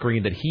typed on the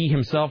screen that he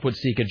himself would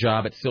seek a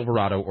job at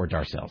Silverado or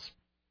Darcel's.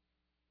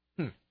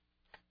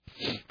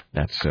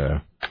 That's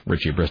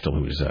Richie Bristol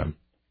who's going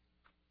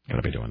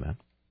to be doing that.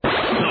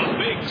 The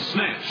Big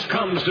Snatch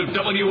comes to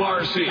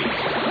WRC.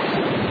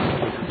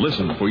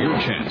 Listen for your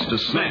chance to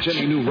snatch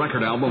any new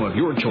record album of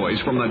your choice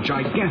from the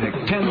gigantic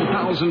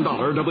 $10,000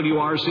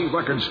 WRC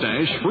record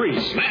stash free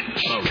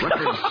snatch. The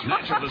record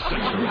snatch of the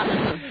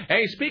century.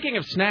 Hey, speaking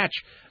of snatch...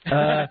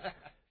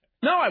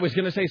 No, I was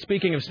going to say,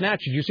 speaking of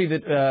snatch, did you see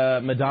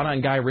that Madonna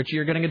and Guy Ritchie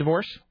are getting a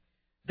divorce?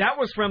 That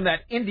was from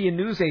that Indian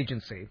news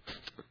agency.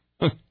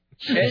 Do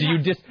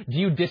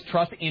you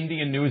distrust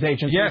Indian news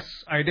agencies? Yes,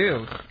 I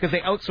do, because they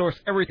outsource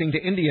everything to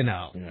India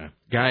now. Yeah.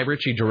 Guy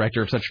Ritchie,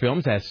 director of such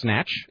films as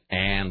Snatch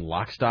and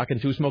Lock, Stock,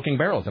 and Two Smoking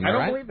Barrels. Am I right?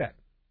 I don't believe that.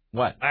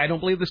 What? I don't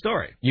believe the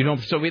story. You don't?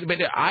 So, but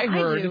I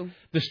heard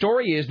the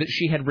story is that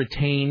she had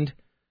retained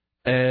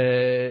Paul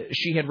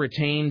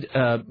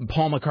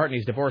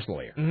McCartney's divorce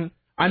lawyer. Mm-hmm.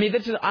 I mean,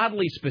 that's an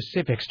oddly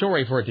specific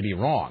story for it to be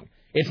wrong.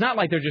 It's not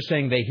like they're just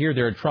saying they hear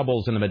there are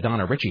troubles in the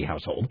Madonna-Ritchie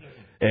household.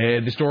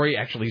 The story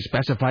actually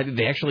specified that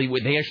they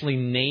actually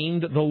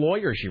named the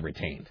lawyer she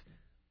retained.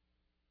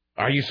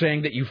 Are you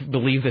saying that you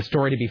believe the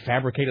story to be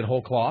fabricated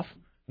whole cloth?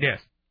 Yes.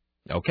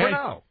 Okay.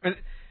 Well, no.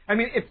 I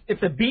mean, if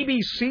the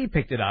BBC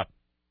picked it up,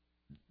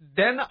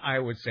 then I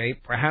would say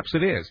perhaps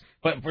it is.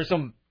 But for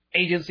some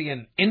agency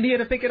in India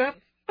to pick it up?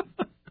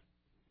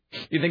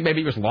 You think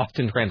maybe it was lost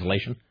in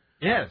translation?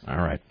 Yes. All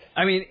right.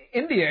 I mean,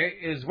 India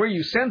is where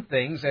you send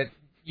things that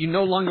you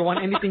no longer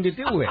want anything to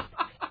do with.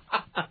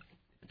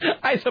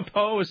 I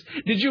suppose.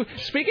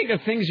 Speaking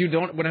of things you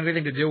don't want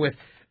anything to do with,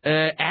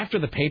 after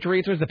the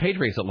Patriots, it was the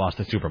Patriots that lost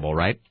the Super Bowl,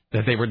 right?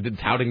 That they were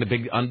touting the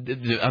big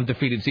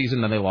undefeated season,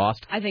 then they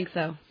lost? I think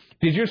so.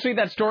 Did you see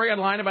that story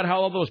online about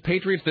how all those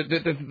Patriots,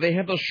 they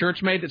had those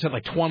shirts made that said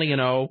like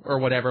 20-0 or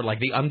whatever,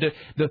 like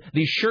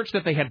these shirts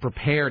that they had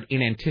prepared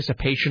in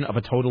anticipation of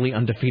a totally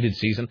undefeated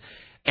season?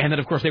 And then,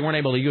 of course, they weren't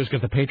able to use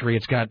because the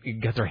Patriots got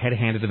their head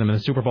handed to them in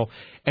the Super Bowl.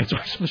 And so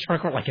some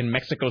sort of like in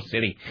Mexico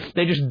City.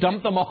 They just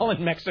dumped them all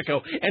in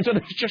Mexico. And so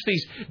there's just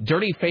these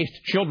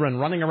dirty-faced children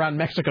running around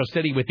Mexico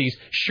City with these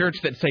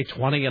shirts that say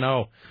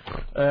 20-0.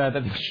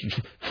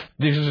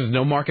 There's just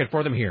no market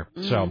for them here.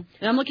 Mm. So.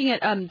 And I'm looking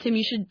at, Tim,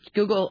 you should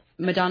Google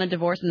Madonna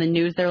divorce in the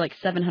news. There are like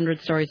 700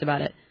 stories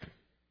about it.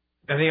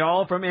 Are they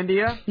all from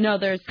India? No,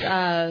 there's...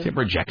 Tim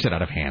rejects it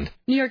out of hand.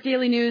 New York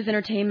Daily News,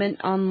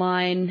 Entertainment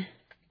Online,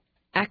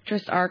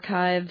 Actress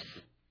Archives,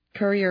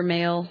 Courier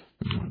Mail.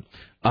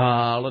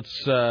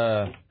 Let's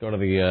go to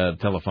the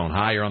telephone.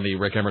 Hi, you're on the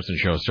Rick Emerson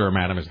Show. Sir,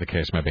 madam, as the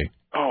case may be.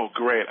 Oh,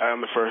 great.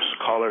 I'm the first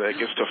caller that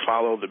gets to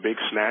follow the big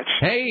snatch.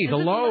 Hey, the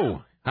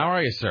low. How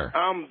are you, sir?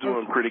 I'm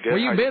doing pretty good. Where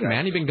you been,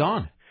 man? You've been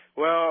gone.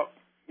 Well,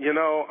 you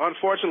know,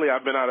 unfortunately,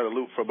 I've been out of the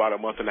loop for about a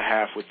month and a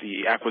half with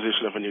the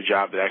acquisition of a new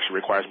job that actually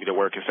requires me to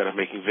work instead of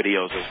making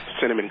videos of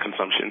cinnamon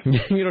consumption.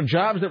 You know,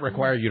 jobs that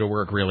require you to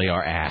work really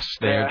are ass.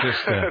 They're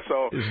just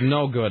so, it's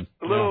no good.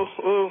 A little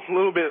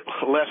bit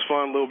less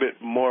fun, a little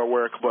bit more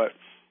work, but,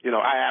 you know,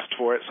 I asked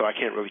for it, so I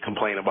can't really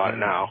complain about it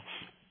now.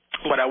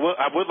 But I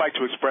would like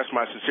to express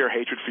my sincere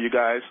hatred for you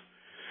guys,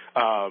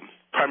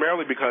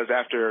 primarily because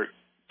after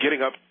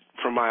getting up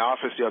from my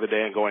office the other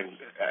day and going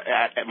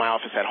at my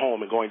office at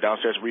home and going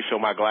downstairs to refill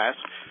my glass,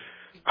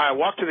 I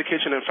walked to the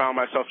kitchen and found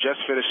myself just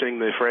finishing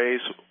the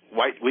phrase,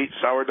 white wheat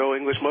sourdough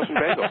English muffin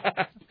bagel.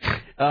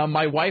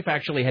 My wife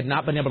actually had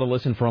not been able to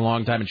listen for a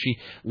long time, and she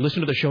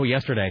listened to the show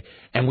yesterday,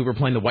 and we were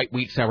playing the white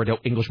wheat sourdough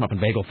English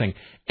muffin bagel thing,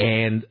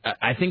 and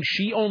I think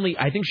she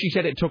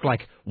said it took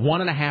like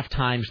 1.5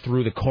 times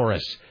through the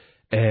chorus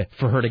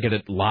for her to get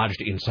it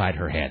lodged inside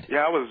her head.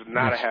 Yeah, I was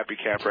not a happy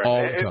camper.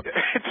 It took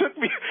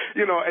me,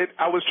 you know,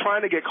 I was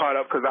trying to get caught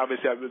up because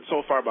obviously I've been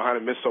so far behind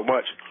and missed so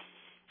much.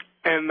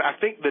 And I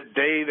think the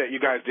day that you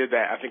guys did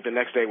that, I think the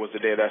next day was the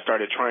day that I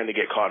started trying to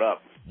get caught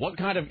up. What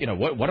kind of,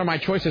 what are my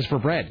choices for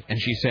bread? And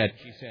she said,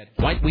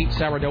 white wheat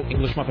sourdough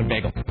English muffin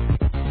bagel.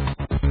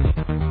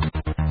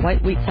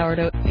 White wheat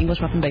sourdough English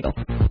muffin bagel.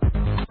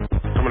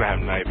 I'm going to have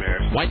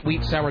nightmares. White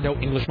wheat sourdough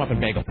English muffin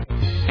bagel.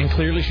 And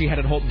clearly she had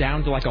it hold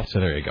down to like, so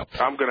there you go.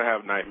 I'm going to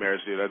have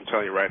nightmares, dude. I'm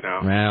telling you right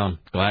now. Well,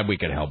 glad we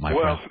could help, my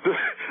friend.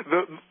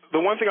 Well, the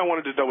one thing I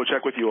wanted to double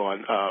check with you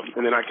on,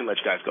 and then I can let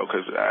you guys go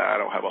because I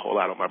don't have a whole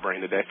lot on my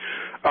brain today.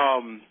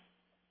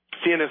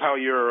 Seeing as how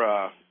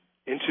you're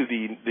into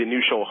the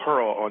new show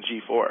Hurl on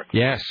G4.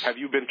 Yes. Have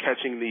you been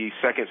catching the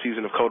second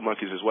season of Code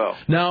Monkeys as well?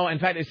 No, in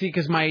fact, see,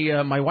 because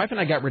my wife and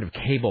I got rid of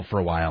cable for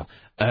a while.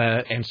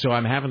 And so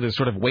I'm having to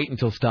sort of wait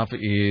until stuff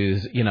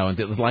is,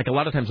 like a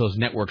lot of times those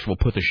networks will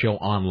put the show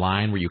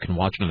online where you can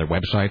watch it on their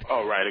website.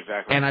 Oh, right,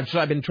 exactly. And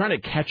I've been trying to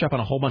catch up on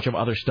a whole bunch of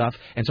other stuff.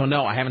 And so,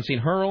 no, I haven't seen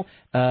Hurl,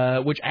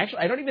 which actually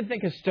I don't even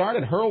think has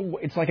started. Hurl,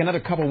 it's like another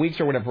couple weeks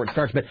or whatever it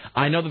starts. But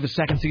I know that the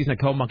second season of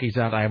Code Monkeys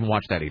out. I haven't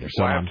watched that either.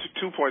 So well, I have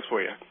 2 points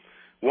for you.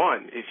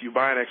 One, if you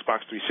buy an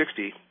Xbox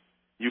 360,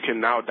 you can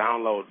now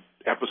download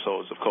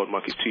episodes of Code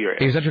Monkeys to your...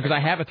 Is that true? Because I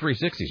have a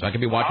 360, so I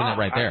could be watching that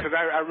right there. Because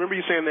I remember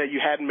you saying that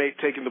you hadn't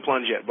taken the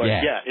plunge yet. But,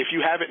 yeah, if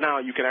you have it now,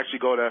 you can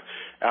actually go to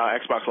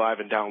Xbox Live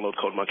and download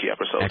Code Monkey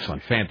episodes.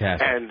 Excellent.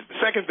 Fantastic. And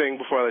second thing,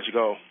 before I let you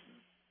go,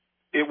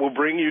 it will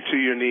bring you to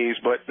your knees,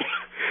 but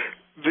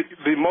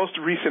the most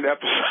recent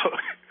episode...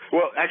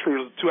 well, actually,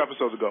 it was 2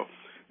 episodes ago.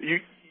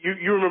 You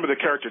remember the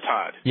character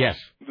Todd? Yes.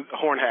 The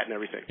horn hat and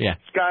everything. Yeah.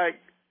 This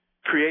guy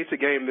creates a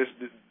game this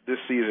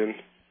season.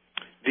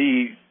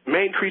 The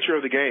main creature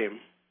of the game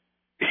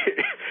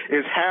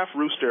is half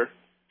rooster,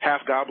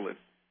 half goblin.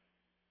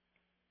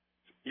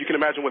 You can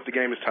imagine what the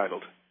game is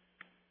titled.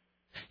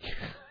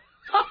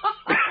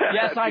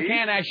 Yes, I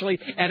can actually,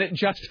 and it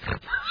just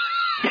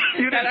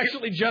that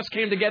actually just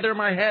came together in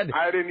my head.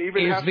 I didn't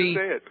even have to say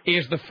it.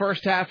 Is the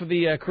first half of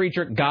the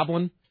creature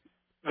goblin?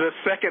 The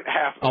second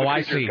half of the creature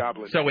I see.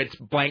 Goblin. So it's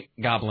blank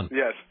goblin.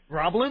 Yes.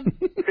 Goblin?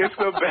 It's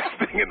the best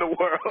thing in the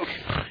world.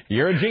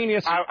 You're a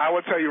genius. I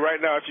will tell you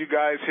right now, if you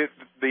guys hit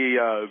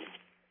the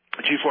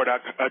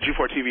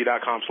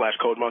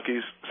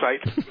G4TV.com/CodeMonkeys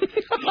site,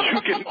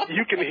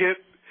 you can hit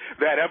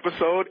that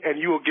episode and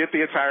you will get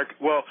the entire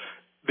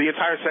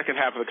second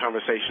half of the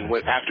conversation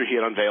after he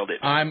had unveiled it.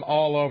 I'm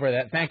all over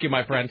that. Thank you,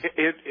 my friend.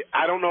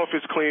 I don't know if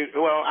it's clean.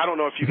 Well, I don't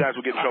know if you guys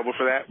will get in trouble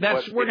for that.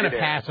 We're going to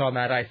pass on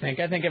that, I think.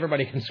 I think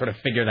everybody can sort of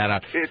figure that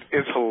out.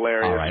 It's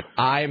hilarious. All right.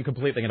 I am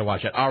completely going to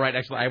watch it. All right,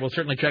 excellent. I will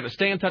certainly check it.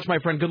 Stay in touch, my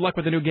friend. Good luck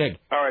with the new gig.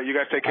 All right, you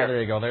guys take care. There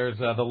you go. There's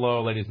the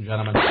low, ladies and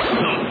gentlemen.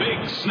 The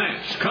Big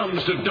Snatch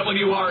comes to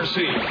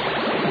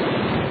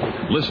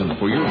WRC. Listen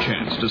for your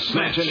chance to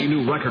snatch any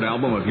new record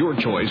album of your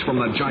choice from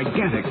the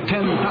gigantic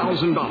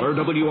 $10,000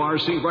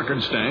 WRC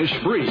record stash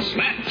free.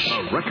 Snatch!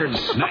 A record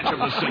snatch of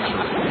the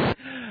century.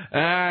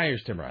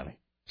 Here's Tim Riley.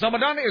 So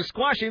Madonna is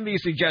squashing the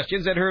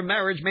suggestions that her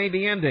marriage may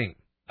be ending.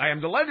 I am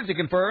delighted to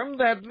confirm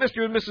that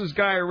Mr. and Mrs.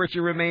 Guy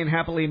Ritchie remain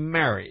happily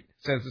married,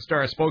 says the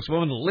star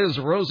spokeswoman Liz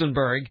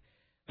Rosenberg.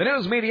 The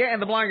news media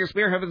and the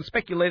blogosphere have been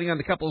speculating on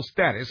the couple's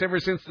status ever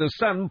since The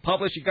Sun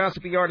published a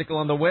gossipy article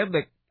on the web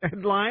that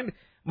headlined,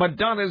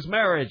 Madonna's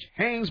marriage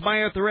hangs by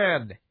a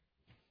thread.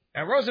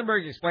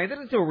 Rosenberg explained that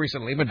until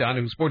recently,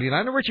 Madonna, who's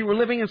 49, and Richie were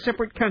living in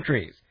separate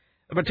countries.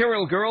 The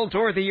Material Girl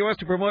toured the U.S.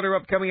 to promote her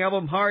upcoming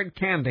album, Hard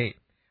Candy,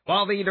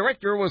 while the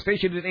director was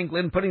stationed in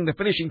England putting the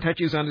finishing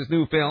touches on his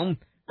new film,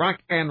 Rock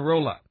and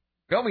Rolla,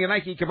 filming a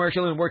Nike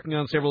commercial and working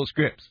on several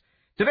scripts.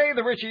 Today,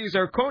 the Richies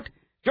are, quote,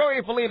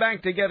 joyfully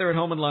back together at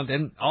home in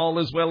London. All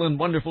is well and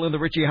wonderful in the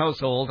Ritchie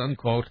household,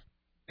 unquote.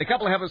 The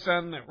couple have a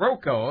son,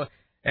 Rocco,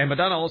 and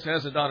Madonna also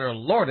has a daughter,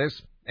 Lourdes,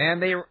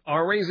 and they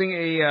are raising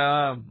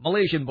a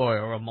Malaysian boy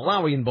or a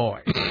Malawian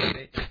boy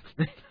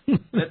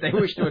that they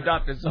wish to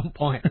adopt at some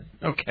point.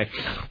 Okay.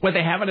 Well,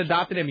 they haven't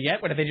adopted him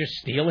yet? What, did they just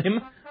steal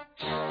him?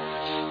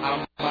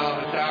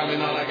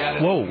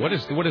 Whoa,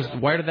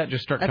 why did that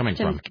just start coming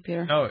from?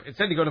 Computer. Oh, it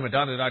said to go to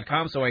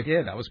Madonna.com, so I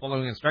did. I was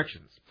following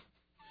instructions.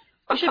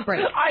 We should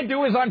break. I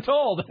do as I'm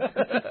told.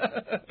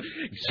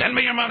 Send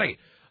me your money.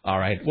 All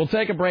right, we'll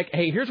take a break.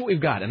 Hey, here's what we've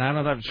got, and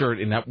I'm not sure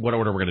in what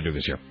order we're going to do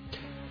this here.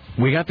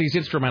 We got these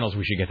instrumentals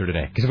we should get through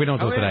today, because if we don't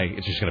do it today,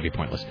 it's just going to be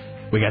pointless.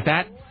 We got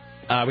that.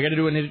 We got to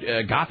do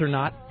a Goth or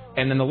Not,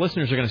 and then the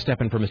listeners are going to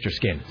step in for Mr.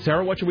 Skin.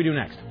 Sarah, what should we do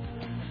next?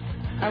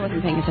 I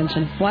wasn't paying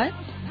attention. What?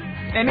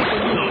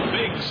 The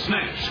Big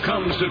Snatch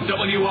comes to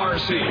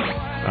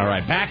WRC. All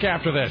right, back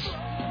after this.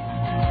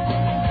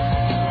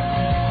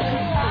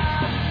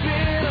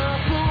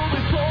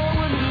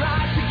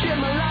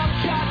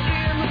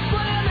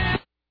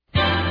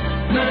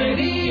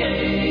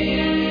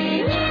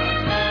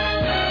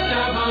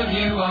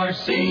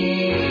 WRC.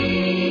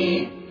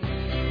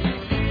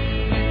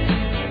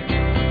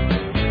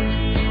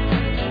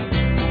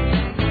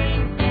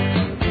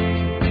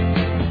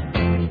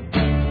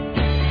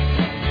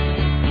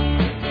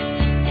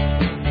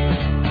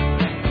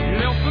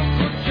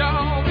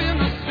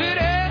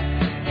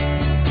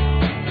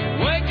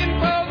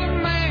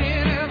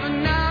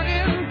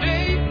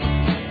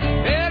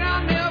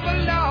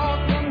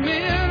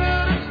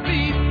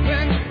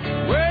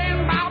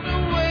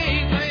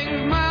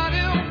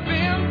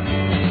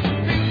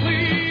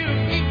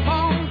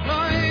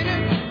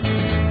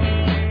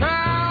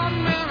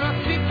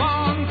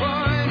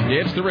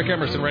 It's the Rick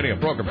Emerson radio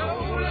program.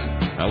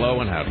 Hello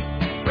and howdy.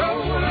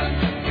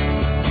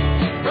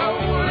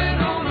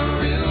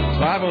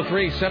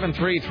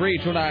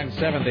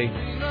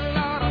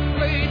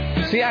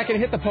 503-733-2970. See, I can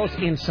hit the post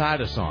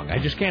inside a song. I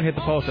just can't hit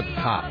the post at the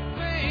top. What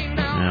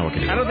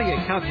can you do? I don't think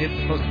it counts to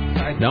hit the post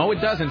inside. No,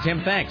 it doesn't,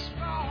 Tim. Thanks.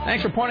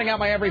 Thanks for pointing out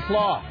my every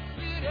flaw.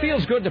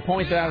 Feels good to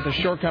point out the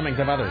shortcomings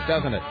of others,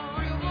 doesn't it?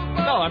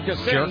 No, I'm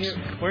just saying, Jerks.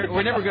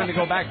 we're never going to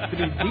go back to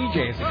being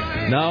DJs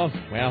again. No,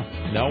 well,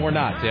 no, we're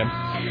not, Tim.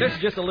 This is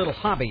just a little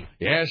hobby.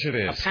 Yes, it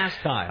is. A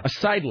pastime. A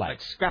sidelight.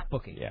 Like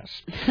scrapbooking. Yes.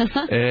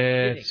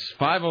 It's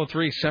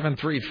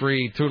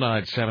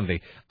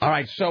 503-733-2970. All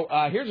right, so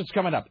here's what's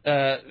coming up.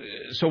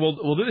 So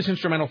we'll do this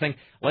instrumental thing.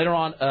 Later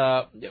on,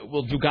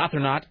 we'll do Goth or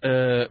Not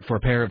for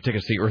a pair of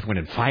tickets to the Earth, Wind,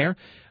 and Fire,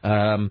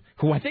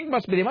 who I think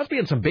must be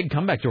in some big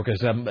comeback tour,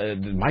 because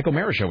Michael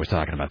Marishow was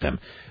talking about them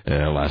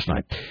last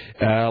night.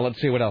 Let's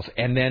see what else.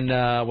 And then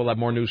we'll have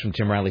more news from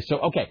Tim Riley. So,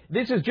 okay,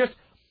 this is just...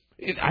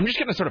 I'm just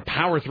going to sort of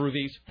power through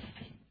these.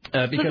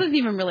 Because this isn't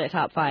even really a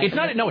top 5. It's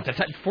not. No, it's a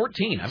top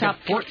 14. I've got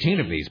 14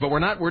 of these, but we're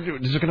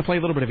just going to play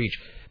a little bit of each,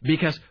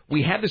 because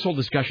we had this whole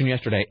discussion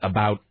yesterday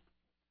about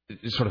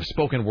sort of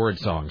spoken word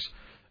songs,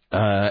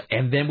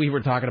 and then we were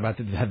talking about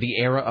the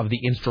era of the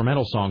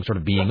instrumental song sort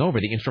of being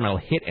over, the instrumental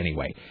hit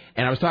anyway.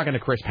 And I was talking to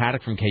Chris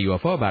Paddock from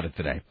KUFO about it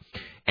today,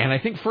 and I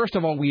think first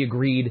of all we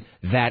agreed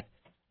that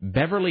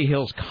Beverly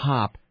Hills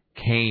Cop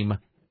came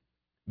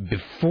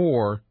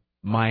before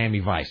Miami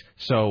Vice.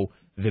 So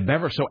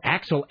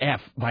Axel F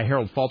by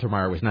Harold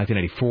Faltermeyer was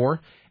 1984,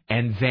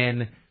 and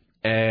then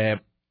the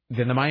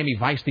Miami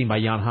Vice theme by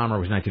Jan Hammer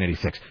was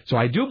 1986. So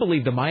I do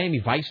believe the Miami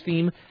Vice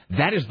theme,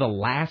 that is the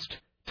last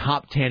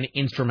top 10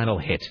 instrumental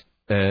hit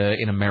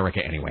in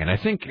America anyway. And I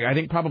think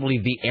probably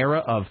the era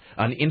of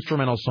an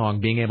instrumental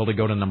song being able to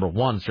go to number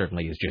 1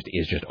 certainly is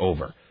just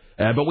over.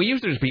 But we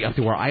used to just be up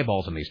to our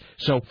eyeballs on these.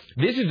 So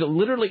this is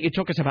literally, it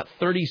took us about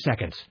 30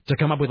 seconds to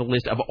come up with a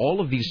list of all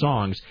of these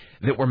songs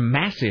that were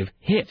massive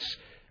hits.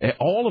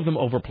 All of them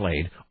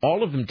overplayed,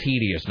 all of them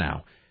tedious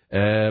now.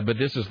 But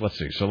this is, let's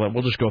see, so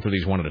we'll just go through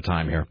these one at a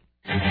time here.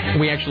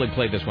 We actually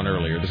played this one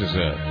earlier. This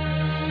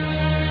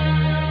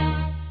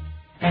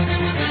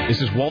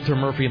is Walter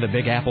Murphy and the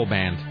Big Apple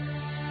Band,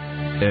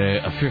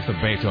 A Fifth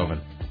of Beethoven.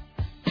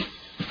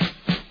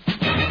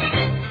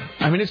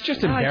 I mean, it's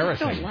just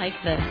embarrassing. I just don't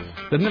like this.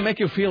 Doesn't it make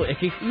you feel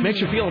icky? Mm-hmm.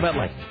 Makes you feel about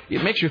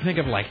it makes you think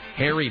of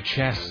hairy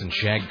chests and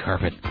shag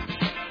carpet.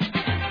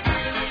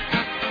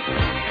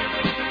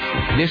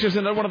 This is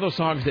another one of those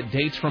songs that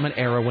dates from an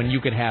era when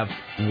you could have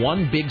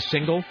one big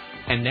single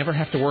and never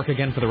have to work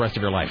again for the rest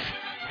of your life.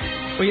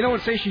 Well, you know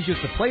what stations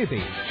used to play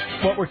these?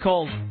 What were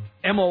called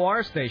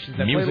MOR stations.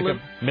 That Music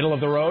middle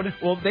of the road?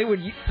 Well, they would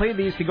play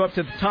these to go up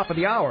to the top of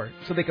the hour,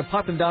 so they could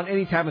pop them down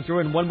anytime and throw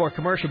in one more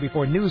commercial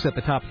before news at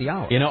the top of the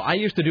hour. You know, I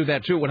used to do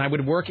that, too, when I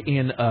would work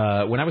in,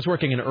 when I was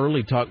working in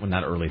early talk, well,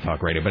 not early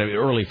talk radio, but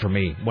early for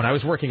me. When I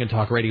was working in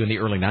talk radio in the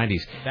early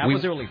 90s. That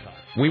was early talk.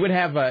 We would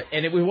have,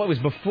 and it was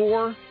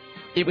before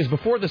it was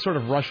before the sort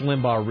of Rush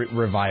Limbaugh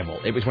revival.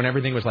 It was when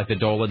everything was like the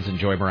Dolans and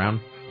Joy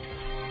Brown.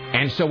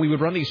 And so we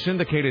would run these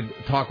syndicated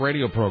talk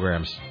radio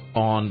programs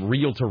on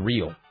reel to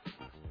reel.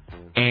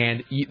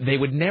 And they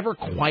would never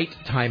quite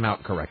time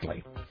out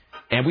correctly.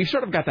 And we've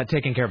sort of got that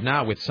taken care of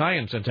now with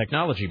science and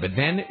technology, but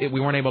then we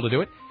weren't able to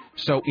do it.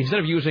 So instead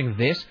of using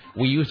this,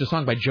 we used a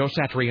song by Joe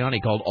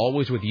Satriani called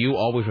Always With You,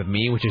 Always With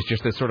Me, which is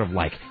just this sort of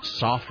like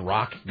soft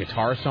rock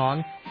guitar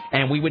song.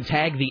 And we would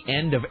tag the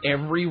end of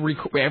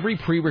every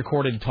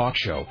pre-recorded talk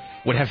show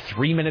would have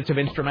 3 minutes of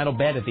instrumental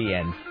bed at the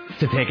end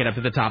to take it up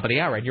to the top of the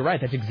hour. And you're right,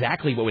 that's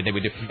exactly what they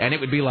would do. And it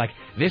would be like,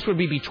 this would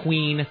be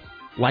between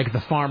like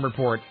the Farm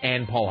Report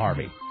and Paul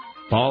Harvey.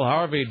 Paul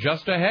Harvey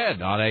just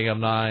ahead on AM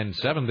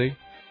 970.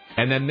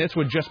 And then this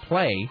would just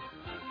play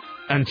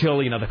until,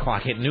 the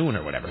clock hit noon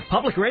or whatever.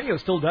 Public radio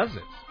still does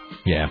this.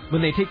 Yeah.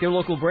 When they take their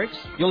local breaks,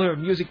 you'll hear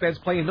music beds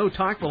playing no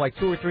talk for like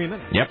 2 or 3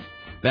 minutes. Yep.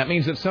 That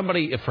means that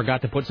somebody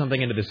forgot to put something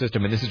into the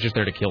system, and this is just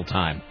there to kill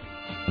time.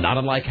 Not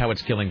unlike how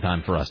it's killing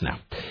time for us now.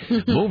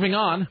 Moving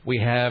on, we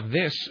have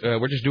this.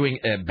 We're just doing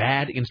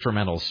bad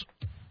instrumentals.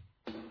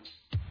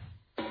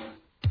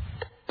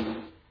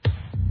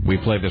 We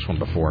played this one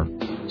before.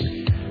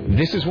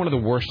 This is one of the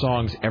worst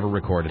songs ever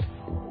recorded.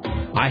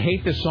 I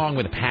hate this song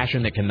with a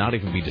passion that cannot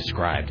even be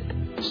described.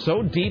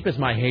 So deep is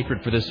my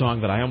hatred for this song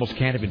that I almost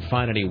can't even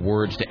find any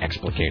words to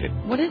explicate it.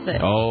 What is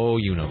it? Oh,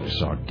 you know this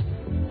song.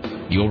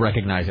 You'll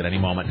recognize it any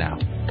moment now.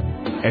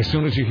 As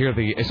soon as you hear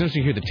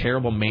the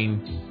terrible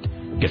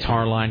main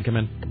guitar line come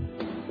in.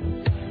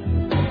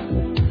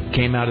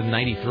 Came out in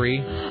 '93.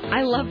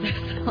 I love this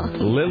song.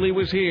 Lily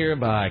Was Here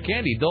by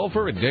Candy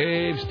Dulfer and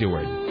Dave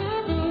Stewart.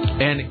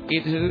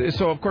 And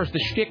so, of course, the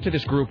shtick to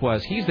this group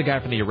was he's the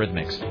guy from the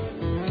Eurythmics.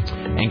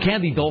 And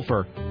Candy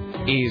Dulfer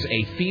is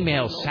a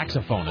female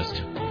saxophonist.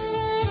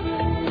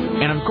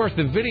 And, of course,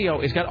 the video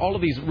has got all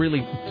of these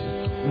really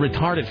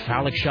retarded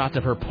phallic shots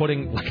of her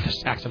putting like the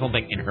saxophone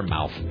thing in her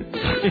mouth.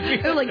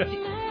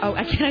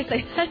 Can I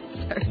say that?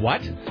 Sorry.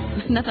 What?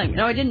 Nothing.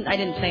 No, I didn't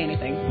say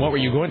anything. What were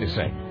you going to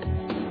say?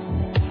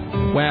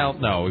 Well,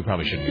 no, we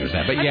probably shouldn't use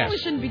that. But I yes, probably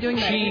shouldn't be doing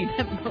that.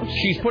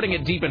 She's putting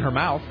it deep in her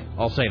mouth.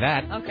 I'll say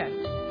that. Okay.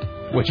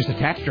 Which is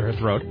attached to her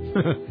throat.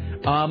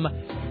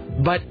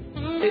 But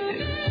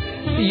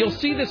you'll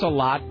see this a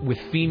lot with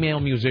female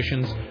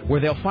musicians, where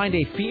they'll find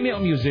a female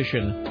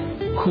musician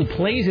who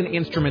plays an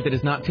instrument that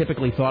is not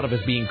typically thought of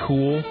as being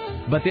cool,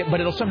 but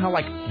it'll somehow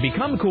like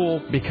become cool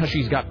because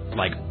she's got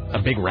like a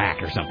big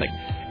rack or something.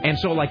 And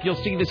so like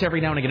you'll see this every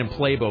now and again in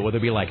Playboy, where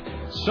they'll be like,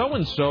 so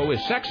and so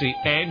is sexy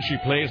and she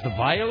plays the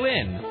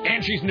violin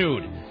and she's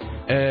nude.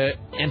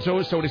 And so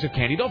it is with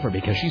Candy Dulfer,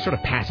 because she's sort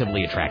of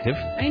passively attractive.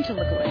 I need to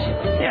look at what she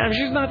looks. Yeah,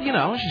 she's not,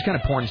 she's kind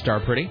of porn star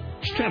pretty.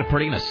 She's kind of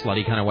pretty in a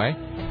slutty kind of way.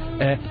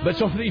 But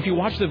so if you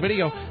watch the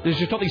video, there's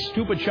just all these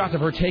stupid shots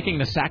of her taking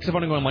the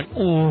saxophone and going like,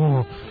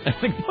 oh.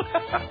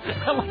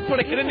 I'm like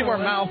putting it into her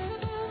mouth.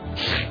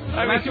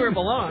 That's where it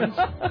belongs,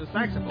 the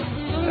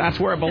saxophone. That's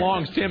where it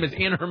belongs, Tim, is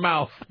in her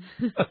mouth.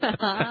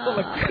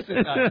 Oh,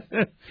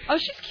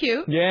 she's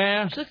cute.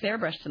 Yeah. She looks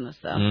airbrushed in this,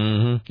 though.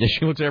 Mm-hmm. Yeah,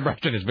 she looks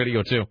airbrushed in this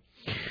video, too.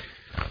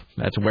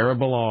 That's where it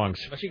belongs.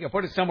 Well, she can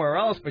put it somewhere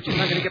else, but she's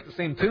not going to get the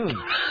same tune.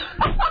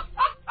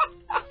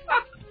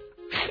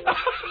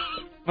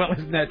 Well,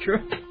 isn't that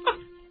true?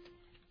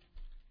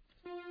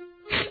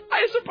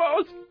 I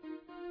suppose.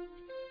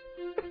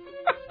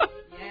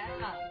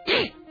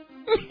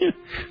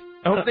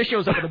 I hope this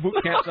shows up at a boot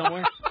camp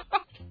somewhere.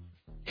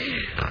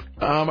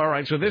 All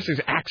right, so this is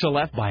Axel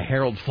F. by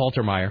Harold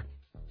Faltermeyer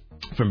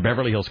from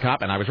Beverly Hills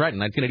Cop, and I was right, in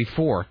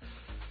 1984.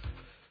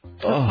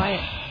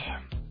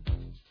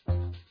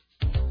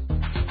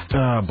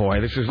 Oh,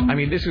 boy, this was, I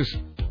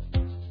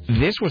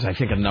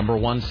think, a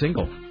 #1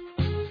 single.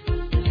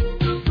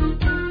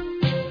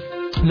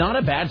 Not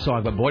a bad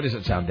song, but boy, does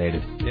it sound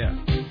dated. Yeah.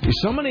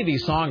 So many of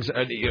these songs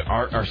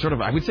are sort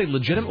of, I would say,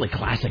 legitimately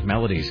classic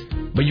melodies,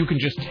 but you can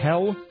just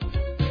tell.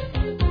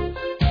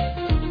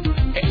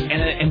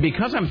 And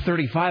because I'm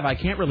 35, I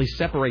can't really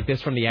separate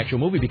this from the actual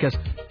movie, because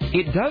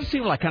it does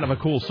seem like kind of a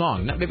cool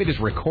song. Maybe this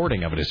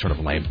recording of it is sort of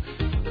lame,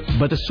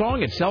 but the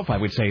song itself, I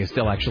would say, is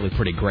still actually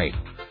pretty great.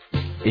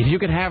 If you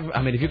could have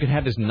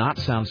this not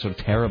sound so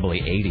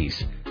terribly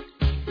 80s,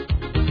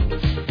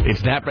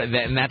 it's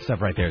that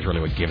stuff right there is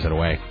really what gives it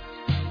away.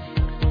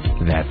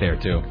 That there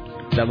too,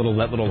 that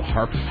little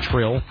harp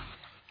trill.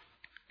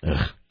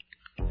 Ugh.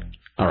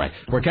 All right,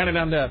 we're counting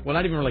down to, well,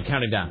 not even really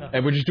counting down.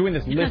 We're just doing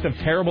this list of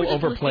terrible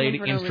overplayed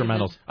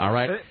instrumentals. All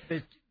right.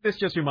 This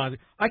just reminds me.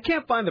 I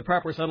can't find the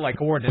proper satellite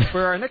coordinates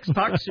for our next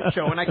talk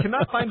show, and I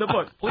cannot find the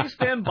book. Please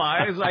stand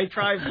by as I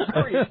try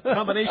various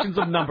combinations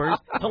of numbers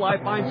till I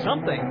find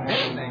something.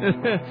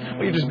 Anything.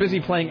 Well, you're just busy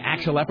playing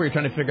Axel F. You're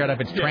trying to figure out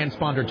if it's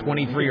transponder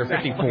 23 or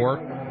 54.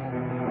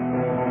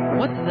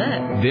 What's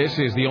this? This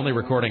is the only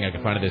recording I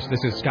can find of this.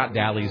 This is Scott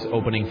Daly's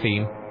opening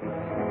theme.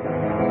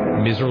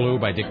 Miserlou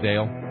by Dick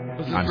Dale.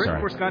 I'm sorry.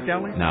 For Scott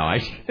Daly? No,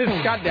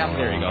 Scott Daly.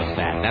 There you go.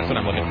 That's what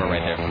I'm looking for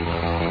right there.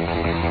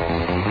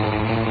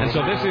 And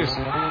so this is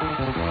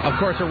Of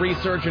course, a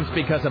resurgence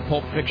because of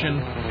Pulp Fiction,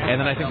 and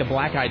then I think the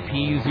Black Eyed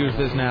Peas use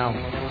this now.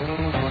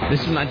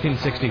 This is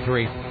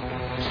 1963.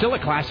 Still a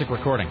classic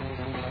recording.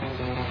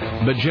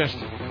 But just,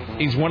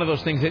 it's one of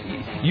those things that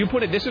you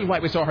put it, this is why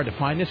it was so hard to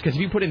find this, because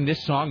if you put in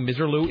this song,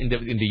 Miserlou,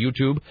 into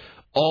YouTube,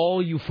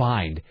 all you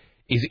find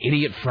is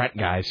idiot frat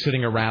guys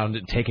sitting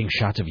around taking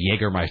shots of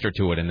Jägermeister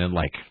to it and then,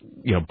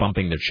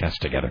 bumping their chests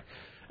together.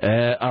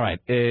 All right,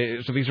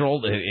 so these are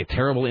all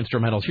terrible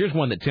instrumentals. Here's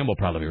one that Tim will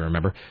probably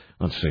remember.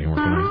 Let's see, where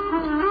can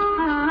I...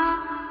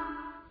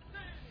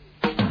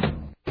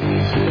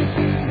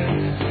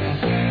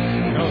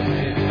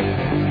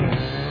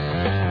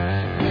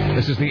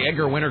 This is the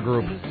Edgar Winter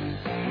Group.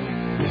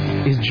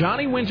 Is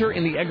Johnny Winter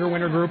in the Edgar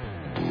Winter Group?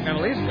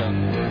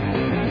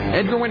 Annalisa.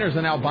 Edgar Winter's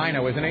an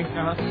albino, isn't he?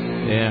 Uh-huh.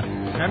 Yeah.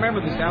 I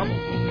remember this album.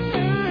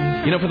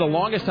 For the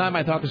longest time,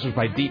 I thought this was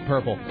by Deep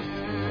Purple.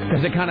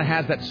 Because it kind of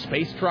has that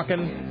space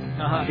trucking,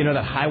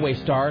 that Highway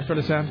Star sort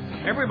of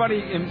sound. Everybody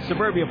in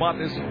suburbia bought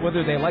this,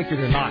 whether they liked it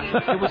or not.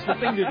 It was the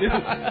thing to do.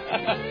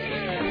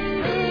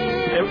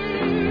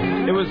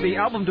 It was the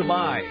album to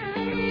buy.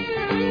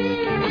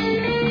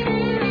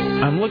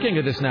 I'm looking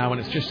at this now, and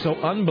it's just so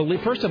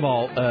unbelievable. First of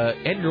all,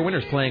 Edgar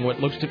Winter's playing what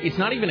looks to... It's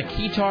not even a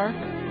keytar.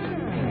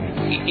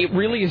 It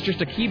really is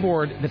just a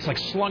keyboard that's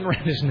slung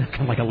around his neck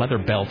on a leather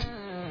belt.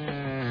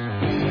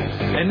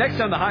 And next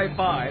on the High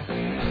Five,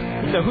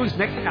 so whose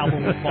next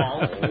album would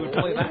fall? We would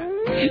play that.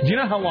 Do you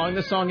know how long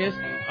this song is?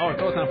 Oh, it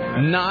goes on forever.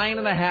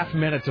 9.5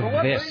 minutes of For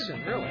what this.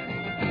 reason, really?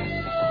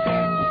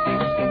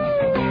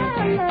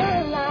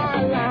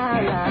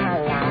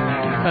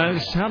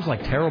 It sounds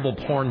like terrible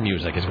porn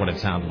music is what it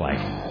sounds like.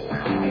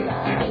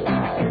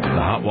 The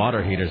hot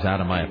water heater's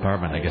out of my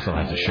apartment. I guess I'll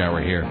have to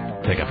shower here.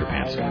 Take off your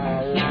pants.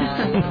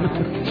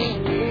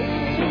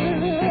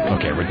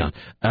 Okay, we're done.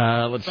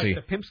 Let's see.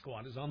 The Pimp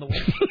Squad is on the way.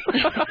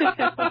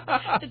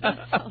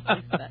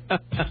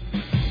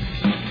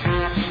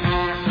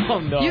 Oh,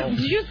 no. Did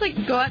you just,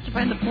 go out to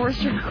find the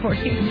Forrester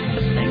recording?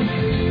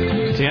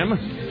 Tim?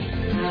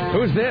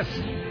 Who's this?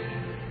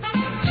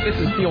 This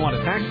is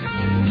Tijuana Taxi.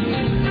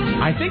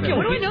 I think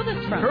Where do we know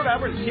this from? Kurt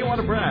Albert and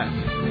Tijuana Brass.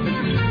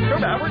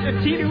 Kurt Albert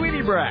and Teeny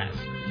Weeny Brass.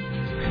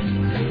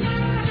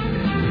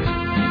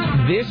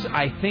 This,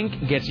 I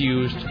think, gets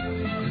used...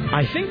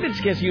 I think this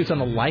gets used on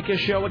the Leica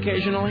show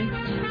occasionally.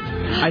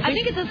 I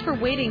think it does for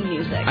waiting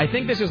music. I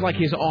think this is like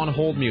his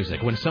on-hold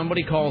music. When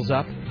somebody calls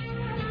up...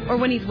 Or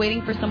when he's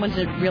waiting for someone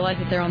to realize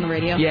that they're on the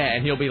radio. Yeah,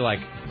 and he'll be like...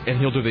 And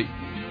he'll do the...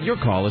 Your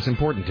call is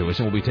important to us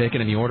and will be taken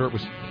in the order it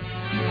was...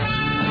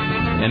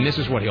 And this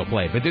is what he'll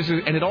play. But this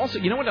is... And it also...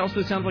 You know what else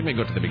this sounds like? Let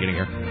me go to the beginning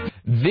here.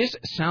 This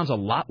sounds a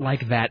lot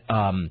like that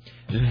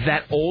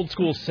that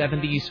old-school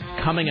 70s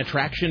coming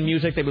attraction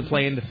music they would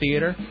play in the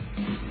theater.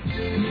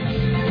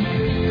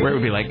 Where it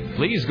would be like,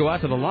 please go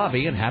out to the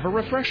lobby and have a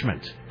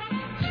refreshment.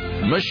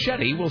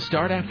 Machete will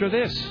start after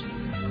this.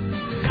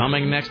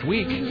 Coming next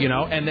week,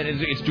 and then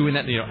it's doing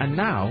that, And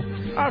now,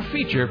 our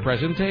feature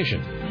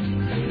presentation.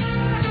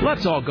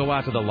 Let's all go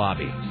out to the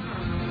lobby.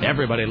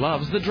 Everybody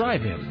loves the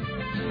drive-in.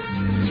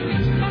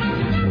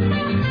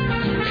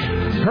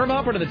 Herb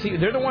Alpert and the team,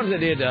 they're the ones that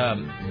did,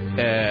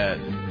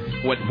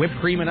 Whipped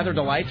Cream and Other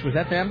Delights? Was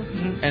that them?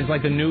 Mm-hmm. And it's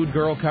like the nude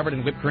girl covered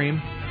in whipped cream?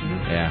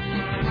 Mm-hmm.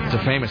 Yeah. It's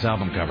a famous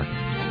album cover.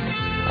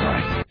 All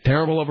right.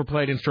 Terrible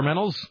overplayed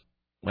instrumentals,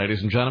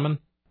 ladies and gentlemen.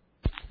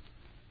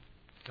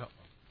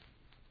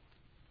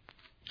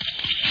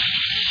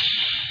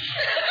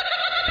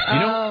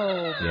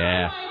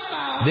 Yeah.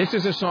 This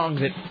is a song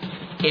that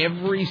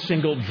every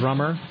single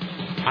drummer,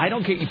 I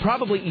don't care,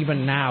 probably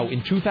even now,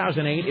 in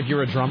 2008, if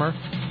you're a drummer,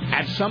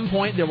 at some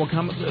point there will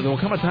come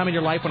a time in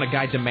your life when a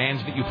guy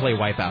demands that you play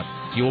Wipeout.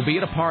 You will be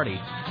at a party,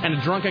 and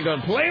a drunk guy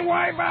goes, play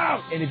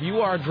Wipeout! And if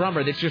you are a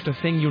drummer, that's just a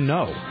thing you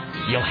know.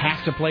 You'll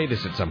have to play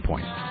this at some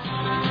point.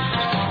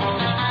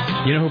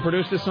 You know who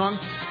produced this song?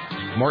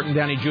 Morton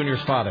Downey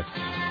Jr.'s father.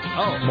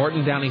 Oh.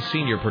 Morton Downey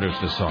Sr.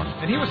 produced this song.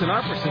 And he was an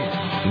opera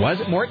singer. Was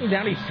it Morton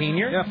Downey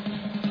Sr.? Yep.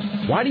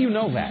 Why do you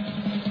know that?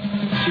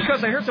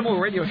 Because I heard some old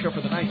radio show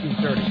for the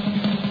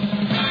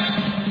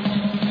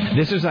 1930s.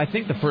 This is, I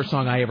think, the first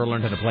song I ever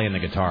learned how to play in the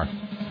guitar.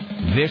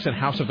 This and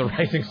House of the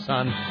Rising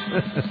Sun.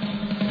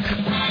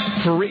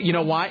 You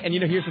know why? And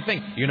here's the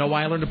thing. You know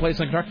why I learned to play this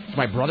on guitar?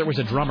 My brother was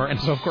a drummer, and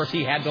so, of course,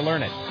 he had to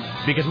learn it.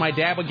 Because my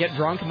dad would get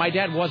drunk. My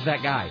dad was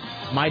that guy.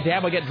 My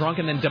dad would get drunk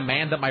and then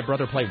demand that my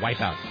brother play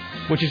Wipeout.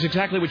 Which is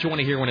exactly what you want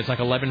to hear when it's like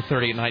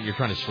 11:30 at night and you're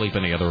trying to sleep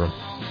in the other room.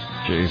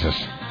 Jesus.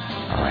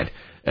 All right.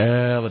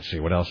 Let's see,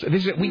 what else?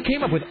 We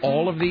came up with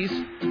all of these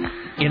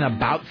in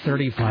about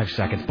 35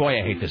 seconds. Boy,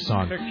 I hate this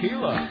song.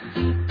 Tequila.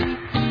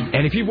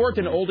 And if you've worked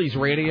in oldies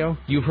radio,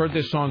 you've heard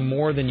this song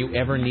more than you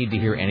ever need to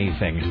hear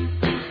anything.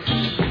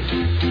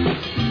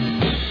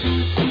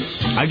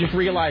 I just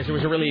realized there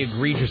was a really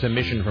egregious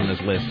omission from this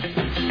list.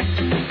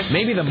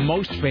 Maybe the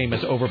most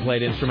famous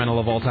overplayed instrumental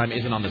of all time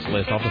isn't on this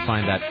list. I'll have to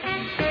find that.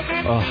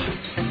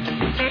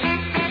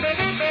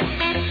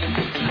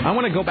 I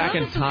want to go back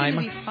in time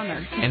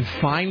and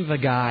find the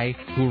guy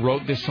who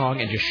wrote this song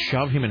and just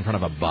shove him in front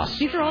of a bus.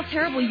 These are all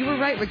terrible. You were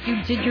right, Rick.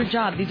 You did your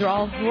job. These are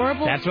all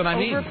horrible, That's what I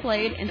mean.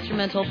 overplayed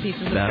instrumental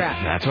pieces of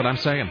crap. That's what I'm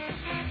saying.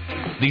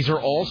 These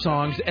are all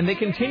songs, and they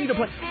continue to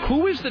play.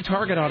 Who is the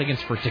target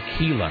audience for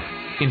Tequila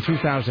in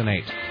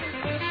 2008?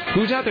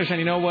 Who's out there saying,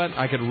 you know what,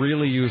 I could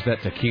really use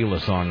that Tequila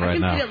song right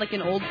now? I can see it like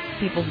an old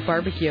people's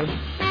barbecue.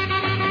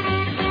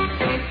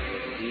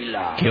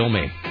 Kill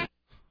me.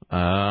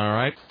 All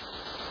right.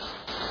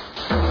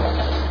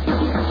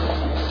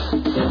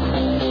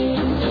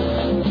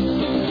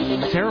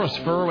 Sarah's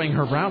furrowing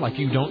her brow like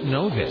you don't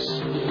know this.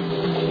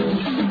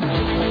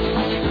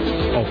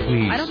 Oh,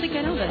 please. I don't think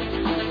I know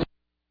this.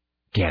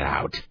 Get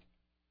out.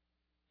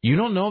 You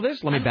don't know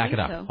this? Let me back it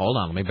up. So. Hold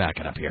on, let me back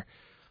it up here.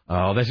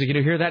 Oh, you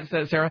can hear that,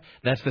 Sarah?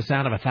 That's the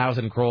sound of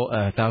 1,000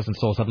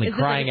 souls suddenly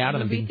crying out.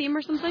 Is it a movie theme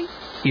or something?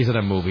 Is it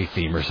a movie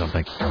theme or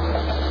something?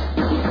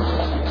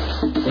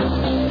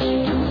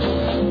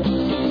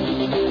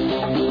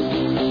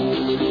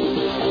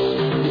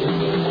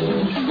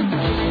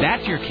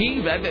 That's your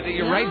key.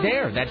 You're right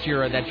there. That's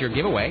your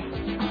giveaway.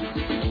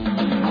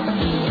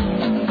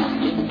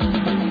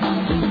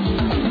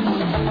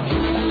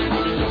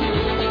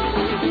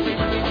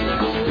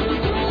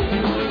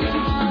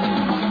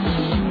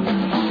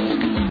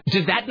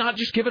 Did that not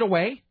just give it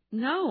away?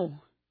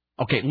 No.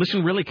 Okay,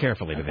 listen really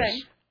carefully to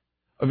this.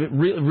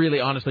 Really,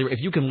 honestly, if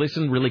you can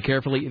listen really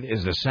carefully,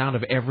 is the sound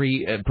of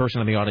every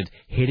person in the audience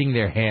hitting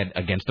their head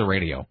against the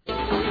radio.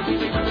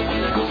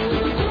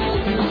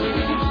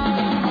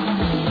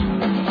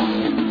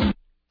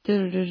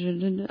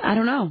 I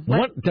don't know.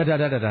 What? Dun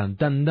dun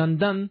dun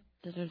dun.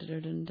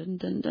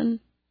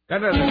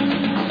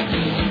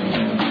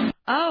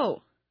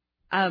 Oh,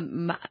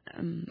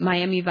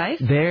 Miami Vice.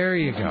 There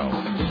you go.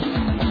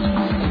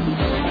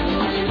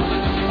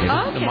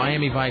 Okay. The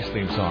Miami Vice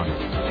theme song.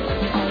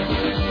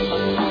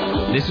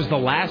 This is the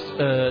last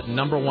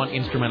 #1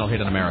 instrumental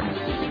hit in America.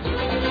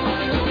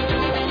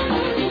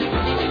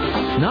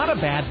 Not a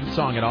bad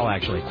song at all,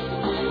 actually.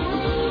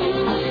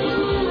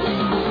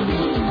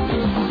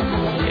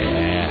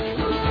 Yeah.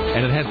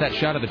 And it has that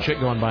shot of the chick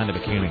going by in the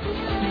bikini.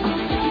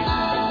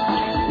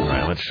 All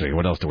right, let's see.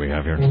 What else do we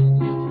have here?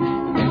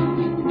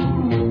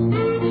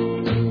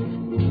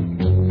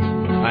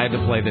 I had to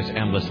play this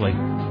endlessly.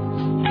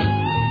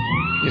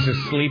 This is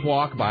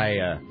Sleepwalk by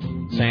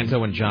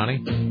Santo and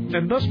Johnny.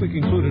 And thus we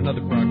conclude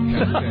another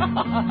broadcast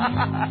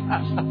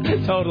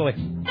today. Totally.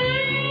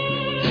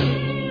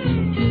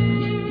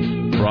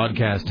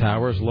 Broadcast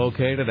towers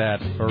located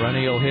at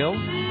Perennial Hill.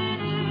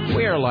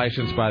 We are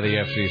licensed by the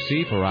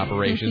FCC for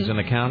operations in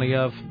the county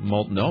of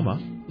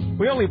Multnomah.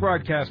 We only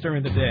broadcast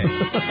during the day.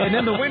 And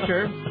in the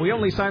winter, we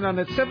only sign on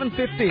at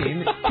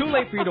 7:15. Too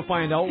late for you to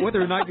find out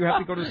whether or not you have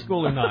to go to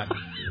school or not.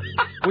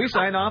 We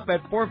sign off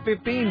at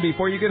 4:15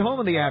 before you get home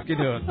in the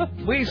afternoon.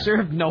 We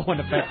serve no one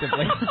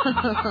effectively.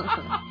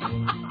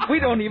 We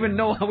don't even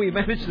know how we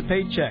manage the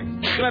paycheck.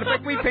 As a matter of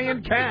fact, we pay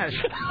in cash.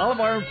 All of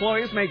our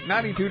employees make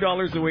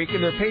 $92 a week,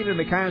 and they're paid in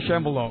a cash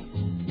envelope.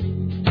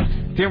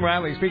 Tim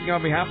Riley, speaking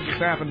on behalf of the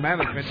staff and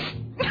management,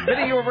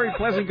 bidding you a very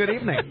pleasant good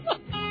evening.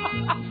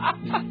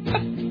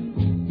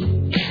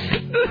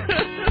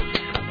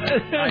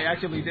 I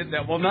actually did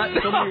that. Well, not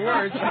in so many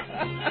words.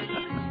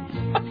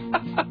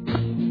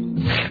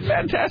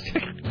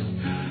 Fantastic.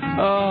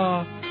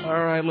 Oh,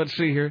 all right, let's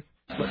see here.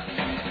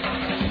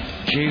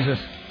 Jesus.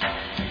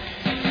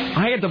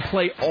 I had to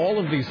play all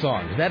of these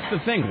songs. That's the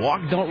thing.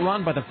 Walk, Don't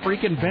Run by the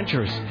freaking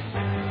Ventures.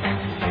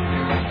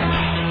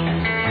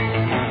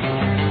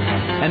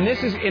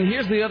 And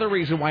here's the other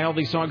reason why all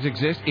these songs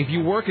exist. If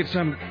you work at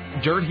some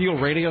dirt heel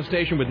radio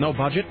station with no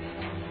budget,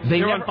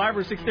 they're on 5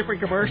 or 6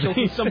 different commercials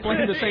and some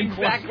playing the same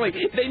Exactly.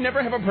 They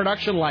never have a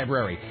production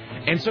library.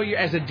 And so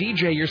as a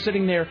DJ, you're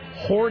sitting there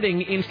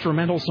hoarding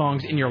instrumental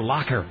songs in your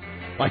locker.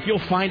 Like you'll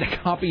find a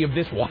copy of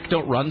this Walk,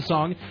 Don't Run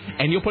song,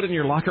 and you'll put it in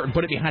your locker and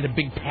put it behind a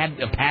big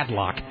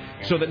padlock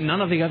so that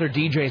none of the other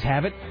DJs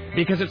have it.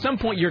 Because at some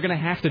point, you're going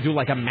to have to do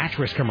like a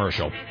mattress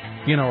commercial,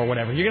 or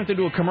whatever. You're going to have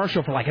to do a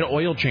commercial for like an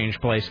oil change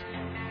place.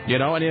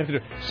 And you have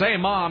to say,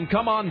 Mom,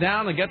 come on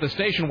down and get the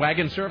station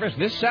wagon service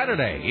this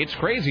Saturday. It's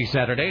crazy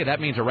Saturday. That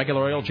means a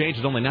regular oil change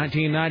is only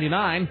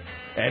 $19.99.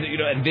 And,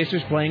 and this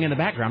is playing in the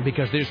background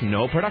because there's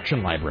no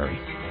production library.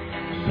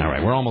 All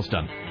right, we're almost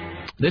done.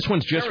 This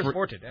one's just for...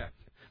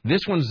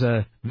 This one's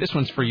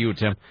for you,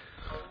 Tim.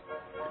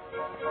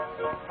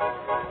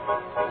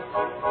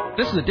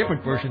 This is a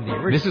different version of the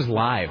original. This is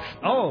live.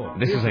 Oh.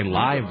 This is a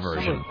live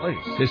version.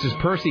 This is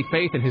Percy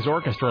Faith and his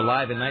orchestra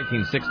live in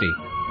 1960.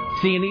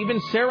 See, and even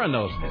Sarah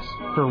knows this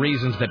for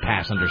reasons that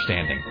pass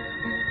understanding.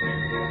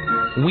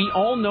 We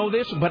all know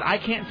this, but I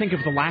can't think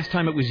of the last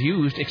time it was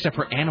used except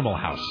for Animal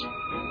House.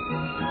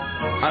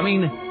 I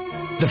mean,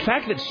 the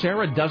fact that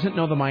Sarah doesn't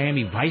know the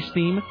Miami Vice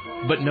theme,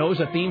 but knows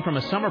a theme from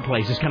a summer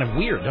place is kind of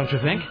weird, don't you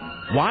think?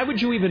 Why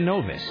would you even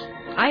know this?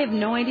 I have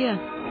no idea.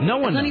 No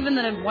one knows. It's not even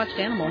that I've watched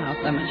Animal House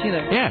that much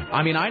either. Yeah,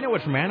 I mean, I know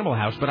it from Animal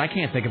House, but I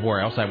can't think of where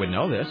else I would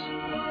know this.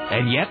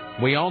 And yet,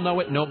 we all know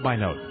it note by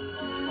note.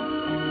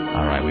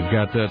 All right, we've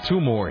got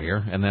 2 more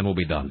here, and then we'll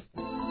be done.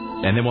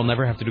 And then we'll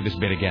never have to do this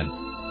bit again.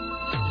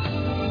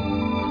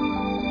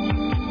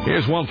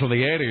 Here's one from the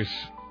 80s.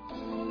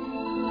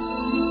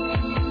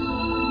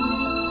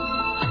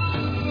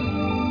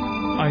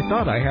 I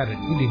thought I had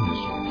an eating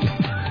disorder.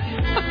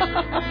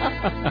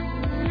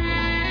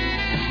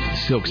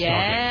 Silk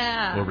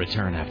Stockings will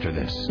return after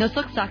this. No,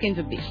 Silk Stockings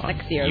would be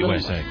sexier.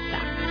 USA.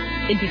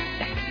 It'd be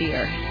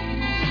sexier.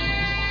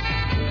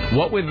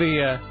 What would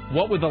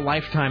the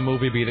Lifetime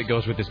movie be that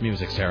goes with this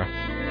music, Sarah?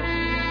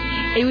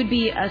 It would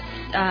be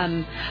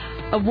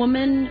a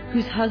woman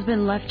whose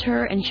husband left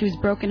her and she was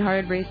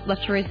brokenhearted,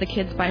 left to raise the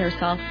kids by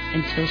herself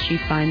until she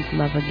finds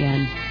love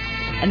again.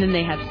 And then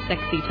they have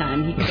sexy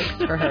time. He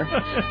cooks for her.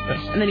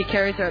 And then he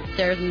carries her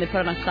upstairs and they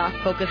put on a soft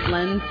focus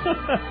lens.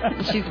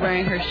 And she's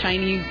wearing her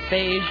shiny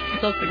beige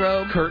silk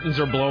robe. Curtains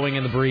are blowing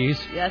in the breeze.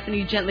 Yes, and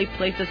he gently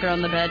places her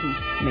on the bed and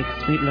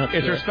makes sweet love.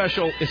 Is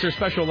her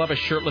special love a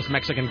shirtless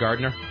Mexican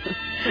gardener?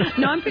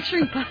 No, I'm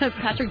picturing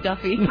Patrick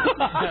Duffy.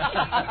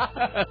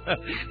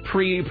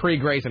 Pre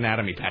Grey's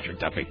Anatomy Patrick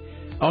Duffy.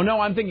 Oh,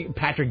 no, I'm thinking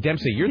Patrick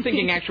Dempsey. You're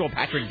thinking actual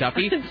Patrick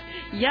Duffy?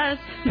 Yes.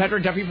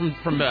 Patrick Duffy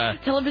from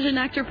television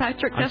actor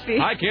Patrick Duffy.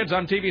 Hi, kids.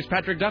 On TV's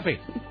Patrick Duffy.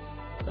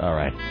 All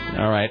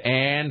right.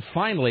 And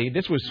finally,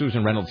 this was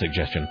Susan Reynolds'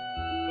 suggestion.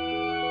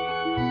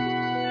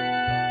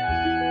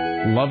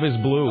 Love is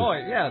Blue. Oh,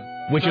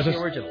 yeah. Which is the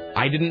original.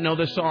 I didn't know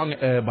this song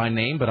by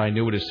name, but I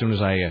knew it as soon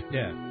as I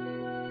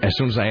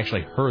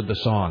actually heard the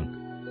song.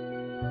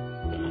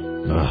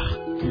 Ugh.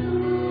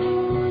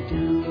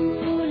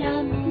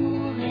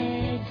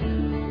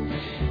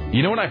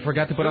 You know what I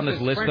forgot to put on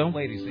this list, though?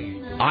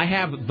 I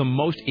have the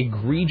most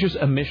egregious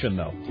omission,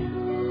 though.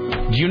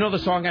 Do you know the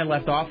song I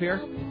left off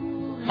here?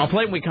 I'll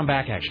play it when we come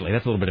back, actually.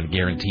 That's a little bit of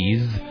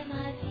guarantees.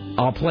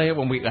 I'll play it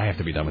when I have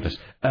to be done with this.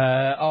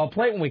 I'll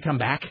play it when we come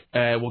back.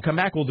 We'll come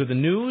back, we'll do the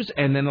news,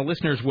 and then the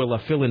listeners will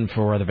fill in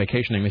for the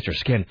vacationing Mr.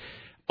 Skin.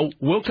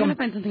 We'll trying to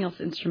find something else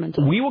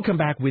instrumental. We will come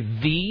back with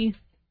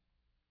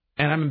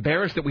and I'm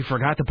embarrassed that we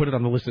forgot to put it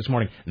on the list this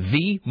morning,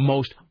 the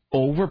most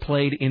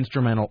overplayed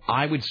instrumental,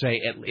 I would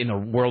say, in the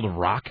world of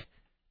rock,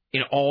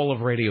 in all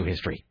of radio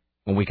history,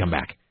 when we come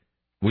back.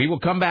 We will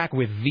come back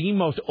with the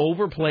most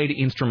overplayed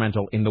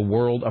instrumental in the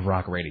world of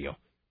rock radio.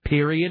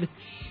 Period.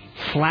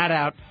 Flat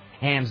out,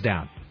 hands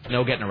down.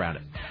 No getting around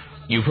it.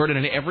 You've heard it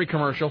in every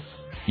commercial.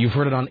 You've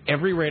heard it on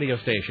every radio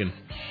station.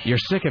 You're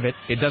sick of it.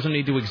 It doesn't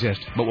need to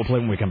exist, but we'll play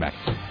when we come back.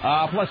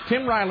 Plus,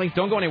 Tim Riley.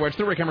 Don't go anywhere. It's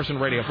the Rick Emerson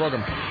radio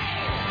program.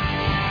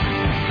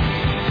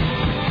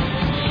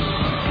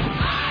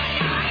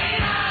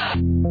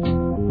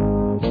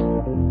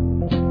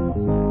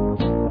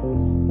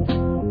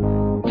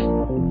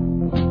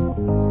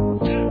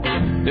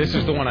 This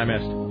is the one I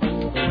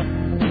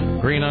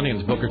missed. Green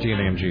Onions, Booker T and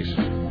the MGs.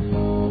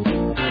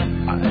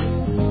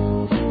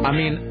 I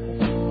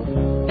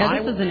mean... Yeah,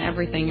 this isn't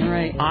everything, you're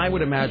right. I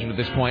would imagine at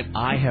this point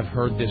I have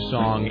heard this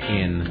song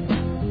in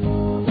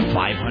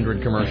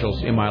 500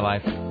 commercials in my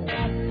life.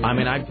 I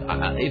mean,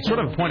 it's sort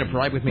of a point of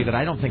pride with me that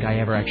I don't think I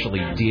ever actually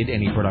did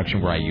any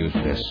production where I used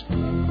this.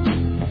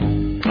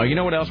 Oh, you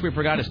know what else we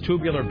forgot is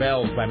Tubular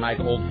Bells by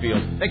Mike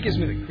Oldfield. That gives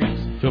me the creeps.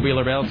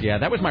 Tubular Bells, yeah,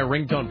 that was my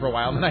ringtone for a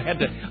while, and I had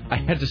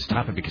to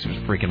stop it because it was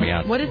freaking me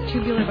out. What is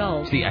Tubular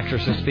Bells? It's the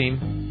Exorcist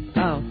theme.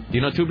 Oh. Do you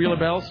know Tubular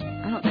Bells?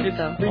 I don't think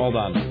so. Hold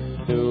on.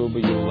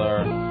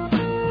 Tubular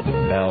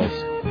Bells.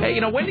 Hey,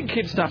 when did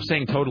kids stop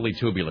saying totally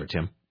tubular,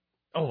 Tim?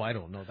 Oh, I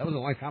don't know. That was a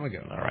long time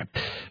ago. All right.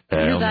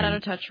 Is that out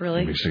of touch, really?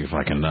 Let me see if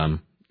I can...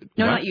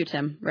 No, what? Not you,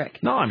 Tim. Rick.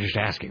 No, I'm just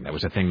asking. That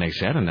was a thing they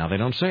said, and now they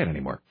don't say it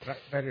anymore.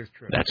 That is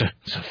true.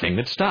 It's a thing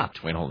that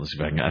stopped. Wait, hold on a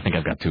second. I think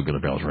I've got Tubular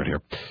Bells right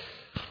here.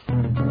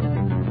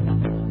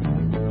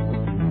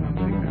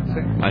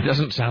 It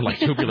doesn't sound like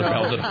Tubular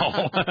Bells at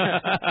all.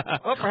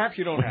 Well, perhaps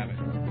you don't have it.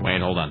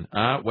 Wait, hold on.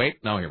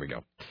 Wait. No, here we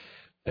go.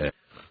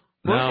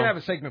 We're going to have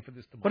a segment for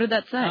this tomorrow. What did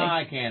that say?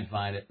 I can't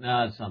find it.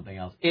 No, it's something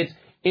else. It's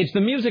the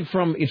music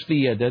from... It's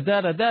the...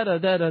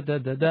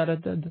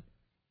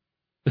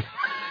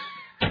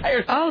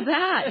 Oh,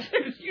 that.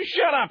 You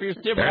shut up. Here's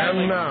Tim Riley.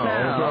 And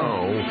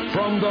now,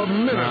 from the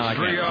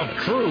Ministry of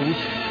Truth,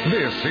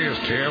 this is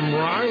Tim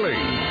Riley.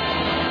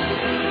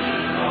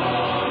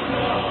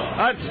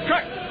 A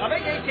truck, a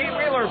big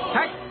 18-wheeler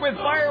packed with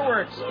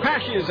fireworks,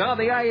 crashes on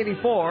the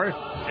I-84.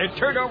 It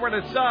turned over on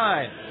its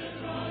side.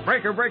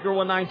 Breaker,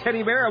 19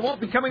 Teddy Bear, I won't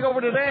be coming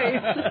over today.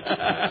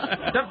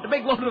 Dumped a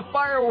big load of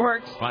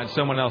fireworks. Find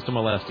someone else to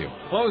molest you.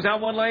 Closed out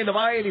one lane of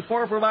I-84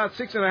 for about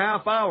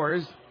 6.5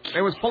 hours.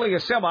 It was pulling a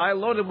semi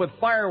loaded with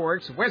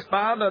fireworks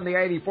westbound on the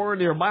I-84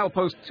 near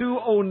milepost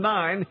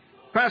 209,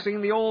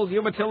 crossing the old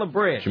Umatilla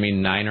Bridge. You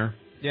mean Niner?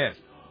 Yes.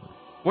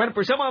 When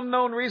for some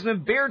unknown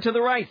reason veered to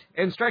the right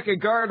and struck a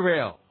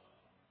guardrail.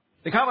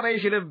 The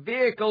combination of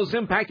vehicles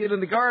impacted in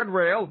the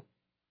guardrail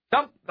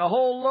dumped the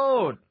whole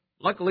load.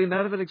 Luckily,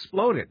 none of it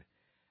exploded.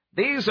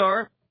 These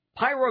are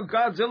Pyro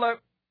Godzilla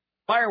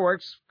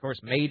fireworks, of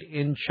course, made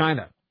in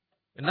China.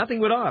 And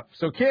nothing went off.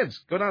 So, kids,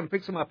 go down and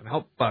fix them up and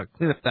help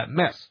clean up that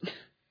mess.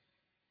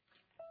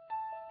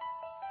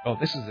 Oh,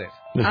 this is it.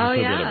 This is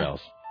Tubular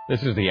Bells.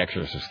 This is the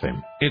Exorcist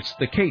theme. It's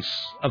the case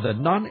of the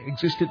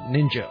non-existent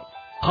ninja.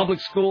 Public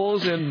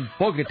schools in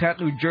Bogota,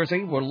 New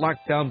Jersey were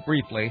locked down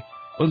briefly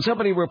when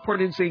somebody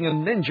reported seeing a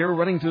ninja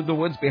running through the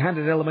woods behind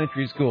an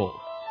elementary school.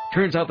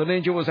 Turns out the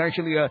ninja was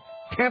actually a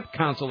camp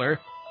counselor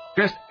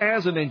dressed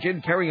as a ninja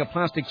and carrying a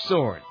plastic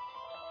sword.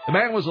 The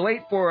man was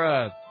late for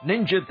a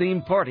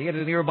ninja-themed party at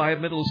a nearby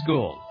middle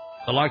school.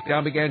 The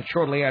lockdown began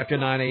shortly after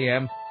 9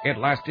 a.m. It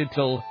lasted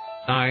till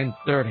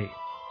 9:30.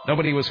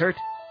 Nobody was hurt,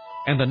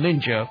 and the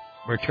ninja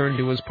returned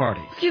to his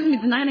party. Excuse me,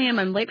 it's 9 a.m.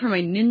 I'm late for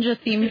my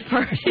ninja-themed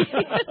party.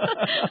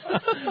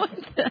 What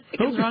the heck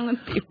is wrong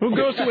with people? Who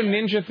goes to a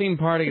ninja-themed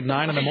party at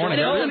 9 in the morning?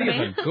 That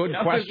really is a good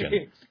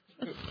question.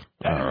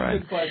 All right.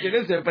 Good question,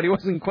 is it? But he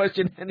wasn't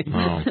questioned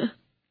anymore. Oh.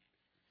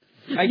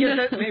 I guess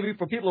that's maybe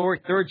for people who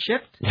work third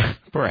shift.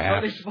 Perhaps.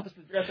 Are they supposed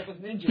to dress up as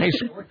ninjas? Hey,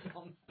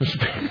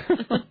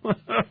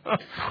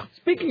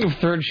 speaking of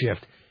third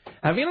shift,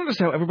 have you noticed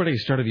how everybody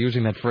started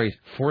using that phrase,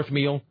 fourth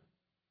meal,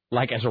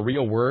 like as a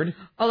real word?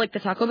 Oh, like the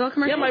Taco Bell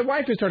commercial? Yeah, my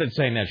wife has started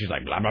saying that. She's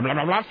like, blah, blah, blah,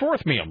 blah, blah,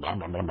 fourth meal, blah,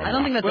 blah, blah, blah. I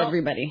don't think that's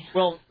everybody.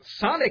 Well,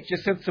 Sonic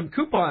just sent some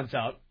coupons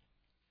out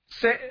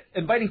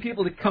inviting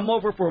people to come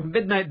over for a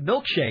midnight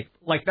milkshake.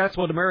 Like that's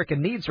what America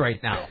needs right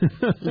now.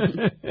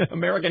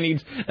 America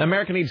needs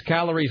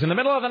calories in the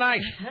middle of the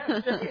night.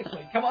 Yeah,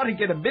 seriously. Come on and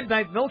get a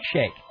midnight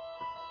milkshake.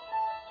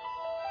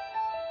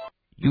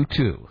 You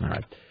too. All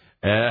right.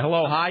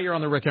 Hello, hi. You're on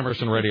the Rick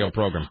Emerson radio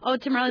program. Oh,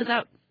 Tim Riley's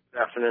out.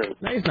 Good afternoon.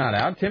 No, he's not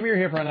out. Tim, you're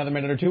here for another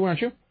minute or two,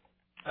 aren't you?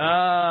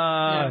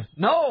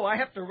 No, I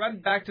have to run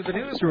back to the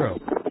newsroom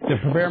to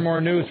prepare more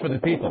news for the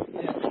people.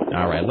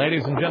 All right,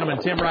 ladies and gentlemen,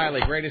 Tim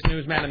Riley, greatest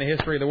newsman in the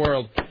history of the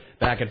world,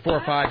 back at 4,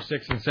 5,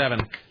 6, and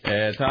 7,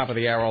 top of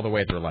the hour all the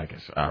way through like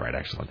us. All right,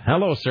 excellent.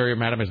 Hello, sir,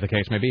 madam, as the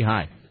case may be.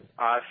 Hi.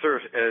 Sir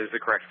is the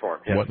correct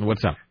form. Yes.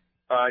 What's up?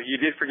 You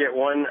did forget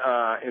one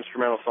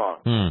instrumental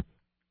song.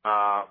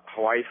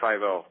 Hawaii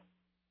Five-0.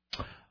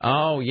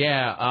 Oh,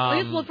 yeah.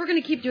 Well, if we're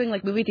going to keep doing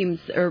like movie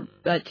themes or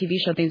TV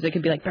show themes, it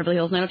could be like Beverly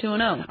Hills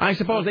 90210. I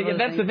suppose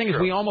that's the thing is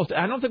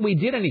I don't think we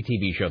did any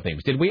TV show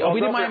themes. Did we? Well,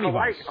 we did Miami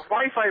Vice.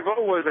 Hawaii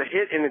Five-0 was a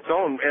hit in its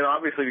own, and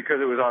obviously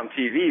because it was on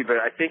TV, but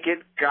I think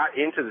it got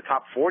into the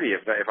top 40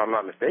 if I'm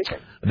not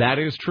mistaken. That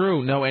is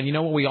true. No, and you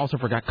know what? We also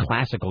forgot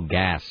Classical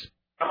Gas.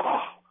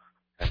 Oh,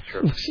 that's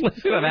true. Listen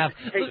to that.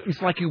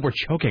 It's like you were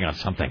choking on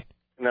something.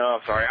 No,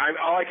 sorry.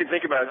 All I can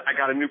think about is I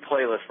got a new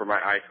playlist for my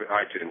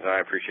iTunes.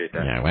 I appreciate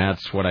that. Yeah, well,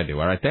 that's what I do.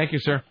 All right, thank you,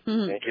 sir.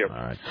 Mm-hmm. Thank you. All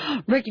right.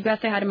 Rick, you got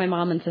to say hi to my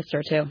mom and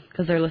sister, too,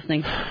 because they're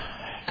listening.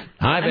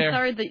 Hi there. I'm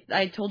sorry that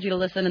I told you to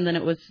listen, and then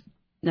it was...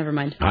 Never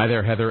mind. Hi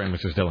there, Heather and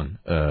Mrs. Dillon.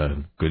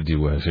 Good to see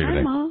you today.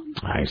 Hi, Mom.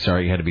 Hi,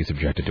 sorry you had to be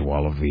subjected to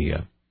all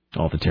the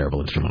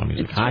terrible instrumental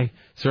music. Hi,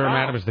 sir,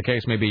 madam, as the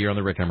case may be. You're on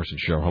the Rick Emerson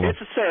Show. Hello. It's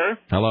a sir.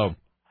 Hello.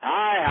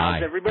 Hi,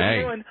 how's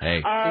everybody doing?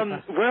 Hey.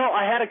 Well,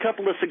 I had a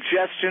couple of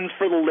suggestions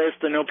for the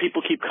list. I know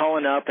people keep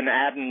calling up and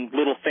adding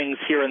little things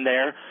here and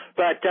there.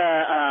 But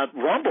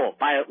Rumble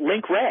by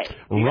Link Ray.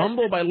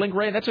 Rumble by Link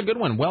Ray, that's a good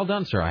one. Well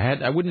done, sir.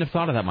 I wouldn't have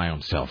thought of that my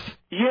own self.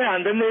 Yeah,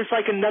 and then there's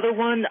like another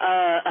one.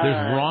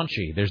 There's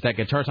Raunchy. There's that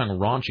guitar song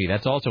Raunchy.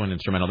 That's also an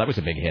instrumental. That was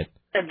a big hit.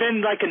 And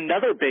then like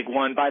another big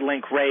one by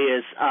Link Ray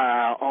is,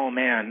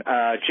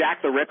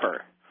 Jack the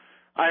Ripper.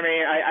 I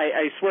mean,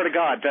 I swear to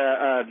God,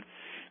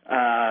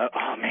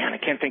 oh man, I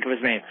can't think of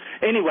his name.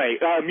 Anyway,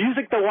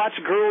 Music to Watch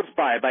Girls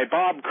by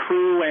Bob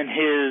Crew and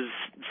his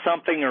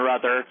something or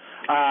other.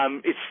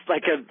 It's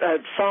like a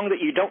song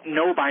that you don't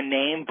know by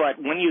name, but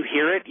when you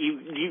hear it,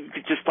 you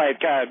just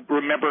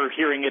remember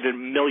hearing it in a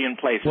million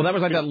places. Well, that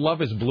was like that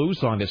Love Is Blue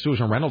song that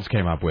Susan Reynolds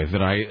came up with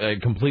that I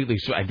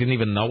didn't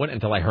even know it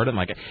until I heard it.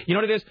 Like, you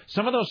know what it is?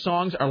 Some of those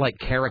songs are like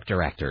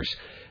character actors.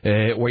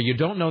 Where you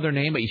don't know their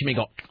name, but you may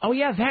go, oh,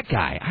 yeah, that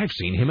guy. I've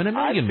seen him in a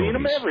million movies. I've seen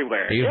him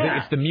everywhere, yeah.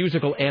 It's the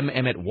musical M.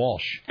 Emmett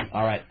Walsh.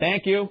 All right,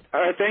 thank you. All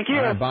right, thank you.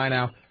 All right, bye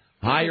now.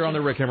 Hi, you're on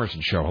the Rick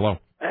Emerson Show. Hello.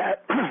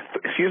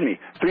 Excuse me.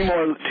 3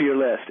 more to your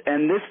list.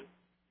 And this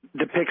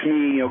depicts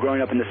me,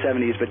 growing up in the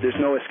 70s, but there's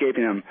no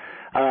escaping him.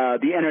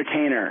 The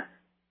Entertainer.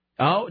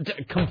 Oh,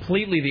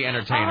 completely The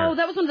Entertainer. Oh,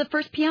 that was one of the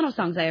first piano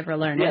songs I ever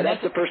learned. Yeah,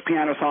 that's the first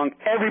piano song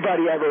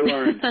everybody ever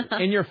learned.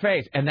 In your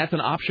face. And that's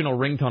an optional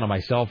ringtone on my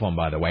cell phone,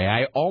 by the way.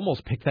 I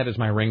almost picked that as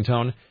my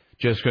ringtone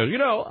just because,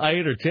 I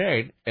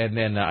entertain. And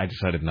then I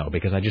decided no,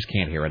 because I just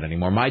can't hear it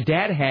anymore. My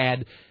dad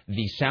had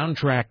the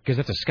soundtrack, because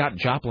that's a Scott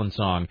Joplin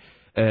song,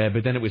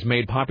 but then it was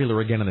made popular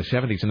again in the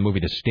 70s in the movie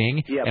The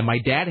Sting. Yep. And my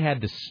dad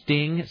had the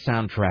Sting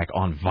soundtrack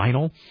on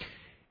vinyl.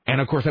 And,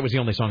 of course, that was the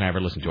only song I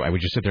ever listened to. I would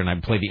just sit there and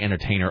I'd play The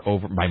Entertainer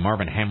by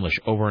Marvin Hamlish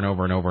over and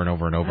over and over and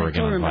over and over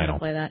again on vinyl.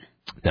 Play that.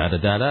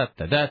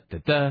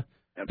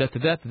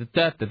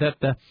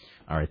 Da-da-da-da-da-da-da-da-da-da-da-da.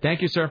 All right.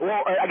 Thank you, sir. Well,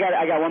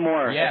 I got one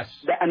more. Yes.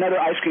 Another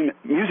ice cream.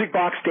 Music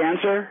Box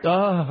Dancer.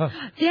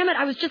 Damn it.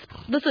 I was just...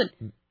 Listen.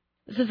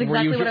 This is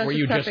exactly what I was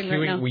just prepping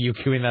right now. Were you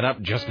queuing that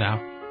up just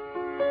now?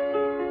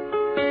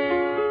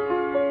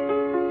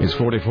 It's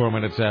 44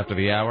 minutes after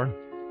the hour.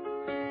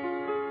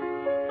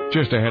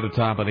 Just ahead of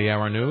top of the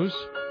hour news.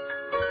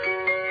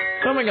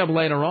 Coming up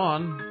later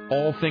on,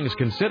 all things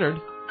considered.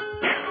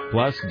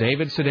 Plus,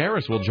 David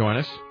Sedaris will join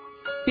us.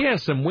 He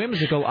has some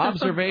whimsical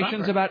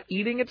observations about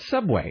eating at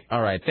Subway.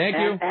 All right, thank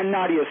you. And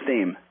Nadia's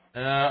theme.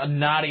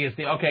 Nadia's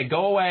theme. Okay,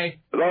 go away.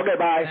 Okay,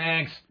 bye.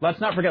 Thanks. Let's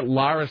not forget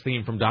Lara's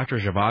theme from Dr.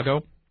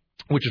 Zhivago,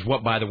 which is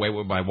what, by the way,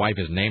 what my wife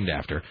is named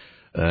after.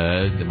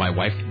 My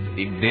wife,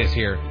 this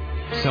here,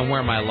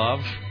 Somewhere My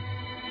Love.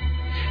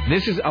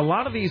 This is, a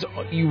lot of these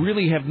you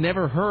really have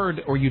never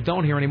heard or you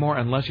don't hear anymore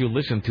unless you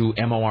listen to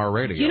MOR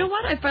radio. You know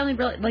what? I finally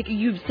realized, like,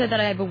 you've said that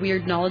I have a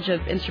weird knowledge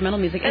of instrumental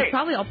music. It's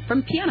probably all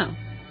from piano.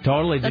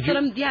 Totally. That's what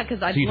I'm, yeah,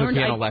 because I've you took learned,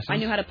 piano I lessons?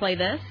 knew how to play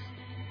this.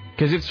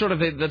 Because it's sort of,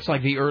 that's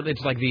like the early,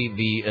 it's like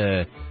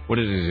the what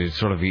it is, it's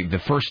sort of the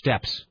first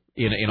steps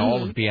in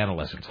all of the piano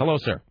lessons. Hello,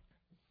 sir.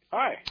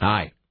 Hi.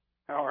 Hi.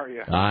 How are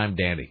you? I'm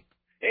Dandy.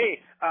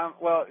 Hey,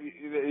 well,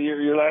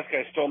 your last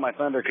guy stole my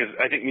thunder because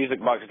I think Music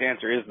Box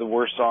Dancer is the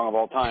worst song of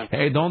all time.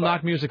 Hey, don't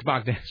knock Music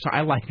Box Dancer.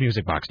 I like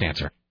Music Box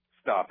Dancer.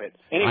 Stop it.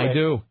 Anyway, I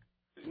do.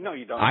 No,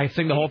 you don't. I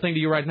sing the whole thing to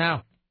you right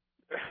now.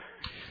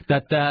 Da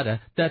da da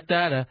da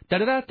da da da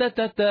da da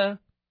da da.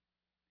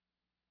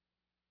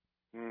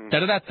 Da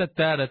da da da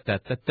da da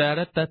da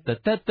da da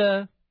da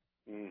da.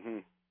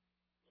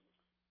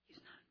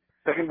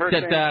 Second verse.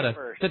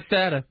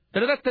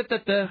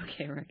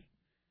 Okay, Rick.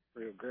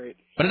 Real great.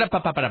 Okay,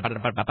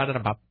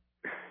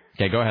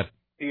 go ahead.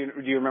 Do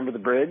you remember the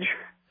bridge?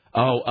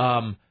 Oh,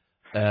 oh,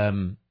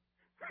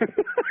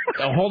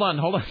 hold on.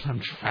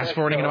 I'm fast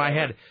forwarding into my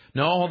head.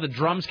 No, the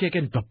drums kick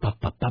in.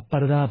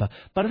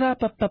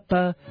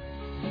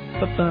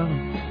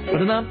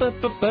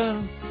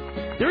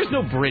 There is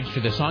no bridge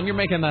to this song. You're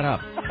making that up.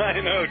 I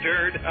know,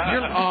 turd.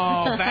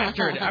 Oh,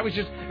 bastard. I was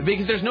just...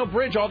 Because there's no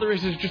bridge. All there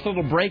is just a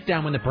little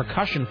breakdown when the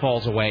percussion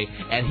falls away,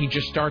 and he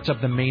just starts up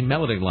the main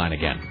melody line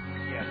again.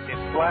 Yes, it's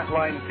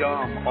flatline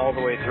dumb all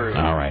the way through.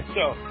 All right.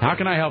 So, how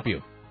can I help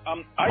you,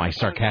 my just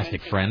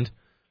sarcastic friend?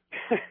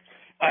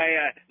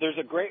 There's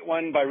a great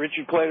one by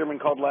Richard Clayderman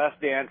called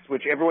Last Dance,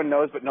 which everyone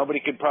knows, but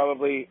nobody could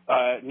probably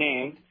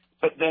name.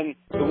 But then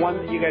the one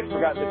that you guys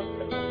forgot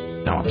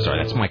No, I'm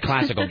sorry. That's my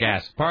classical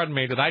gas. Pardon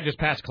me. Did I just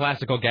pass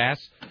classical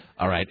gas?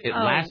 All right.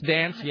 Last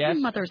Dance, yes?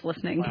 My mother's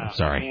listening. I'm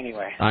sorry.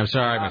 Anyway. I'm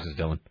sorry, Mrs.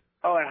 Dillon.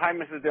 Oh, and hi,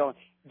 Mrs. Dillon.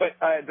 But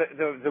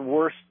the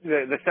worst,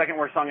 the second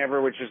worst song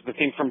ever, which is the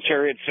theme from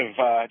Chariots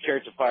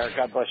of Fire.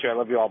 God bless you. I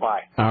love you all.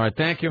 Bye. All right.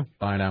 Thank you.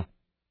 Bye now.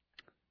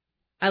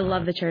 I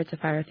love the Chariots of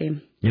Fire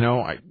theme. You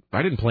know, I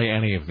didn't play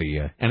any of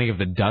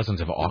the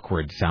dozens of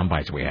awkward sound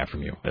bites we have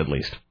from you, at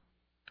least.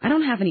 I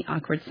don't have any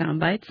awkward sound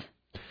bites.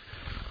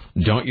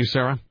 Don't you,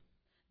 Sarah?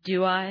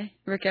 Do I,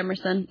 Rick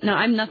Emerson? No,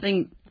 I'm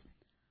nothing.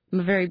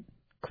 I'm very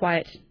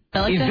quiet.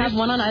 I like to have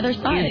one on either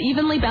side,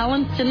 evenly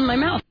balanced in my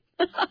mouth.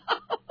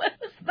 What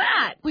is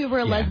that? We were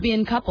a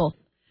lesbian couple.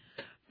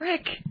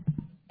 Rick,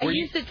 I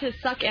used it to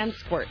suck and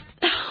squirt.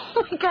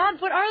 Oh, my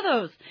God, what are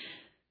those?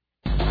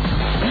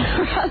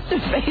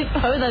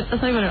 Oh, that's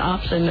not even an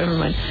option. Never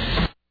mind.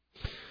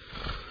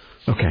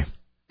 Okay.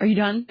 Are you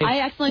done? I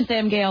accidentally say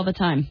I'm gay all the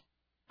time.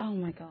 Oh,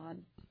 my God.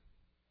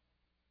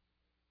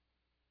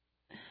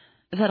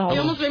 Is that all? You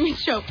almost made me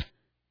choke.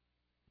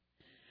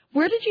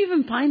 Where did you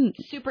even find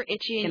super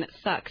itchy and it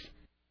sucks?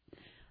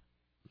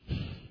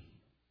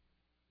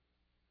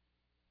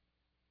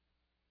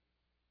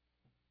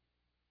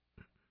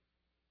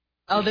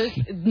 Oh, there's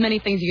many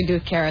things you can do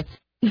with carrots.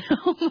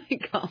 Oh, my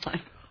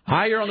God.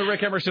 Hi, you're on the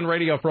Rick Emerson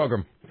radio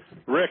program.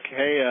 Rick,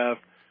 hey,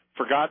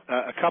 forgot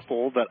a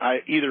couple that I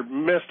either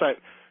missed.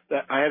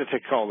 That I had to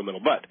take a call in the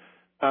middle, but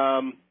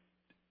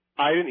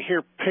I didn't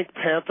hear Pink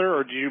Panther,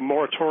 or do you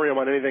moratorium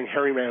on anything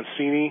Harry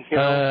Mancini? You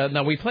know?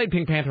 No, we played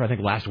Pink Panther, I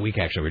think, last week,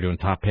 actually. We were doing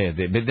top hit.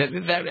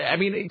 I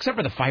mean, except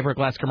for the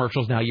fiberglass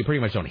commercials now, you pretty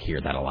much don't hear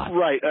that a lot.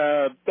 Right.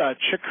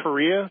 Chick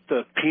Corea,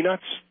 the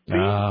Peanuts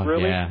theme,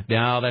 really? Yeah.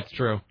 No, that's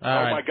true.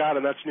 My God,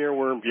 and that's an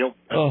earworm. Yep.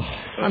 Oh,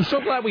 I'm so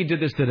glad we did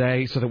this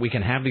today so that we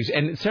can have these.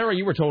 And, Sarah,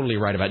 you were totally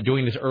right about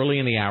doing this early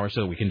in the hour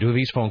so that we can do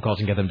these phone calls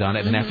and get them done.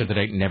 And then after the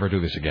date, never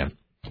do this again.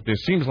 It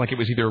seems like it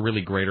was either a really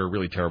great or a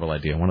really terrible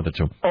idea. One of the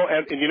two. Oh,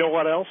 and you know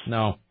what else?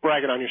 No.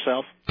 Bragging on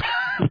yourself.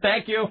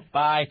 Thank you.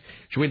 Bye.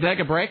 Should we take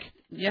a break?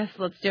 Yes,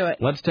 let's do it.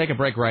 Let's take a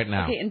break right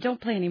now. Okay, and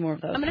don't play any more of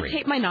those. I'm going to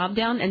tape my knob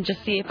down and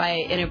just see if I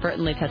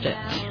inadvertently touch it.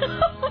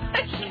 Oh,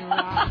 my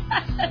God.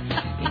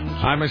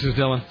 Hi, Mrs.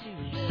 Dillon.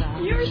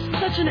 You're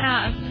such an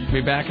ass.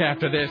 Be back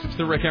after this. It's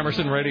the Rick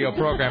Emerson radio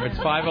program. It's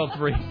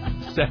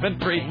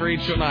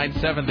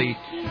 503-733-2970.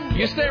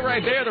 You stay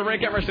right there. The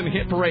Rick Emerson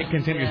Hit Parade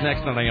continues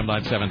next on AM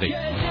 970.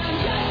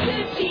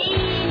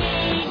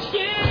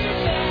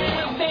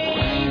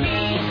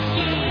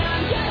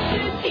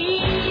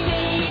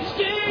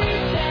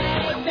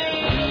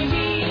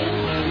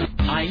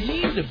 I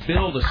need to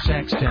build a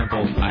sex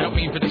temple. I don't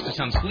mean for this to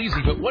sound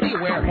sleazy, but what do you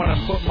wear when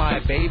I put my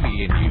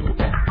baby in you?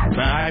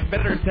 I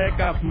better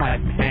take off my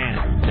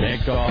pants.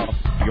 Take off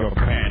your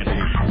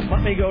panties.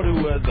 Let me go to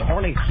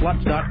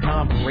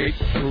thehornysluts.com.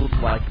 Grapefruit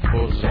like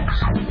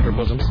bosoms. Or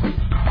bosoms?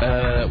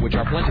 Which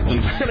are plentiful.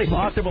 Really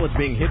possible it's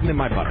being hidden in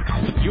my buttocks.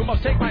 You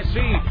must take my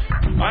seed.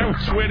 I'm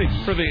sweating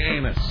for the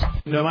anus.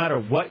 No matter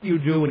what you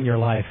do in your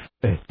life,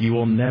 you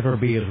will never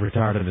be as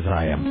retarded as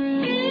I am.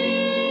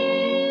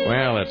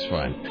 Well, that's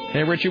fine.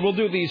 Hey, Richie, we'll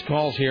do these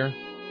calls here,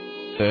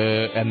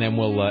 and then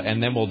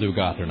we'll do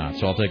Goth or Not.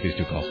 So I'll take these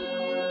 2 calls.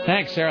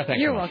 Thanks, Sarah.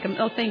 Thanks. You're welcome.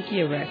 Oh, thank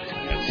you, Rick.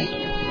 Thank you.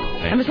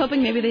 Thanks. I was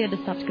hoping maybe they had to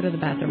stop to go to the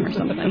bathroom or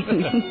something.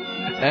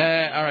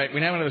 All right, we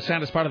now into the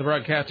saddest part of the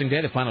broadcasting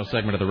day, the final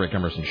segment of the Rick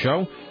Emerson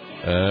Show.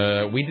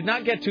 We did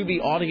not get to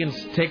the audience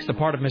takes the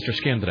part of Mr.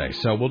 Skin today,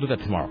 so we'll do that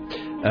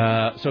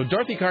tomorrow. So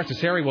Dorothy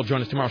Carcasseri will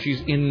join us tomorrow.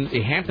 She's in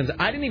the Hamptons.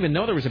 I didn't even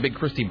know there was a big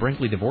Christy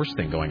Brinkley divorce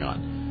thing going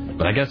on,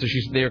 but I guess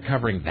they're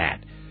covering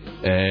that.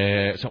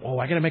 I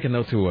got to make a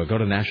note to go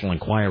to National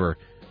Enquirer,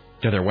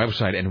 to their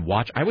website, and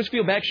watch. I always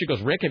feel bad. She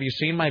goes, Rick, have you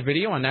seen my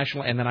video on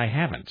National? And then I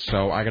haven't.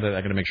 So I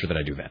gotta make sure that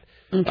I do that.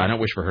 Okay. I don't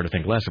wish for her to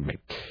think less of me.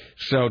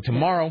 So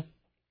tomorrow,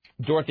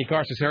 Dorothy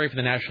Carcasseri for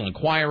the National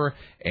Enquirer,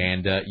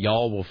 and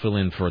y'all will fill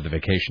in for the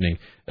vacationing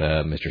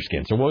Mr.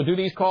 Skin. So we'll do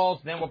these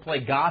calls, then we'll play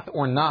Goth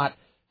or Not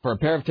for a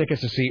pair of tickets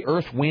to see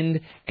Earth,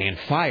 Wind, and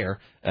Fire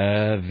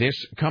this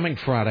coming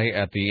Friday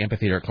at the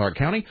Amphitheater at Clark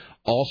County.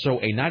 Also,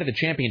 a Night of the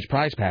Champions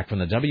prize pack from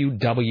the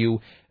WWE.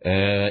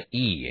 A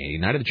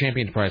Night of the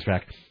Champions prize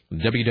pack.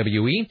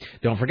 WWE.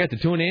 Don't forget to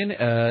tune in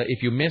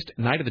if you missed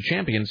Night of the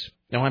Champions.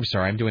 No, I'm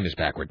sorry. I'm doing this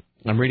backward.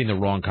 I'm reading the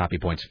wrong copy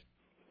points.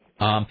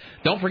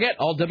 Don't forget,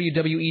 all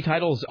WWE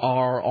titles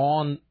are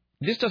on...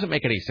 This doesn't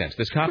make any sense.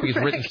 This copy is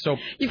written so...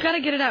 You've got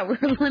to get it out. We're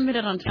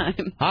limited on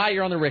time. Hi,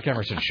 you're on the Rick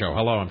Emerson Show.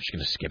 Hello, I'm just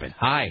going to skip it.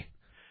 Hi.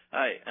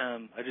 Hi,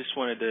 I just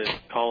wanted to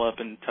call up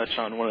and touch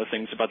on one of the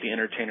things about the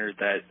entertainer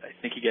that I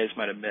think you guys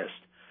might have missed.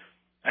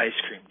 Ice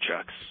cream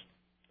trucks.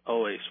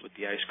 Always with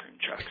the ice cream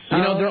trucks. You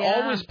know, they're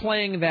always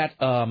playing that...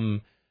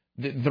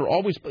 They're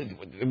always...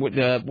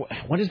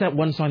 what is that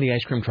one song the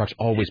ice cream trucks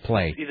always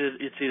play?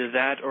 It's either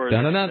that or... It's the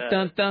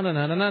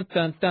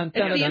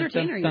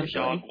entertainer usually. The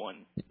dog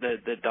one.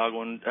 The dog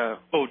one.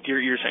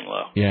 You're saying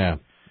low. Yeah.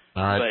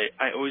 All right. But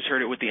I always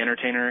heard it with the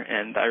entertainer,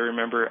 and I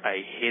remember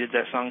I hated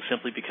that song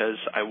simply because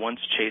I once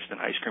chased an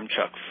ice cream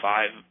truck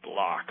 5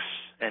 blocks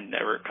and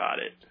never caught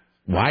it.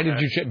 Why did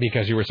you...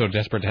 Because you were so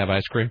desperate to have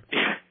ice cream?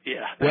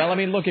 Yeah. Well, I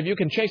mean, look, if you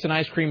can chase an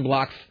ice cream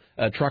truck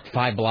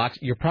 5 blocks,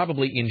 you're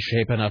probably in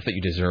shape enough that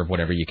you deserve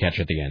whatever you catch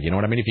at the end. You know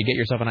what I mean? If you get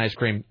yourself an ice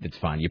cream, it's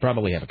fine. You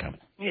probably have it coming.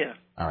 Yeah.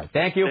 All right.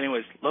 Thank you.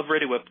 Anyways, love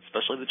Radio Whip,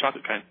 especially the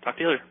chocolate kind. Talk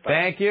to you later. Bye.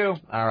 Thank you.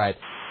 All right.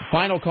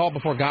 Final call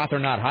before Goth or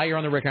Not. Hi, you're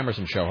on the Rick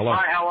Emerson Show. Hello.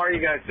 Hi, how are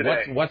you guys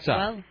today? What's up?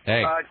 Well,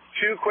 hey.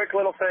 2 quick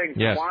little things.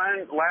 Yes.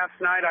 One, last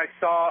night I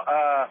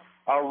saw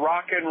a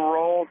rock and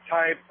roll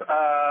type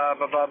of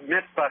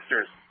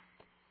Mythbusters.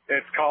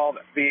 It's called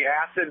the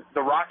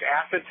Rock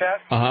Acid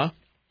Test. Uh-huh.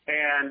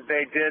 And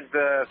they did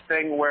the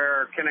thing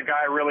where can a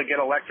guy really get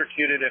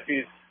electrocuted if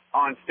he's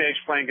on stage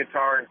playing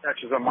guitar and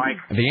touches a mic?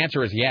 The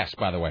answer is yes,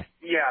 by the way.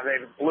 Yeah, they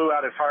blew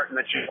out his heart in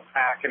the chill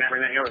pack and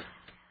everything.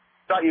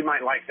 Thought you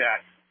might like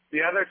that.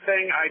 The other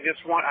thing, I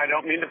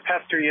don't mean to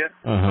pester you,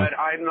 but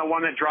I'm the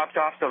one that dropped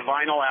off the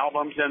vinyl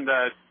albums and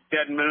the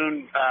Dead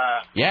Moon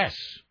yes.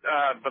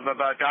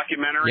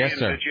 Documentary. Yes, and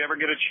sir. did you ever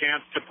get a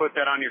chance to put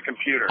that on your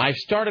computer? I've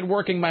started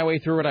working my way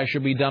through it. I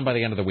should be done by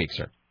the end of the week,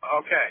 sir.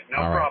 Okay, no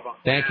All right. problem.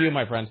 Thank you,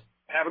 my friend.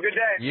 Have a good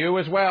day. You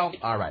as well.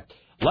 All right.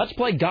 Let's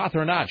play Goth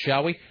or Not,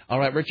 shall we? All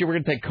right, Richie, we're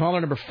going to take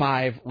caller number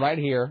 5 right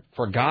here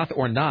for Goth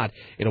or Not.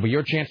 It'll be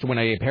your chance to win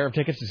a pair of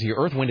tickets to see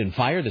Earth, Wind, and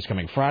Fire this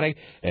coming Friday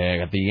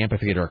at the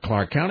Amphitheater at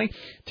Clark County.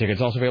 Tickets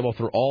also available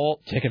through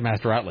all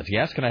Ticketmaster outlets.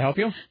 Yes, can I help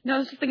you? No, I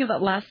was just thinking of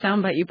that last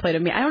soundbite you played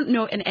of me. I don't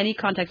know in any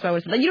context why I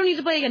was like, you don't need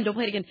to play it again. Don't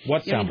play it again.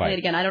 What you don't need to soundbite? play it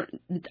again. I don't...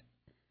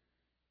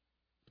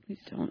 Please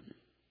don't.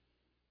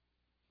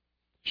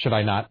 Should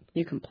I not?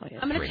 You can play it.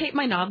 I'm going to tape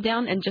my knob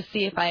down and just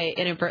see if I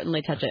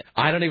inadvertently touch it.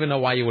 I don't even know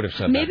why you would have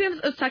said Maybe I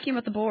was talking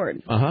about the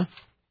board. that. Uh-huh.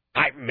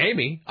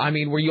 Maybe. I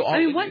mean, were you all... I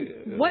mean,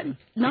 what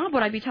knob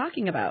would I be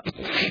talking about?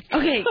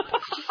 Okay.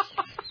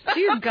 Do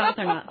your Goth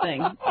or Not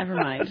thing. Never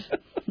mind.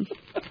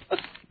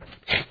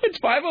 It's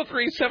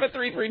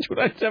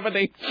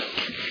 503-733-2970.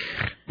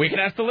 We can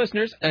ask the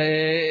listeners.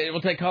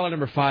 We'll take caller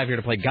number 5 here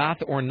to play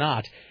Goth or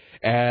Not.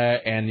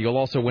 And you'll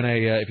also win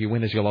if you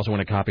win this, you'll also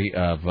win a copy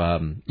of,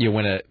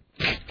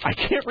 I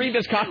can't read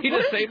this copy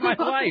to save my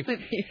life.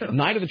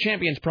 Night of the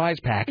Champions prize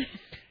pack.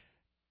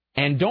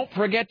 And don't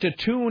forget to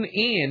tune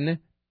in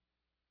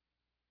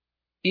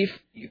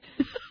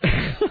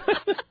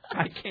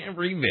I can't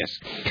read this.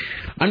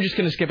 I'm just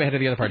going to skip ahead to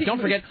the other part. Don't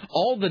forget,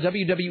 all the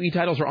WWE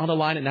titles are on the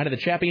line at Night of the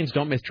Champions.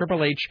 Don't miss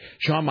Triple H,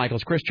 Shawn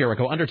Michaels, Chris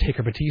Jericho,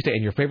 Undertaker, Batista,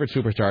 and your favorite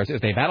superstars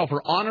as they battle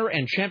for honor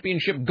and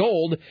championship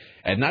gold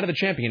at Night of the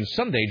Champions,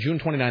 Sunday, June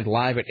 29th,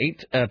 live at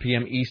 8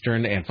 p.m.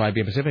 Eastern and 5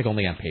 p.m. Pacific,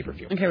 only on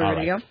pay-per-view. Okay, we're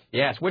ready to go?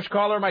 Yes. Which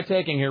caller am I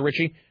taking here,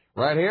 Richie?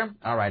 Right here?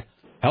 All right.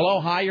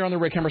 Hello, hi, you're on the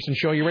Rick Emerson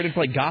Show. You ready to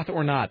play Goth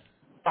or Not?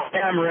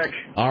 I'm Rick.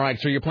 All right,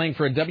 so you're playing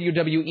for a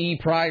WWE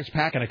prize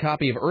pack and a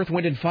copy of Earth,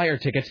 Wind, and Fire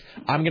tickets.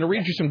 I'm going to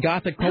read you some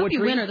Gothic I hope poetry.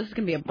 you win or this is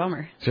going to be a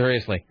bummer.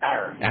 Seriously.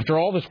 After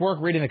all this work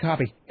reading the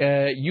copy,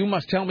 you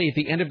must tell me at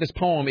the end of this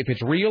poem if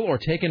it's real or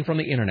taken from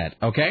the internet,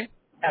 okay?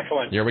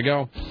 Excellent. Here we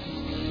go.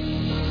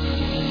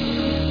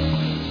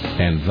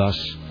 And thus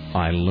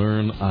I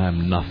learn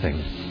I'm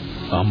nothing,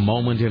 a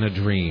moment in a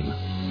dream,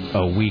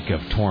 A week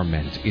of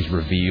torment is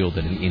revealed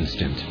in an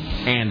instant,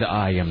 and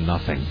I am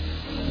nothing.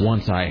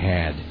 Once I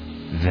had,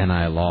 then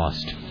I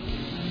lost.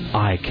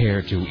 I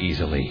care too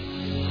easily.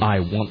 I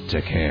want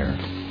to care.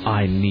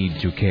 I need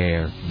to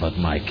care, but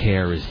my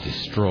care is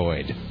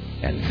destroyed,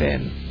 and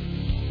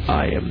then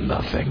I am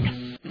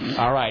nothing.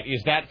 All right,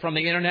 is that from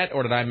the internet,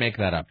 or did I make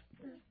that up?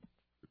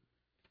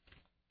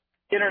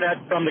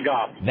 Internet from the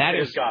gob. That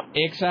is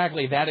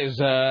exactly. That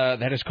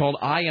is called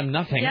 "I Am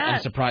Nothing."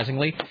 Yes.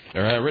 Unsurprisingly,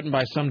 written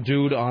by some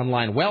dude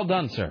online. Well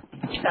done, sir.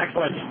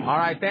 Excellent. All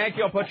right, thank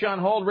you. I'll put you on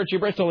hold. Richie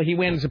Bristol. He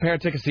wins a pair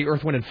of tickets to the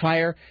Earth, Wind, and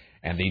Fire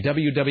and the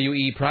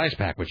WWE prize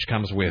pack, which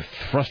comes with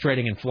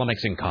frustrating and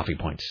flummoxing coffee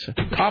points.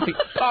 Coffee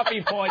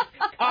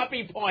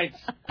points.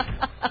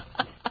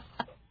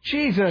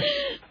 Jesus.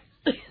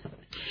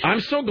 I'm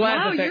so glad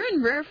wow, that you're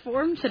in rare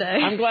form today.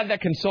 I'm glad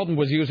that consultant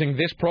was using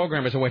this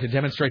program as a way to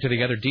demonstrate to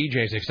the other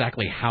DJs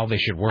exactly how they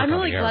should work. I'm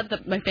really on the air. glad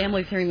that my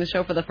family's hearing the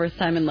show for the first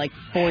time in like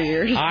 4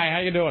 years. Hi, how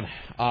you doing?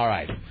 All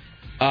right.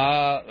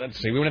 Let's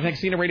see. We want to thank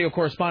CNN radio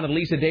correspondent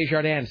Lisa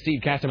Desjardins, Steve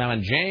Castamal,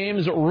 and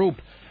James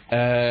Roop.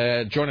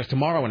 Join us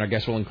tomorrow, and our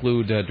guests will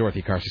include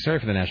Dorothy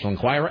Carcassari for the National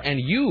Enquirer, and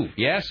you,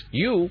 yes,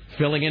 you,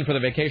 filling in for the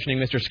vacationing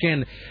Mr.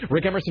 Skin.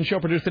 Rick Emerson show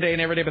produced today and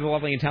every day by the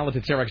lovely and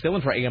talented Sarah X. Dillon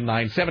for AM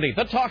 970.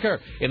 The Talker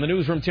in the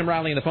newsroom, Tim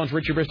Riley, and the phone's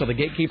Richie Bristol. The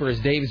gatekeeper is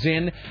Dave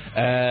Zinn.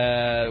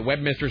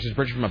 Webmistress is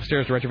Bridget from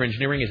upstairs. Director of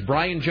engineering is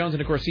Brian Jones,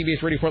 and of course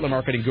CBS Radio Portland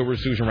marketing guru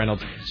Susan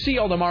Reynolds. See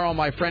you all tomorrow,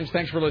 my friends.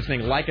 Thanks for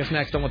listening. Like us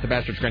next. Don't let the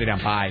bastards grind you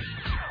down. Bye.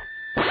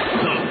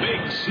 The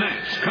Big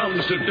Snatch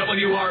comes to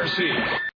WRC.